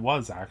 And it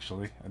was,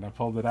 actually, and I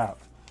pulled it out.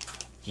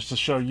 Just to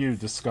show you,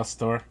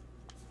 Disgustor.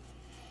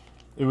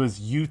 It was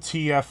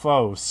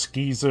UTFO,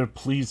 Skeezer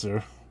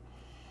Pleaser.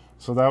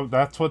 So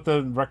that's what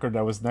the record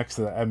that was next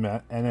to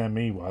the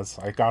NME was.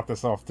 I got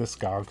this off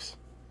Discogs.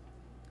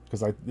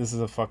 Because this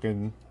is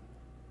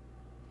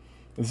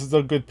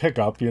a good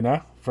pickup, you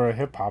know, for a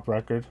hip-hop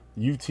record.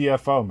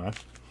 UTFO, man.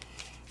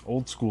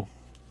 Old school.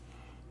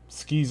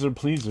 Skeezer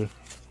Pleaser.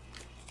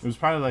 It was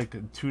probably like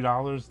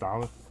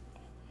 $2.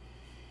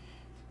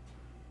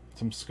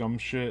 Some scum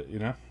shit, you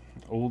know.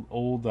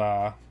 Old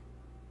the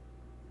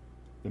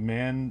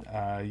man,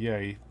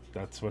 yeah,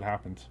 that's what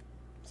happened.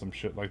 Some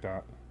shit like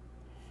that.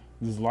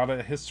 There's a lot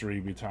of history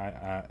behind,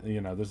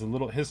 you know, there's a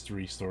little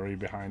history story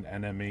behind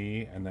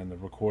NME and then the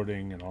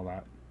recording and all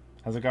that.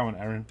 How's it going,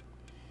 Aaron?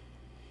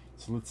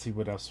 So let's see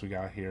what else we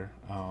got here.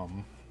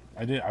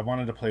 I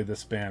wanted to play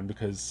this band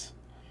because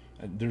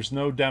there's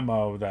no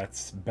demo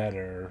that's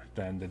better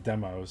than the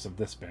demos of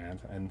this band,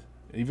 and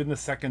even the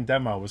second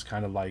demo was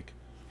kind of like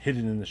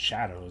hidden in the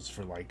shadows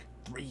for like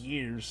 3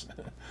 years.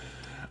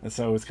 And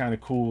so it's kind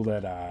of cool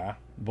that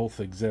both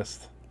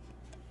exist.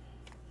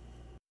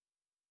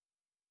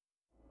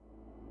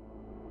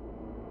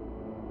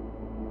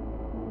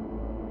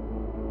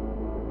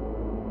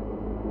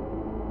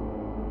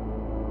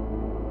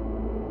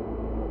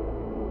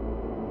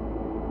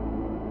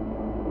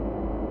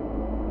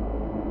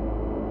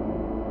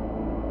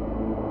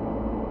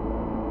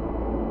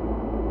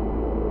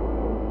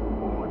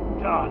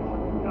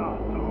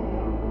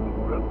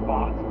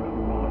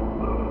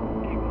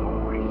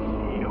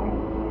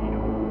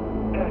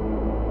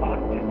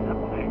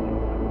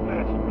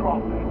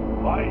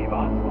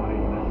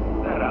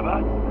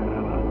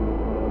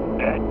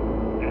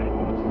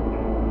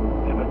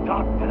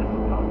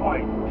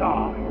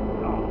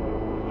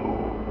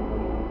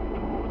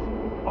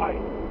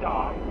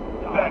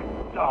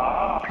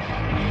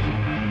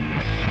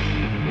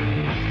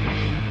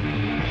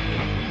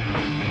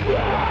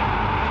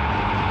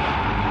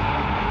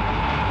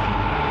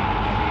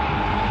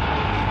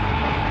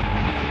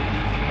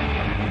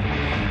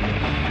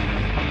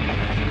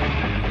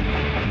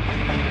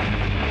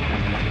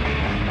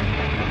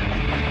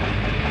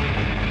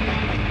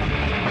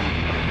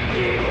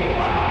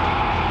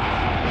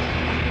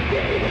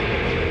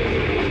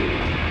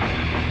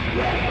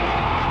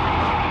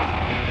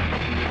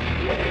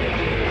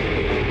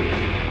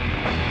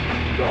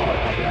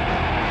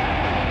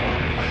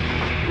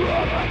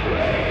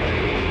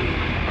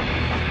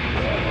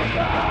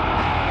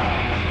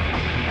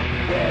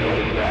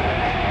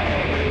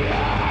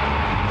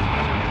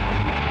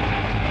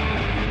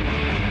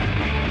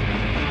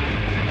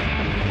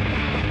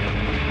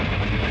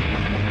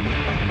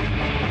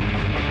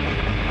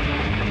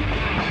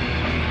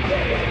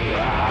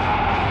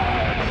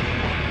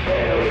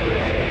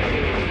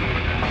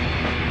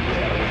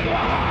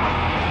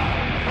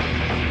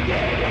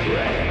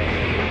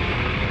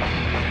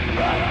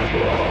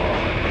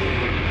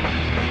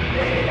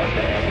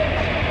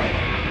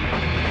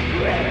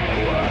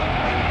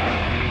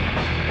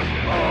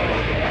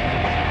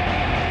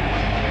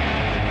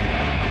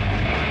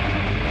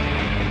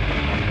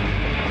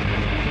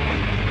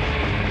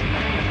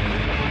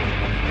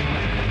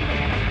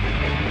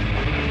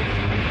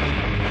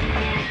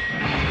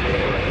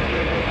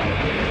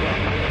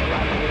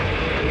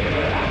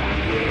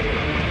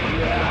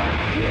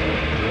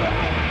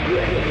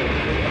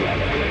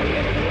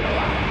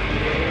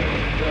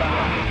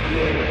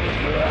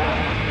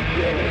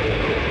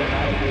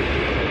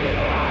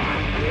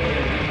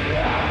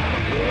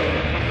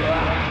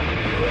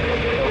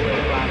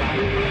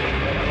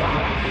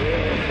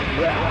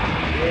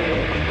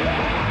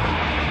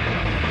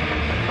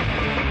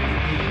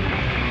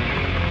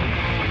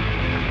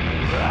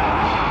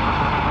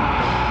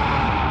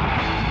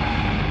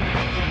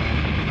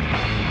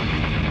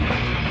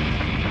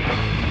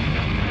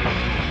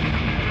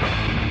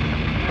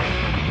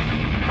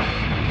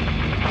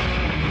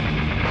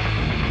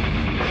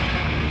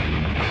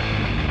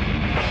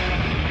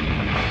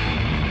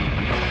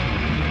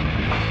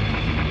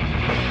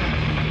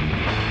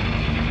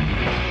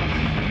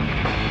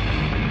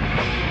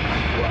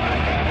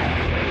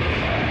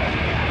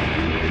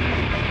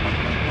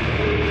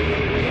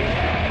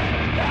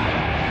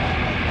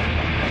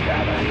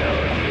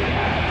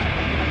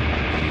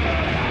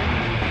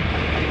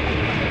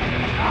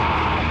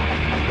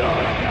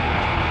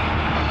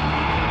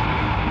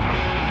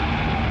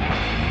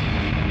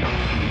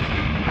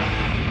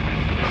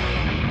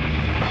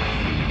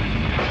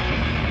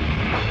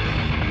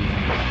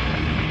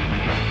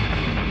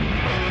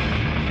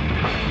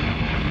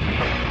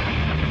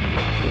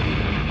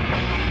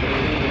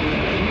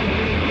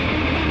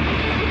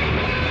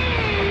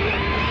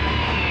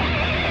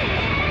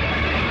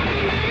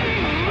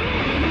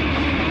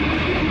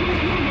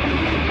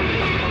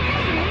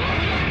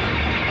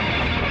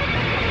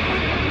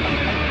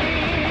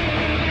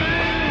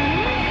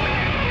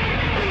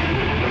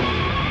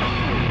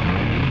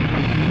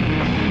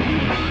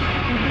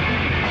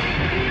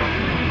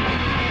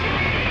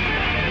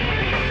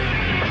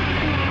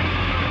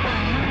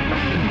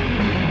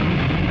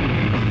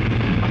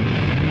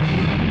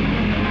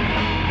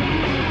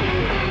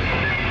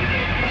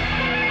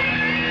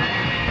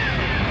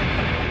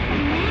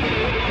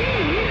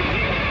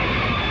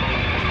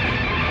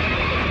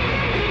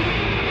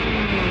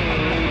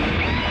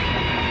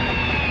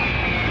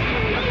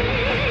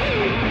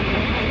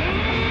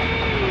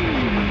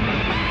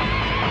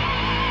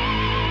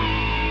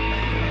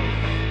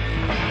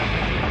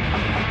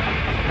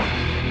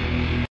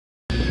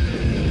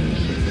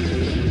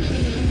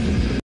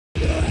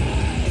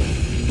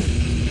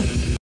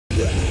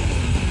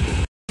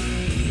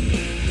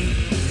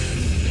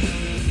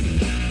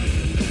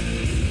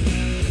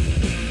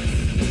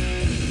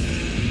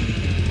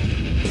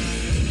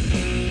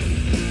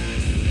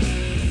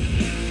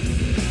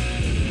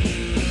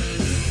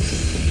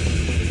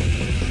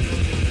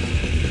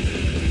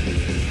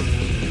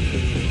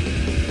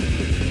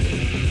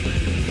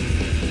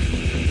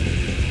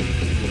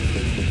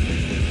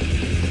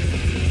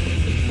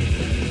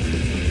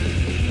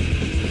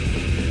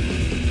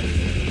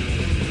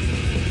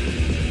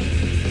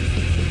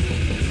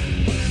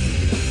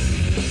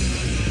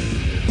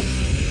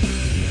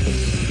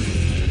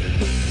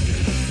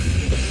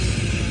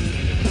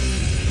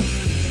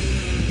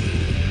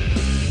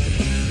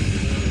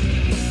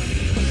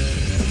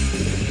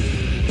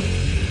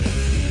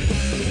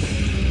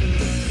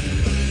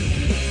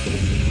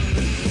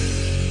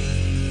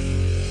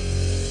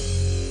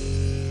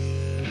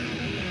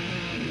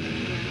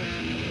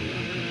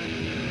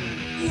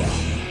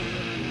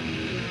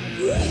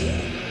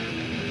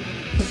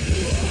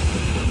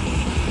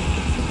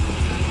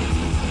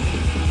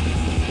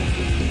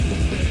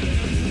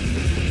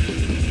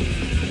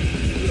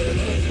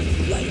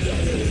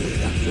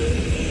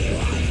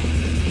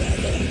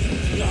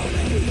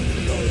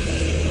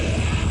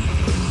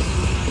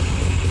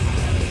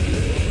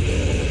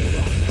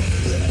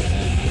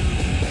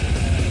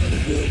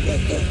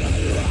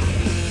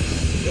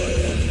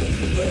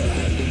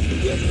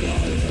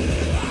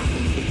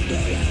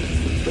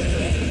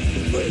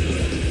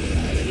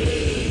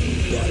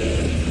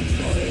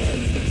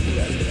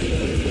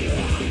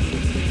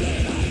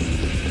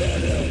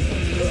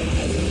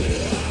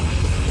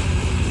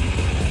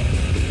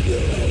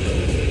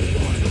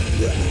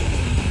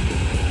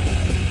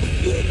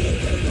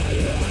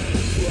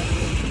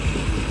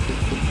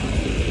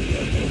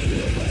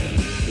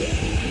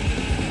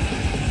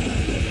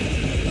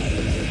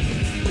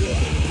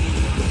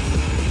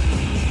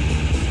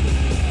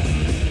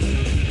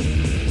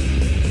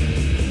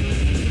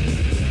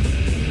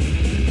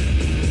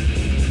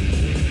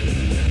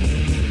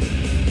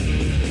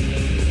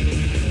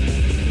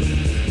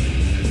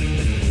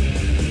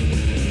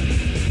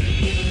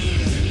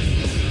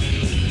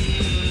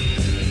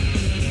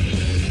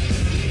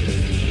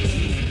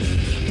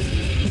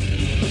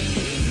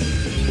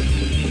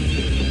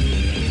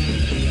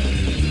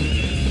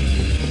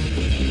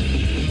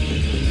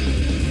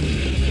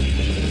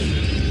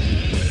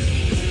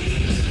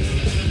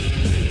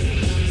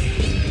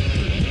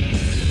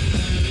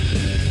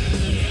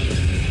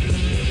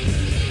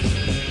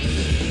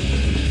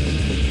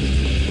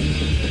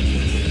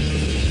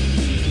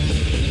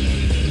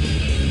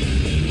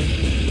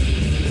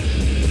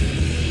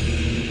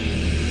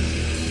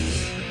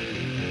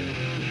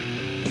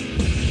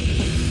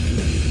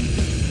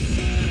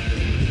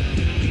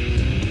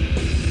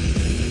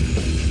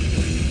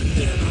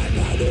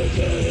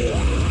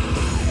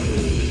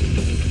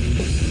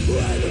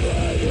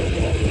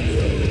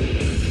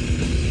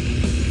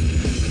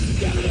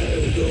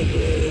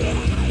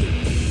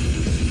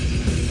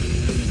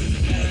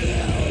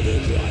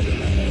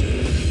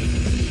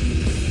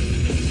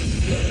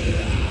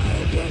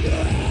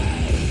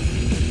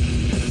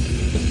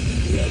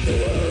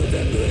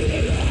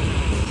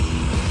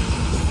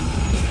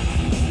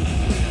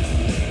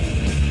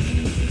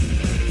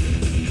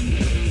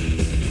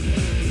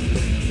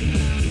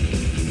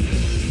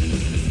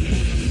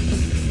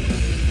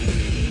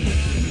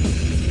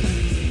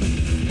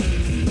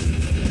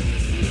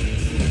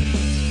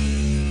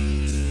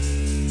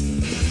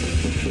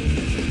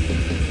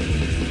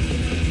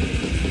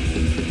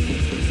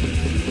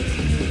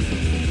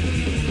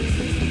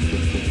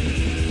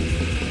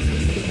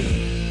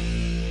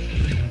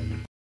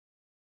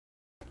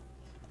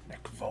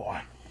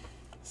 Wow.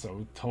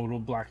 So, total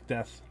Black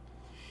Death.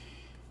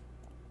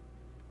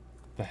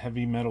 The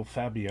heavy metal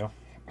Fabio.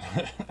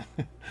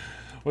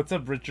 What's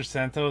up, Richard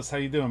Santos? How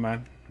you doing,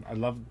 man? I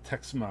love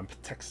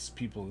Texas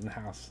people in the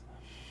house.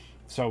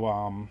 So,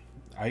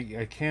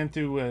 I can't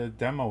do a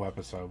demo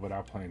episode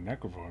without playing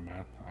Necrovore,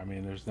 man. I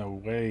mean, there's no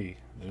way.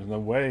 There's no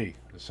way.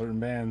 There's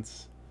certain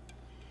bands.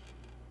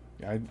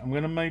 I'm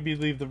gonna maybe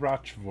leave the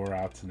Rochevore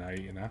out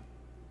tonight, you know,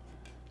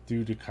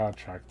 due to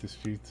contract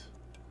disputes.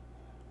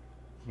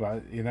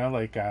 But you know,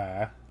 like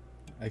I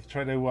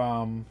try to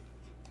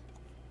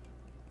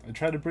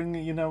bring,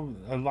 you know,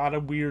 a lot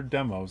of weird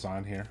demos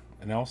on here.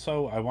 And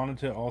also, I wanted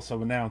to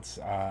also announce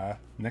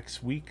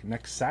next week,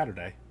 next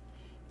Saturday,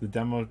 the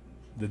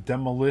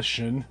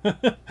demolition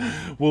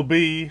will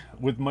be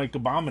with Mike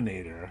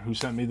Abominator, who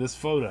sent me this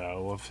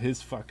photo of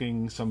his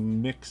fucking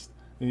some mixed.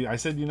 I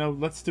said, you know,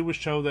 let's do a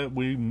show that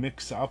we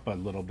mix up a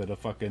little bit of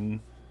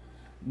fucking,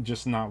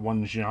 just not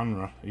one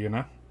genre, you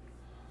know?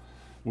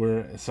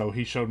 So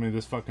he showed me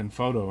this fucking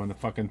photo and the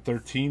fucking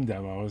 13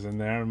 demos in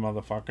there,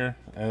 motherfucker.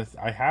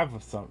 I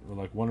have some,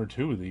 like 1 or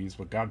 2 of these,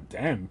 but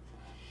goddamn.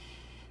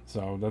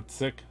 So that's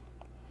sick.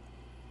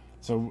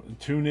 So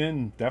tune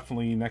in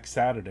definitely next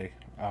Saturday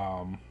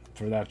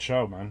for that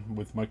show, man,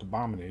 with Mike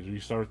Abominator. You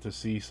start to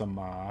see some,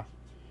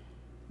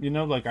 you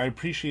know, like, I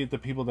appreciate the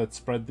people that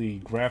spread the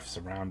graphs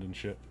around and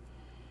shit.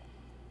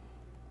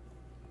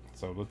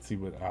 So let's see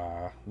what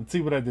I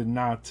did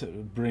not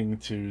bring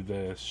to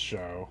this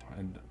show,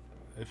 and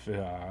if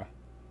there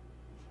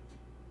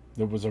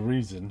was a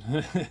reason.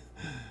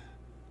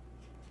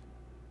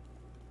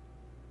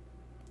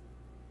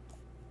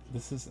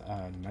 This is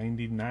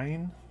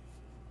 99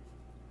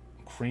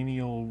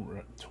 Cranial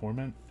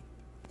Torment.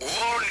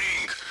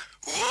 Warning!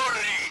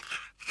 Warning!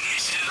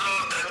 This is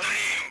not a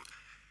dream!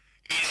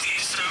 It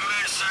is a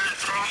message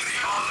from the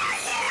other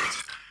world!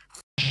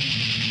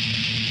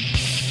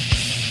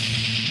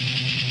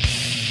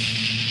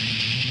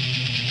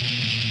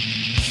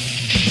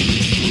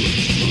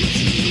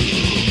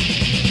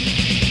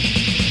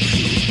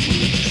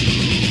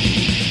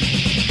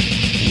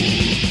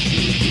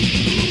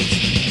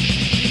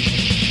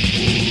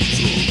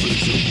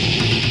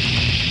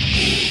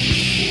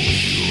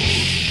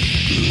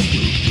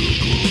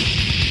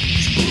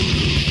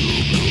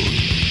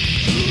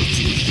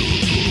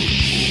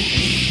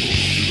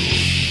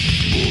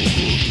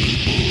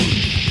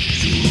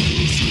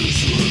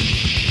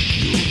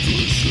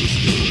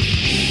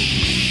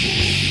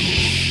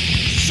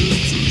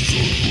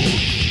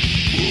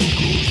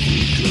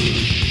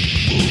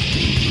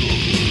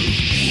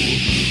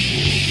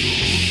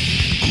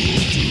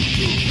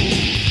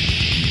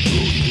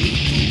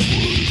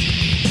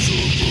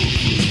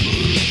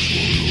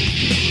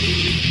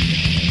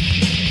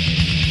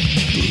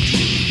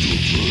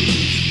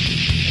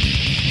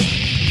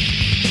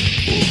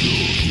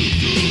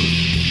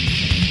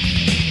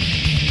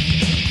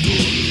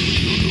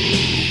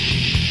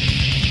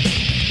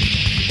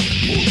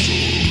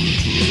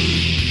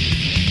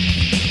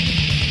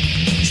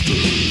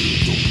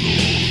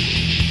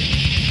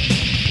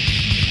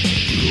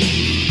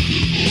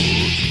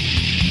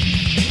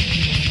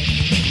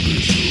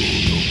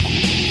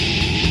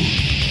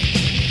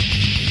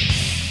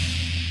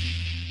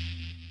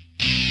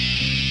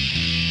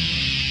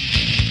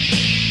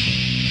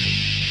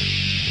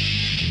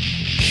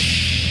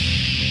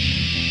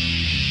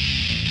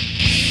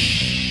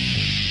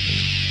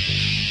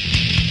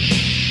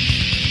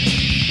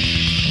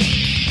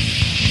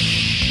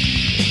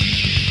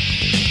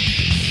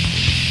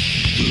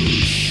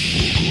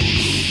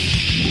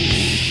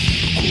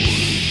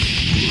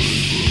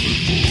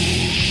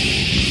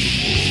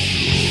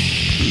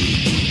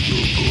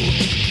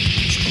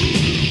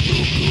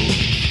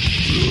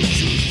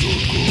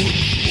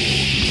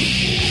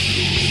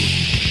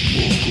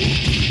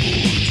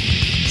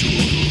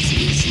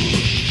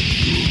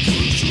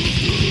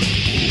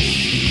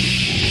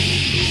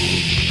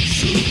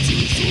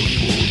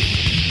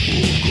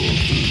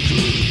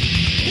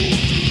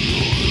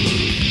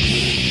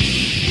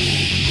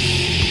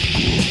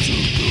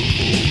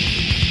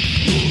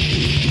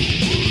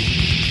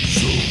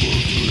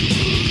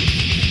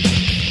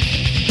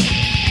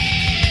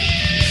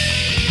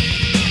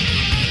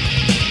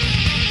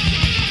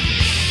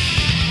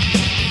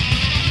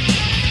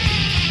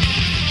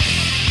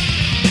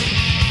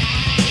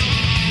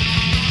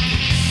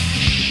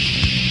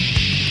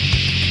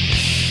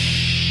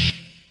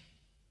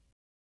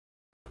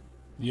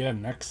 Yeah,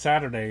 next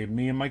Saturday,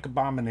 me and Mike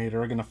Abominator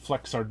are going to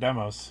flex our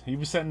demos. He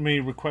was sending me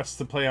requests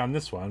to play on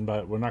this one,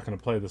 but we're not going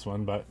to play this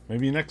one, but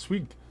maybe next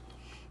week.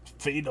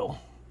 Fatal.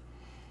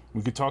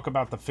 We could talk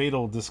about the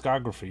Fatal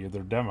discography of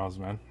their demos,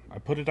 man. I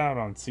put it out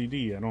on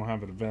CD. I don't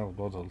have it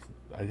available.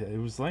 It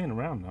was laying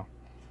around, though.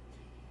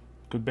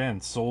 Good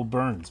band. Soul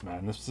Burns,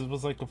 man. This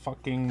was like a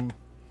fucking,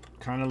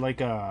 kind of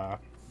like a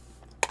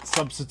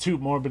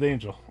substitute Morbid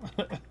Angel.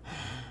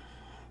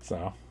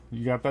 So,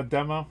 you got that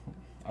demo?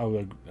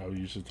 Oh,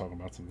 you should talk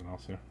about something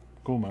else here.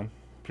 Cool, man.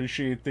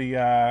 Appreciate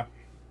the,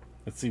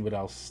 let's see what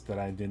else that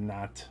I did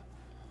not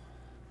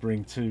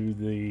bring to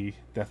the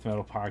Death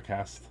Metal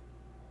Podcast.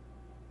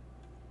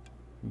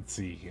 Let's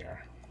see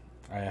here.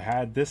 I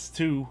had this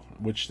too,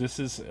 which this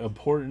is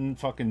important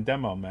fucking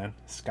demo, man.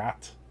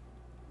 Scott.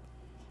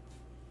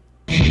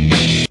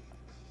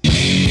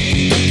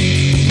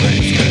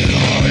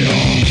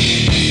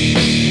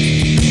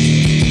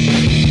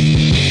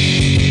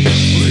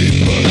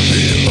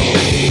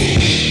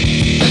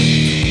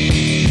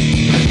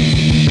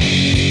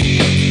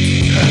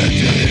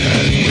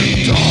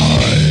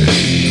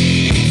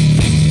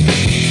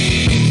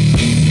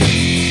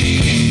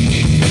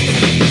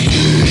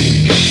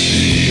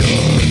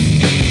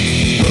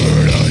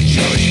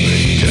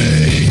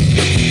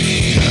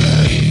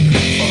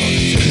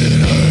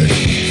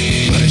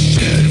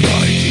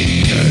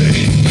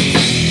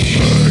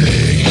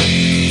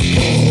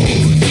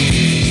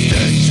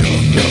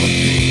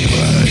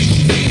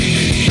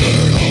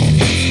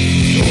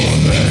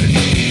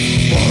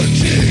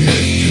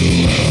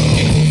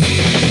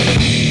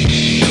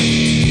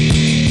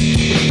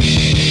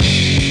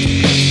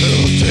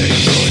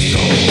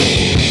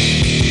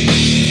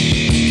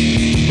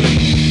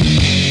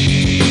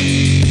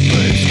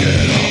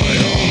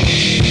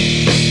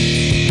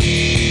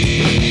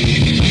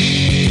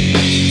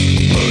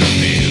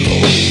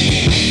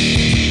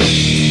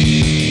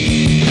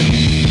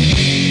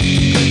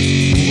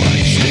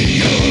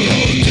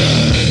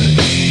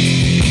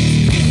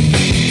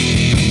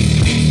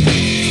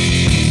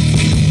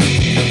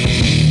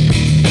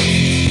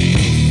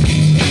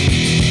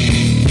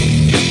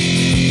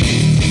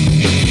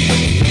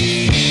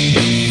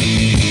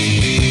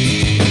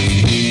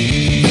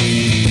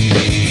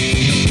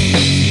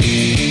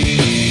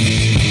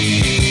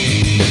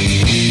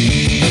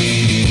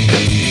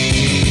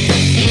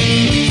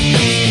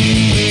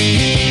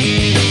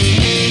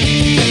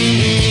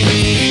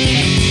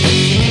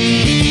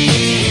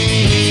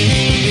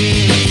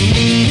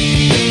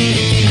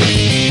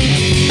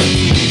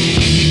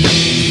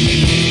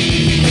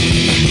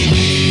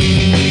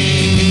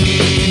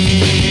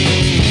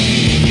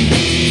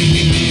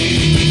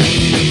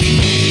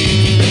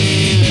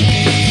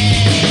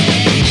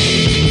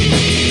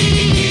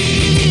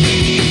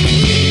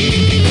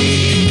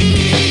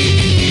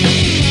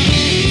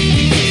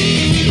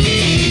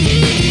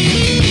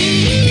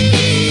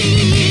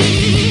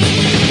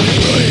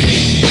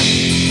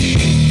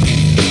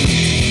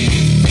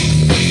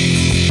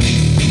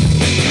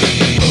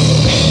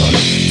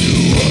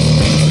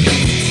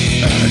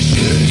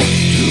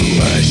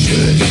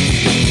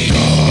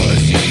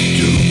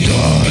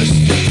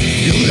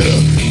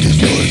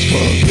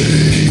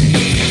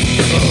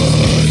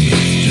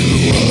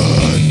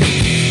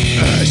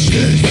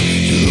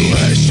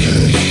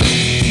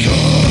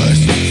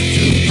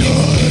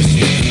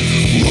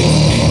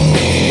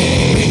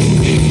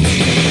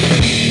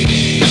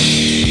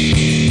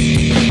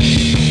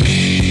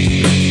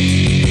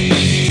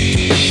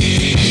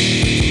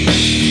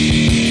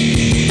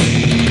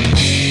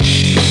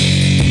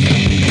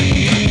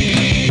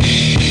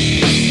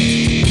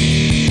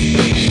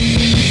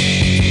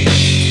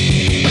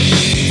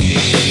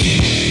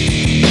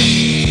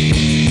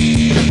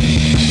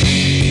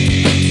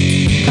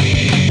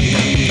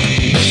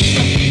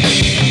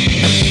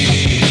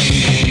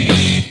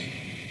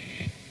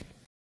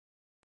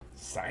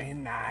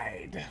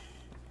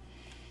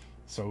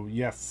 So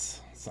yes,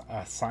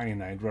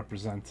 Cyanide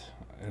represent,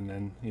 and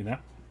then, you know,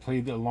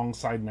 played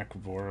alongside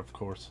Necrovore, of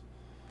course,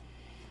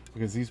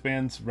 because these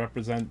bands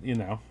represent, you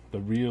know, the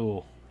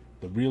real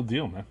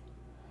deal, man.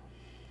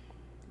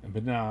 I've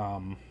been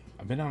on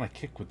a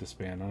kick with this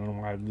band. I don't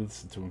know why I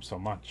listen to them so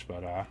much,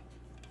 but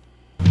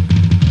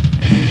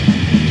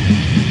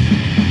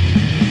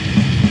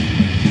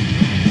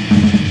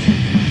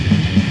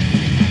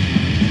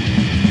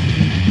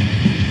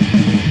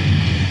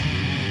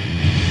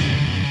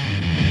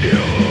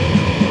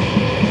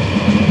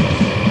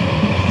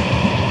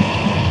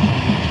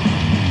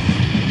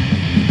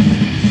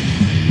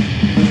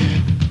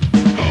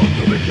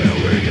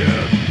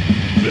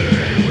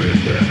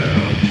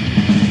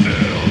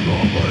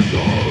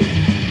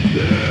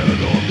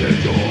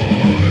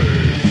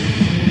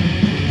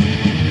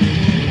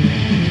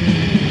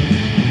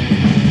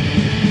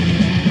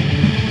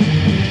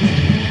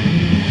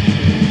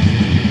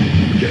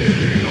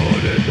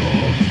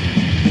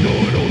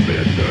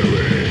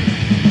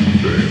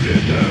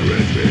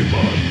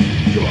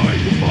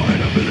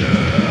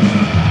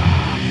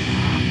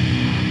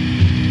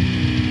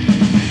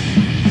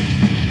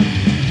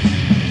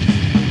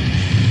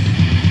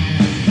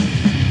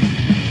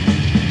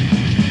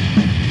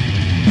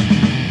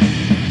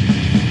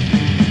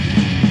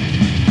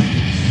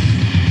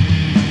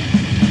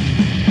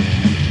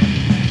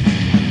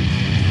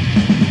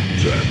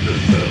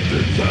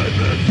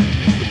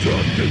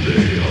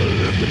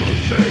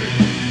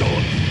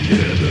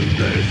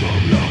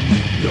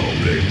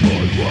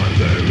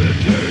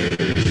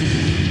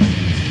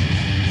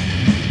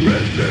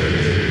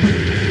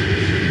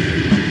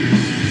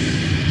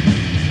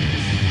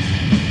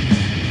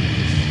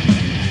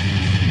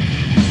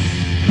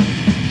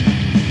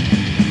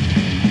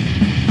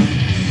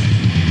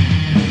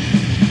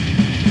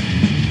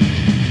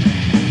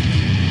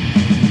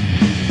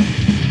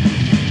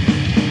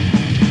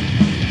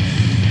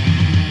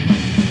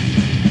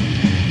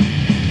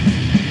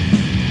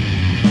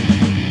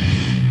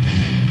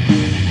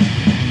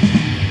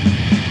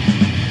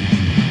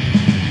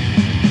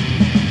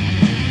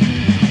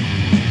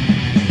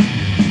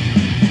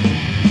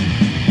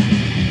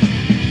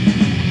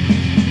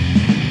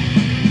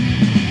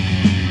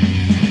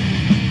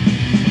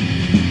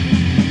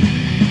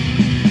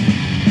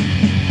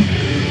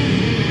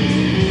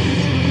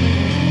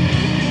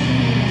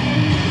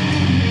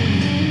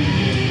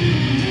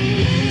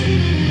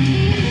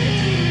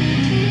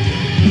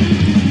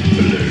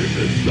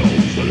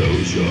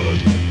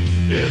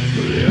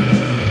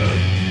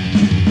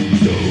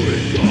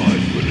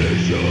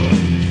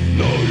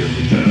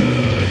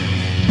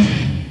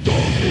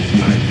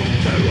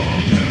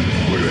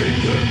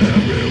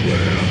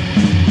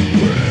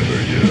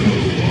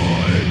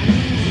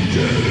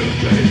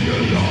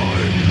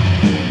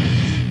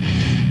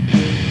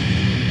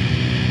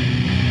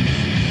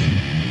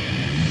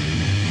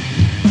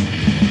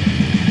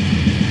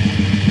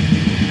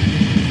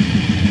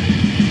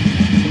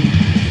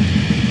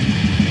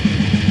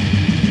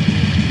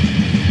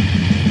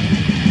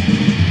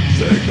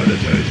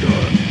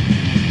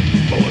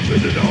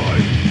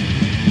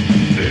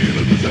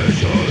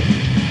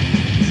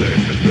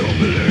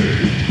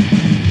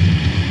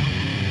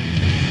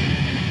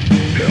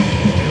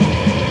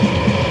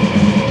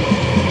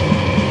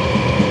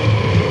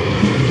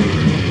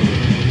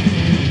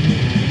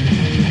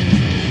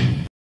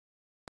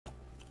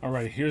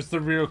Alright, here's the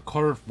real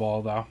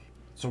curveball, though.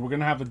 So we're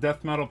going to have a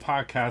Death Metal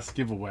Podcast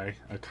giveaway,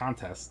 a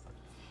contest.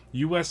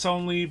 US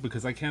only,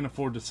 because I can't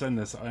afford to send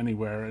this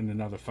anywhere in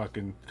another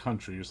fucking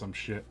country or some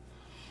shit.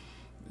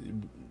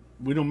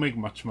 We don't make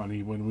much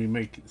money when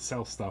we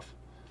sell stuff.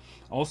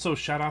 Also,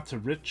 shout out to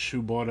Rich,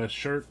 who bought a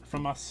shirt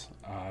from us.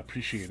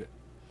 Appreciate it.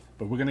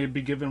 But we're going to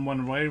be giving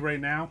one away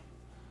right now,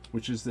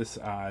 which is this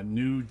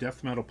new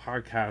Death Metal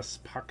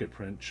Podcast pocket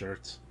print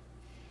shirts.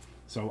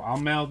 So I'll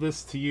mail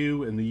this to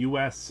you in the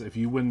US if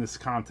you win this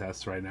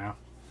contest right now.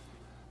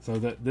 So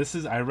this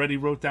is, I already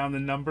wrote down the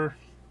number.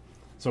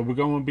 So we're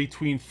going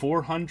between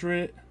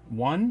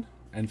 401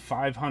 and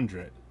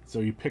 500.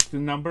 So you pick the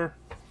number,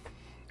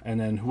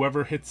 and then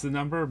whoever hits the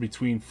number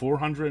between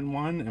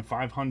 401 and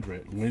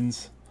 500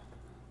 wins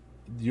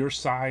your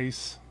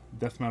size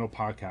Death Metal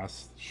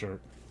Podcast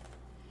shirt.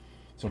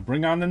 So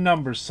bring on the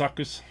numbers,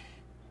 suckers.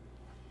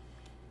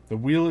 The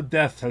wheel of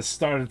death has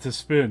started to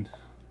spin.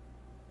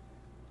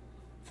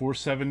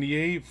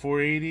 478,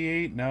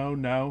 488,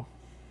 no.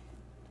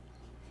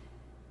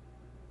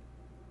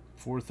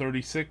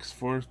 436,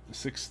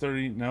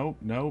 630, nope.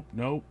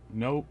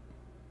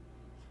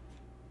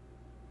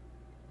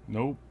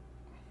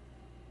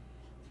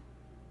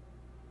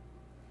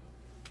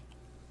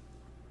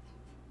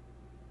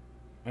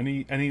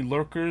 Any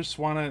lurkers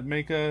want to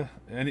make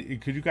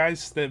could you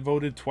guys that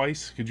voted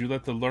twice, could you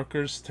let the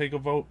lurkers take a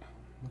vote?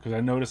 Because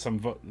I noticed some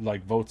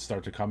votes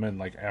start to come in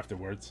like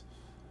afterwards.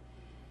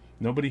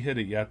 Nobody hit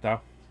it yet,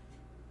 though.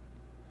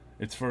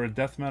 It's for a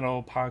Death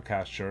Metal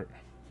Podcast shirt.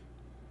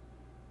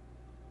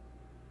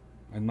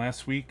 And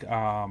last week,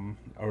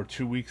 or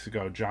 2 weeks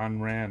ago,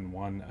 John Rand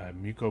won a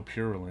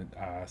Mucopurulent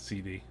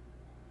CD.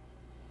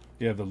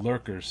 Yeah, the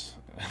lurkers.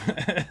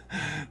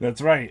 That's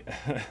right.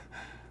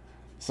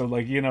 So,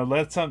 like, you know,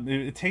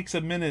 it takes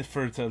a minute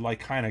for it to, like,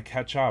 kind of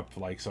catch up,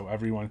 like, so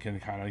everyone can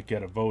kind of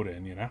get a vote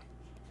in, you know?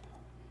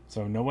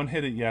 So no one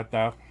hit it yet,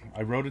 though.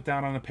 I wrote it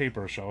down on a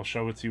paper, so I'll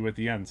show it to you at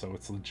the end, so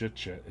it's legit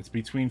shit. It's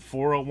between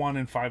 401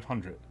 and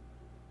 500.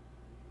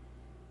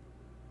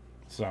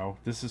 So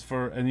this is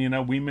for, and you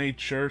know, we made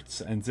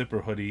shirts and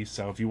zipper hoodies,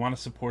 so if you want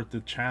to support the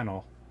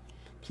channel,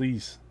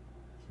 please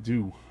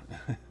do.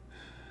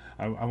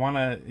 I want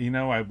to, you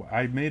know,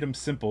 I made them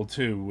simple,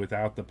 too,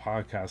 without the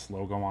podcast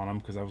logo on them,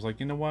 because I was like,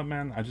 you know what,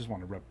 man, I just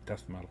want to rep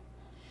death metal.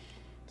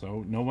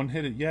 So no one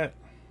hit it yet.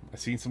 I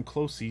seen some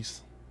closies.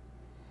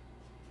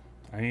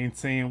 I ain't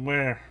saying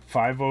where.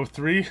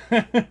 503?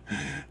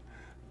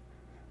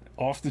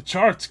 Off the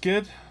charts,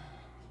 kid.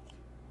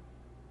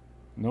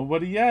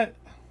 Nobody yet.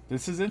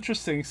 This is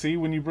interesting. See,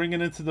 when you bring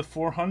it into the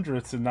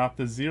 400s and not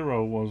the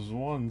 0 was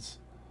ones.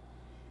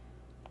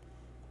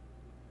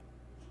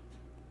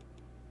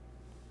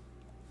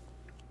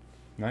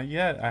 Not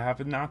yet. I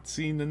have not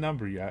seen the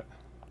number yet.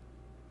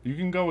 You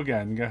can go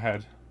again. Go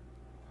ahead.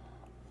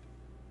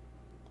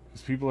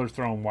 Because people are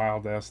throwing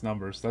wild ass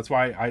numbers. That's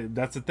why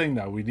that's the thing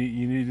though.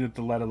 You needed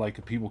to let it,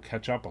 like, people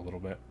catch up a little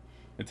bit.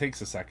 It takes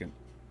a second.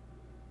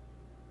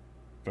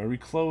 Very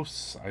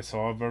close. I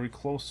saw a very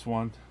close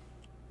one.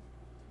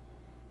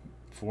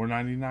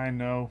 499,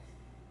 no.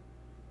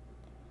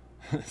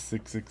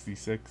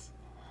 666.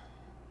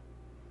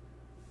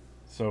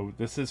 So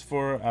this is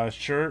for a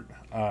shirt.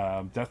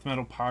 Death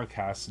Metal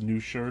Podcast new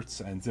shirts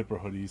and zipper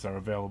hoodies are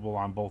available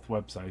on both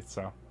websites.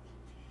 So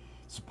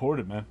support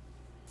it, man.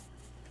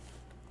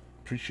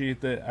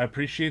 I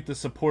appreciate the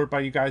support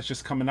by you guys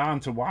just coming on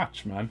to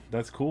watch, man.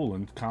 That's cool,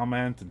 and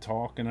comment and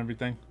talk and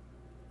everything.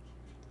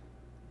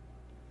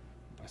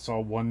 I saw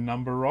one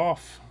number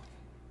off.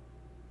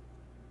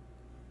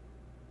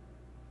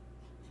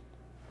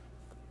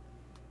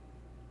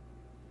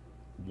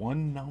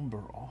 One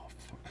number off.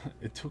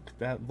 It took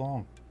that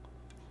long.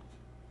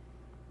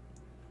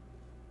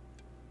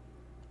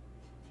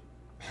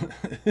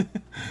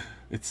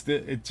 It's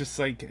just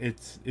like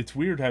it's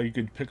weird how you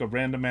could pick a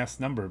random ass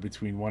number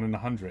between 1 and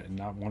 100 and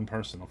not one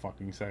person will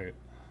fucking say it.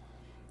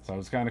 So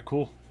it's kind of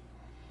cool.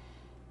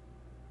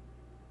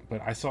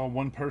 But I saw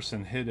one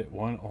person hit it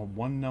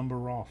one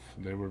number off.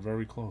 They were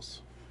very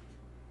close.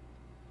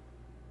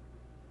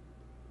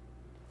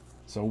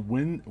 So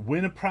win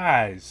a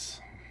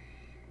prize.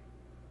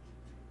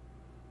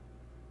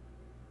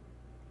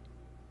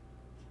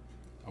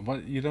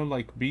 But you know,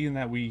 like, being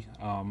that we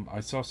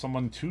I saw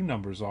someone 2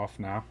 numbers off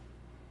now.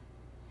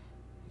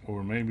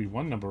 Or maybe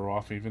 1 number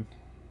off even.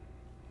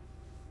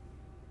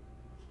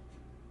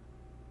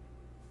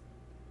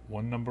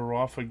 1 number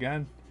off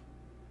again.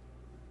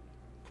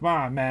 Come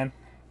on, man.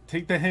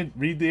 Take the hint.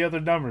 Read the other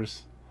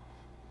numbers.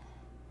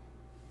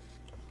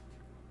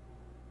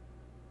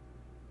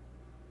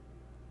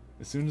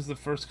 As soon as the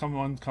first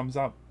one comes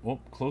up. Oh,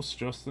 close,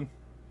 Justin.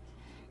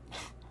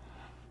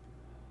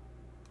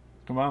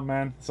 Come on,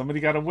 man. Somebody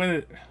got to win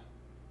it.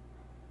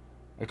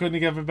 I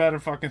couldn't give a better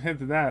fucking hint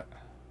than that.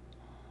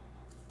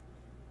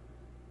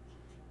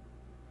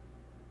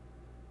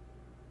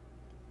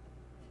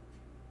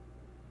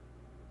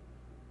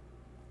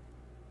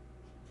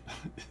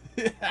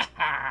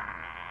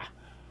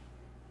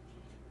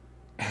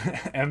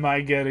 Am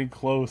I getting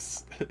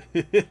close?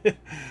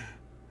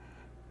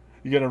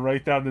 You gotta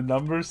write down the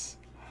numbers.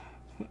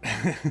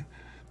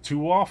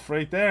 2 off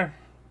right there.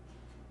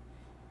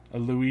 A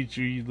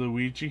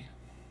Luigi.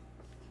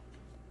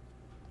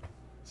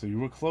 So you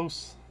were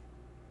close.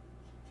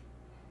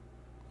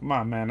 Come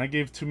on, man. I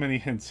gave too many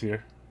hints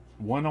here.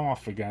 1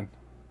 off again.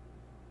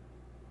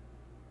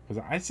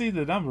 Because I see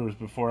the numbers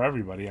before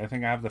everybody. I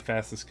think I have the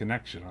fastest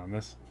connection on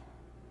this.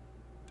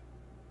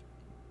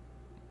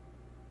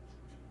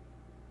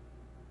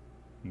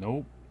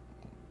 Nope.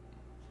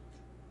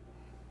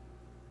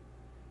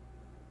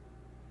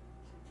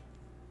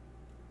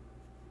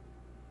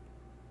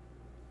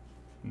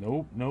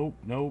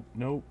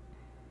 Nope.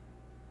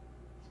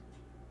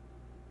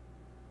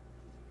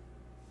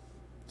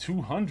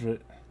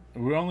 200?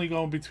 We're only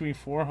going between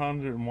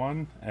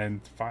 401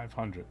 and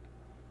 500.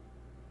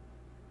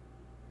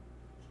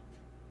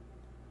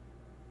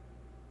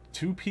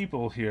 2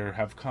 people here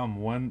have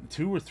come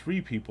 2 or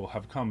 3 people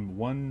have come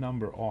 1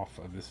 number off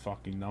of this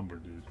fucking number,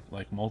 dude.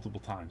 Like multiple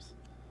times.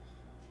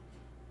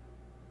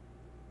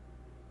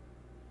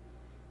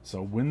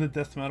 So win the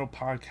Death Metal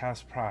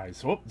Podcast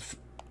prize. Oh,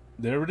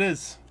 there it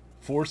is.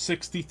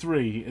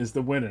 463 is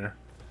the winner.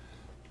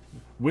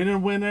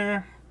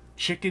 Winner,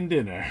 chicken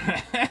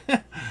dinner.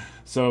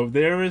 So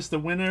there is the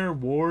winner.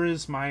 War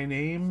Is My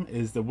Name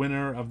is the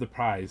winner of the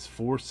prize.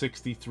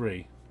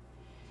 463.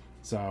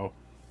 So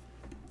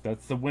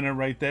that's the winner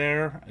right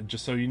there.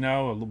 Just so you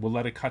know, we'll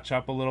let it catch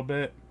up a little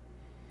bit.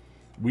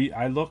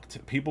 I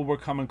looked. People were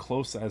coming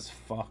close as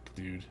fuck,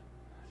 dude.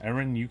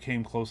 Aaron, you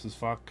came close as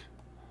fuck.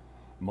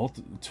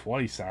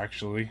 Twice,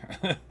 actually.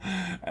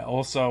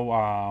 Also,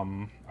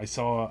 I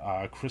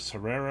saw Chris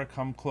Herrera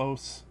come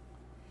close.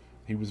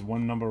 He was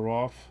 1 number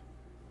off.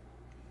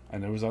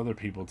 And there was other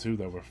people, too,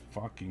 that were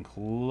fucking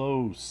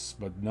close.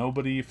 But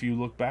nobody, if you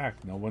look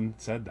back, no one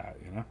said that,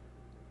 you know?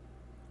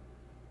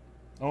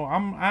 Oh,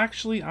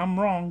 I'm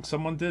wrong.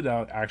 Someone did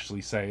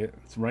actually say it.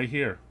 It's right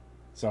here.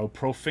 So,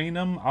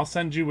 Profanum, I'll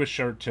send you a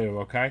shirt, too,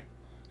 okay?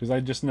 Because I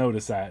just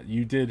noticed that.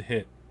 You did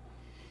hit.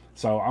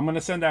 So, I'm going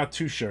to send out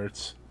 2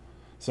 shirts.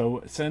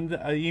 So, send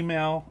an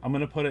email. I'm going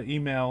to put an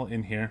email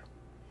in here.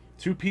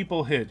 2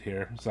 people hit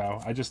here.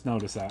 So, I just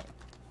noticed that.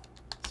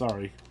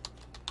 Sorry.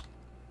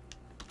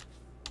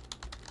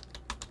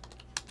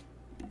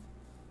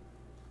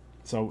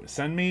 So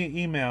send me an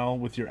email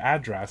with your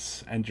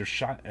address and your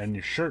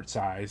shirt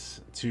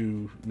size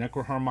to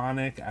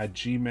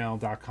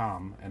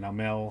necroharmonic@gmail.com,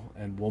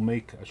 and we'll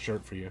make a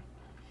shirt for you.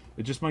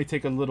 It just might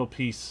take a little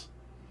piece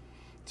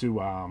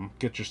to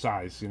get your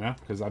size, you know,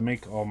 because I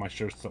make all my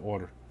shirts to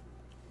order,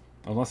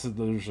 unless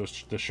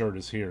the shirt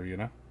is here, you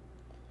know.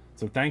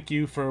 So thank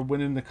you for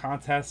winning the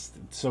contest.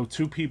 So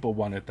 2 people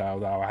won it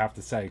though I have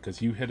to say,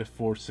 because you hit a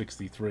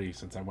 463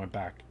 since I went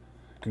back.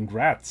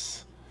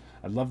 Congrats!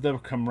 I love the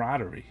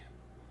camaraderie.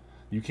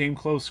 You came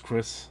close,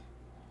 Chris.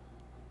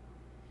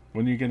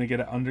 When are you going to get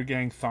an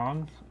Undergang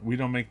thong? We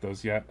don't make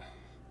those yet.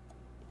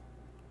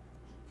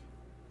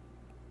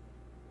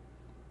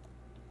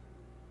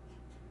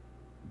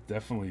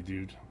 Definitely,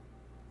 dude.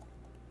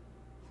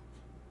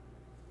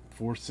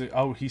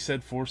 Oh, he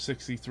said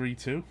 463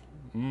 too?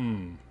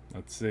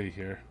 Let's see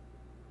here.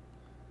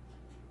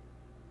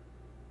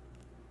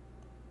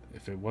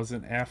 If it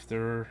wasn't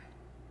after...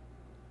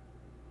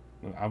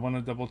 I want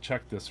to double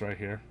check this right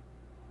here.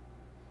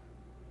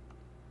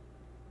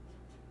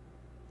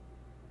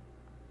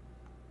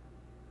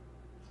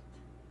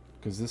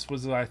 Because this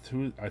was, I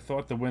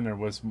thought the winner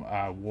was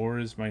War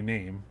Is My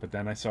Name, but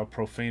then I saw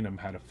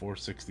Profanum had a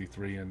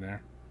 463 in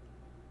there.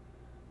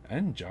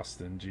 And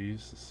Justin,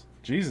 Jesus.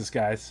 Jesus,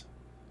 guys.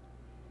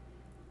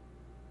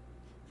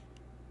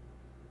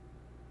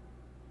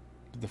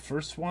 The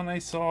first one I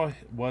saw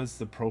was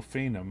the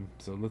Profanum,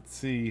 so let's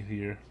see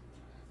here.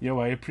 Yo,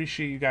 I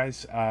appreciate you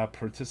guys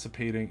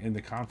participating in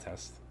the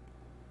contest.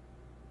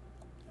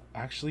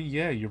 Actually,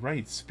 yeah, you're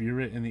right.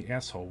 Spirit in the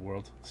Asshole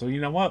World. So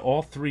you know what?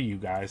 All 3 you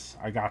guys,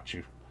 I got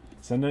you.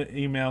 Send an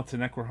email to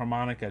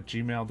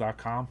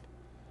necroharmonic@gmail.com.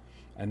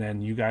 And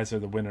then you guys are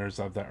the winners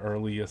of the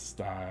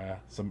earliest,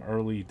 some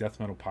early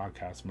Death Metal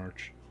Podcast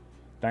merch.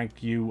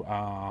 Thank you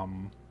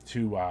to,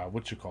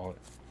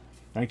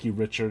 Thank you,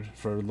 Richard,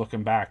 for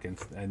looking back and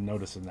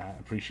noticing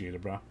that. Appreciate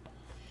it, bro.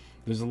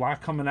 There's a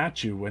lot coming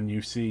at you when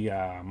you see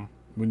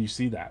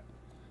that.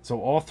 So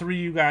all 3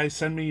 you guys,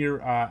 send me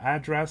your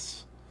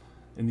address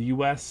in the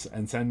US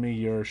and send me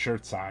your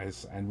shirt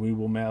size, and we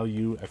will mail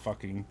you a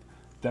fucking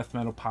Death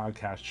Metal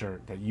Podcast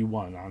shirt that you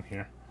won on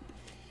here.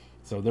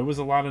 So there was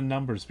a lot of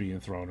numbers being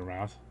thrown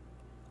around.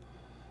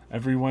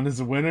 Everyone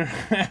is a winner.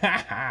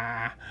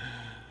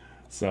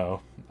 So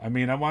I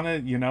mean, I want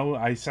to, you know,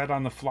 I said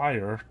on the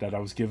flyer that I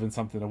was giving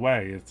something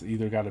away. It's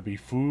either got to be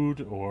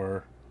food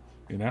or,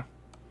 you know.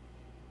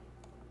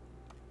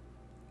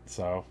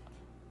 So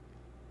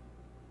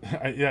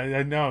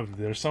I know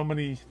there's so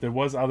many. There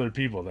was other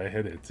people that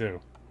hit it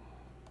too.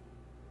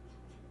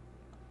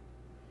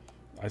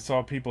 I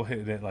saw people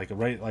hitting it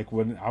like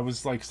when I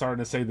was like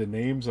starting to say the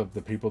names of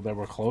the people that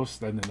were close,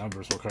 then the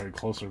numbers were getting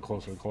closer and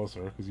closer and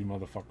closer because you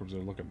motherfuckers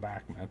are looking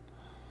back, man.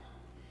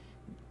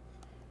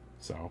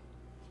 So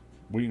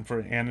Waiting for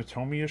an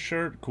Anatomia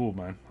shirt? Cool,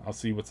 man. I'll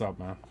see what's up,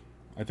 man.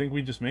 I think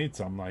we just made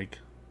some, like...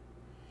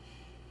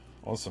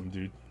 Awesome,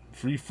 dude.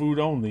 Free food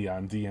only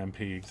on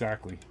DMP,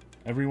 exactly.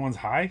 Everyone's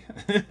high?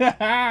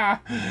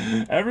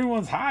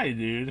 Everyone's high,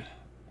 dude.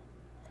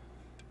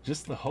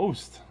 Just the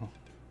host.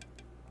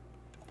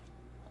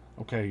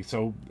 Okay,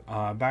 so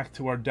back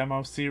to our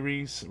demo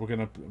series. We're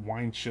gonna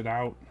wind shit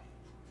out.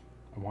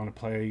 I want to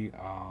play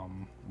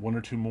one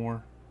or two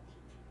more.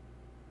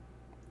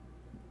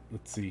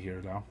 Let's see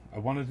here, though. I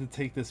wanted to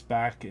take this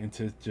back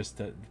into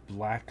just a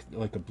black,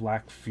 like a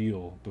black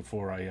feel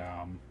before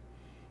I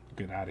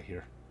get out of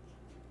here.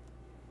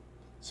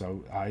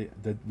 So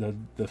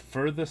the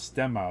furthest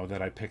demo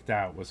that I picked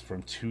out was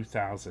from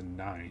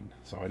 2009.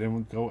 So I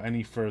didn't go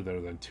any further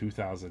than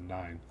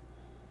 2009.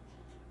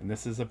 And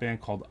this is a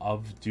band called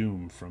Of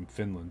Doom from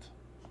Finland.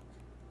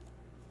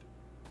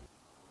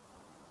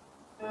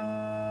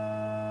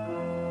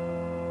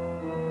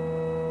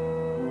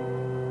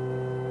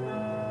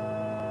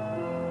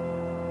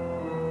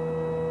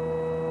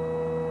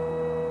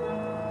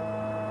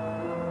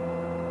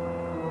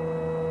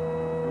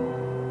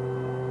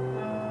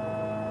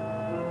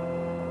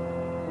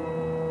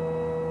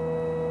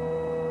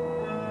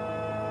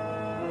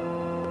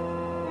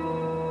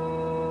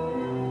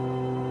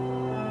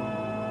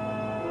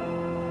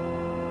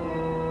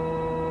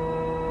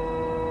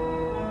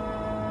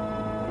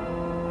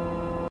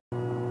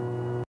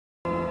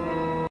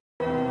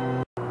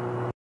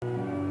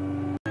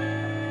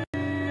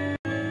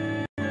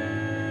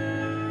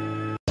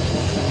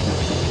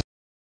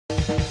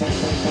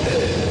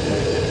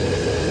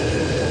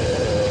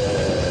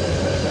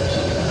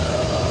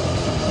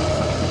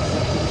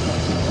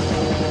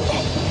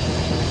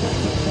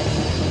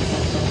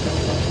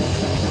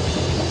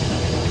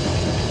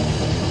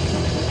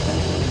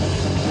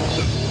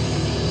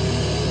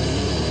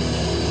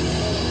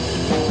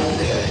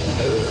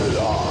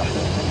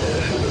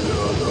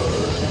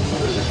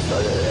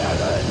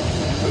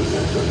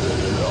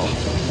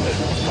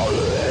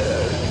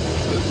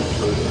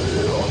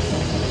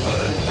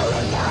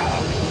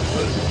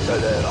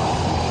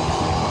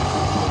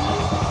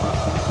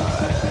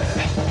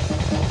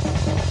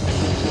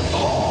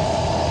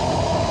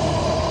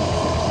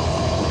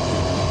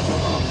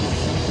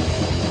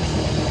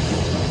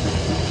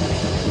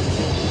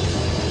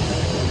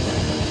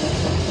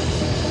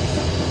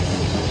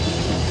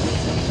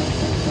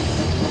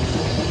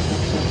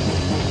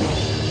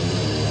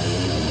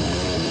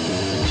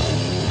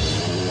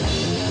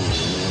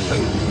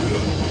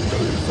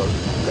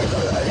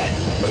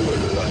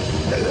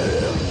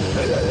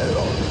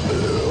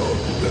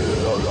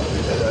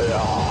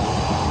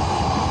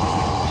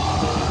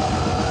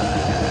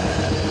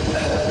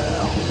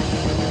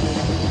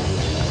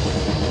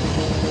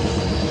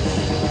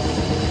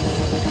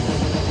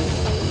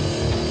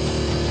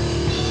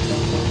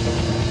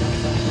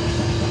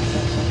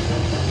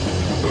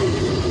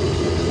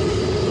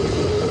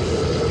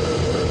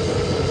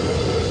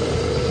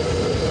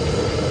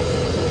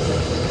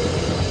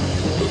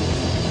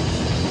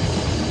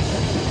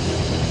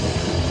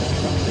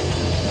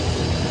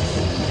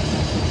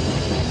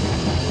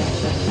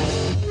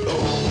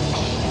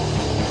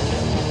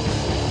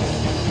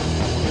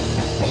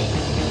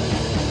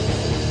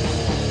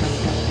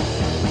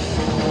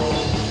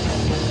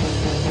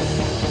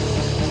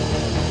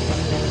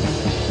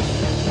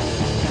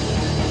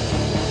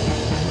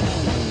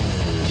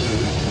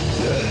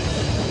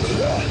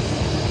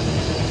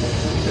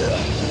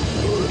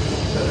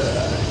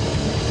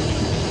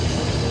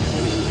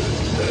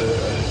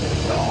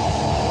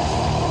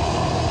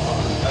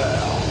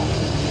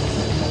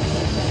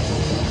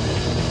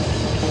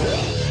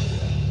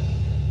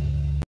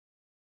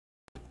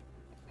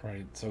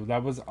 So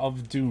that was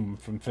Of Doom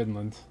from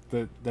Finland.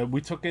 That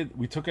we took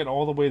it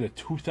all the way to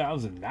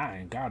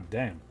 2009. God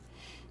damn.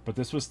 But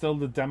this was still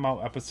the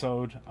demo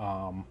episode.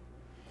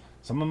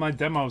 Some of my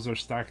demos are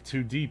stacked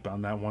too deep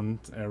on that one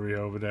area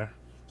over there.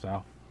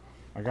 So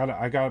I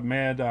got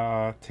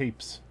mad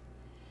tapes.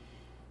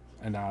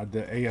 And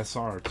the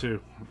ASR too,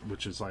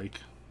 which is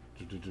like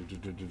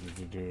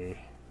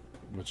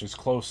which is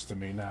close to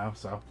me now,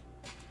 so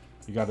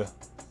you gotta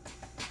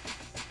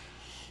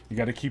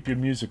keep your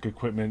music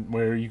equipment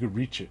where you could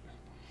reach it,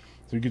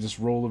 so you could just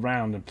roll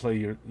around and play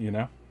your, you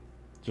know,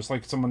 just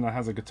like someone that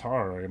has a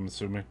guitar. I'm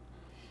assuming.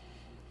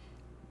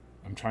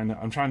 I'm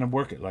trying to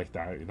work it like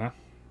that, you know.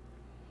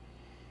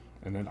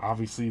 And then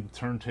obviously the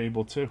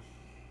turntable too,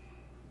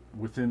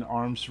 within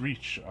arm's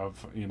reach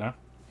of, you know.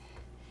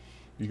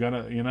 You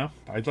gotta, you know.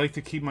 I'd like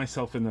to keep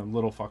myself in a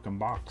little fucking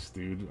box,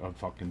 dude, of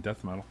fucking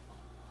death metal.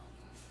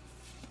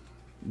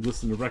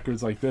 Listen to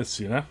records like this,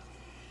 you know.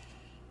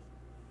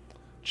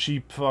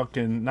 Cheap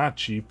fucking, not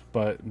cheap,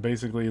 but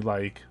basically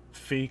like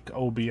fake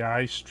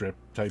OBI strip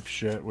type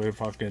shit with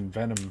fucking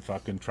Venom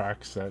fucking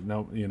tracks that,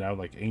 no, you know,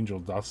 like Angel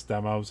Dust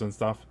demos and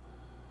stuff.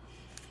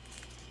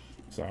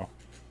 So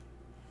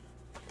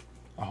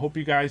I hope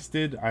you guys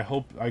did. I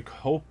hope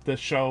the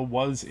show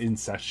was in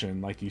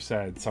session, like you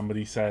said.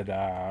 Somebody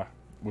said,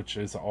 which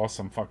is an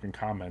awesome fucking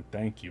comment.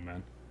 Thank you,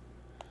 man.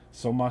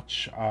 So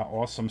much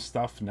awesome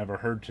stuff never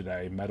heard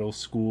today. Metal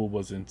school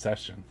was in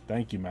session.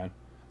 Thank you, man.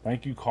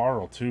 Thank you,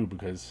 Carl, too,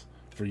 because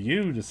for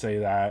you to say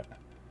that,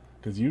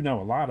 because you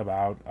know a lot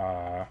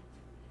about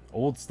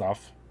old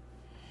stuff,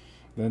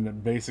 then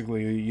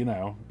basically, you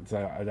know,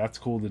 that's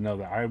cool to know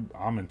that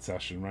I'm in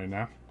session right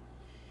now.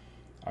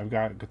 I've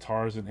got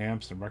guitars and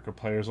amps and record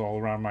players all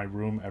around my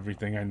room,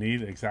 everything I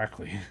need.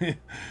 Exactly.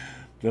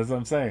 That's what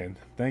I'm saying.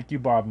 Thank you,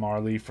 Bob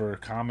Marley, for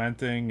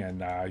commenting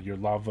and your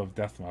love of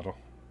death metal.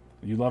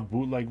 You love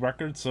bootleg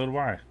records? So do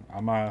I.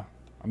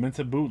 I'm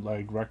into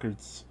bootleg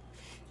records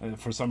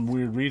for some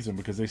weird reason,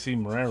 because they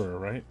seem rarer,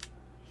 right?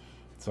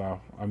 So,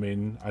 I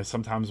mean, I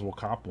sometimes will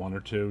cop one or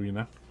two, you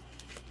know?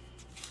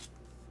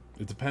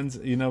 It depends,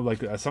 you know,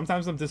 like,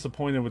 sometimes I'm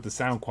disappointed with the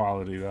sound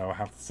quality, though, I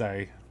have to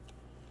say.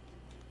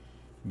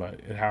 But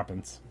it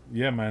happens.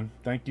 Yeah, man.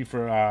 Thank you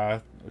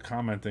for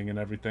commenting and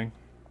everything.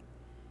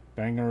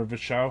 Banger of a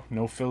show.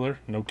 No filler,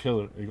 no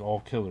killer.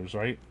 All killers,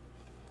 right?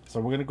 So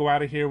we're going to go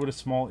out of here with a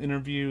small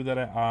interview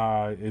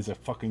that is a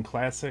fucking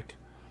classic.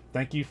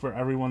 Thank you for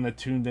everyone that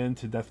tuned in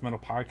to Death Metal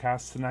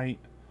Podcast tonight.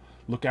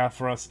 Look out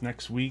for us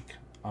next week.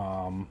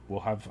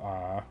 We'll have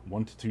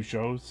 1 to 2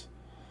 shows.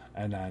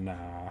 And then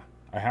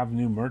I have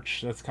new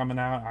merch that's coming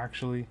out,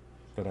 actually,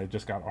 that I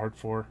just got art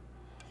for.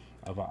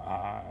 Of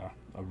a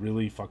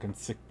really fucking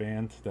sick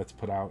band that's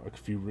put out a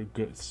few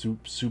good,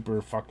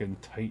 super fucking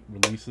tight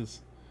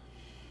releases.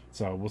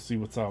 So we'll see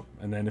what's up.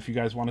 And then if you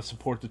guys want to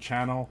support the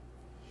channel,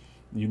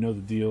 you know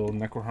the deal,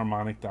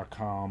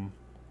 necroharmonic.com.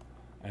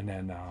 And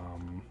then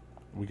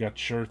we got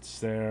shirts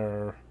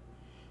there,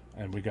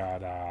 and we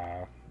got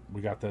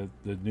the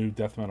new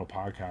Death Metal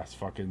Podcast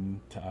fucking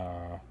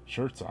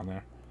shirts on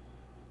there,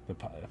 the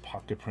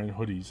pocket print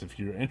hoodies if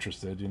you're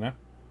interested, you know.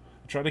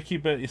 I try to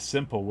keep it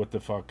simple with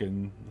the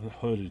fucking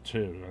hoodie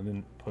too. I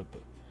didn't put the,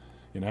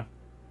 you know.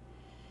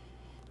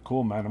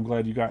 Cool, man. I'm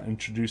glad you got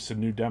introduced to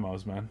new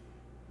demos, man.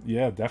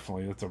 Yeah,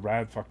 definitely. It's a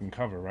rad fucking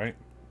cover, right?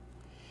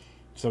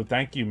 So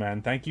thank you,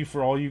 man. Thank you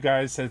for all you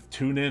guys that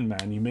tune in,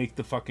 man. You make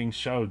the fucking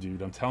show,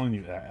 dude. I'm telling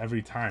you that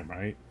every time,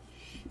 right?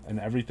 And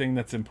everything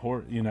that's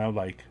important, you know,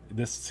 like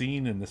this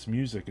scene and this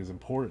music is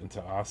important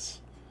to us,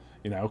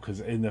 you know, because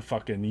in the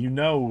fucking, you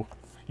know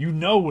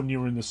when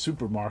you're in the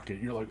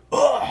supermarket, you're like,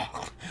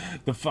 ugh,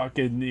 the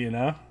fucking, you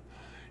know,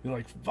 you're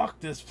like, fuck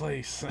this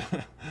place.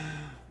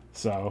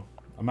 So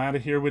I'm out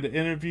of here with the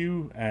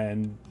interview,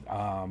 and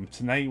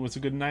tonight was a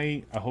good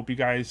night. I hope you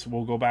guys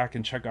will go back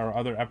and check our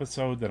other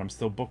episode that I'm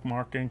still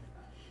bookmarking,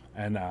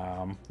 and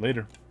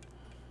later.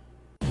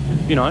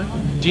 You know,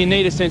 do you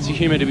need a sense of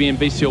humour to be in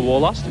bestial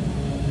warlust?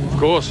 Of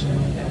course.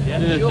 Yeah,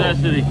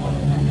 necessity.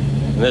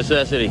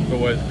 Necessity.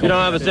 If you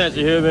don't have a sense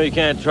of humour, you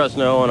can't trust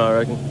no one, I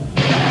reckon.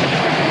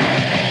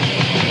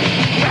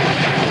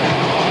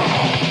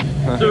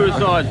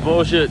 Suicide's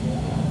bullshit.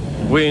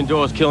 We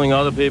endorse killing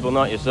other people,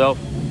 not yourself.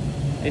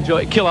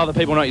 Kill other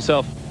people, not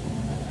yourself.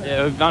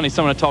 Yeah, if only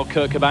someone had told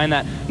Kurt Cobain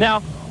that.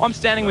 Now, I'm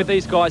standing with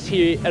these guys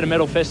here at a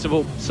metal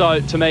festival,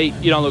 so to me,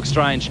 you don't look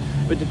strange.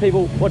 But to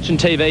people watching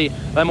TV,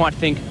 they might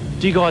think,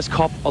 do you guys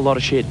cop a lot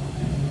of shit?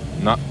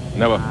 No,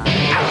 never.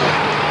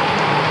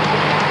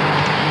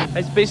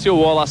 Has Bestial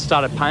Warlust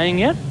started paying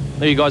yet?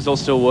 Do you guys all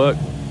still work?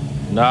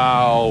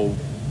 No.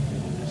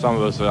 Some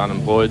of us are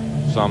unemployed,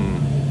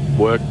 some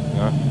work, you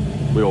know.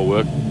 We all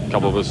work. A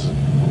couple of us,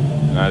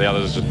 you know, the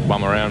others just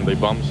bum around and be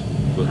bums.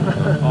 But,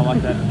 I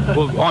like that.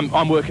 Well,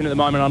 I'm working at the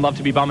moment. I'd love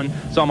to be bumming,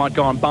 so I might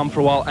go and bum for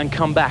a while and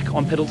come back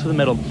on Pedal to the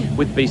Metal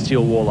with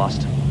Bestial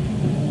Warlust.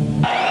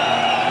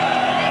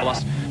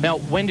 Now,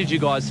 when did you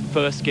guys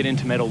first get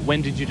into metal?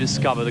 When did you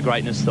discover the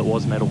greatness that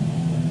was metal?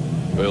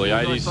 early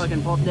 80s. I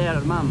fucking popped out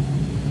at mum.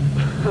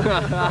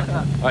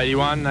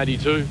 81,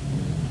 82.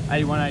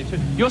 81, 82.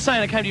 You're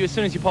saying it came to you as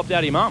soon as you popped out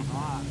of your mum?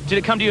 Did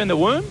it come to you in the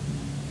womb?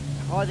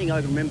 I think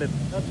I can remember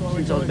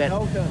since I was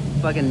about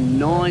fucking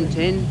 9,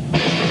 10.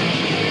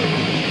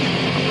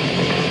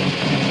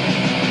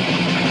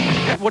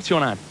 What's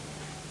your name?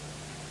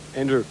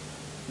 Andrew.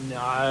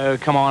 No,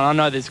 come on. I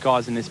know there's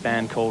guys in this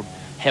band called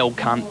Hell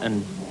Cunt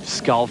and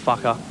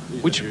Skullfucker.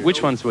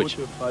 Which one's which?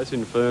 Butcher Face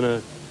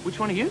Inferno. Which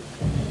one are you?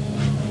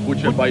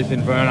 Butcher Face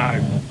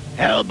Inferno.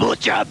 Hell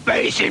Butcher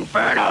Face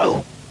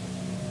Inferno!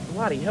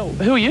 Bloody hell.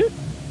 Who are you?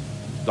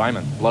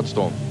 Damon,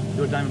 Bloodstorm.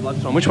 You're Damon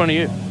Bloodstorm. Which one are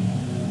you?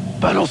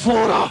 Battle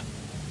Slaughter!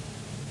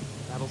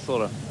 Battle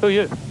Slaughter. Who are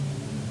you?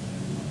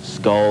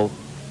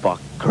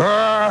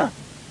 Skullfucker!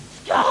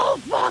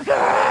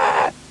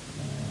 Skullfucker!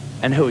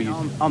 And who are you?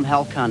 I'm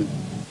Hell Cunt.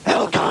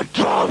 Hellcat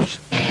drums!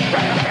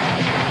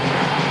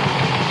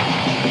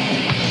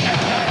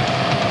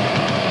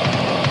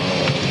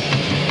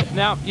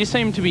 Now, you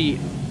seem to be...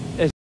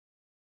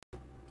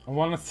 I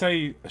want to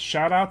say a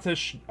shout out to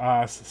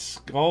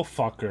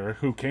Skullfucker,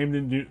 who came to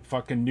New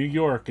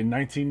York in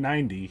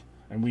 1990,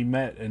 and we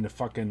met in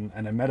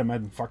I met him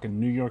in fucking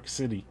New York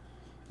City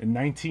in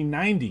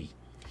 1990.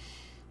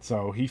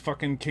 So he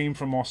fucking came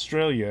from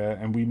Australia,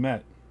 and we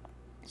met.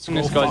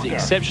 This guy's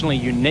exceptionally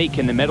unique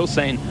in the metal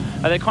scene.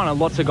 Are there kind of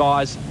lots of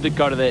guys that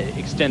go to the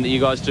extent that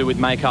you guys do with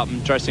makeup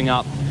and dressing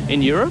up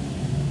in Europe?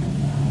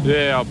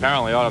 Yeah,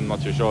 apparently. I'm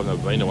not too sure. I've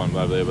never been to one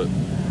over there, but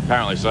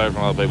apparently so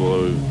from other people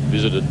who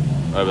visited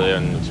over there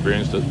and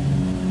experienced it.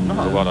 There's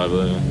a lot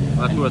over there.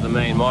 That's where the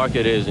main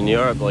market is in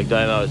Europe, like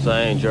Damo was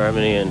saying,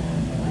 Germany, and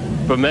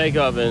for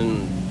makeup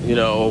and, you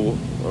know,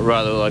 or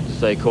rather like to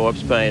say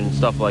corpse paint and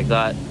stuff like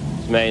that,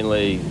 it's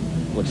mainly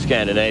like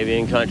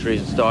Scandinavian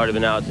countries it started,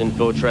 but now it's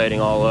infiltrating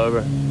all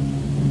over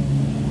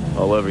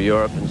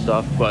Europe and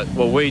stuff. But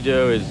what we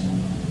do is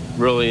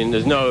really, and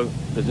there's no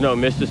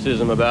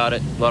mysticism about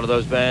it. A lot of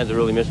those bands are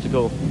really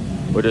mystical.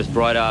 We're just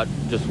right out,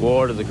 just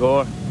war to the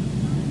core.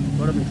 A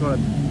lot of them try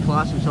to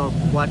class themselves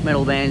black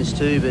metal bands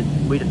too, but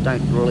we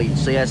don't really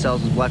see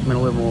ourselves as black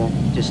metal, we're more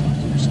just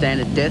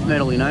standard death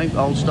metal, you know,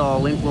 old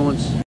style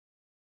influence.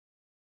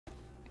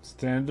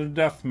 Standard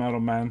death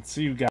metal, man.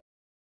 See you guys.